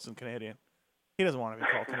call Wilson Canadian. He doesn't want to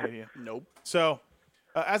be called Canadian. Nope. So,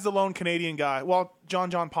 as the lone Canadian guy, well,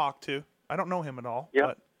 John Pock, too. I don't know him at all,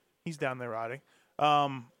 but he's down there riding.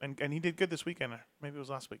 And he did good this weekend. Maybe it was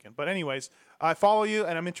last weekend. But anyways, I follow you,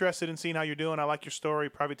 and I'm interested in seeing how you're doing. I like your story,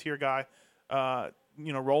 privateer guy.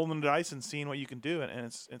 You know, rolling the dice and seeing what you can do, and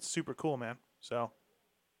it's super cool, man. So.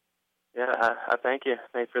 Yeah, I thank you.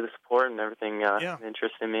 Thanks for the support and everything.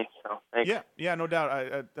 Interest in me. So thanks. Yeah, no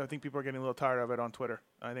doubt. I think people are getting a little tired of it on Twitter.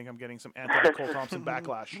 I think I'm getting some anti-Cole Thompson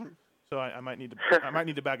backlash. So I might need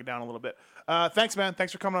to back it down a little bit. Thanks, man.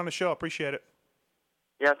 Thanks for coming on the show. Appreciate it.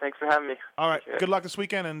 Yeah, thanks for having me. All right. Good luck this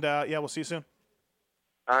weekend, and we'll see you soon.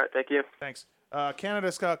 All right. Thank you. Thanks.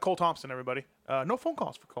 Canada's Cole Thompson, everybody. No phone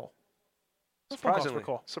calls for Cole. No phone calls for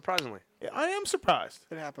Cole. Surprisingly. Yeah, I am surprised.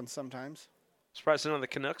 It happens sometimes. Surprised none of the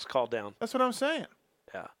Canucks called down. That's what I'm saying.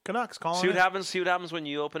 Yeah. Canucks calling. See what happens when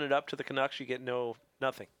you open it up to the Canucks. You get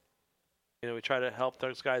nothing. You know, we try to help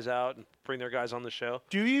those guys out and bring their guys on the show.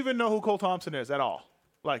 Do you even know who Cole Thompson is at all?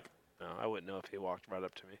 Like. No, I wouldn't know if he walked right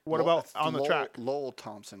up to me. What about on the track? Lowell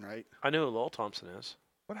Thompson, right? I know who Lowell Thompson is.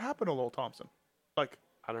 What happened to Lowell Thompson? Like,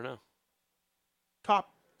 I don't know. Top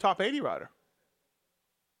 80 rider.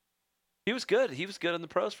 He was good. He was good in the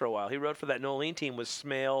pros for a while. He rode for that Nolene team with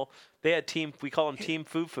Smale. They had team. We call them Team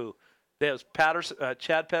Foo-Foo. There was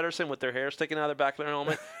Chad Pedersen with their hair sticking out of their back of their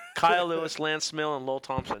helmet. Kyle Lewis, Lance Smale, and Lowell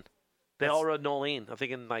Thompson. They all rode Nolene. I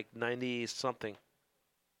think in like 90 something.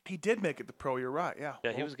 He did make it to pro. You're right. Yeah.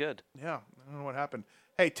 Yeah, he was good. Yeah. I don't know what happened.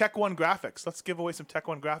 Hey, Tech One Graphics. Let's give away some Tech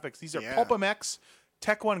One Graphics. These are Pulp-MX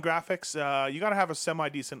Tech One Graphics. You got to have a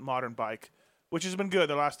semi-decent modern bike, which has been good.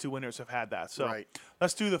 The last 2 winners have had that. So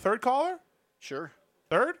let's do the third caller. Sure.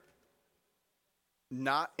 Third?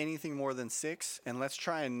 Not anything more than 6, and let's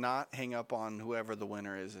try and not hang up on whoever the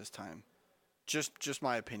winner is this time. Just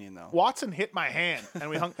my opinion, though. Watson hit my hand, and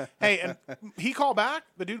we hung. Hey, and he called back?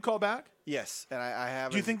 The dude called back? Yes, and I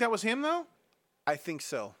have. Do you think that was him, though? I think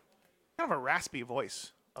so. Kind of a raspy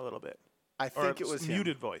voice, a little bit. I think it was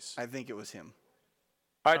muted voice. I think it was him.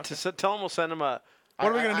 All right, to tell him we'll send him a.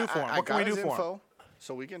 What are we going to do for him? What can we do for him?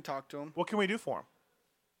 So we can talk to him. What can we do for him?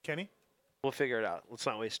 Kenny? We'll figure it out. Let's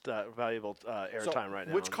not waste valuable airtime right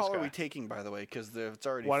now. Which call are we taking, by the way? Because it's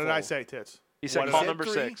already What full. did I say, Tits? You said call number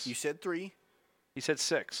 3. 6. You said 3. He said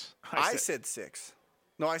 6. I said 6.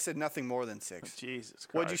 No, I said nothing more than 6. Jesus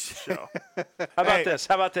Christ. What'd you say? How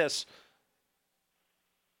about this?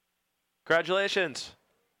 Congratulations.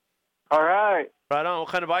 All right. Right on. What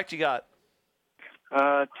kind of bike do you got?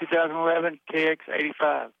 2011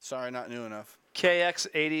 KX85. Sorry, not new enough.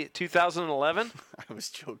 KX80 2011? I was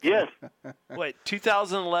joking. Yes. Wait,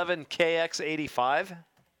 2011 KX85?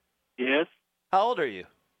 Yes. How old are you?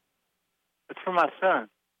 It's for my son.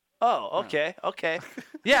 Oh, okay.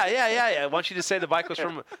 Yeah. I want you to say the bike was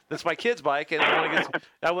that's my kid's bike, and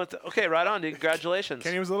okay, right on, dude. Congratulations.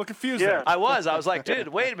 Kenny was a little confused there. I was like, dude,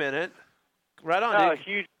 wait a minute. Right on, dude.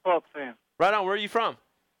 Huge Pulp fan. Right on. Where are you from?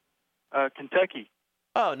 Kentucky.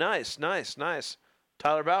 Oh, nice.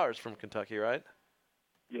 Tyler Bowers from Kentucky, right?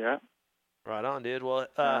 Yeah. Right on, dude. Well,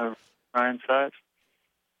 Ryan Sipes.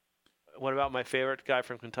 What about my favorite guy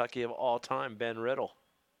from Kentucky of all time, Ben Riddle?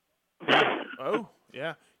 Oh,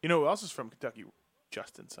 yeah. You know who else is from Kentucky?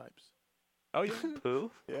 Justin Sipes. Oh, yeah.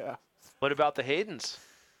 Who? Yeah. What about the Haydens?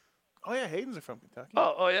 Oh yeah, Hayden's are from Kentucky.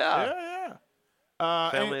 Oh yeah. Yeah.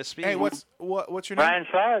 Family of speed. Hey, what's your name? Ryan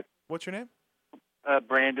Side. What's your name?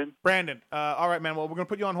 Brandon. Brandon. All right, man. Well, we're gonna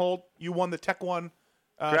put you on hold. You won the Tech One.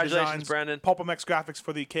 Congratulations, designs, Brandon. Pulpamex graphics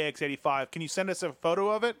for the KX85. Can you send us a photo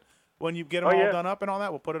of it when you get them Oh, all yeah. done up and all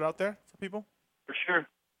that? We'll put it out there for people. For sure.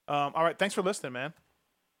 All right. Thanks for listening, man.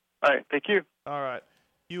 All right. Thank you. All right.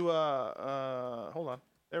 You hold on.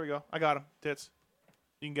 There we go. I got him. Tits.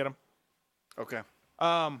 You can get him. Okay.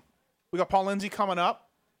 We got Paul Lindsey coming up.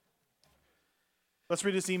 Let's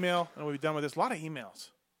read this email, and we'll be done with this. A lot of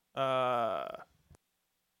emails.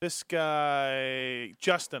 This guy,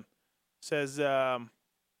 Justin, says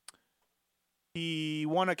he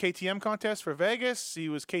won a KTM contest for Vegas. He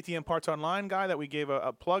was KTM Parts Online guy that we gave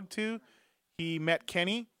a plug to. He met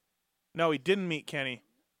Kenny. No, he didn't meet Kenny.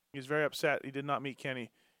 He was very upset. He did not meet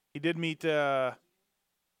Kenny. He did meet JT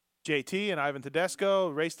and Ivan Tedesco.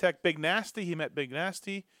 Race Tech Big Nasty. He met Big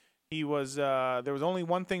Nasty. He was there was only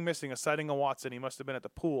one thing missing, a sighting of Watson. He must have been at the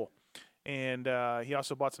pool. And he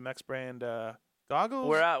also bought some X brand goggles.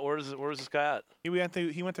 Where's this guy at? He went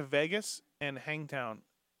to Vegas and Hangtown.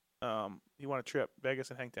 He won a trip, Vegas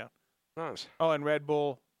and Hangtown. Nice. Oh, and Red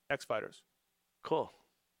Bull X Fighters. Cool.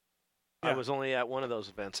 Yeah. I was only at one of those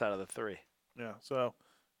events out of the 3. Yeah. So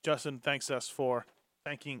Justin thanks us for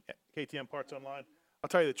thanking KTM Parts Online. I'll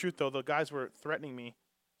tell you the truth, though. The guys were threatening me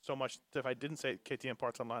so much that if I didn't say KTM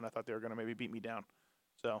Parts Online, I thought they were going to maybe beat me down.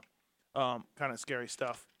 So kind of scary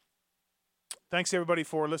stuff. Thanks, everybody,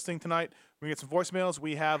 for listening tonight. We're going to get some voicemails.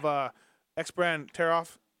 We have X-Brand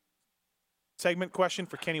tear-off segment question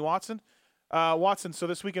for Kenny Watson. Watson, so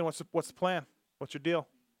this weekend, what's the plan? What's your deal?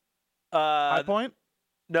 High Point?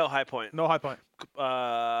 No High Point. No High Point.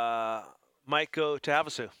 Might go to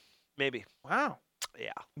Havasu, maybe. Wow.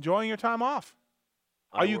 Yeah. Enjoying your time off.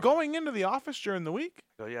 Are you going into the office during the week?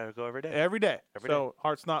 I go every day. Every day. Every so day.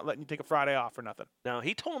 Hart's not letting you take a Friday off or nothing. No,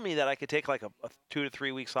 he told me that I could take like a 2 to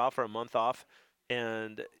 3 weeks off or a month off,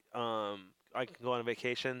 and I can go on a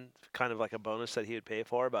vacation, kind of like a bonus that he would pay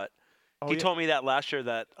for. But he told me that last year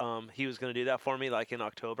that he was going to do that for me, like in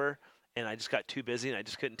October, and I just got too busy and I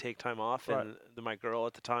just couldn't take time off. Right. And my girl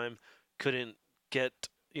at the time couldn't get,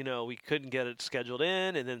 we couldn't get it scheduled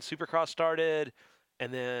in, and then Supercross started.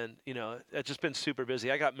 And then, it's just been super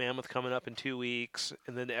busy. I got Mammoth coming up in 2 weeks,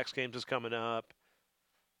 and then the X Games is coming up.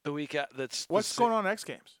 The week What's going on at X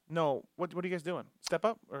Games? No, what are you guys doing? Step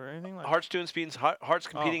up or anything like? Hart's doing speed. Hart's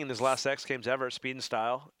competing in his last X Games ever, speed and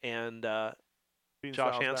style, and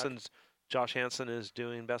Josh Hansen is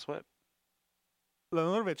doing best whip.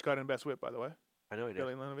 Leonovich got in best whip, by the way. I know he did.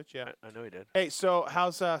 Billy Leonovich, yeah. I know he did. Hey, so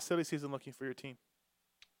how's silly season looking for your team?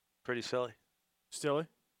 Pretty silly. Silly.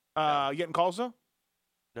 You getting calls though?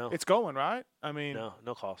 No. It's going, right? I mean,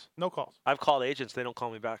 no calls. No calls. I've called agents. They don't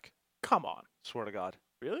call me back. Come on. Swear to God.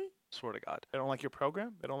 Really? Swear to God. They don't like your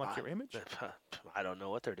program? They don't like your image? I don't know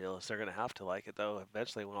what their deal is. They're going to have to like it, though,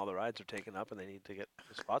 eventually when all the rides are taken up and they need to get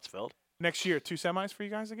the spots filled. Next year, 2 semis for you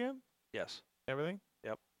guys again? Yes. Everything?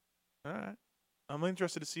 Yep. All right. I'm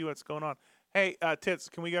interested to see what's going on. Hey, Tits,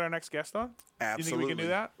 can we get our next guest on? Absolutely. You think we can do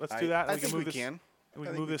that? Let's do that. I think we can. We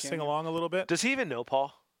can move this thing along a little bit. Does he even know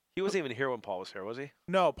Paul? He wasn't even here when Paul was here, was he?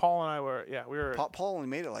 No, Paul and I were. Yeah, we were. Paul only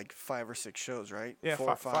made it like 5 or 6 shows, right? Yeah, 4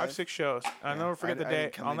 or 5. 5, 6 shows. I'll never forget the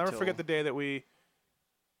day. I'll never forget the day that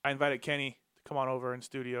I invited Kenny to come on over in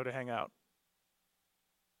studio to hang out,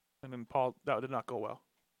 and then Paul. That did not go well.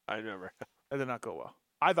 I remember. That did not go well.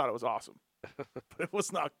 I thought it was awesome, but it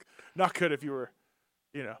was not good if you were,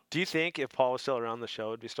 Do you think if Paul was still around, the show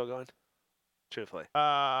would be still going? Truthfully.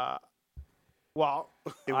 Well,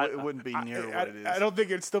 it wouldn't be near what it is. I don't think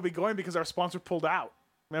it'd still be going because our sponsor pulled out.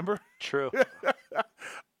 Remember? True.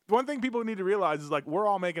 One thing people need to realize is we're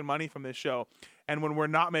all making money from this show, and when we're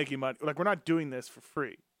not making money, we're not doing this for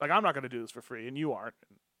free. I'm not going to do this for free, and you aren't.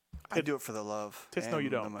 I do it for the love. No, you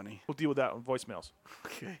don't. The money. We'll deal with that on voicemails.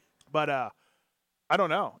 Okay. But I don't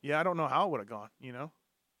know. Yeah, I don't know how it would have gone. It'd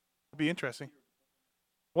be interesting.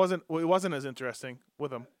 It wasn't as interesting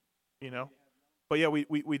with him, But yeah,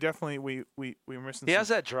 we definitely we were missing. He has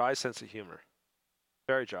that dry sense of humor.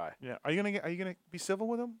 Very dry. Yeah. Are you gonna be civil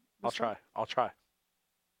with him? I'll try.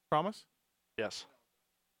 Promise? Yes.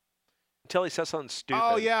 Until he says something stupid.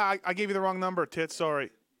 Oh yeah, I gave you the wrong number, Tits.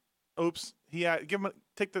 Sorry. Oops.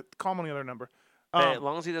 Call him on the other number. Hey, as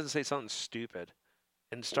long as he doesn't say something stupid,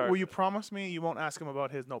 and start. Will you promise me you won't ask him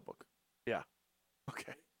about his notebook? Yeah.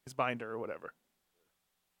 Okay. His binder or whatever.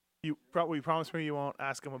 Will you promise me you won't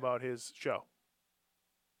ask him about his show?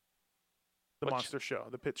 The monster show,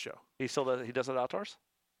 the pit show. He does it outdoors?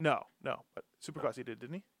 No. But Supercross he did,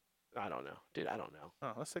 didn't he? I don't know. Dude, I don't know.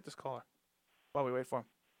 Oh, let's take this caller while we wait for him.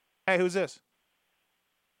 Hey, who's this?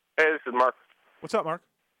 Hey, this is Mark. What's up, Mark?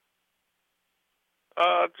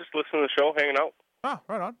 Just listening to the show, hanging out. Oh,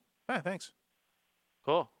 right on. Hey, thanks.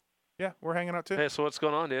 Cool. Yeah, we're hanging out too. Hey, so what's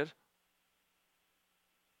going on, dude?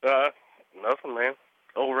 Nothing, man.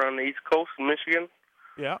 Over on the East Coast in Michigan.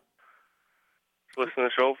 Yeah. Just listening to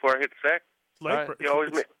the show before I hit the sack. It's late. Right.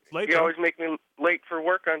 You always make me late for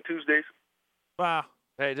work on Tuesdays. Wow.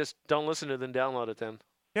 Hey, just don't listen to it, then download it then.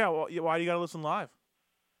 Yeah, well, why do you got to listen live?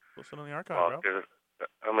 Listen on the archive, bro.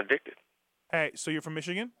 I'm addicted. Hey, so you're from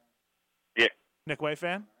Michigan? Yeah. Nick Way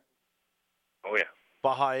fan? Oh, yeah.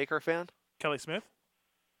 Baja Acre fan? Kelly Smith?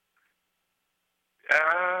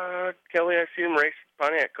 Kelly, I've seen him race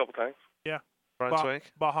Pontiac a couple times. Yeah. Brian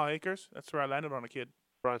Swank? Baja Acres? That's where I landed on a kid.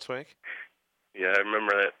 Brian Swank? Yeah, I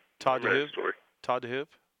remember that. Todd remember DeHoop? that story. Todd DeHoop?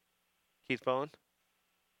 Keith Bowen?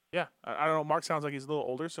 Yeah. I don't know. Mark sounds like he's a little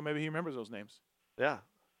older, so maybe he remembers those names. Yeah.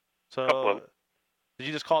 So, did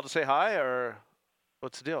you just call to say hi, or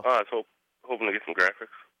what's the deal? I was hoping to get some graphics.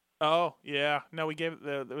 Oh, yeah. No, we gave it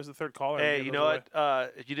there was the third caller. Hey, you know what?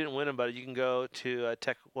 You didn't win them, but you can go to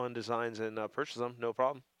Tech One Designs and purchase them. No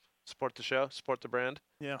problem. Support the show. Support the brand.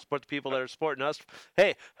 Yeah. Support the people that are supporting us.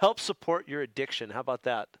 Hey, help support your addiction. How about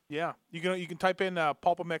that? Yeah. You can type in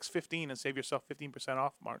Pulpamex 15 and save yourself 15%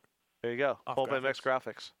 off, Mark. There you go. Pulpamex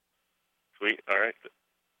graphics. Sweet. All right.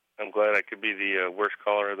 I'm glad I could be the worst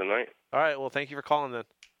caller of the night. All right. Well, thank you for calling then.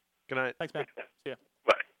 Good night. Thanks, man. See ya.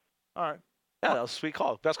 Bye. All right. Yeah, that was a sweet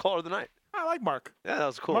call. Best caller of the night. I like Mark. Yeah, that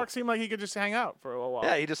was cool. Mark seemed like he could just hang out for a little while.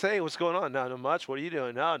 Yeah, he just say, hey, what's going on? No, not much. What are you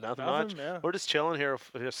doing? No, nothing much. Yeah. We're just chilling here,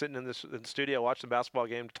 sitting in the studio, watching the basketball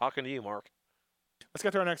game, talking to you, Mark. Let's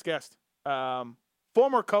get to our next guest.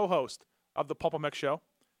 Former co-host of the Pulpamex Show.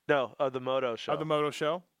 No, of the Moto Show. Of the Moto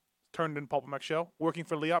Show. Turned in Pulpamex Show. Working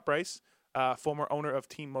for Leop Brace. Former owner of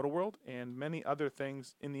Team Moto World and many other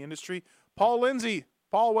things in the industry. Paul Lindsey.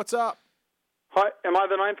 Paul, what's up? Hi, am I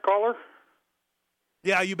the ninth caller?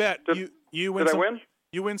 Yeah, you bet. You win. Did I some, win?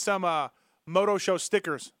 You win some Moto Show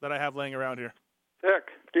stickers that I have laying around here. Heck,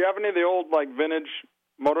 do you have any of the old vintage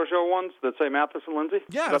Moto Show ones that say Mathis and Lindsay?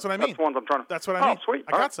 Yeah, that's what I mean. That's the ones I'm trying to. That's what I mean. Oh, sweet.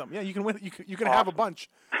 I got some. Yeah, you can win. You can have a bunch.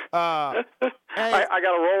 Hey. I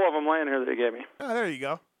got a roll of them laying here that you gave me. Oh, there you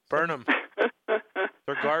go. Burn them.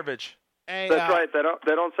 They're garbage. Hey, that's right.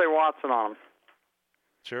 They don't say Watson on them.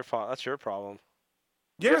 It's your fault. That's your problem.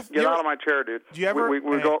 Get out of my chair, dude. Do you ever?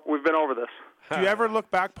 We've been over this. Do you ever look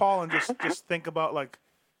back, Paul, and just think about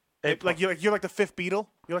you're like the fifth Beatle?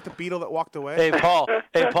 You're like the Beatle that walked away. Hey,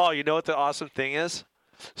 Paul. You know what the awesome thing is?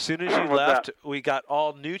 As soon as you What's left, that? we got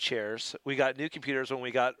all new chairs. We got new computers, and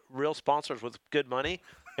we got real sponsors with good money,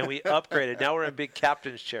 and we upgraded. Now we're in big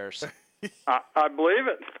captain's chairs. I believe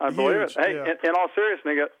it. I believe it. Hey, yeah. in all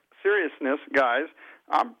seriousness, guys,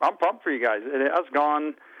 I'm pumped for you guys. It has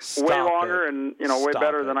gone way longer and way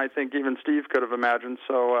better than I think even Steve could have imagined.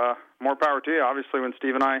 So more power to you. Obviously, when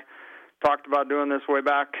Steve and I talked about doing this way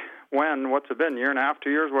back when, what's it been, year and a half,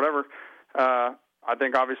 2 years, whatever. I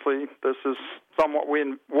think obviously this is somewhat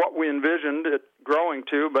what we envisioned it growing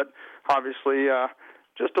to, but obviously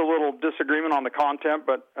just a little disagreement on the content.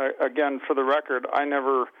 But again, for the record, I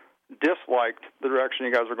never disliked the direction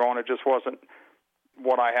you guys were going. It just wasn't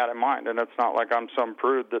what I had in mind, and it's not like I'm some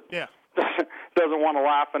prude that doesn't want to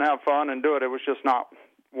laugh and have fun and do it. It was just not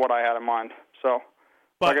what I had in mind. So,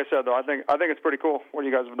 like I said, though, I think it's pretty cool what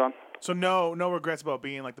you guys have done. So no regrets about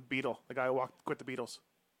being like the Beatle, the guy who quit the Beatles.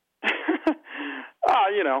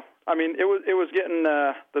 I mean, it was getting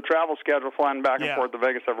the travel schedule flying back and forth to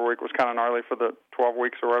Vegas every week was kind of gnarly for the 12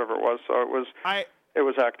 weeks or whatever it was. So it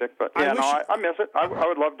was hectic. But I miss it. I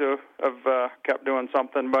would love to have kept doing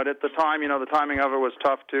something, but at the time, the timing of it was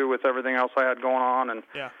tough too with everything else I had going on, and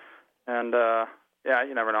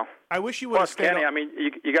you never know. I wish you would have stayed Kenny. on. I mean,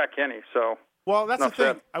 you got Kenny, so. Well, that's the thing.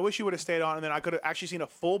 Said. I wish you would have stayed on, and then I could have actually seen a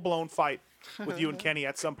full-blown fight with you and Kenny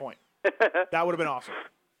at some point. That would have been awesome.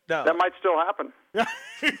 No. That might still happen.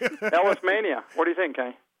 Ellis Mania. What do you think,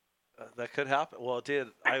 Kenny? That could happen. Well, it did.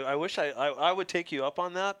 I wish I would take you up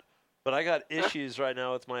on that, but I got issues right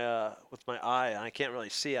now with my eye, and I can't really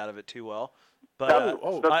see out of it too well. But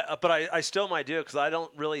I still might do it because I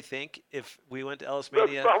don't really think if we went to Ellis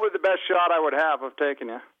Mania. That's probably the best shot I would have of taking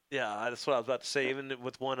you. Yeah, that's what I was about to say. Even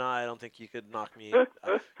with one eye, I don't think you could knock me.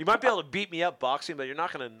 You might be able to beat me up boxing, but you're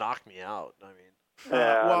not going to knock me out. I mean,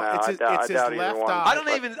 it's his left eye.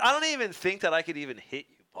 I don't even think that I could even hit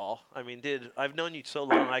you, Paul. I mean, dude, I've known you so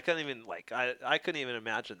long. I couldn't even I couldn't even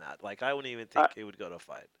imagine that. Like, I wouldn't even think it would go to a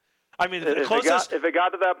fight. I mean, the closest. If it got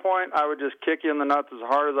to that point, I would just kick you in the nuts as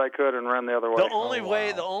hard as I could and run the other way.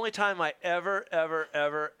 The only time I ever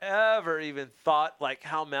even thought like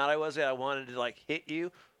how mad I was that I wanted to like hit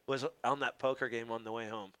you was on that poker game on the way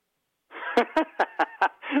home.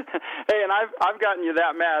 Hey, and I've gotten you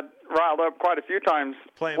that mad, riled up quite a few times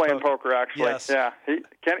playing poker. Actually, Yes. Yeah.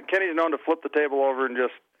 Kenny's known to flip the table over and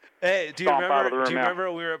just. Hey, do you stomp out of the room, remember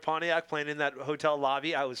when we were at Pontiac playing in that hotel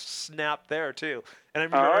lobby? I was snapped there too. And I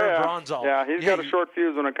remember Aaron Braun's all. Yeah, he's got a short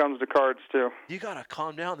fuse when it comes to cards too. You gotta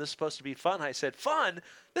calm down. This is supposed to be fun. I said, fun?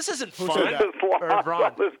 This isn't Who fun. said that? Irv Braun.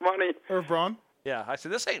 All this money. Irv Braun? Yeah, I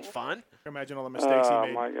said, this ain't fun. Imagine all the mistakes he made.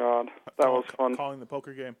 Oh, my God. That was fun. Calling the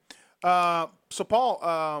poker game. So,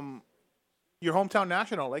 Paul, your hometown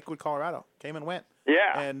national, Lakewood, Colorado, came and went.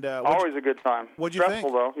 Yeah, and always a good time. What'd you Stressful,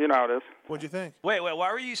 think? though. You know how it is. What'd you think? Wait,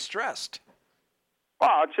 why were you stressed?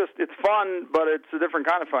 Well, it's fun, but it's a different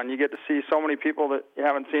kind of fun. You get to see so many people that you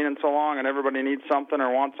haven't seen in so long, and everybody needs something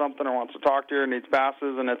or wants to talk to you or needs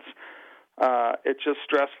passes, and it's just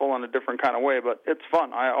stressful in a different kind of way, but it's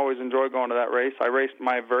fun. I always enjoy going to that race. I raced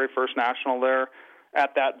my very first national there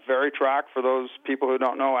at that very track. For those people who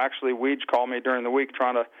don't know, actually, Weege called me during the week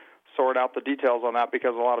trying to sort out the details on that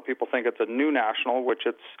because a lot of people think it's a new national, which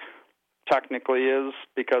it's technically is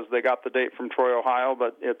because they got the date from Troy, Ohio,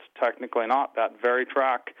 but it's technically not. That very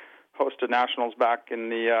track hosted nationals back in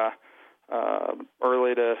the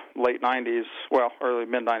early to late 90s, well, early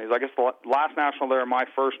mid-90s. I guess the last national there, my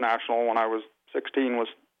first national when I was 16 was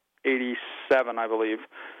 87, I believe,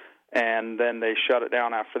 and then they shut it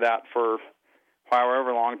down after that for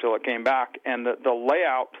however long until it came back. And the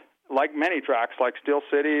layout, like many tracks, like Steel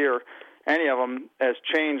City or any of them, has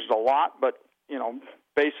changed a lot, but,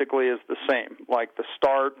 basically is the same. Like the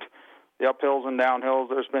start, the uphills and downhills,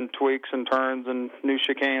 there's been tweaks and turns and new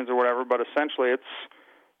chicanes or whatever, but essentially it's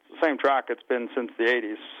the same track it's been since the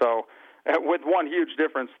 80s. So with one huge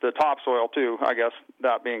difference, the topsoil too, I guess.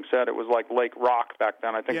 That being said, it was like Lake Rock back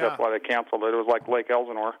then. I think that's why they canceled it. It was like Lake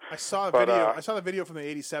Elsinore. I saw the video from the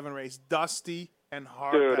 87 race, dusty and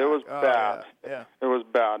hard. Dude, it was bad. Yeah. It was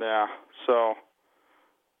bad, yeah. So,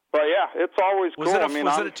 but yeah, it's always cool. Was it a I'm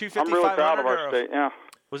 $250,500 really proud of our state, yeah.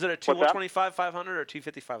 Was it a 125 500 or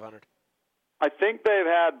 250 500? I think they've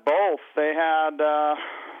had both. They had, I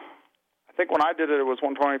think when I did it, it was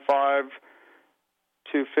 125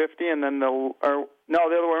 250, and then the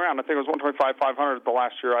other way around. I think it was 125 500 the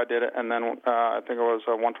last year I did it, and then I think it was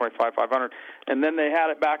 125 500. And then they had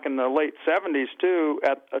it back in the late 70s too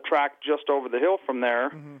at a track just over the hill from there,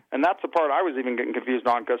 and that's the part I was even getting confused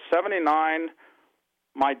on because 79.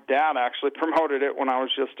 My dad actually promoted it when I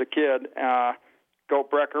was just a kid. Goat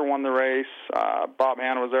Brecker won the race. Bob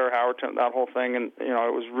Hanna was there, Howerton, that whole thing, and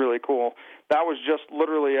it was really cool. That was just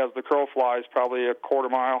literally as the crow flies, probably a quarter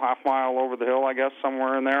mile, half mile over the hill, I guess,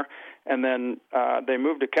 somewhere in there. And then they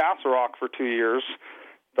moved to Castle Rock for 2 years,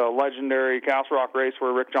 the legendary Castle Rock race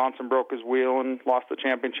where Rick Johnson broke his wheel and lost the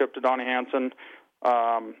championship to Donnie Hansen.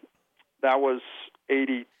 That was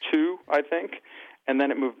 82, I think. And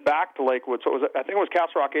then it moved back to Lakewood. So I think it was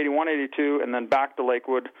Castle Rock 81, 82, and then back to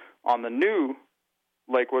Lakewood on the new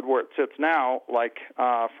Lakewood where it sits now, like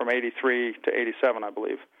from 83 to 87, I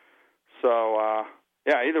believe. So,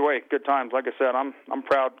 yeah, either way, good times. Like I said, I'm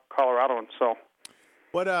proud Coloradoan. So,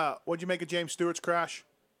 what'd you make of James Stewart's crash?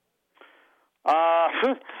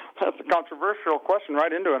 That's a controversial question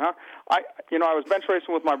right into it, huh? I was bench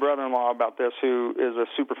racing with my brother-in-law about this, who is a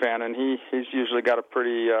super fan, and he's usually got a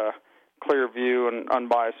pretty clear view and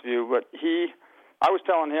unbiased view. But I was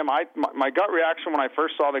telling him, my gut reaction when I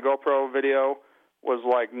first saw the GoPro video was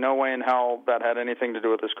like, no way in hell that had anything to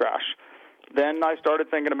do with this crash. Then I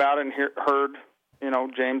started thinking about it and heard,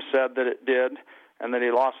 James said that it did and that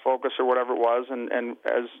he lost focus or whatever it was. And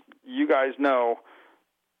as you guys know,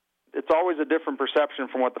 it's always a different perception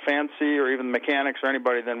from what the fans see or even the mechanics or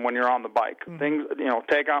anybody than when you're on the bike. Mm-hmm. Things,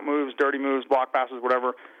 takeout moves, dirty moves, block passes,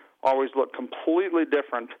 whatever, always look completely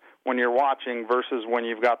different when you're watching versus when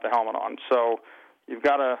you've got the helmet on. So you've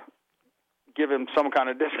got to give him some kind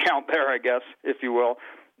of discount there, I guess, if you will.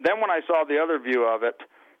 Then when I saw the other view of it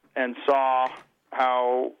and saw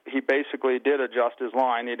how he basically did adjust his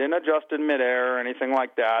line, he didn't adjust in midair or anything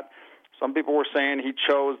like that. Some people were saying he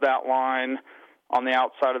chose that line on the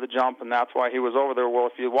outside of the jump, and that's why he was over there. Well,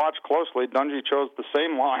 if you watch closely, Dungey chose the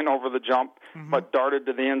same line over the jump, but darted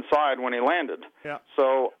to the inside when he landed. Yeah.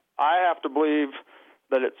 So I have to believe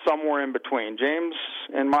that it's somewhere in between. James,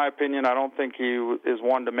 in my opinion, I don't think he is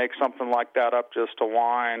one to make something like that up just to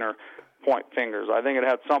whine or point fingers. I think it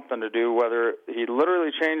had something to do, whether he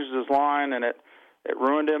literally changed his line and it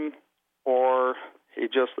ruined him, or he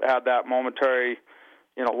just had that momentary,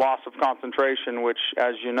 loss of concentration, which,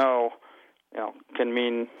 as you know, can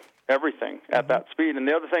mean everything at that speed. And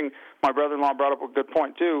the other thing, my brother-in-law brought up a good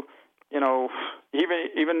point too.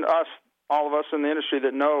 Even us, all of us in the industry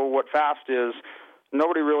that know what fast is,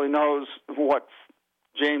 nobody really knows what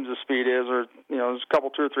James's speed is, or there's a couple,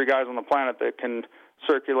 2 or 3 guys on the planet that can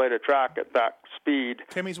circulate a track at that speed.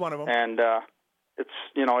 Timmy's one of them. And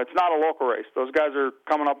it's not a local race. Those guys are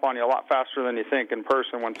coming up on you a lot faster than you think in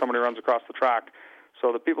person when somebody runs across the track.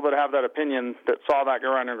 So the people that have that opinion that saw that guy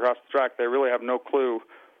running across the track, they really have no clue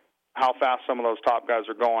how fast some of those top guys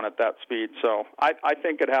are going at that speed. So I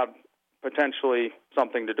think it had potentially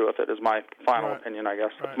something to do with it. Is my final opinion, I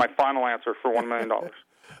guess. That's my final answer for $1 million.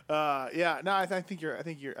 Yeah, no, I think you're.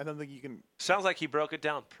 I don't think you can. Sounds like he broke it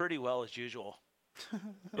down pretty well as usual.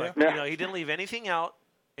 Like, Yeah. he didn't leave anything out,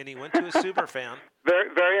 and he went to a super fan.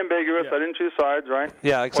 Very, very ambiguous. I didn't choose sides, right?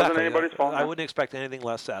 Yeah, exactly. Wasn't anybody's fault. I wouldn't expect anything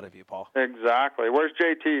less out of you, Paul. Exactly. Where's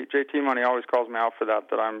JT? JT Money always calls me out for that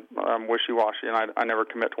I'm wishy-washy, and I never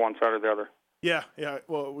commit to one side or the other. Yeah.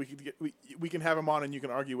 Well, we can have him on, and you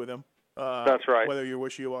can argue with him. That's right. Whether you're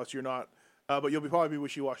wishy-washy or not, but you'll probably be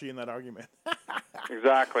wishy-washy in that argument.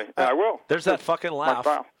 Exactly. I will. There's that fucking laugh.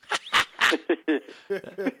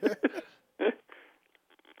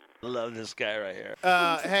 Love this guy right here.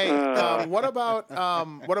 Hey, what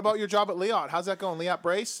about your job at Liat? How's that going, Liat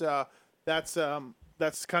Brace? That's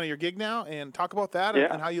kind of your gig now, and talk about that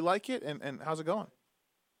and how you like it, and how's it going?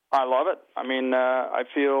 I love it. I mean, I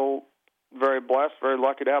feel very blessed, very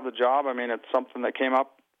lucky to have the job. I mean, it's something that came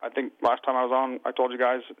up. I think last time I was on, I told you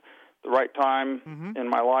guys the right time in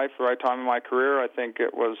my life, the right time in my career. I think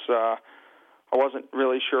it was. I wasn't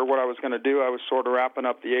really sure what I was going to do. I was sort of wrapping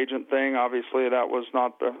up the agent thing. Obviously, that was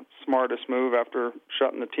not the smartest move after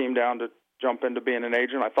shutting the team down to jump into being an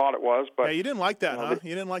agent. I thought it was, but you didn't like that, huh?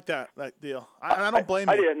 You didn't like that deal. I don't blame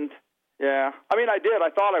you. I didn't. Yeah, I mean, I did. I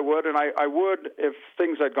thought I would, and I would if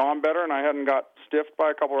things had gone better and I hadn't got stiffed by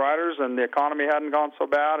a couple riders and the economy hadn't gone so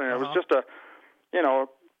bad, and it was just a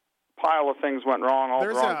pile of things went wrong all at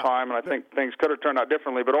the wrong time, and I think things could have turned out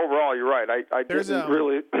differently. But overall, you're right. I didn't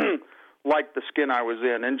really like the skin I was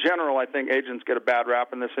in. In general, I think agents get a bad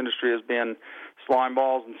rap in this industry as being slime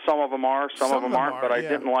balls, and some of them are, some of them aren't. But I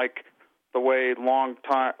didn't like the way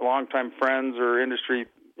long-time friends or industry,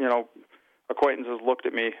 acquaintances looked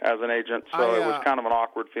at me as an agent. So it was kind of an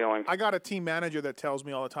awkward feeling. I got a team manager that tells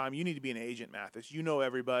me all the time, "You need to be an agent, Mathis. You know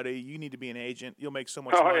everybody. You need to be an agent. You'll make so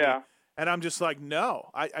much money." Yeah. And I'm just like, no,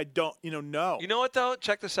 I don't. No. You know what though?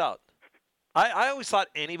 Check this out. I always thought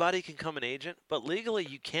anybody can become an agent, but legally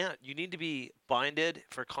you can't. You need to be binded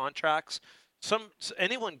for contracts.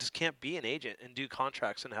 Anyone just can't be an agent and do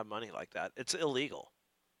contracts and have money like that. It's illegal.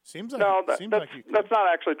 Seems like that's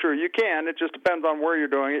not actually true. You can. It just depends on where you're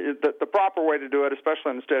doing it. The proper way to do it,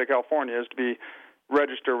 especially in the state of California, is to be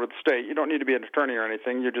registered with the state. You don't need to be an attorney or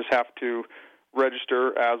anything. You just have to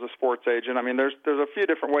register as a sports agent. I mean, there's a few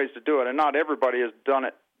different ways to do it, and not everybody has done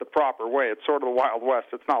it the proper way. It's sort of the Wild West.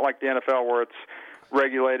 It's not like the NFL where it's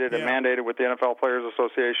regulated and mandated with the NFL Players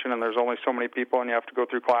Association, and there's only so many people, and you have to go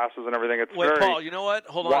through classes and everything. It's very Paul, you know what?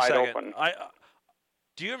 Hold on a second. Open.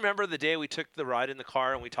 Do you remember the day we took the ride in the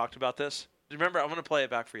car and we talked about this? Do you remember? I'm going to play it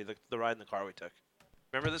back for you, the ride in the car we took.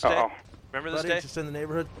 Remember this day? Remember this day? Just in the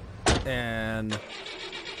neighborhood. And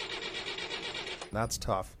that's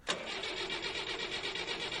tough.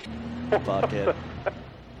 Fuck it.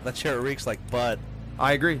 That chair reeks like butt.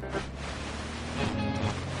 I agree.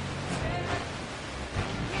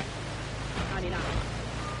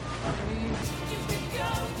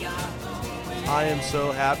 I am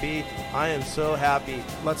so happy. I am so happy.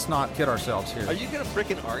 Let's not kid ourselves here. Are you going to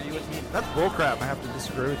freaking argue with me? That's bullcrap. I have to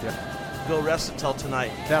disagree with you. Go rest until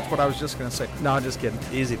tonight. That's what I was just going to say. No, I'm just kidding.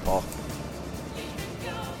 Easy, Paul.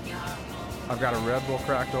 I've got a Red Bull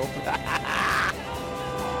cracked open.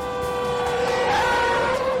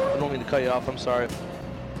 I don't mean to cut you off. I'm sorry.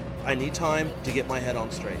 I need time to get my head on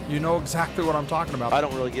straight. You know exactly what I'm talking about. I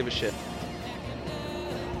don't really give a shit.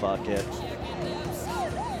 Fuck it.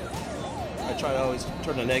 I try to always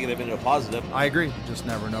turn a negative into a positive. I agree. You just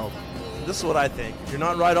never know. This is what I think. You're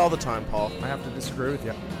not right all the time, Paul. I have to disagree with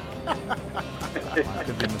you. I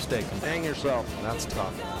could be mistaken. Hang yourself. That's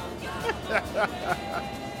tough.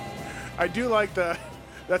 I do like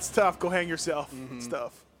that's tough. Go hang yourself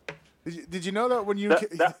stuff. Did you know that when you...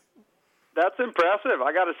 That's impressive.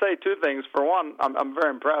 I got to say two things. For one, I'm very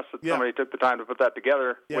impressed that somebody took the time to put that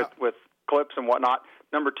together with clips and whatnot.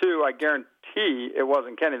 Number two, I guarantee it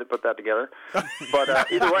wasn't Kenny that put that together.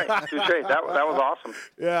 But either way, touche. That was awesome.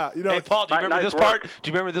 Yeah, Hey, Paul, do you remember this part? Do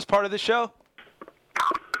you remember this part of the show?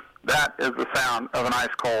 That is the sound of an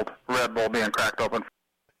ice cold Red Bull being cracked open.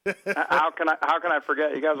 How can I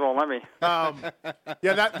forget? You guys won't let me.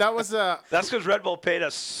 That was That's because Red Bull paid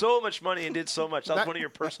us so much money and did so much. That was one of your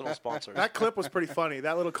personal sponsors. That clip was pretty funny.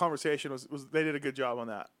 That little conversation was they did a good job on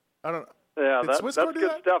that. Yeah, Did that's Swisscar do good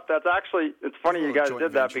that? stuff. That's actually, it's funny you guys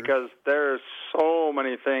did that because there's so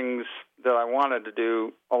many things that I wanted to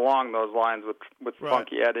do along those lines with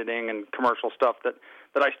funky editing and commercial stuff that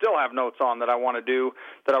I still have notes on that I want to do,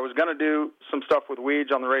 that I was going to do some stuff with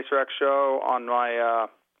Weege on the Racer X show, on my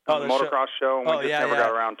on the motocross show, and we just never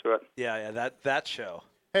got around to it. Yeah, that show.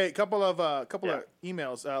 Hey, a couple of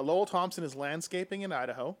emails. Lowell Thompson is landscaping in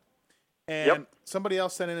Idaho, and somebody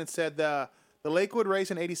else sent in and said the Lakewood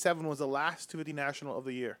race in '87 was the last 250 National of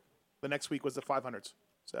the year. The next week was the 500s.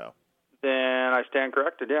 So then I stand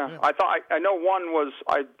corrected. Yeah. I know one was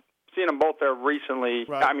I've seen them both there recently.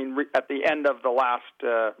 Right. I mean, at the end of the last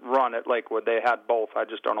run at Lakewood, they had both. I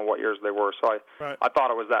just don't know what years they were. So I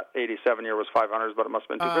thought it was that '87 year was 500s, but it must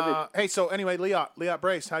have been 250s. Hey, so anyway, Liat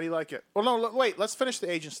Brace, how do you like it? Well, no, wait. Let's finish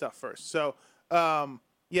the agent stuff first. So,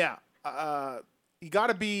 you got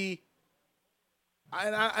to be.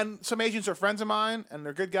 And some agents are friends of mine, and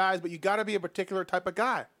they're good guys, but you got to be a particular type of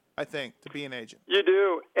guy, I think, to be an agent. You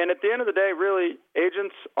do, and at the end of the day, really,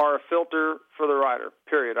 agents are a filter for the rider,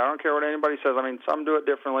 period. I don't care what anybody says. I mean, some do it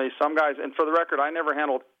differently. Some guys, and for the record, I never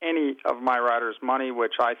handled any of my riders' money,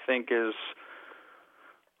 which I think is,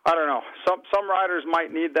 I don't know. Some riders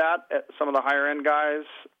might need that, some of the higher-end guys.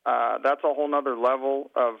 That's a whole other level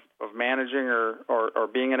of managing or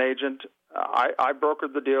being an agent. I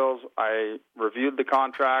brokered the deals. I reviewed the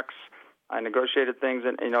contracts. I negotiated things.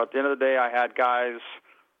 And, at the end of the day, I had guys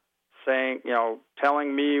saying,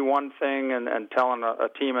 telling me one thing and telling a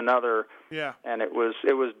team another. Yeah. And it was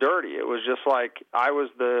dirty. It was just like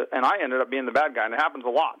and I ended up being the bad guy. And it happens a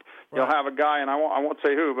lot. Right. You'll have a guy, and I won't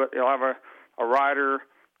say who, but you'll have a rider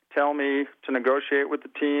tell me to negotiate with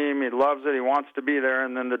the team. He loves it. He wants to be there.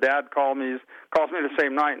 And then the dad calls me the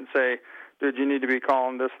same night and say, dude, you need to be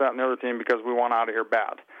calling this, that, and the other team because we want out of here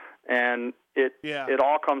bad. And it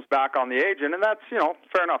all comes back on the agent, and that's,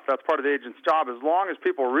 fair enough. That's part of the agent's job. As long as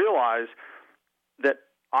people realize that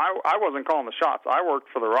I wasn't calling the shots. I worked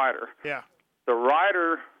for the rider. Yeah. The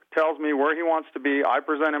rider tells me where he wants to be. I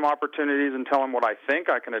present him opportunities and tell him what I think.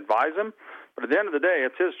 I can advise him. But at the end of the day,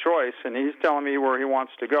 it's his choice, and he's telling me where he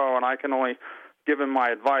wants to go, and I can only give him my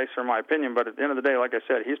advice or my opinion. But at the end of the day, like I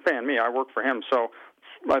said, he's paying me. I work for him. So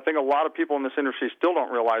I think a lot of people in this industry still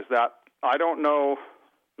don't realize that. I don't know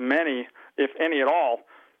many, if any at all,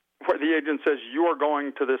 where the agent says, you are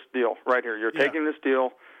going to this deal right here. You're taking this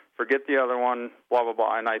deal, forget the other one, blah, blah,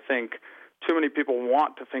 blah. And I think too many people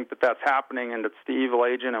want to think that that's happening and it's the evil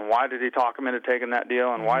agent, and why did he talk him into taking that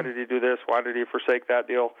deal, and why did he do this, why did he forsake that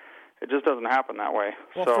deal? It just doesn't happen that way.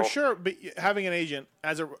 Well, for sure, but having an agent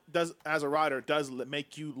as a rider does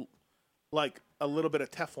make you like a little bit of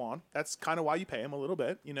Teflon. That's kind of why you pay him a little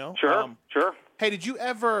bit, Sure, sure. Hey, did you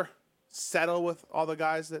ever settle with all the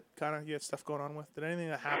guys that kind of you had stuff going on with? Did anything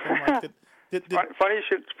that happen? Like, Funny you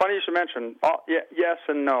should mention. Yes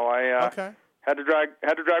and no. I had to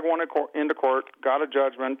drag one into court. Got a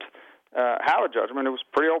judgment. Had a judgment. It was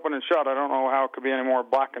pretty open and shut. I don't know how it could be any more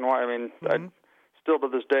black and white. I mean, I still to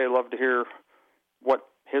this day love to hear what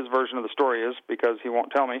his version of the story is, because he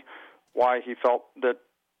won't tell me why he felt that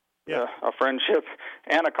a friendship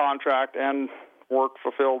and a contract and work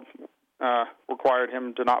fulfilled required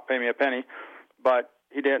him to not pay me a penny, but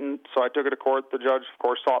he didn't. So I took it to court. The judge, of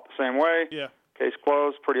course, saw it the same way. Yeah. Case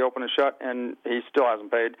closed, pretty open and shut, and he still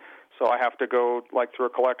hasn't paid. So I have to go through a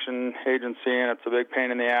collection agency, and it's a big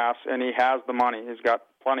pain in the ass. And he has the money; he's got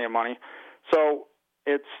plenty of money. So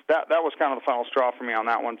it's that was kind of the final straw for me on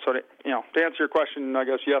that one. So to answer your question, I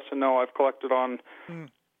guess yes and no. I've collected on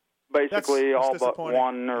basically all but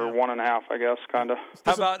one or one and a half, I guess, kind of.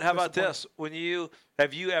 How about this?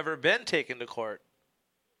 Have you ever been taken to court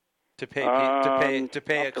to pay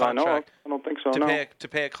a contract? I don't think so. To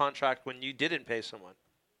pay a contract when you didn't pay someone?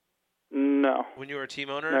 No. When you were a team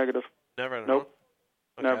owner? Negative. Never. Nope.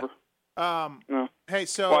 Okay. Never. No. Hey,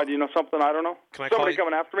 so why, do you know something I don't know? Somebody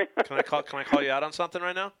coming after me? Can I call you out on something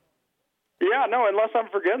right now? Yeah, no. Unless I'm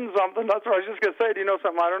forgetting something. That's what I was just gonna say. Do you know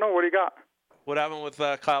something I don't know? What do you got? What happened with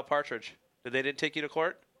Kyle Partridge? They didn't take you to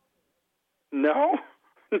court? No,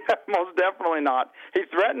 most definitely not. He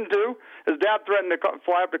threatened to. His dad threatened to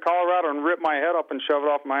fly up to Colorado and rip my head up and shove it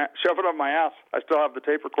up my ass. I still have the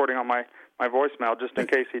tape recording on my voicemail just in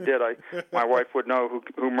case he did. My wife would know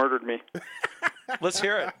who murdered me. Let's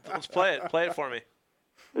hear it. Let's play it. Play it for me.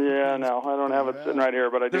 Yeah, no, I don't have it sitting right here,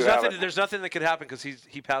 but I do have it. There's nothing that could happen because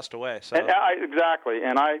he passed away. So exactly,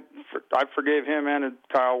 and I forgave him and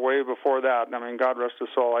Kyle way before that. I mean, God rest his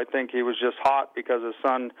soul. I think he was just hot because his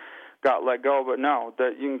son got let go. But no,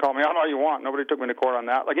 that you can call me out all you want. Nobody took me to court on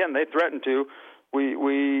that. Again, they threatened to.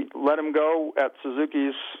 We let him go at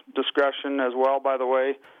Suzuki's discretion as well, by the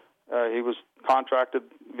way. He was contracted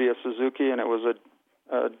via Suzuki, and it was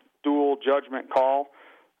a dual judgment call,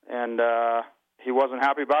 and he wasn't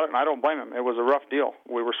happy about it, and I don't blame him. It was a rough deal.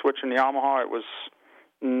 We were switching to Yamaha. It was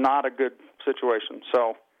not a good situation.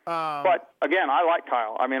 So, but again, I like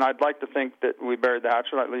Kyle. I mean, I'd like to think that we buried the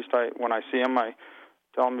hatchet. At least when I see him, I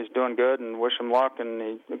tell him he's doing good and wish him luck, and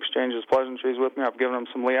he exchanges pleasantries with me. I've given him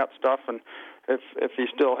some Liat stuff, and if he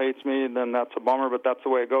still hates me, then that's a bummer, but that's the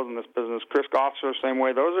way it goes in this business. Chris Goffser, same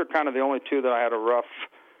way. Those are kind of the only two that I had a rough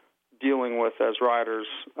dealing with as riders.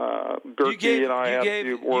 Gerke and I had a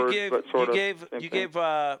few words, but sort of. You gave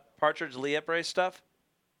Partridge Liat brace stuff?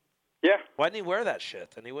 Yeah. Why didn't he wear that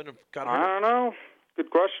shit? Then he wouldn't have got hurt. I don't know. Good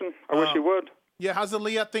question. I wish he would. Yeah, how's the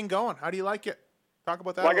Liat thing going? How do you like it? Talk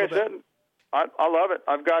about that like a little I said, I love it.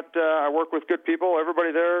 I've got I work with good people.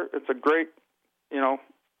 Everybody there. It's a great,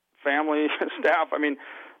 family staff. I mean,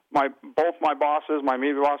 both my bosses, my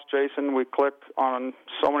media boss Jason, we click on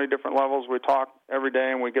so many different levels. We talk every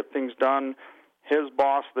day and we get things done. His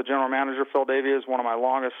boss, the general manager Phil Davey, is one of my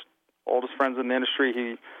oldest friends in the industry. He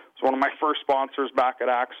was one of my first sponsors back at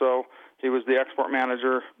AXO. He was the export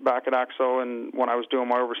manager back at AXO, and when I was doing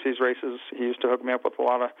my overseas races, he used to hook me up with a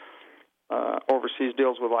lot of overseas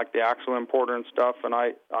deals with like the AXO importer and stuff, and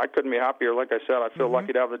I couldn't be happier. Like I said, I feel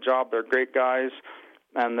lucky to have the job. They're great guys,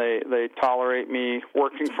 and they tolerate me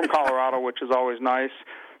working from Colorado, which is always nice.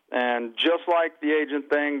 And just like the agent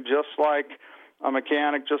thing, just like a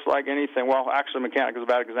mechanic, just like anything. Well, actually, a mechanic is a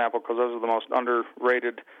bad example because those are the most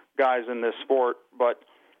underrated guys in this sport. But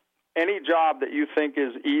any job that you think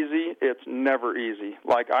is easy, it's never easy.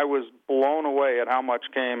 Like, I was blown away at how much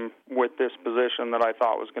came with this position that I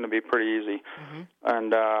thought was going to be pretty easy.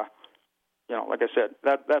 And, like I said,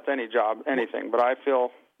 that's any job, anything. But I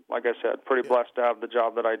feel, like I said, pretty blessed to have the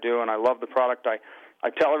job that I do, and I love the product. I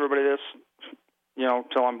tell everybody this,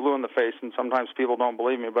 till I'm blue in the face, and sometimes people don't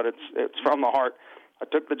believe me, but it's from the heart. I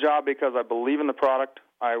took the job because I believe in the product.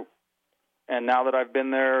 And now that I've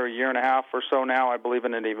been there a year and a half or so now, I believe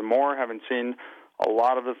in it even more, having seen a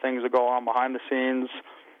lot of the things that go on behind the scenes.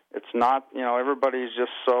 It's not, everybody's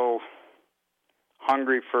just so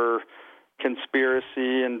hungry for conspiracy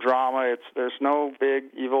and drama. There's no big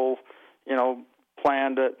evil,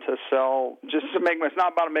 plan to sell, just to make, it's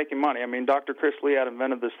not about making money. I mean, Dr. Chris Liat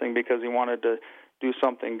invented this thing because he wanted to do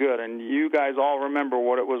something good. And you guys all remember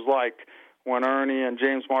what it was like when Ernie and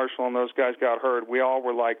James Marshall and those guys got hurt. We all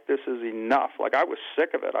were like, this is enough. Like, I was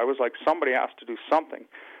sick of it. I was like, somebody has to do something.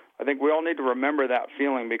 I think we all need to remember that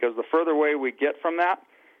feeling, because the further away we get from that,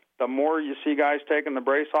 the more you see guys taking the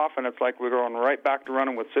brace off, and it's like we're going right back to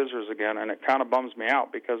running with scissors again, and it kind of bums me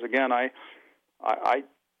out because, again,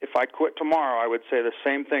 if I quit tomorrow, I would say the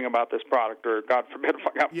same thing about this product, or God forbid if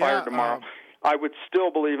I got fired tomorrow. I would still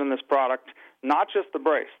believe in this product. Not just the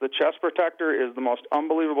brace. The chest protector is the most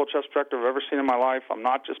unbelievable chest protector I've ever seen in my life. I'm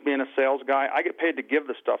not just being a sales guy. I get paid to give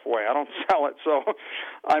the stuff away. I don't sell it. So,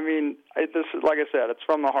 I mean, this is, like I said, it's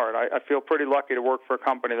from the heart. I feel pretty lucky to work for a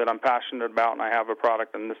company that I'm passionate about, and I have a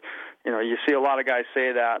product. And this, you see a lot of guys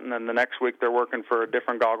say that, and then the next week they're working for a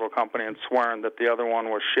different goggle company and swearing that the other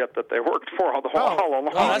one was shit that they worked for all along.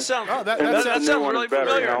 Oh, that sounds really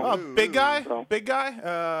familiar. Big guy? Big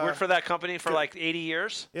guy? Worked for that company for like 80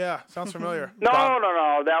 years? Yeah, sounds familiar. No,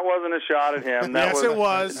 that wasn't a shot at him. Yes, it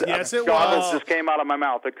was. Yes, it goggles was. just came out of my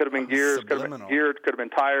mouth. It could have been gears, could have been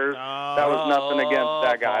tires. That was nothing against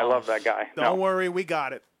that guy. I love that guy. Don't worry, we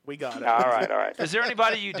got it. We got it. All right. Is there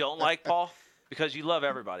anybody you don't like, Paul? Because you love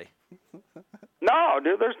everybody. No,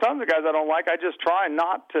 dude, there's tons of guys I don't like. I just try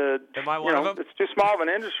not to. Am I one of them? It's too small of an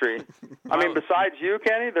industry. I mean, besides you,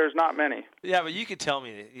 Kenny, there's not many. Yeah, but you could tell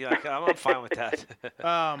me. I'm fine with that.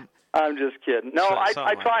 I'm just kidding. No,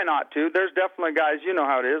 I try not to. There's definitely guys, you know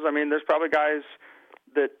how it is. I mean, there's probably guys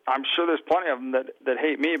that I'm sure there's plenty of them that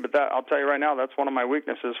hate me, but I'll tell you right now, that's one of my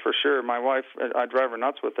weaknesses for sure. My wife, I drive her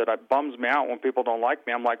nuts with it. It bums me out when people don't like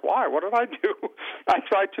me. I'm like, why? What did I do? I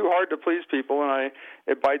try too hard to please people, and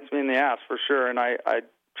it bites me in the ass for sure. And I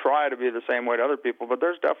try to be the same way to other people, but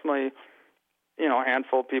there's definitely, a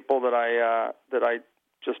handful of people that I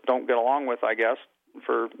just don't get along with, I guess,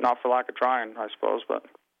 not for lack of trying, I suppose, but.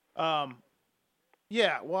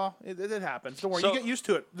 Yeah, well, it happens. Don't worry, you get used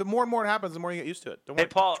to it. The more and more it happens, the more you get used to it. Don't worry. Hey,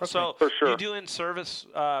 Paul, Trust so me. For sure. you're doing service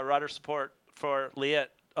rider support for Liat.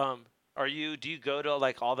 Do you go to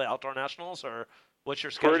like all the outdoor nationals, or what's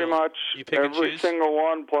your schedule? Pretty much you pick every single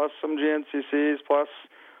one, plus some GNCCs, plus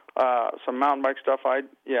some mountain bike stuff. I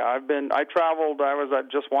traveled. I was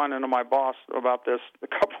just whining to my boss about this a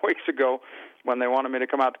couple weeks ago when they wanted me to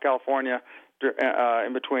come out to California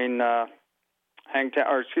in between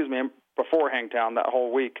before Hangtown that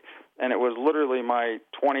whole week, and it was literally my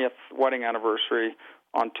 20th wedding anniversary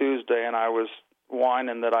on Tuesday, and I was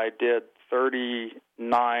whining that I did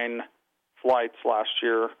 39 flights last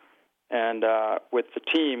year, and with the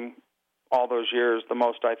team all those years, the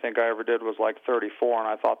most I think I ever did was like 34, and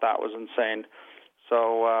I thought that was insane.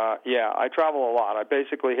 So, I travel a lot. I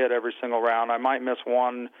basically hit every single round. I might miss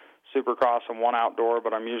one Supercross and one outdoor,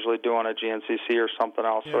 but I'm usually doing a GNCC or something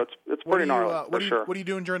else. Yeah. So it's pretty gnarly, for sure. What are you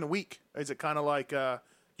doing during the week? Is it kind of like, do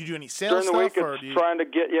you do any sales during the stuff? Week,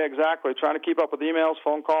 it's trying to keep up with emails,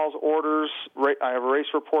 phone calls, orders. I have a race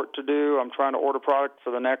report to do. I'm trying to order product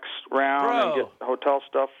for the next round and get hotel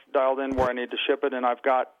stuff dialed in where I need to ship it, and I've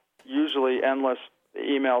got usually endless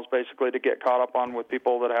emails basically to get caught up on with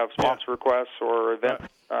people that have sponsor requests or event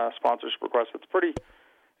sponsorship requests. It's pretty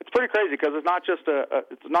crazy because it's not just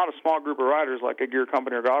it's not a small group of riders like a gear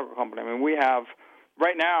company or goggle company. I mean, we have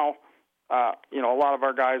right now, a lot of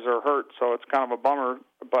our guys are hurt, so it's kind of a bummer.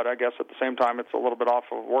 But I guess at the same time, it's a little bit off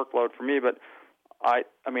of workload for me. But I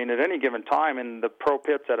mean, at any given time in the pro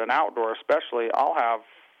pits at an outdoor, especially, I'll have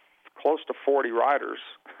close to 40 riders,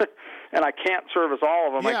 and I can't service all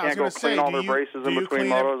of them. I can't go clean all their braces in between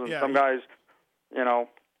motos, and some guys,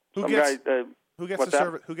 who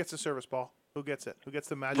gets the service, Paul? Who gets it? Who gets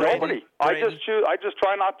the magic? Nobody. I just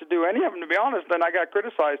try not to do any of them, to be honest. Then I got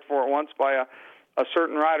criticized for it once by a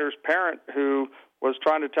certain rider's parent who was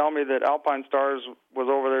trying to tell me that Alpine Stars was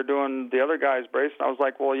over there doing the other guy's brace, and I was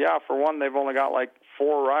like, well, yeah, for one, they've only got like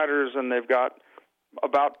 4 riders, and they've got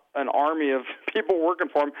about an army of people working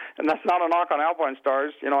for them, and that's not a knock on Alpine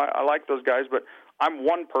Stars. I like those guys, but I'm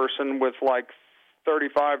one person with like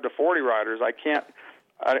 35 to 40 riders. I can't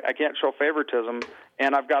show favoritism,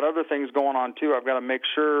 and I've got other things going on too. I've got to make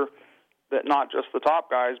sure that not just the top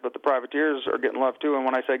guys, but the privateers are getting love too. And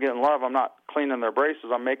when I say getting love, I'm not cleaning their braces.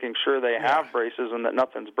 I'm making sure they have braces and that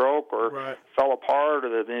nothing's broke or fell apart or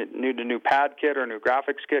that they need a new pad kit or a new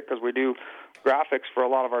graphics kit, because we do graphics for a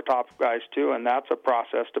lot of our top guys too, and that's a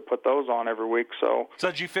process to put those on every week. So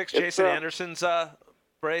did you fix Jason Anderson's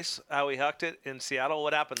brace, how he hucked it in Seattle?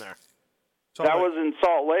 What happened there? That was in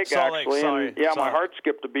Salt Lake, actually. My heart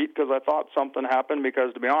skipped a beat because I thought something happened,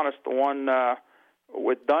 because, to be honest, the one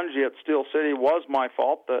with Dungey at Steel City was my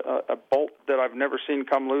fault. A bolt that I've never seen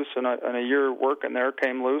come loose in a year working there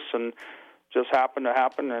came loose and just happened to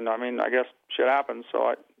happen. And, I mean, I guess shit happens,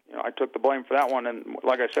 so I took the blame for that one. And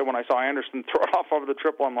like I said, when I saw Anderson throw it off over the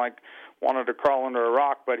triple, I'm like, wanted to crawl under a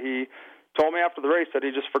rock, but he told me after the race that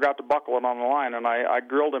he just forgot to buckle it on the line, and I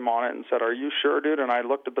grilled him on it and said, "Are you sure, dude?" And I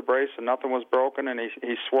looked at the brace, and nothing was broken, and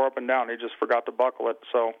he swore up and down he just forgot to buckle it.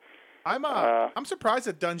 So I'm surprised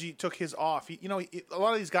that Dungey took his off. A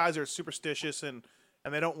lot of these guys are superstitious and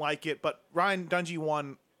they don't like it, but Ryan Dungey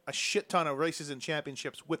won a shit ton of races and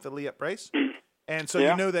championships with the Liat brace. And so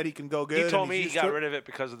you know that he can go good. He told me he got rid of it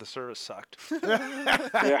because of the service sucked. He told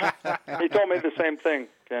me the same thing,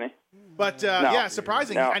 Kenny. But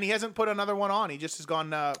surprising. No. And he hasn't put another one on. He just has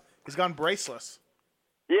gone braceless.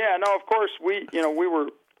 Yeah, no, of course we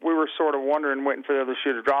were sort of wondering, waiting for the other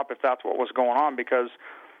shoe to drop if that's what was going on, because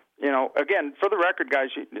again, for the record, guys,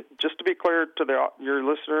 just to be clear to your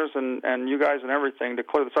listeners and you guys and everything, to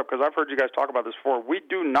clear this up, because I've heard you guys talk about this before, we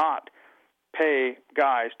do not pay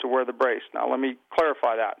guys to wear the brace. Now, let me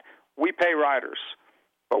clarify that. We pay riders,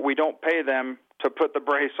 but we don't pay them to put the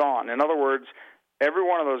brace on. In other words, every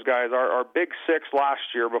one of those guys, our big 6 last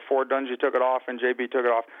year before Dungey took it off and JB took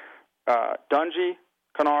it off, Dungey,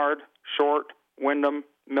 Kennard, Short, Wyndham,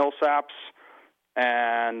 Millsaps,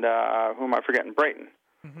 and who am I forgetting? Brayton.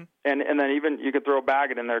 Mm-hmm. And then even you could throw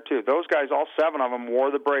Baggett in there too. Those guys, all 7 of them,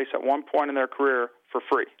 wore the brace at one point in their career for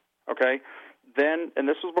free. Okay? Then, and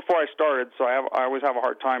this was before I started, so I always have a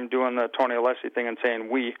hard time doing the Tony Alessi thing and saying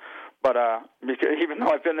we, but because even though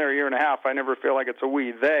I've been there a year and a half, I never feel like it's a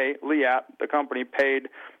we. They, Liat, the company, paid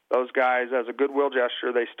those guys as a goodwill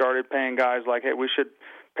gesture. They started paying guys like, hey, we should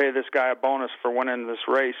pay this guy a bonus for winning this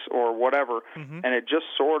race or whatever, and it just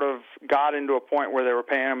sort of got into a point where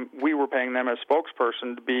we were paying them as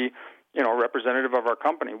spokesperson to be, a representative of our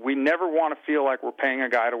company. We never want to feel like we're paying a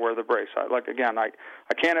guy to wear the brace. I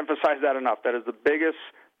can't emphasize that enough. That is the biggest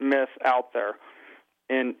myth out there.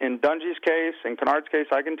 In Dungey's case, in Kennard's case,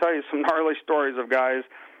 I can tell you some gnarly stories of guys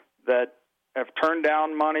that have turned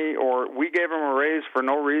down money, or we gave them a raise for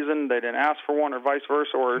no reason. They didn't ask for one, or vice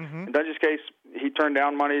versa. Or in Dungey's case, he turned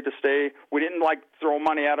down money to stay. We didn't throw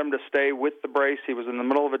money at him to stay with the brace. He was in the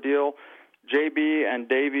middle of a deal. JB and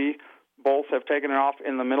Davey both have taken it off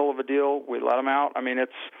in the middle of a deal. We let them out. I mean,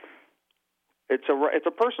 it's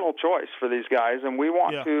a personal choice for these guys, and we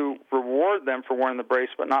want to reward them for wearing the brace,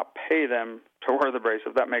 but not pay them to wear the brace,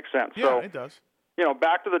 if that makes sense. Yeah, it does.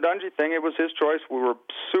 Back to the Dungey thing, it was his choice. We were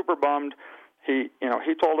super bummed. he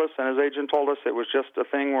told us, and his agent told us, it was just a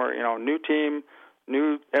thing where, new team,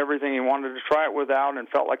 knew everything. He wanted to try it without and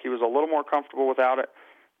felt like he was a little more comfortable without it.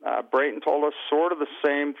 Brayton told us sort of the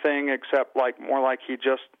same thing, except more like he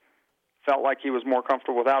just felt like he was more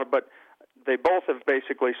comfortable without it. But they both have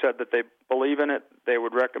basically said that they believe in it. They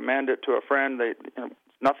would recommend it to a friend.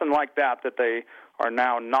 Nothing like that they are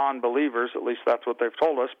now non-believers. At least that's what they've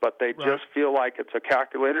told us. But they just feel like it's a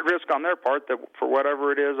calculated risk on their part that for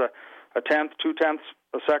whatever it is, a tenth, 2/10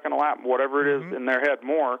 a second a lap, whatever it is in their head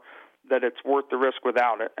more, that it's worth the risk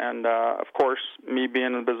without it. And, of course, me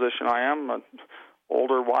being in the position I am, an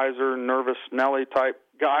older, wiser, nervous Nelly-type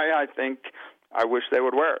guy, I think I wish they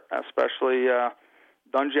would wear it, especially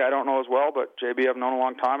Dungy I don't know as well, but JB I've known a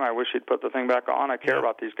long time. I wish he'd put the thing back on. I care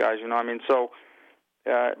about these guys, So,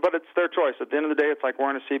 but it's their choice. At the end of the day, it's like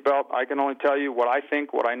wearing a seatbelt. I can only tell you what I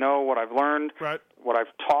think, what I know, what I've learned, what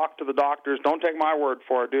I've talked to the doctors. Don't take my word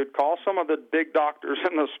for it, dude. Call some of the big doctors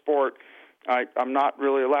in the sport. I'm not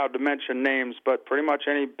really allowed to mention names, but pretty much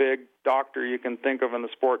any big doctor you can think of in the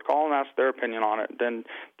sport, call and ask their opinion on it, then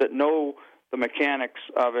that know the mechanics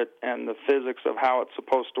of it and the physics of how it's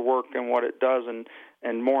supposed to work and what it does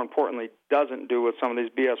and more importantly, doesn't do with some of these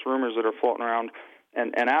BS rumors that are floating around,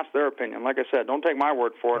 and ask their opinion. Like I said, don't take my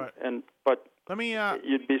word for it, but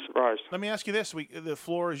you'd be surprised. Let me ask you this. The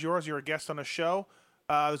floor is yours. You're a guest on the show.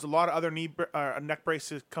 There's a lot of other neck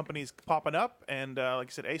braces companies popping up, and like I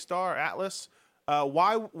said, A-Star, Atlas.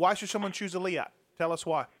 Why should someone choose a Liat? Tell us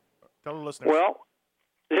why. Tell the listeners. Well,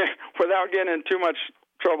 without getting in too much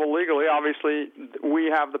trouble legally, obviously we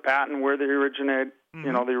have the patent. We're the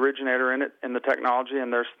the originator in it, in the technology,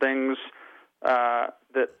 and there's things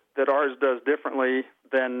that ours does differently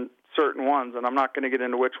than certain ones, and I'm not going to get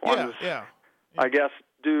into which ones. I guess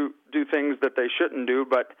do things that they shouldn't do,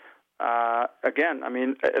 but. Again, I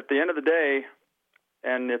mean, at the end of the day,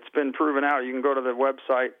 and it's been proven out, you can go to the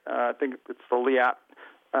website, I think it's the Liat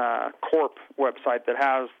Corp website that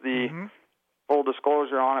has the full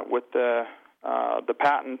disclosure on it with the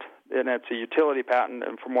patent, and it's a utility patent,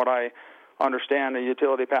 and from what I understand, a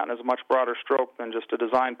utility patent is a much broader stroke than just a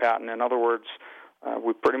design patent. In other words,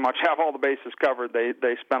 we pretty much have all the bases covered.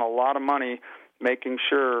 They spent a lot of money making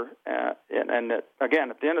sure, and again,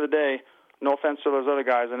 at the end of the day, no offense to those other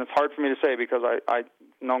guys, and it's hard for me to say because I've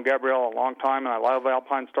known Gabrielle a long time, and I love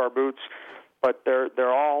Alpine Star boots, but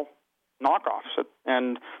they're all knockoffs.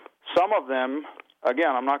 And some of them,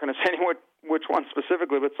 again, I'm not going to say which one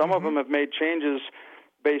specifically, but some of them have made changes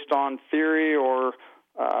based on theory or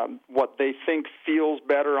what they think feels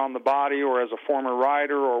better on the body, or as a former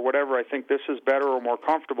rider or whatever, I think this is better or more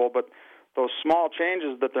comfortable. But those small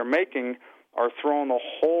changes that they're making are throwing the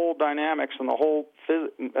whole dynamics and the whole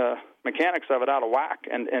mechanics of it out of whack,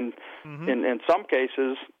 and in some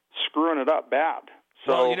cases screwing it up bad.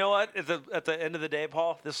 So, well, you know what? At the end of the day,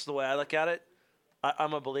 Paul, this is the way I look at it.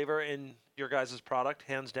 I'm a believer in your guys' product,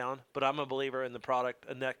 hands down, but I'm a believer in the product,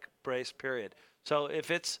 a neck brace, period. So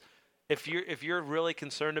if you're really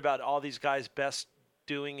concerned about all these guys best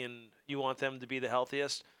doing and you want them to be the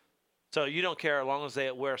healthiest, so you don't care as long as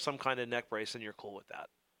they wear some kind of neck brace and you're cool with that.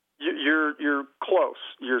 You're close.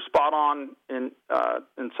 You're spot on in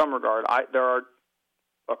some regard. There are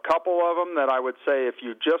a couple of them that I would say if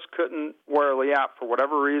you just couldn't wear a Liat for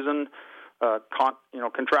whatever reason,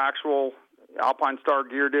 contractual Alpine Star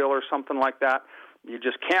gear deal or something like that, you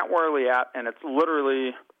just can't wear a Liat, and it's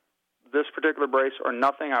literally this particular brace or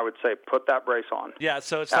nothing. I would say put that brace on. Yeah,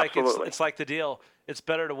 so it's like the deal. It's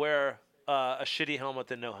better to wear a shitty helmet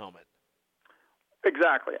than no helmet.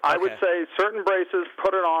 Exactly. I would say certain braces,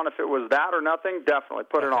 put it on. If it was that or nothing, definitely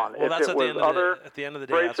put it on. Well, if it was other at the end of the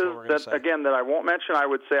day, braces that's what we're going to say. Again, that I won't mention, I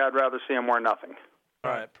would say I'd rather see them wear nothing.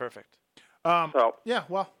 All right, perfect. Yeah,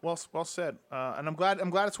 well said. And I'm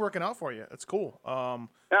glad it's working out for you. It's cool.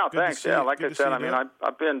 Thanks. Yeah, like I said, I mean,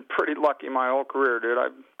 I've been pretty lucky my whole career, dude.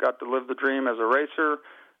 I've got to live the dream as a racer,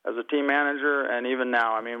 as a team manager, and even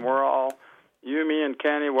now. I mean, we're all, you, me, and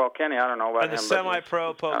Kenny. Well, Kenny, I don't know about him. And the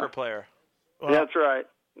semi-pro poker player. Well, that's right.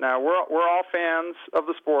 Now, we're all fans of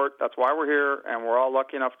the sport. That's why we're here, and we're all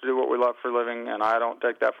lucky enough to do what we love for a living, and I don't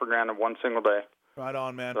take that for granted one single day. Right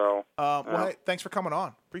on, man. So, hey, thanks for coming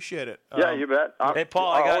on. Appreciate it. Yeah, you bet. Hey,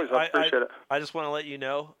 Paul, I appreciate it. I just want to let you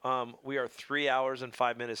know we are 3 hours and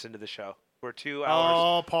 5 minutes into the show. We're 2 hours.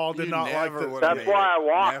 Oh, Paul did not like this. That's why I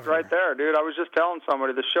walked right there, dude. I was just telling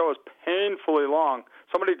somebody the show is painfully long.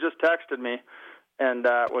 Somebody just texted me and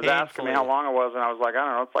was asking me how long it was, and I was like, I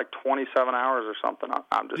don't know, it's like 27 hours or something.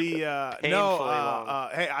 I'm just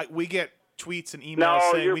hey, we get tweets and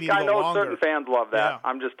emails saying we need to I go know longer. certain fans love that. Yeah.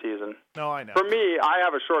 I'm just teasing. No, I know. For me, I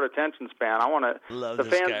have a short attention span. I want to. The this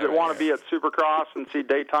fans guy that right want to be at Supercross and see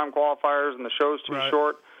daytime qualifiers and the show's too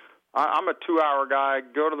short. I'm a 2-hour guy.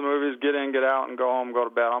 Go to the movies, get in, get out, and go home, go to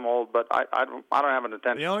bed. I'm old, but I don't have an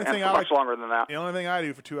attention span for much longer than that. The only thing I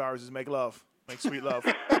do for 2 hours is make love. Make sweet love.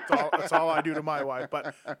 That's all I do to my wife.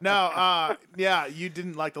 But no, you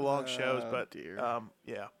didn't like the long shows, but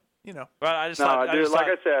yeah, you know. But I just like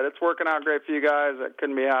I said, it's working out great for you guys. I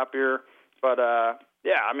couldn't be happier. But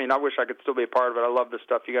yeah, I mean, I wish I could still be a part of it. I love this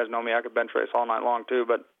stuff. You guys know me. I could bench race all night long too.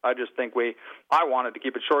 But I just think I wanted to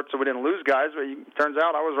keep it short so we didn't lose guys. But it turns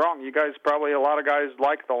out I was wrong. You guys probably, a lot of guys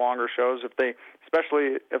like the longer shows.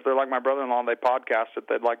 Especially if they're like my brother-in-law and they podcast it,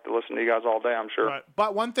 they'd like to listen to you guys all day, I'm sure. Right.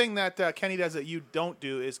 But one thing that Kenny does that you don't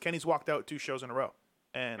do is Kenny's walked out 2 shows in a row.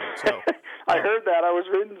 And so I heard that. I was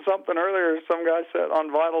reading something earlier. Some guy said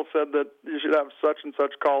on Vital said that you should have such and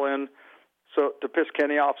such call in so to piss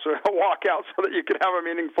Kenny off, so he'll walk out so that you could have a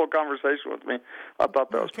meaningful conversation with me. I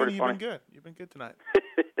thought that was Kenny, pretty funny. You've been good tonight.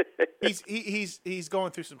 he's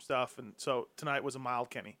going through some stuff, and so tonight was a mild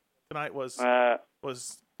Kenny. Tonight was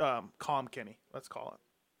calm Kenny. Let's call it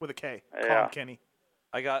with a K. Calm Kenny.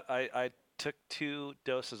 I took 2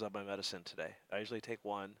 doses of my medicine today. I usually take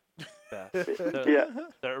 1. The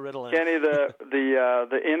Ritalin. Kenny,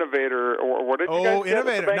 the innovator, or what did you guys get at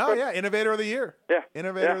the innovator! banquet? No, innovator of the year. Yeah,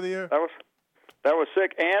 innovator of the year. That was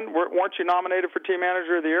sick. And weren't you nominated for Team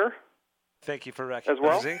Manager of the Year? Thank you for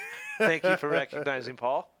recognizing. Thank you for recognizing,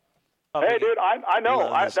 Paul. Hey, dude, I know.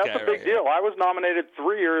 That's a big deal. I was nominated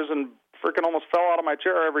 3 years and freaking almost fell out of my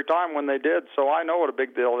chair every time when they did. So I know what a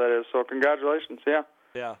big deal that is. So congratulations. Yeah.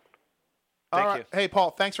 Yeah. Thank you. Hey, Paul,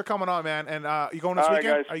 thanks for coming on, man. And you going this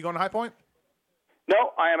weekend? Guys. Are you going to High Point?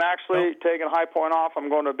 No, I am actually taking High Point off. I'm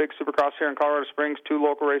going to a big Supercross here in Colorado Springs, 2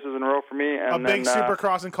 local races in a row for me. And big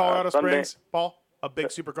Supercross in Colorado Springs, Paul? A big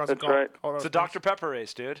Supercross in Colorado Springs? It's a Dr. Pepper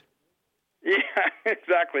race, dude. Yeah,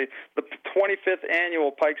 exactly. The 25th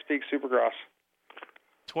annual Pikes Peak Supercross.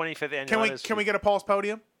 25th annual. Can we get a Paul's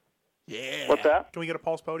podium? Yeah. What's that? Can we get a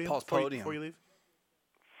Paul's podium? Paul's podium. Before you leave?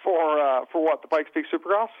 For what? The Pikes Peak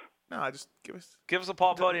Supercross? No, just give us a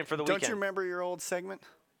Paul podium for the weekend. Don't you remember your old segment?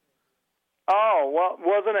 Oh, well,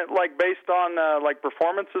 wasn't it based on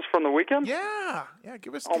performances from the weekend? Yeah,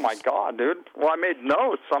 give us. Oh my God, dude! Well, I made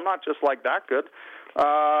notes. I'm not just that good.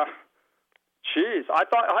 Jeez,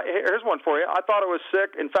 here's one for you. I thought it was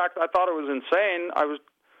sick. In fact, I thought it was insane. I was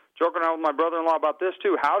joking around with my brother-in-law about this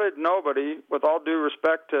too. How did nobody, with all due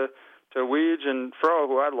respect to Weege and Fro,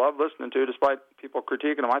 who I love listening to, despite people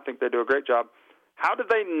critiquing them, I think they do a great job. How did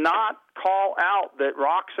they not call out that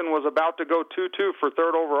Roxon was about to go 2-2 for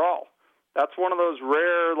 3rd overall? That's one of those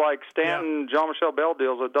rare, Stanton, Jean-Michel Bell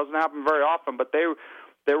deals. It doesn't happen very often, but they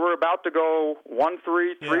were about to go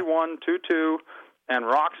 1-3, 3-1, 2-2, and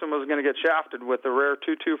Roxon was going to get shafted with the rare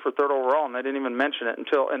 2-2 for 3rd overall, and they didn't even mention it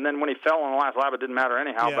and then when he fell on the last lap, it didn't matter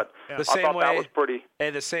anyhow. Yeah, but yeah. I thought that was pretty.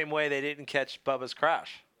 Hey, the same way they didn't catch Bubba's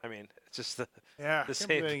crash. I mean, it's just the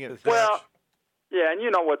same. Well. Yeah, and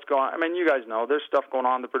you know what's going on. I mean, you guys know. There's stuff going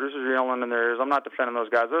on. The producers are yelling in their ears. I'm not defending those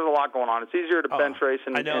guys. There's a lot going on. It's easier to bench race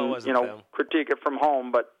and critique it from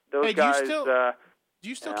home, but those guys... Do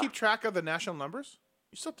you still keep track of the national numbers?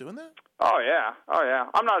 You still doing that? Oh, yeah.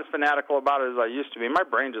 I'm not as fanatical about it as I used to be. My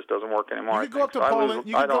brain just doesn't work anymore. You could go up to Paul...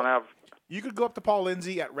 You could go up to Paul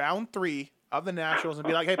Lindsey at round 3 of the Nationals and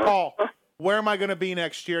be like, hey, Paul, where am I going to be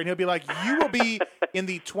next year? And he'll be like, you will be in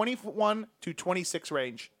the 21 to 26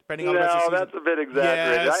 range. No, that's a bit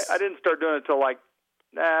exaggerated. Yes. I didn't start doing it until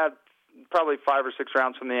probably 5 or 6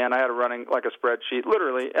 rounds from the end. I had it running like a spreadsheet,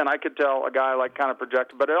 literally, and I could tell a guy kind of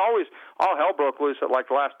projected. But all hell broke loose at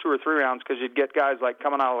the last 2 or 3 rounds because you'd get guys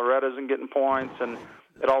coming out of Loretta's and getting points, and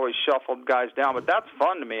it always shuffled guys down. But that's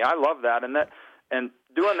fun to me. I love that, and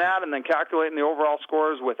doing that, and then calculating the overall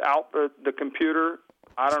scores without the computer.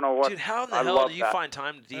 I don't know what. Dude, how in the hell do you find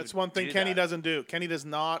time to do that? That's one thing Kenny doesn't do. Kenny does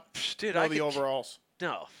not know the overalls.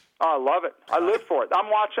 No. Oh, I love it. I live for it.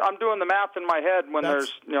 I'm doing the math in my head when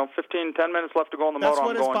there's 15, 10 minutes left to go in the moto. That's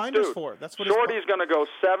what his binder's for. That's what Shorty's going to go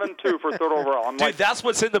 7-2 for 3rd overall. Dude, that's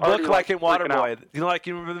what's in the book, in Waterboy.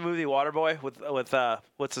 You remember the movie Waterboy with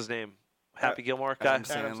what's his name? Happy Gilmore guy? Adam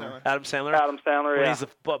Sandler. Adam Sandler. Adam Sandler, when he's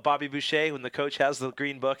Bobby Boucher, when the coach has the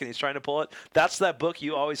green book and he's trying to pull it. That's that book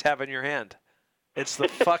you always have in your hand. It's the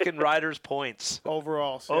fucking rider's points.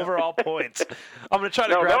 Overalls. Yeah. Overall points. I'm going to try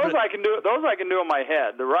to grab those. I can do in my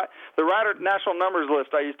head. The rider national numbers list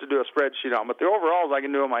I used to do a spreadsheet on, but the overalls I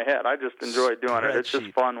can do in my head. I just enjoy doing it. It's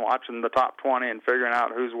just fun watching the top 20 and figuring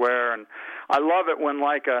out who's where. And I love it when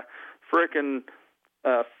a frickin'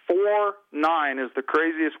 4.9 is the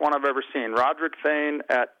craziest one I've ever seen. Roderick Thane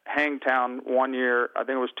at Hangtown one year, I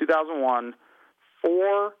think it was 2001.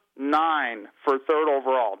 4.9 for third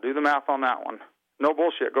overall. Do the math on that one. No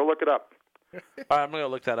bullshit. Go look it up. All right, I'm going to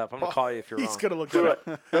look that up. I'm going to call you if you're wrong. He's going to look it up.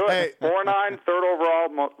 Do it. 4.9, third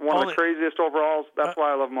overall, one of the craziest overalls. That's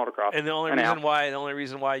why I love motocross. And the only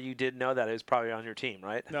reason why you didn't know that is probably on your team,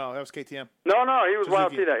 right? No, that was KTM. No, he was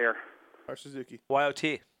YOT that year. Or Suzuki.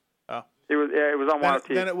 YOT. Oh. It was on YOT.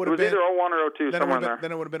 Then it would was have been either 01 or 02, somewhere in there.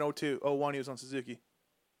 Then it would have been 02. 01, he was on Suzuki.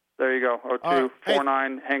 There you go. 02,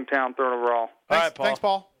 4.9, Hangtown, third overall. All right, Paul. Thanks,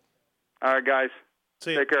 Paul. All right, guys.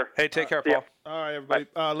 See you. Take care. Hey, take care, Paul. All right, everybody.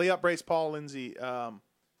 Lee Up Brace, Paul Lindsey coming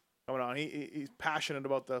on. He's passionate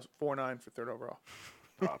about the 4.9 for third overall.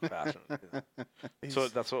 Oh, passionate. So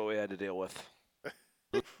that's what we had to deal with.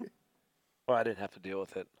 Well, I didn't have to deal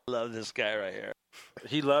with it. Love this guy right here.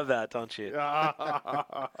 He loved that, don't you? Love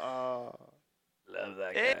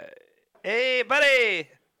that guy. Hey, buddy.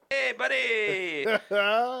 Hey, buddy.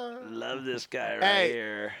 Love this guy right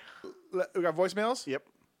here. We got voicemails? Yep.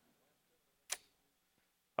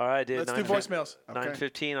 All right, dude. Let's do voicemails.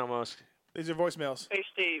 9:15 almost. These are voicemails. Hey,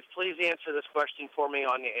 Steve, please answer this question for me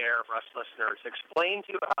on the air for us listeners. Explain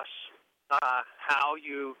to us how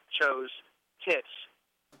you chose Tits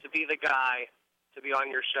to be the guy to be on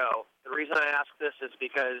your show. The reason I ask this is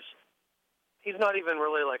because he's not even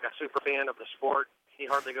really like a super fan of the sport. He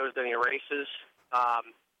hardly goes to any races.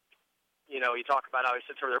 You talk about how he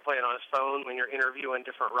sits over there playing on his phone when you're interviewing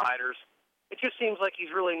different riders. It just seems like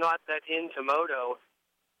he's really not that into moto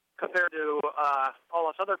compared to all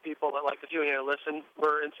us other people that like to tune in and listen.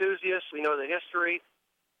 We're enthusiasts. We know the history.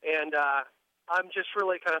 And I'm just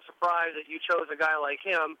really kind of surprised that you chose a guy like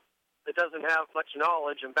him that doesn't have much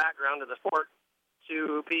knowledge and background of the sport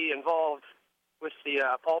to be involved with the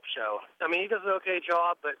Pulp Show. I mean, he does an okay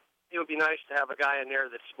job, but it would be nice to have a guy in there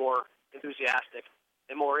that's more enthusiastic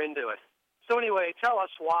and more into it. So anyway, tell us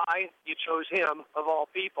why you chose him of all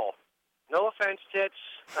people. No offense, Tits.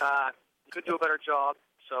 You could do a better job,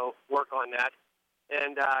 so work on that.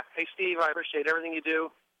 And, hey, Steve, I appreciate everything you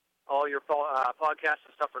do. All your podcasts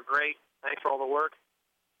and stuff are great. Thanks for all the work.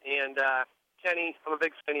 And, Kenny, I'm a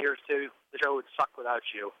big fan of yours, too. The show would suck without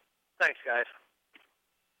you. Thanks, guys.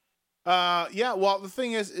 Yeah, well, the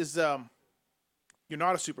thing is you're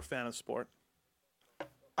not a super fan of sport.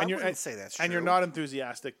 I wouldn't say that's true. And you're not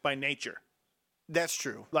enthusiastic by nature. That's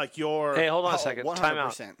true. Like you're... Hey, hold on a second.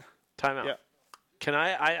 100%. Time out. Yeah. Can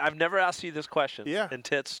I've never asked you this question. Yeah. And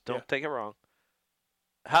Tits, don't take it wrong.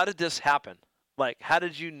 How did this happen? Like, how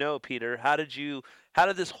did you know, Peter? How did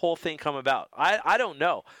this whole thing come about? I don't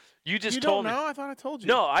know. You just told me. You don't know? I thought I told you.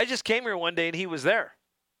 No, I just came here one day and he was there.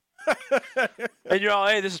 And you're all,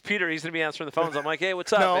 hey, this is Peter. He's going to be answering the phones. I'm like, hey,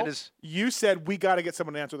 what's up? No, and you said we got to get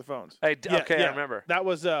someone to answer the phones. Okay, I remember. That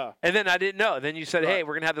was... And then I didn't know. Then you said, hey,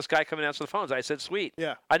 we're going to have this guy come and answer the phones. I said, sweet.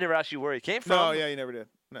 Yeah. I never asked you where he came from. No, yeah, you never did.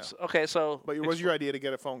 No. Okay, so... But it was your idea to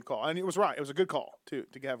get a phone call. And it was right. It was a good call, too,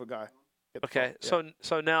 to have a guy get the Okay, phone.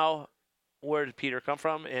 so now, where did Peter come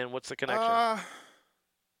from, and what's the connection? I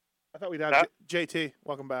thought we'd have JT.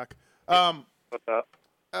 Welcome back. What's up?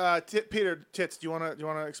 Peter, Tits, do you want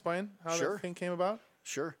to explain how Sure. the thing came about?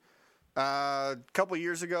 Sure. A couple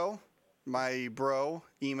years ago, my bro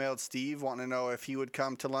emailed Steve wanting to know if he would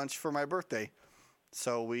come to lunch for my birthday.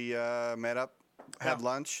 So we met up, had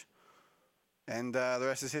lunch, and the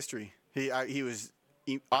rest is history. He was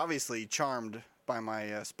obviously charmed by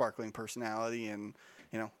my sparkling personality and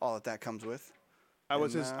all that comes with. I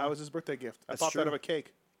was his birthday gift. I that's bought true. that of a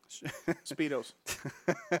cake. Speedos.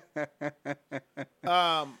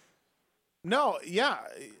 No, yeah,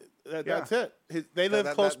 that's it. They live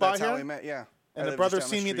close by that's here. how we met, yeah. And the brother's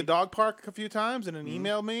seen me at the dog park a few times, and then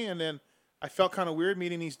emailed me, and then I felt kind of weird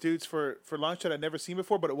meeting these dudes for lunch that I'd never seen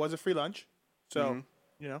before, but it was a free lunch, so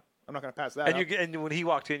I'm not gonna pass that. And when he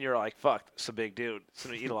walked in, you're like, "Fuck, it's a big dude. It's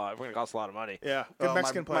gonna eat a lot. We're gonna cost a lot of money." Yeah, good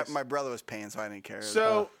Mexican place. My brother was paying, so I didn't care.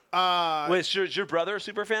 So, wait, is your brother a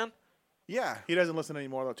super fan? Yeah. He doesn't listen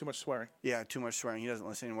anymore, though. Too much swearing. Yeah, too much swearing. He doesn't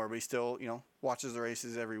listen anymore, but he still, watches the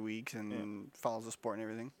races every week and follows the sport and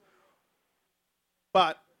everything.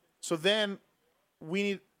 But, so then we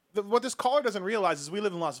need... what this caller doesn't realize is we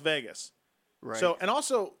live in Las Vegas. Right. So, and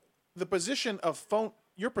also, the position of phone...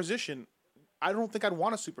 Your position, I don't think I'd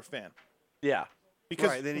want a super fan. Yeah. Because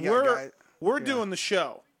right, then you got we're doing the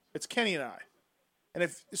show. It's Kenny and I. And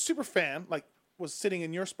if a super fan, was sitting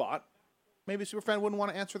in your spot... Maybe a super fan wouldn't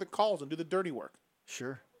want to answer the calls and do the dirty work.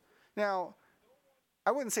 Sure. Now,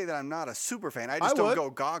 I wouldn't say that I'm not a super fan. I just don't go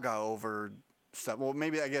gaga over stuff. Well,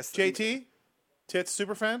 maybe I guess... JT? Tits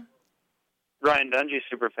super fan? Ryan Dungey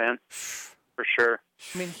super fan, for sure.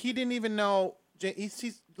 I mean, he didn't even know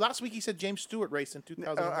last week he said James Stewart raced in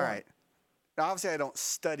 2001. All right. Now, obviously, I don't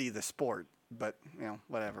study the sport, but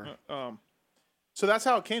whatever. So that's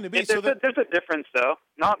how it came to be. There's a difference, though.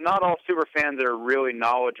 Not all super fans are really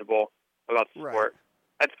knowledgeable about the sport.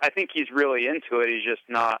 I think he's really into it. He's just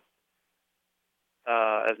not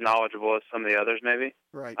as knowledgeable as some of the others, maybe.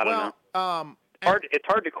 Right. I don't know. It's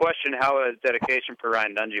hard to question how his dedication for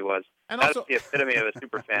Ryan Dungey was. And That's also, the epitome of a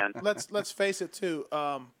super fan. Let's face it too.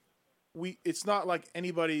 It's not like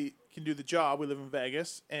anybody can do the job. We live in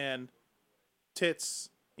Vegas, and Tits.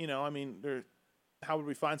 How would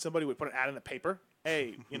we find somebody? We put an ad in the paper.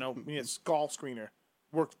 Hey, we need a skull screener.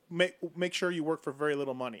 Make sure you work for very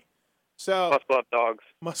little money. So must love dogs.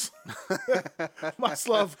 Must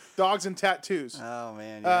love dogs and tattoos. Oh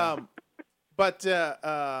man.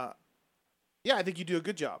 Yeah. I think you do a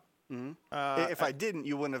good job. Mm-hmm. If I didn't,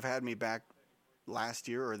 you wouldn't have had me back last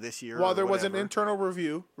year or this year. Well, or there was whatever. an internal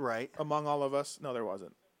review, right, among all of us. No, there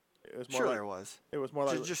wasn't. It was more sure, like, there was. It was more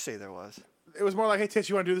like just say there was. It was more like, hey, Tish,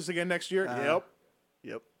 you want to do this again next year?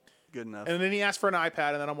 Yep. Good enough. And then he asked for an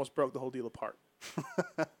iPad, and then almost broke the whole deal apart.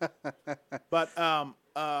 But no,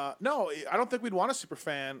 I don't think we'd want a super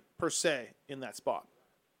fan per se in that spot.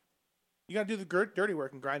 You got to do the dirty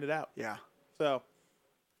work and grind it out. Yeah. So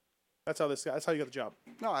that's how you got the job.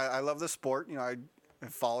 No, I love the sport. I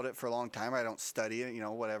followed it for a long time. I don't study it,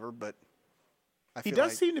 whatever. But he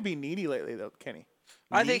does seem to be needy lately, though, Kenny.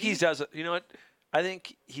 I think he does. You know what? I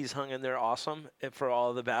think he's hung in there awesome for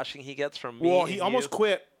all the bashing he gets from me. Well, he almost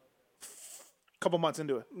quit a couple months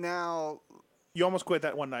into it. Now, you almost quit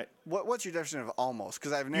that one night. What's your definition of almost?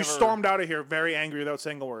 Because I've never. You stormed out of here very angry without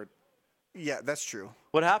saying a word. Yeah, that's true.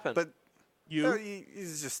 What happened? But you,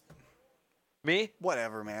 he's just me.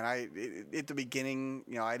 Whatever, man. At the beginning,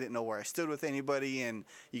 I didn't know where I stood with anybody, and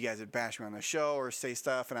you guys would bash me on the show or say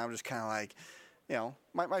stuff, and I'm just kind of like,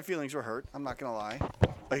 my feelings were hurt. I'm not gonna lie.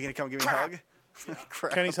 Are you gonna come give me a hug?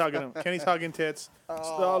 Crap. Kenny's hugging him. Kenny's hugging Tits.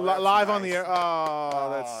 Live nice. on the air. Oh,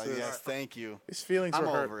 that's yes. Thank you. His feelings were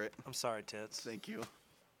hurt. I'm over it. I'm sorry, Tits. Thank you.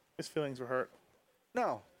 His feelings were hurt.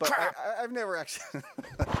 No, but I've never actually.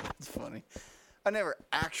 It's funny. I never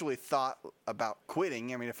actually thought about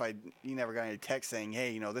quitting. I mean, you never got any text saying,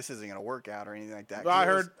 "Hey, this isn't going to work out" or anything like that. Well, I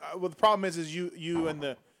heard. Well, the problem is you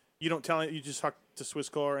don't tell it. You just talk to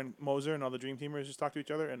Swisscore and Moser and all the Dream Teamers. Just talk to each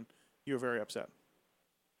other, and you were very upset.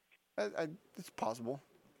 It's possible.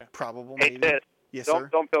 Okay. Probable. Hey, maybe. Ted, yes, don't sir.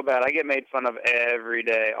 Don't feel bad. I get made fun of every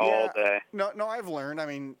day, all day. No, I've learned. I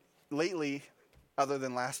mean, lately, other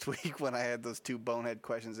than last week when I had those two bonehead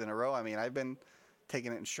questions in a row, I mean, I've been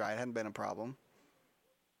taking it in stride. It hadn't been a problem.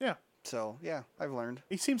 Yeah. So, yeah, I've learned.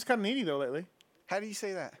 He seems kind of needy, though, lately. How do you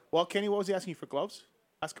say that? Well, Kenny, what was he asking you for, gloves?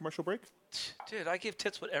 Last commercial break? Dude, I give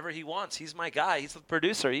Tits whatever he wants. He's my guy. He's the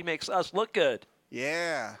producer. He makes us look good.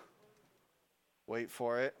 Yeah. Wait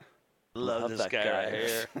for it. Love this guy right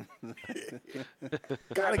here.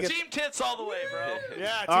 Gotta get Team Tits all the way, bro.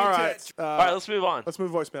 Yeah, all Team right. Tits. All right, let's move on. Let's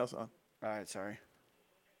move voicemails on. All right, sorry.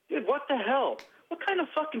 Dude, what the hell? What kind of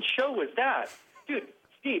fucking show was that? Dude,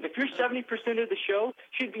 Steve, if you're 70% of the show,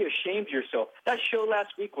 you should be ashamed of yourself. That show last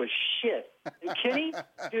week was shit. And Kenny,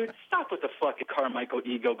 dude, stop with the fucking Carmichael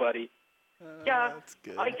ego, buddy. Yeah, that's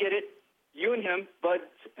good. I get it. You and him, buds,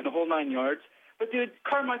 and the whole 9 yards. But dude,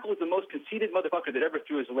 Carmichael was the most conceited motherfucker that ever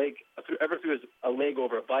threw a leg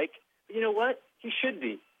over a bike. But you know what? He should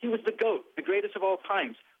be. He was the GOAT, the greatest of all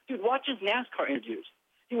times. Dude, watch his NASCAR interviews.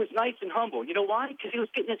 He was nice and humble. You know why? Because he was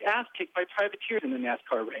getting his ass kicked by privateers in the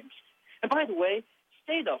NASCAR rings. And by the way,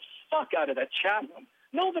 stay the fuck out of that chat room.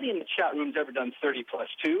 Nobody in the chat room's ever done 30+2.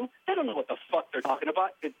 They don't know what the fuck they're talking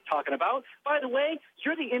about. By the way,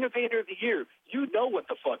 you're the innovator of the year. You know what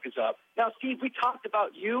the fuck is up. Now, Steve, we talked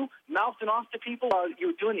about you mouthing off to people while you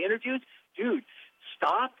were doing the interviews. Dude,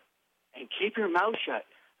 stop and keep your mouth shut.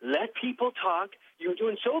 Let people talk. You were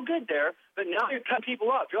doing so good there, but now you're cutting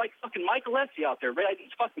people up. You're like fucking Michael Essie out there, right?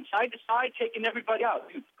 He's fucking side to side, taking everybody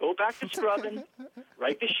out. Dude, go back to scrubbing,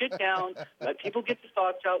 write the shit down, let people get the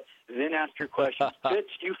thoughts out, then ask your questions. Bitch,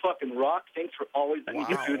 you fucking rock. Thanks for always letting me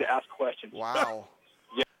get through to ask questions. Wow.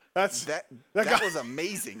 That was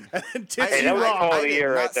amazing. Hey, that was call of the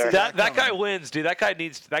year right there. That guy wins, dude. That guy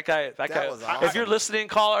needs. That guy. was awesome. If you're listening,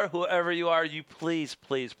 caller, whoever you are, you please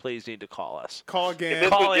need to call us. Call again. If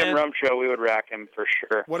this was Jim Rum show, we would rack him for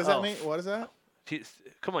sure. What does that mean? What is that?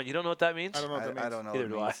 Come on, you don't know what that means? I don't know what that means. I don't know. Neither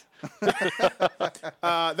do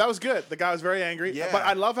I. That was good. The guy was very angry. Yeah. But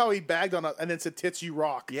I love how he bagged on it and then said, "Tits, you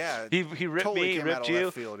rock." Yeah. He ripped totally me, came ripped out of you.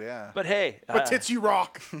 left field, yeah. But hey, But tits, you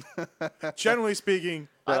rock. Generally speaking.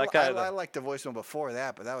 Yeah, I liked the voicemail before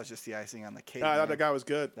that, but that was just the icing on the cake. I thought the guy was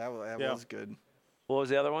good. That was good. What was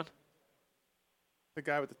the other one? The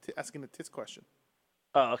guy with asking the tits question.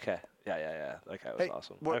 Oh, okay. Yeah. That guy was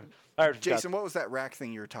awesome. I heard Jason, what was that rack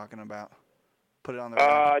thing you were talking about? Put it on the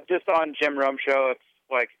rack. Just on Jim Rome show, it's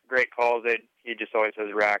like great calls. He just always says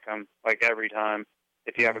rack 'em, like every time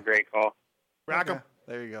if you have a great call. Rack 'em.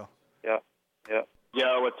 There you go. Yeah.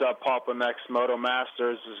 Yo, what's up, PulpMX Moto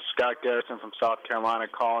Masters? This is Scott Garrison from South Carolina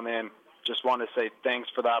calling in. Just want to say thanks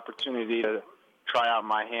for the opportunity to try out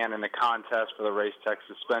my hand in the contest for the Race Tech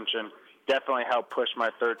suspension. Definitely helped push my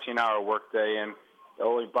 13-hour workday in. The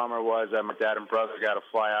only bummer was that my dad and brother got to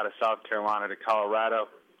fly out of South Carolina to Colorado.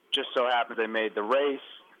 Just so happened they made the race.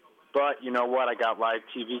 But you know what? I got live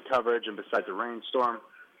TV coverage, and besides the rainstorm,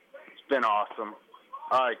 it's been awesome.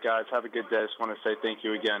 All right, guys, have a good day. Just want to say thank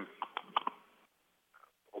you again.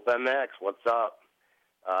 Well, MX, what's up?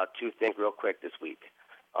 Two things real quick this week.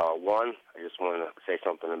 One, I just want to say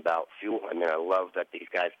something about fuel. I mean, I love that these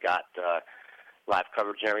guys got live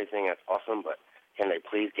coverage and everything. That's awesome, but can they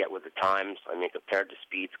please get with the times? I mean, compared to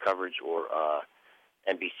Speed's coverage or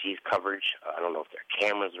NBC's coverage, I don't know if their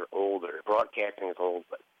cameras are old or their broadcasting is old,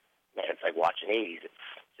 but, man, it's like watching 80s. It's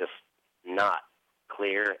just not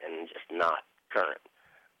clear and just not current.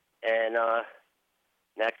 And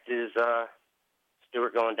next is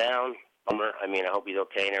Stewart going down. Bummer. I mean, I hope he's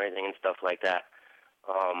okay and everything and stuff like that.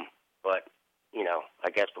 But, you know, I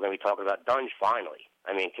guess we're going to be talking about Dunge finally.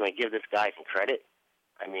 I mean, can we give this guy some credit?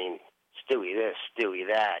 I mean, Stewie this, Stewie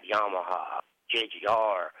that, Yamaha,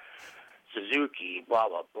 JGR, Suzuki, blah,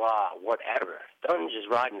 blah, blah, whatever. Dunge is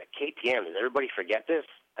riding a KTM. Does everybody forget this?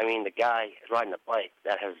 I mean, the guy is riding a bike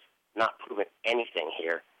that has not proven anything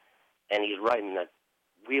here, and he's riding the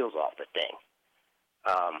wheels off the thing.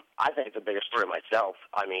 I think it's a bigger story myself.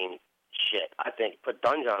 I mean, shit. I think put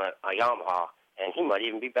Dunge on a Yamaha, and he might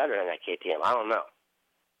even be better than that KTM. I don't know.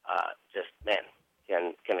 Just, man,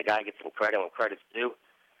 can the guy get some credit when credit's due?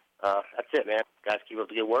 That's it, man. Guys, keep up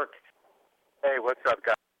the good work. Hey, what's up,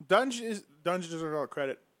 guys? Dunge deserves all the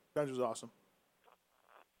credit. Dunge was awesome.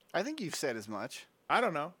 I think you've said as much. I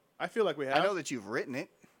don't know. I feel like we have. I know that you've written it.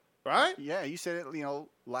 Right? Yeah, you said it,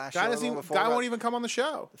 last Guy show. Guy won't even come on the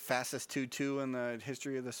show. The fastest 2.2 in the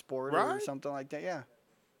history of the sport or Right? something like that, yeah.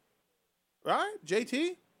 Right?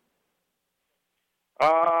 JT?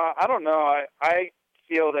 I don't know. I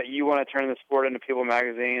feel that you want to turn the sport into People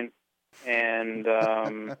Magazine, and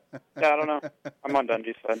yeah, I don't know. I'm on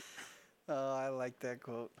Dungy's side. Oh, I like that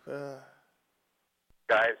quote.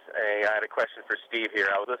 Guys, I had a question for Steve here.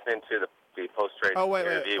 I was listening to the post-race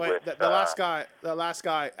interview with... The last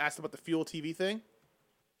guy asked about the Fuel TV thing.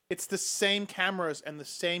 It's the same cameras and the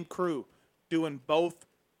same crew doing both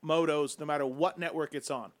motos no matter what network it's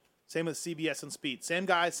on. Same with CBS and Speed. Same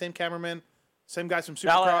guys, same cameraman, same guys from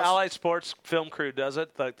Supercross. Allied Sports film crew does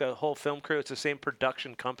it. Like the whole film crew, it's the same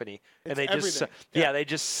production company, and they just they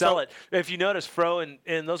just sell it. If you notice, Fro and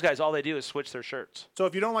those guys, all they do is switch their shirts. So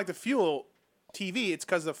if you don't like the Fuel TV, it's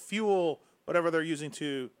because the Fuel, whatever they're using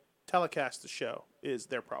to telecast the show, is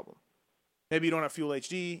their problem. Maybe you don't have Fuel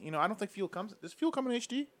HD. I don't think Fuel comes. Does Fuel come in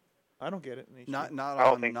HD? I don't get it in HD.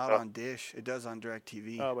 Not on Dish. It does on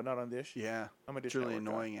DirecTV. Oh, but not on Dish. Yeah, I'm a Dish. It's really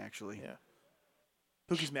network annoying, guy. actually. Yeah.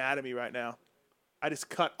 Pookie's mad at me right now. I just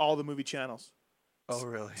cut all the movie channels. Oh,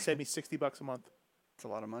 really? Saved me $60 a month. It's a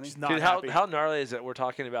lot of money. She's not Dude, happy. how gnarly is it? We're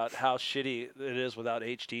talking about how shitty it is without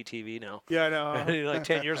HD TV now. Yeah, I know. Like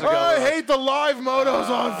 10 years ago. I hate the live motos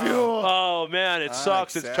on Fuel. Oh, man, it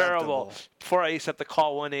sucks. It's terrible. Before I used to have to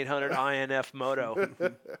call 1-800-INF Moto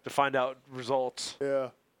to find out results. Yeah.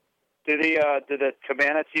 Do the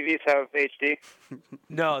Cabana TVs have HD?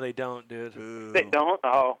 No, they don't, dude. Ooh. They don't?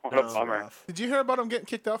 Oh, what a bummer. Did you hear about him getting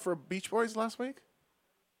kicked out for Beach Boys last week?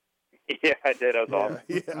 Yeah, I did. I was awesome.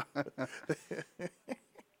 Yeah.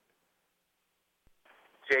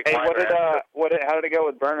 Jake Hey, Weimer how did it go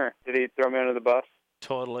with Byrne? Did he throw me under the bus?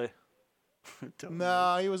 Totally.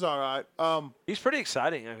 No, he was all right. He's pretty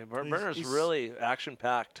exciting. I mean, Byrne's really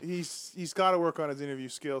action-packed. He's got to work on his interview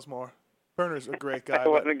skills more. Burner's a great guy.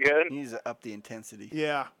 Wasn't good. He needs to up the intensity.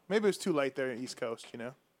 Yeah, maybe it was too late there in East Coast.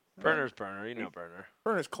 Burner's Byrne. You know Byrne.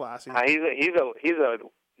 Burner's classy. He's a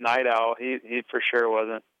night owl. He for sure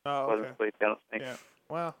wasn't. Oh, okay. Wasn't sleepy, I don't think. Yeah.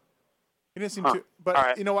 Well, he didn't seem to. But All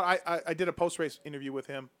right. you know what? I did a post-race interview with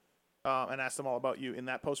him and asked him all about you in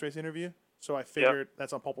that post-race interview. So I figured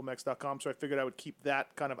that's on pulpmx.com. So I figured I would keep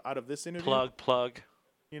that kind of out of this interview. Plug.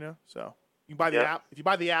 So you can buy the app. If you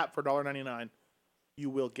buy the app for $1.99, you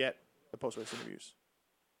will get the post-race interviews.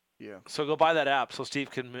 Yeah. So go buy that app so Steve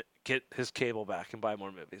can get his cable back and buy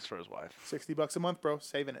more movies for his wife. $60 a month, bro.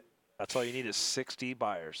 Saving it. That's all you need is 60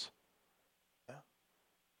 buyers. Yeah.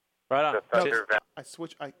 Right on. No, I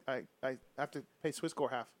switch. I have to pay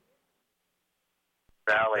Swisscore half.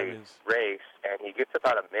 Valley race, and he gets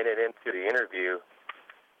about a minute into the interview,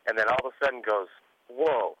 and then all of a sudden goes,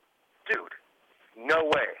 "Whoa, dude, no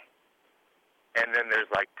way." And then there's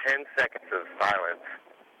like 10 seconds of silence,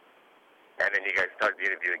 and then you guys start the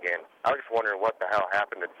interview again. I was just wondering what the hell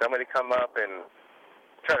happened. Did somebody come up and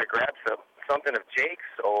try to grab something of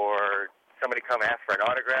Jake's, or somebody come ask for an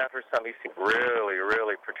autograph or something? He seemed really,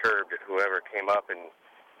 really perturbed at whoever came up and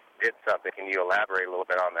did something. Can you elaborate a little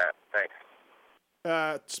bit on that? Thanks.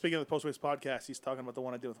 Speaking of the Post Race podcast, he's talking about the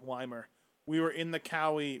one I did with Weimer. We were in the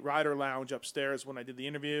Cowie Rider Lounge upstairs when I did the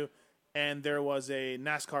interview, and there was a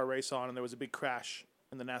NASCAR race on, and there was a big crash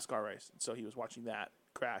in the NASCAR race. And so he was watching that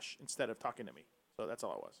crash instead of talking to me. So that's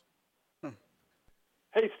all it was.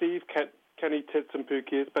 Hey, Steve, Kenny, Tits, and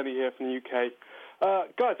Pookie. It's Benny here from the UK.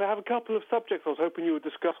 Guys, I have a couple of subjects I was hoping you would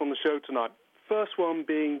discuss on the show tonight. First one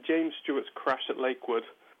being James Stewart's crash at Lakewood.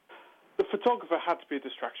 The photographer had to be a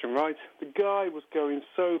distraction, right? The guy was going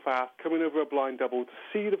so fast, coming over a blind double. To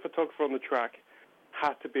see the photographer on the track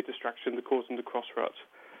had to be a distraction to cause him to cross ruts.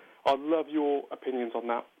 I'd love your opinions on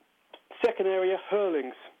that. Second area,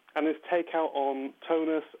 Hurlings, and his takeout on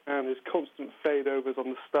Tonus and his constant fade-overs on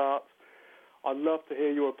the start. I'd love to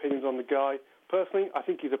hear your opinions on the guy. Personally, I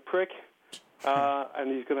think he's a prick,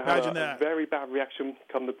 and he's going to have a very bad reaction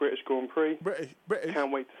come the British Grand Prix. British.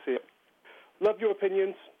 Can't wait to see it. Love your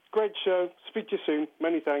opinions. Great show. Speak to you soon.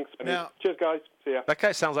 Many thanks. Cheers, guys. See ya. That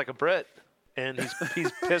guy sounds like a Brit, and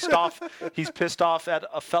he's pissed off. He's pissed off at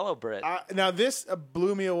a fellow Brit. Now this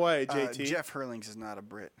blew me away, JT. Jeff Hurlings is not a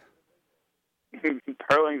Brit.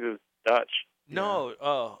 Hurlings is Dutch. No.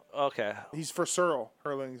 Oh, okay. He's for Searle,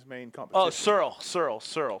 Hurling's main competition. Oh,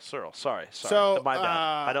 Searle. Sorry. So my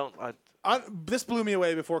bad. This blew me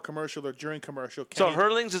away before commercial or during commercial. So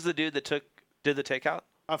Hurlings is the dude that did the takeout?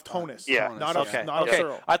 Of Tonus. Yeah. Not of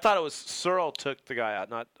Searle. I thought it was Searle took the guy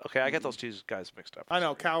out. I get those two guys mixed up. I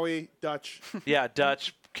know. Cowie, Dutch. Yeah,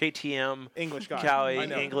 Dutch, KTM. English guy. Cowie, I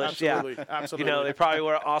know. English. Absolutely. You know, they probably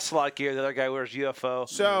wear Ocelot gear. The other guy wears UFO.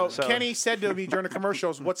 So Kenny said to me during the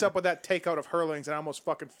commercials, "What's up with that takeout of Hurlings?" And I almost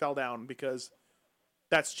fucking fell down because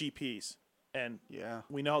that's GPs. And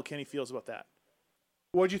we know how Kenny feels about that.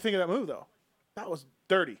 What did you think of that move, though? That was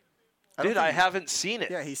dirty. Dude, I haven't seen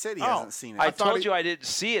it. Yeah, he said he hasn't seen it. I told you I didn't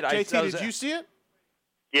see it. JT, did you see it?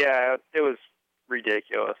 Yeah, it was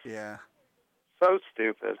ridiculous. Yeah. So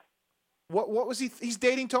stupid. What was he? He's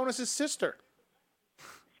dating Tonus' sister.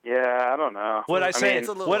 Yeah, I don't know. What did I say?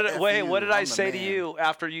 mean, What did I say to you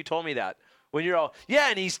after you told me that? When you're all,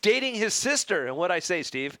 and he's dating his sister. And what did I say,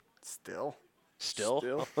 Steve? Still.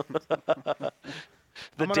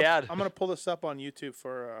 Dad. I'm going to pull this up on YouTube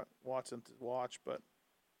for Watson to watch, but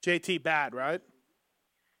JT, bad, right?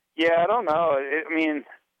 Yeah, I don't know. I mean,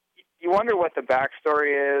 you wonder what the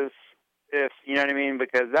backstory is, if you know what I mean,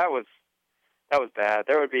 because that was bad.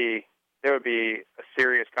 There would be a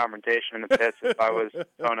serious confrontation in the pits if I was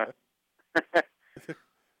Kona.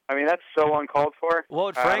 I mean, that's so uncalled for. What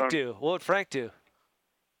would Frank do?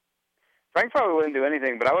 Frank probably wouldn't do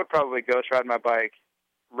anything, but I would probably go ride my bike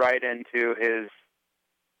right into his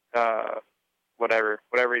whatever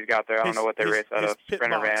he's got there. I don't know what they race out of,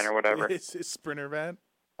 Sprinter van or whatever. His Sprinter van?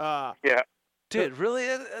 Yeah. Dude, really?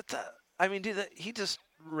 I mean, dude, he just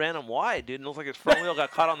ran him wide, dude. And it looked like his front wheel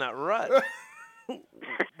got caught on that rut.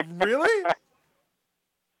 Really?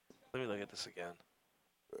 Let me look at this again.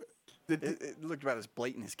 It looked about as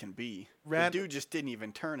blatant as can be. The dude just didn't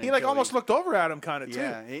even turn. He almost looked over at him, kind of too.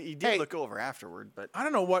 Yeah, he did look over afterward, but I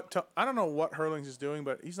don't know what Hurlings is doing,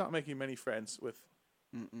 but he's not making many friends with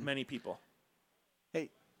many people. Hey,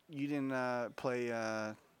 you didn't play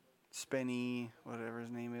Spenny, whatever his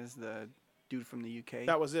name is, the dude from the UK.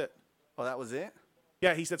 That was it. Oh, that was it?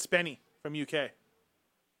 Yeah, he said Spenny from UK.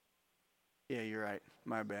 Yeah, you're right.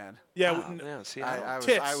 My bad. Yeah,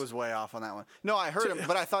 I was way off on that one. No, I heard him,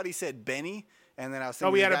 but I thought he said Benny, and then I was thinking.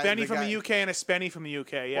 Oh, we had a Benny from the UK and a Spenny from the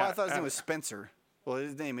UK. Yeah. Well, I thought his name was Spencer. Well,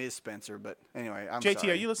 his name is Spencer, but anyway, I'm JT,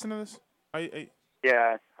 sorry. are you listening to this?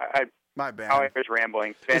 Yeah, my bad. I was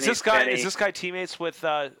rambling. Is this guy teammates with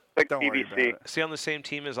BBC? Is he on the same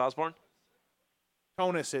team as Osborne?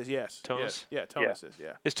 Tonus is, yes. Tonus? Yeah, Tonus is,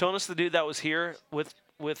 yeah. Is Tonus the dude that was here with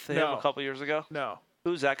him a couple years ago? No.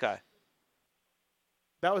 Who's that guy?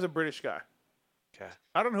 That was a British guy. Okay.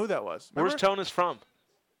 I don't know who that was. Remember? Where's Tonus from?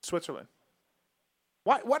 Switzerland.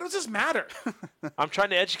 Why does this matter? I'm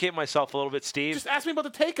trying to educate myself a little bit, Steve. Just ask me about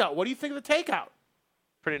the takeout. What do you think of the takeout?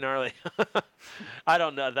 Pretty gnarly. I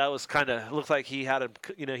don't know. That was kind of looked like he had him.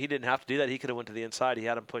 He didn't have to do that. He could have went to the inside. He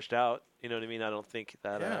had him pushed out. You know what I mean? I don't think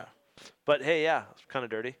that. Yeah. But hey, yeah, it's kind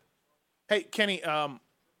of dirty. Hey, Kenny.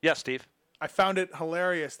 Yeah, Steve. I found it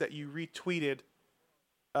hilarious that you retweeted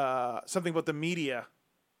something about the media.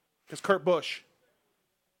 Because Kurt Busch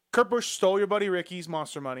stole your buddy Ricky's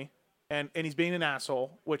Monster Money, and he's being an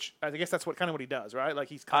asshole, which I guess that's kind of what he does, right? Like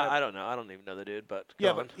he's kind of. I don't know. I don't even know the dude, but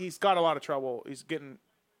yeah, but he's got a lot of trouble. He's getting.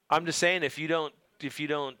 I'm just saying, if you don't.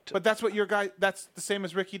 But that's what your guy. That's the same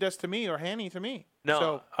as Ricky does to me or Hanny to me. No,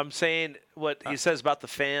 so, I'm saying what he says about the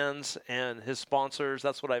fans and his sponsors.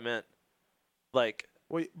 That's what I meant. Like.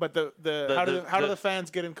 Wait, but how do the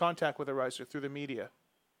fans get in contact with a racer through the media?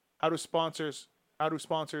 How do sponsors get in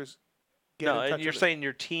touch? No, and you're saying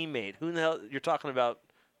your teammate. Who the hell you're talking about?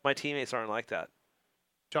 My teammates aren't like that.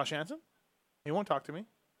 Josh Hansen? He won't talk to me.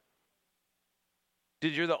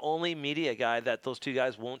 Dude, you're the only media guy that those two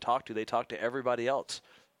guys won't talk to. They talk to everybody else.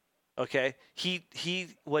 Okay?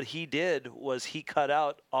 What he did was he cut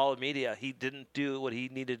out all media. He didn't do what he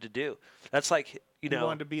needed to do. That's like, He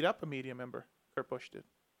wanted to beat up a media member. Kurt Busch did.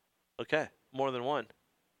 Okay. More than one.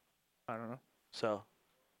 I don't know. So.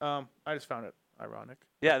 I just found it ironic.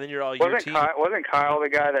 Yeah, then you're all your team. Wasn't Kyle the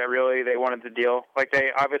guy that really they wanted the deal? Like they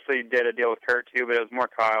obviously did a deal with Kurt too, but it was more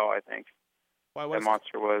Kyle, I think. Why was that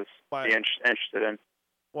Monster was interested in?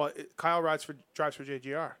 Well, Kyle drives for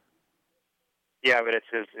JGR. Yeah, but it's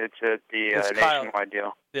the nationwide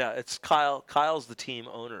deal. Yeah, it's Kyle. Kyle's the team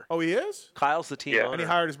owner. Oh, he is? Kyle's the team owner. And he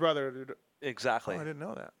hired his brother to do. Exactly. Oh, I didn't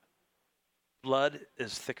know that. Blood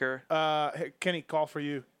is thicker. Hey, Kenny, call for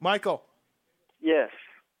you. Michael. Yes.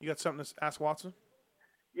 You got something to ask Watson?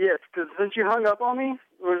 Yes, because since you hung up on me,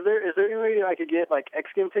 is there any way I could get like X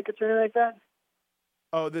Game tickets or anything like that?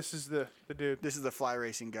 Oh, this is the dude. This is the fly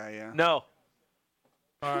racing guy, yeah. No.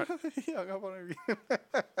 All right. He hung up on me.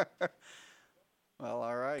 Well,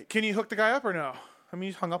 all right. Can you hook the guy up or no? I mean,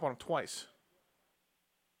 you hung up on him twice.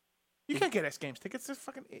 You can't get X Games tickets. They're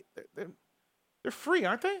fucking. They're free,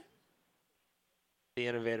 aren't they? The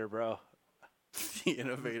innovator, bro. The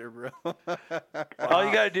innovator, bro. All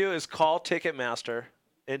you got to do is call Ticketmaster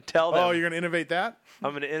and tell them. Oh, you're going to innovate that?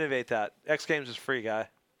 I'm going to innovate that. X Games is free, guy.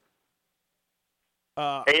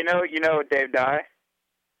 Hey, you know Dave Dye?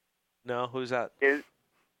 No, who's that? You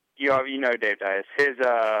know Dave Dye.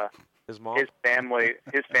 His mom? His family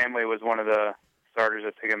was one of the starters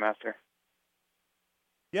at Ticketmaster.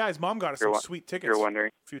 Yeah, his mom got us some sweet tickets. You're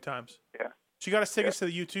wondering. A few times. Yeah. She got us tickets to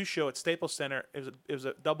the U2 show at Staples Center. It was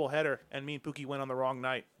a double header, and me and Pookie went on the wrong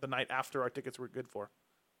night, the night after our tickets were good for.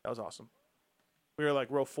 That was awesome. We were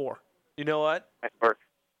like row 4. You know what? Nice work.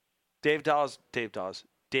 Dave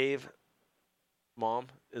mom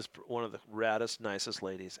is one of the raddest, nicest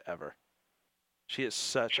ladies ever. She is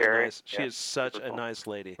such a nice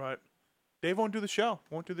lady. Right. Dave won't do the show.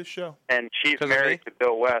 Won't do this show. And she's married to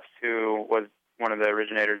Bill West, who was one of the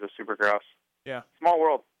originators of Supercross. Yeah. Small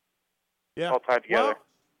world. Yeah. All tied together. Well,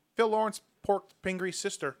 Phil Lawrence porked Pingree's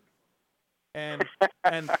sister, and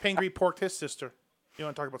Pingree porked his sister. You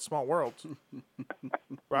want to talk about small worlds,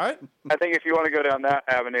 right? I think if you want to go down that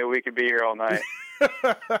avenue, we could be here all night.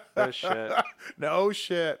 No shit. No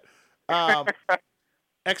shit.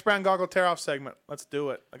 X-Brand Goggle Tear-Off segment. Let's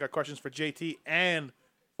do it. I got questions for JT and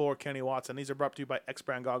for Kenny Watson. These are brought to you by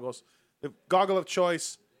X-Brand Goggles. The goggle of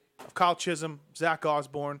choice of Kyle Chisholm, Zach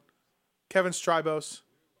Osborne, Kevin Strybos.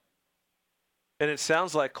 And it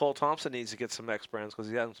sounds like Cole Thompson needs to get some X-Brands because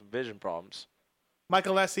he's having some vision problems.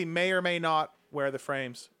 Michael Lessie may or may not wear the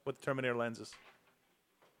frames with the Terminator lenses.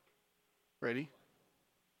 Ready?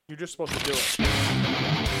 You're just supposed to do it.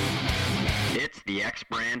 It's the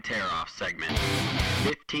X-Brand Tear-Off segment.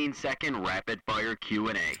 15-second rapid-fire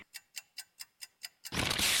Q&A.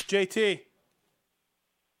 JT.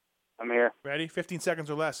 I'm here. Ready? 15 seconds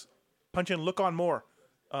or less. Punch in Look On More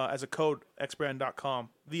as a code, xbrand.com,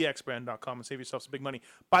 thexbrand.com, and save yourself some big money.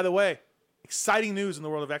 By the way, exciting news in the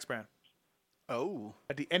world of X-Brand. Oh.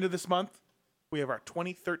 At the end of this month, we have our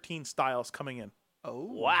 2013 styles coming in. Oh.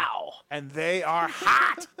 Wow. And they are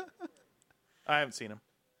hot. I haven't seen them.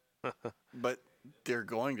 But they're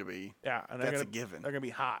going to be. Yeah. And that's a given. They're going to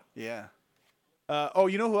be hot. Yeah.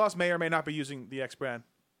 You know who else may or may not be using the X-Brand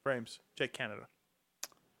frames? Jake Canada.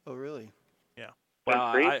 Oh, really? Yeah.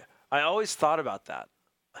 Wow, I always thought about that.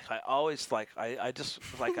 I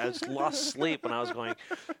just lost sleep when I was going,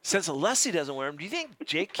 since Alessi doesn't wear them, do you think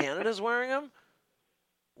Jake Canada's wearing them?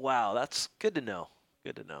 Wow, that's good to know.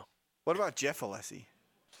 Good to know. What about Jeff Alessi?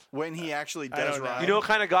 When he actually does ride? You know what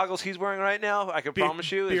kind of goggles he's wearing right now? I can promise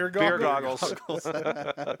you. Beer goggles.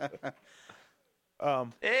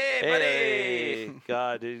 Hey,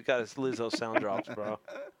 God, dude, he's got his Lizzo sound drops, bro.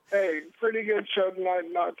 Hey, pretty good show tonight,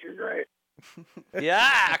 not too great. Yeah,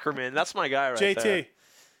 Ackerman, that's my guy right there. JT,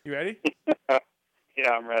 you ready? Yeah,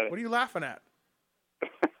 I'm ready. What are you laughing at?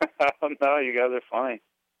 I don't know. You guys are funny.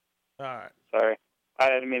 All right. Sorry. I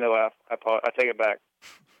didn't mean to laugh. I take it back.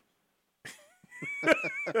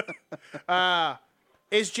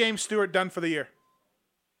 Is James Stewart done for the year?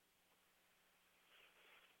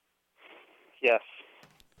 Yes.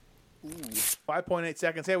 5.8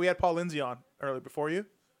 seconds. Hey, we had Paul Lindsey on earlier before you,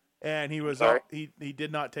 and he was he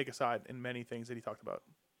did not take a side in many things that he talked about.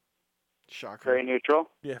 Shocker. Very neutral.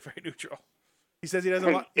 Yeah, very neutral. He says he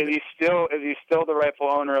doesn't. Is he still the rightful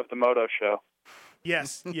owner of the Moto Show?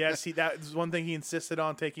 Yes. That was one thing he insisted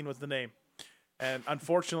on taking was the name, and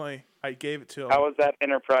unfortunately, I gave it to him. How was that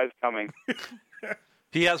enterprise coming?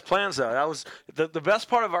 He has plans, though. That was the best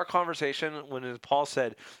part of our conversation when Paul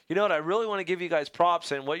said, you know what, I really want to give you guys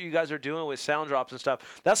props and what you guys are doing with sound drops and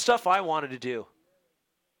stuff. That's stuff I wanted to do.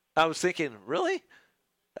 I was thinking, really?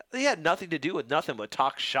 He had nothing to do with nothing but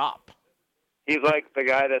talk shop. He's like the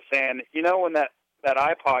guy that's saying, you know, when that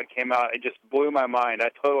iPod came out, it just blew my mind. I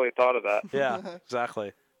totally thought of that. Yeah,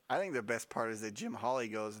 exactly. I think the best part is that Jim Hawley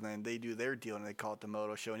goes and then they do their deal and they call it the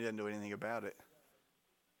Moto Show and he doesn't do anything about it.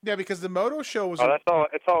 Yeah, because the Moto Show was. Oh, that's all.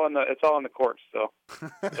 It's all in the courts. So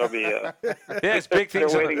there'll be. Yeah, it's big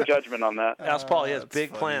things. They're waiting judgment on that. Ask Paul. He has big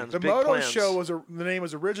funny. plans. The big Moto plans. Show the name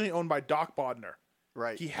was originally owned by Doc Bodner.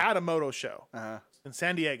 Right. He had a Moto Show in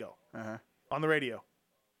San Diego on the radio.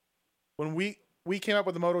 When we came up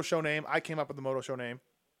with the Moto Show name, I came up with the Moto Show name,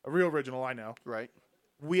 a real original. I know. Right.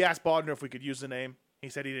 We asked Bodner if we could use the name. He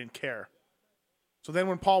said he didn't care. So then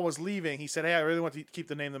when Paul was leaving, he said, "Hey, I really want to keep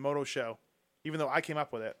the name the Moto Show, even though I came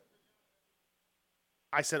up with it."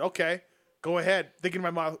 I said, okay, go ahead. Thinking in my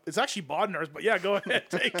mind, it's actually Bodner's, but yeah, go ahead,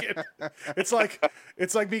 take it. It's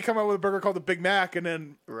like me coming up with a burger called the Big Mac, and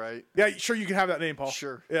then yeah, sure, you can have that name, Paul.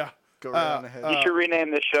 Sure, yeah, go right on ahead. You should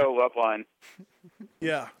rename this show Loveline.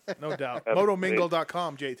 Yeah, no doubt.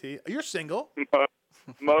 Motomingle.com, JT. You're single.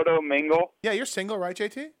 Moto Mingle. Yeah, you're single, right,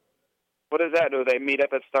 JT? What is that? Do they meet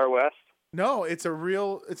up at Star West? No, it's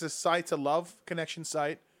a site, it's a love connection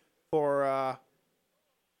site for.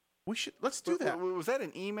 Let's do that. Was that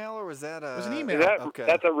an email or was that a? It was an email.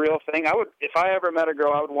 That's a real thing. If I ever met a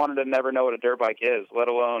girl, I would want her to never know what a dirt bike is, let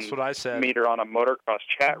alone That's what I said. meet her on a motocross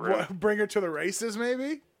chat room. What, bring her to the races,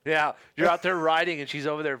 maybe? Yeah, you're out there riding, and she's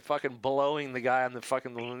over there fucking blowing the guy on the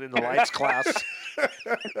fucking in the lights class.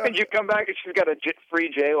 And you come back and she's got a free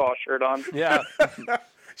J-Law shirt on. Yeah.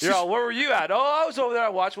 You're all, where were you at? Oh, I was over there. I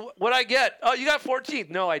watched. What'd I get? Oh, you got 14th.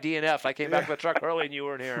 No, I DNF. I came back to the truck early and you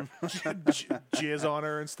weren't here. Jizz on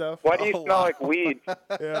her and stuff. Why do you smell like weed?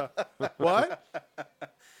 Yeah. What?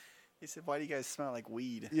 He said, why do you guys smell like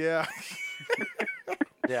weed? Yeah.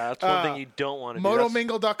 Yeah, that's one thing you don't want to do.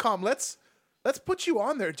 Motomingle.com. Let's put you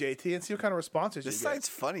on there, JT, and see what kind of responses you get. This site's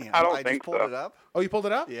funny. I don't just think pulled so. it up. Oh, you pulled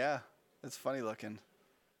it up? Yeah, it's funny looking.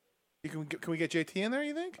 Can we get JT in there,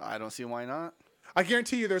 you think? I don't see why not. I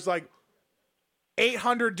guarantee you there's like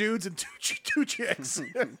 800 dudes and two chicks.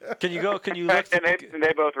 Can you look? And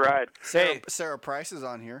they both ride. Sarah Price is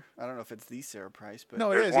on here. I don't know if it's the Sarah Price, but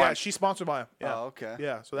no, it is. one. Yeah, she's sponsored by him. Yeah. Oh, okay.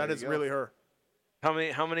 Yeah, so There that you is go. really her. How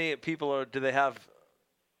many people do they have?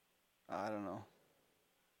 I don't know.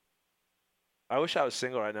 I wish I was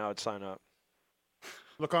single right now. I'd sign up.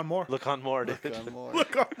 Look on more. Look on more, dude. Look on more.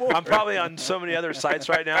 Look on more. I'm probably on so many other sites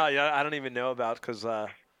right now. I don't even know about because,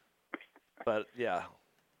 but yeah.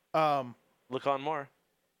 Look on more.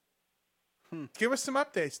 Give us some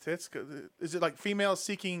updates, Tits. Is it like females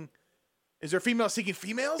seeking? Is there females seeking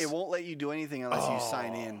females? It won't let you do anything unless you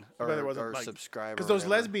sign in or subscribe. Because those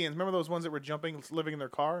lesbians, remember those ones that were jumping, living in their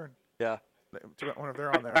car? Yeah. I wonder if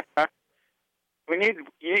they're on there. Did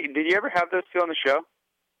you ever have those two on the show?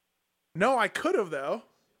 No, I could have though.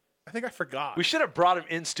 I think I forgot. We should have brought him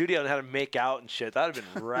in studio and had him make out and shit. That would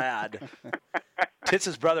have been rad.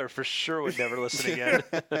 Tits' brother for sure would never listen again.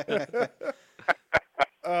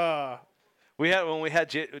 When we had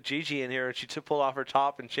Gigi in here and she pulled off her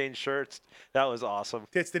top and changed shirts, that was awesome.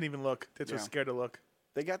 Tits didn't even look. Tits was scared to look.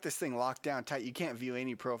 They got this thing locked down tight. You can't view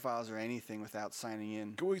any profiles or anything without signing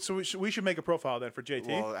in. So we should make a profile then for JT.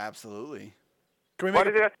 Well, absolutely. Why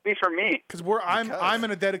did it have to be for me? Because I'm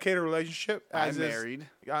in a dedicated relationship. I'm married.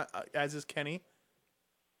 As is Kenny.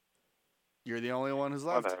 You're the only one who's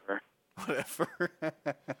left. Whatever.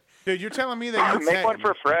 Dude, you're telling me that you make one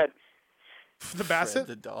for Fred. The Basset? Fred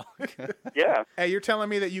the dog. Yeah. Hey, you're telling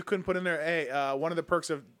me that you couldn't put in there, hey, one of the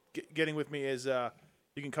perks of getting with me is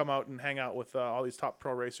you can come out and hang out with all these top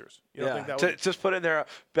pro racers. You don't think that would... Just put in there,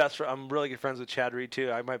 I'm really good friends with Chad Reed,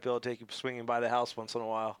 too. I might be able to take you swinging by the house once in a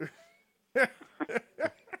while.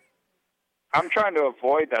 I'm trying to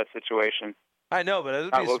avoid that situation. I know, but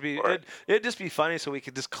it'd just be funny so we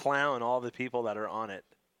could just clown all the people that are on it.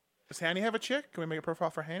 Does Hanny have a chick? Can we make a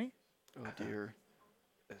profile for Hanny? Oh, dear.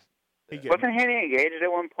 Wasn't Hanny engaged at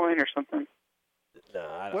one point or something?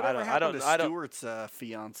 No, Whatever happened to Stewart's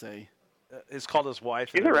fiance? He's called his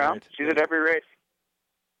wife. She's around. She's at every race.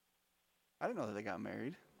 I didn't know that they got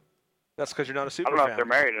married. That's because you're not a super I don't know fan. if they're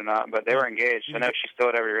married or not, but they were engaged. I know she's still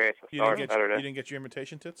at every race. I saw her Saturday. You didn't get your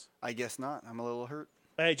invitation, Tits? I guess not. I'm a little hurt.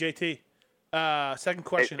 Hey, JT. Second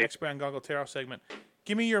question, X-Brand Goggle Tear-Off segment.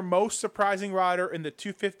 Give me your most surprising rider in the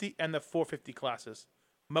 250 and the 450 classes.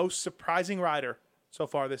 Most surprising rider so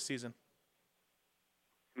far this season.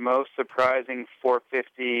 Most surprising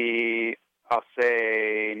 450, I'll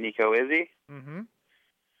say Nico Izzy. Mm-hmm.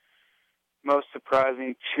 Most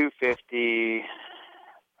surprising 250,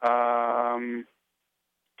 wow,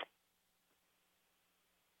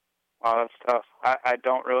 that's tough. I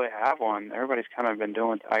don't really have one. Everybody's kind of been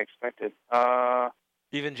doing what I expected.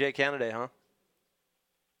 Even Jay Canada, huh?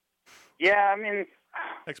 Yeah, I mean...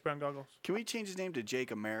 X-Brand Goggles. Can we change his name to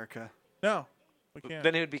Jake America? No, we can't.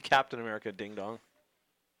 Then he would be Captain America, ding dong.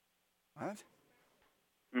 What?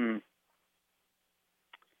 I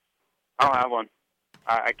don't have one.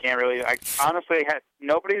 I can't really... honestly,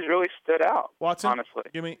 nobody's really stood out. Watson,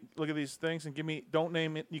 honestly. Look at these things and give me, don't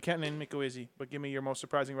name it, you can't name Nico Izzy, but give me your most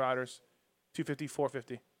surprising riders, 250,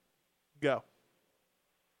 450. Go.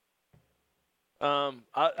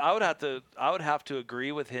 I would have to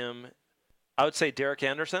agree with him. I would say Derek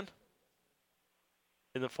Anderson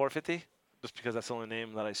in the 450, just because that's the only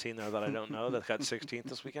name that I've seen there that I don't know that got 16th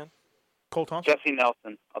this weekend. Cole Thompson? Jesse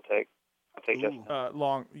Nelson, I'll take Jesse.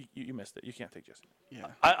 Long, you missed it. You can't take Jesse. Yeah.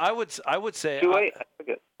 I would say Too late.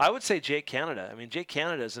 I would say Jake Canada. I mean, Jake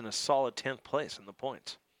Canada is in a solid 10th place in the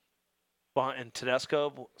points. And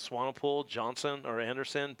Tedesco, Swanepoel, Johnson or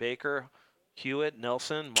Anderson, Baker, Hewitt,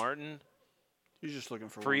 Nelson, Martin. He's just looking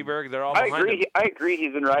for Freeberg. They're all I behind agree. him. I agree.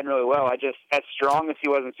 He's been riding really well. I just, as strong as he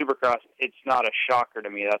was in Supercross, it's not a shocker to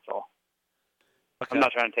me. That's all. Okay. I'm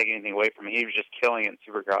not trying to take anything away from him. He was just killing it in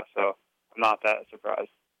Supercross, so I'm not that surprised.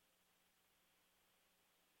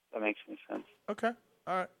 That makes any sense. Okay.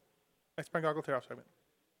 All right. X-Brand Goggle Tear-Off segment.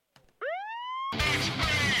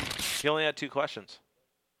 He only had 2 questions.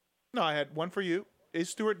 No, I had one for you. Is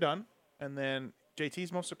Stewart done? And then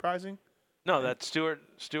JT's most surprising? No, that Stewart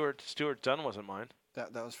Dunn wasn't mine.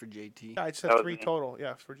 That was for JT. I just had 3 total.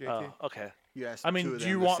 Yeah, for JT. Oh, okay. You asked I mean, 2 of do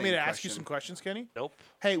them you the want me same to ask you question. some questions, Kenny? Nope.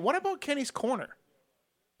 Hey, what about Kenny's corner?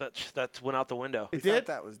 That went out the window. It We did? thought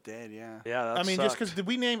that was dead, yeah. Yeah, that I mean, sucked. just because did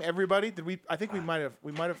we name everybody? Did we? I think we might have.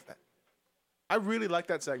 I really like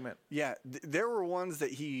that segment. Yeah, there were ones that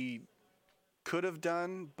he could have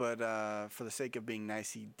done, but for the sake of being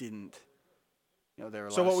nice, he didn't. You know, there were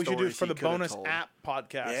a So lot what of we should do stories for he the could have bonus told. app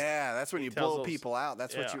podcast. Yeah, that's when you tells blow those- people out.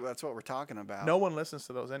 That's Yeah. that's what we're talking about. No one listens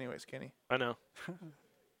to those, anyways, Kenny. I know.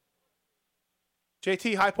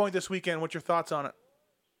 JT, High Point this weekend. What's your thoughts on it?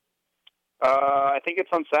 I think it's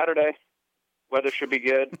on Saturday. Weather should be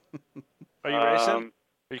good. Are you racing?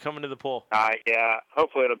 Are you coming to the pool? Yeah.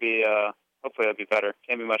 Hopefully it'll be better.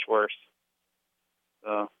 Can't be much worse.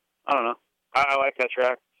 So I don't know. I like that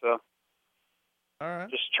track. So all right.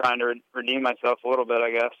 Just trying to redeem myself a little bit,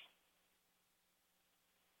 I guess.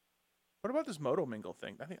 What about this Moto Mingle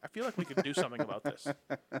thing? I feel like we could do something about this.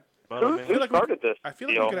 Who started this? I feel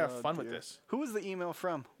like deal? we could have fun with this. Who was the email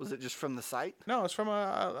from? Was it just from the site? No, it's from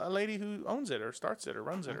a lady who owns it or starts it or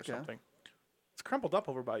runs it or Okay. something. It's crumpled up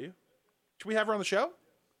over by you. Should we have her on the show?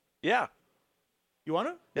 Yeah. You want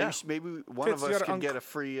to? Yeah. Maybe one Fitz, of you us gotta can get a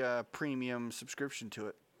free premium subscription to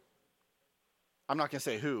it. I'm not going to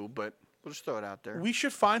say who, but we'll just throw it out there. We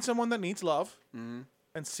should find someone that needs love Mm-hmm.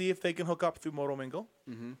 and see if they can hook up through Moto Mingle.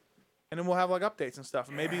 Mm-hmm. And then we'll have like updates and stuff.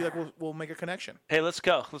 And maybe like we'll make a connection. Hey, let's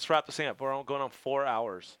go. Let's wrap this thing up. We're going on 4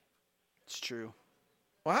 hours. It's true.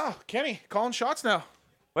 Wow, Kenny, calling shots now.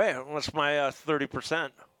 Wait, what's my 30%?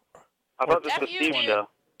 I thought this was F you, Steve's dude. show.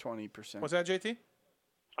 20%. What's that, JT?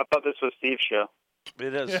 I thought this was Steve's show.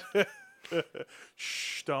 It is.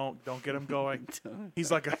 Shh! Don't get him going.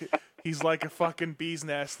 He's like a fucking bee's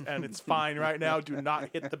nest, and it's fine right now. Do not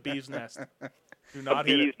hit the bee's nest. Do not A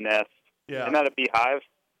hit bee's it. nest. Yeah. Isn't that a beehive?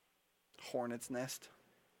 Hornet's nest.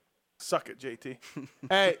 Suck it, JT.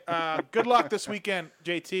 Hey, good luck this weekend,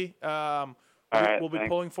 JT. right, we'll be thanks.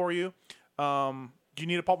 pulling for you. Do you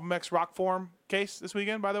need a Pulp MX Rock Form case this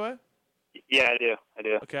weekend, by the way? Yeah, I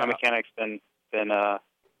do. Okay. My mechanic's been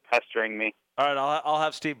pestering me. All right, I'll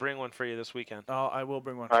have Steve bring one for you this weekend. Oh, I will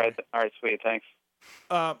bring one. All right, sweet, thanks.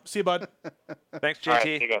 See you, bud. Thanks, JT. All right,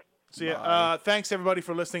 see you guys. See ya. Thanks, everybody,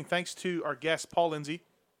 for listening. Thanks to our guests, Paul Lindsey,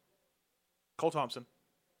 Cole Thompson,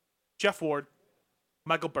 Jeff Ward,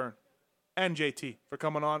 Michael Byrne, and JT for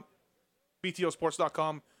coming on.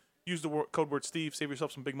 BTOsports.com. Use the code word Steve. Save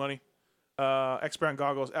yourself some big money. X-Brand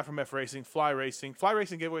Goggles, FMF Racing, Fly Racing. Fly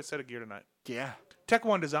Racing gave away a set of gear tonight. Yeah. Tech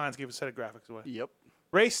One Designs gave a set of graphics away. Yep.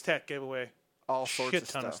 Race Tech gave away all sorts shit of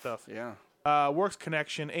ton stuff. of stuff. Yeah. Works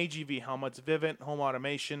Connection, AGV Helmets, Vivint Home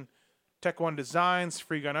Automation, Tech One Designs,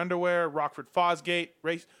 Free Gun Underwear, Rockford Fosgate,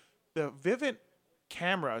 Race. The Vivint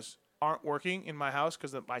cameras aren't working in my house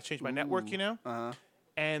because I changed my network, you know? Uh-huh.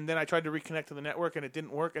 And then I tried to reconnect to the network, and it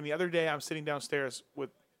didn't work. And the other day, I'm sitting downstairs with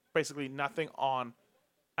basically nothing on,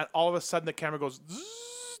 and all of a sudden the camera goes.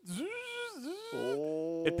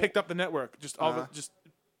 It picked up the network. Just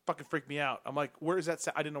fucking freaked me out. I'm like, where is that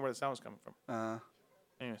sound? I didn't know where the sound was coming from.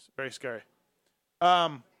 Anyways, very scary.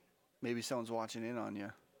 Maybe someone's watching in on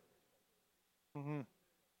you. Mm-hmm.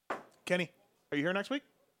 Kenny, are you here next week?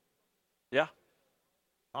 Yeah.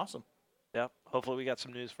 Awesome. Yeah. Hopefully we got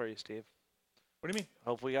some news for you, Steve. What do you mean?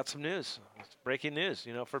 Hopefully we got some news. It's breaking news,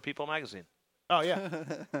 for People Magazine. Oh, yeah.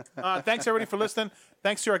 Thanks, everybody, for listening.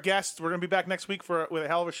 Thanks to our guests. We're going to be back next week with a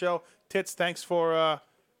hell of a show. Tits, thanks for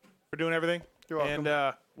doing everything. You're welcome.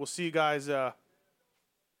 And we'll see you guys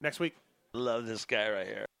next week. Love this guy right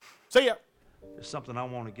here. See ya. There's something I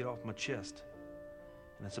want to get off my chest,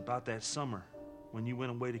 and it's about that summer when you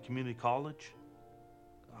went away to community college.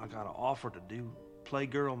 I got an offer to do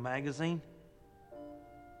Playgirl magazine,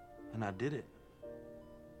 and I did it.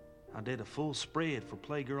 I did a full spread for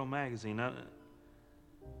Playgirl magazine.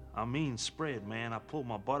 I mean spread, man. I pulled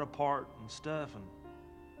my butt apart and stuff, and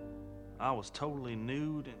I was totally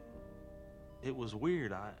nude, and it was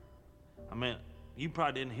weird. I mean, you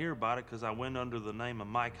probably didn't hear about it because I went under the name of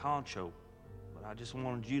Mike Honcho, but I just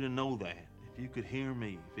wanted you to know that. If you could hear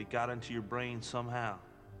me, if it got into your brain somehow,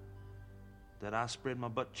 that I spread my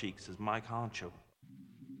butt cheeks as Mike Honcho.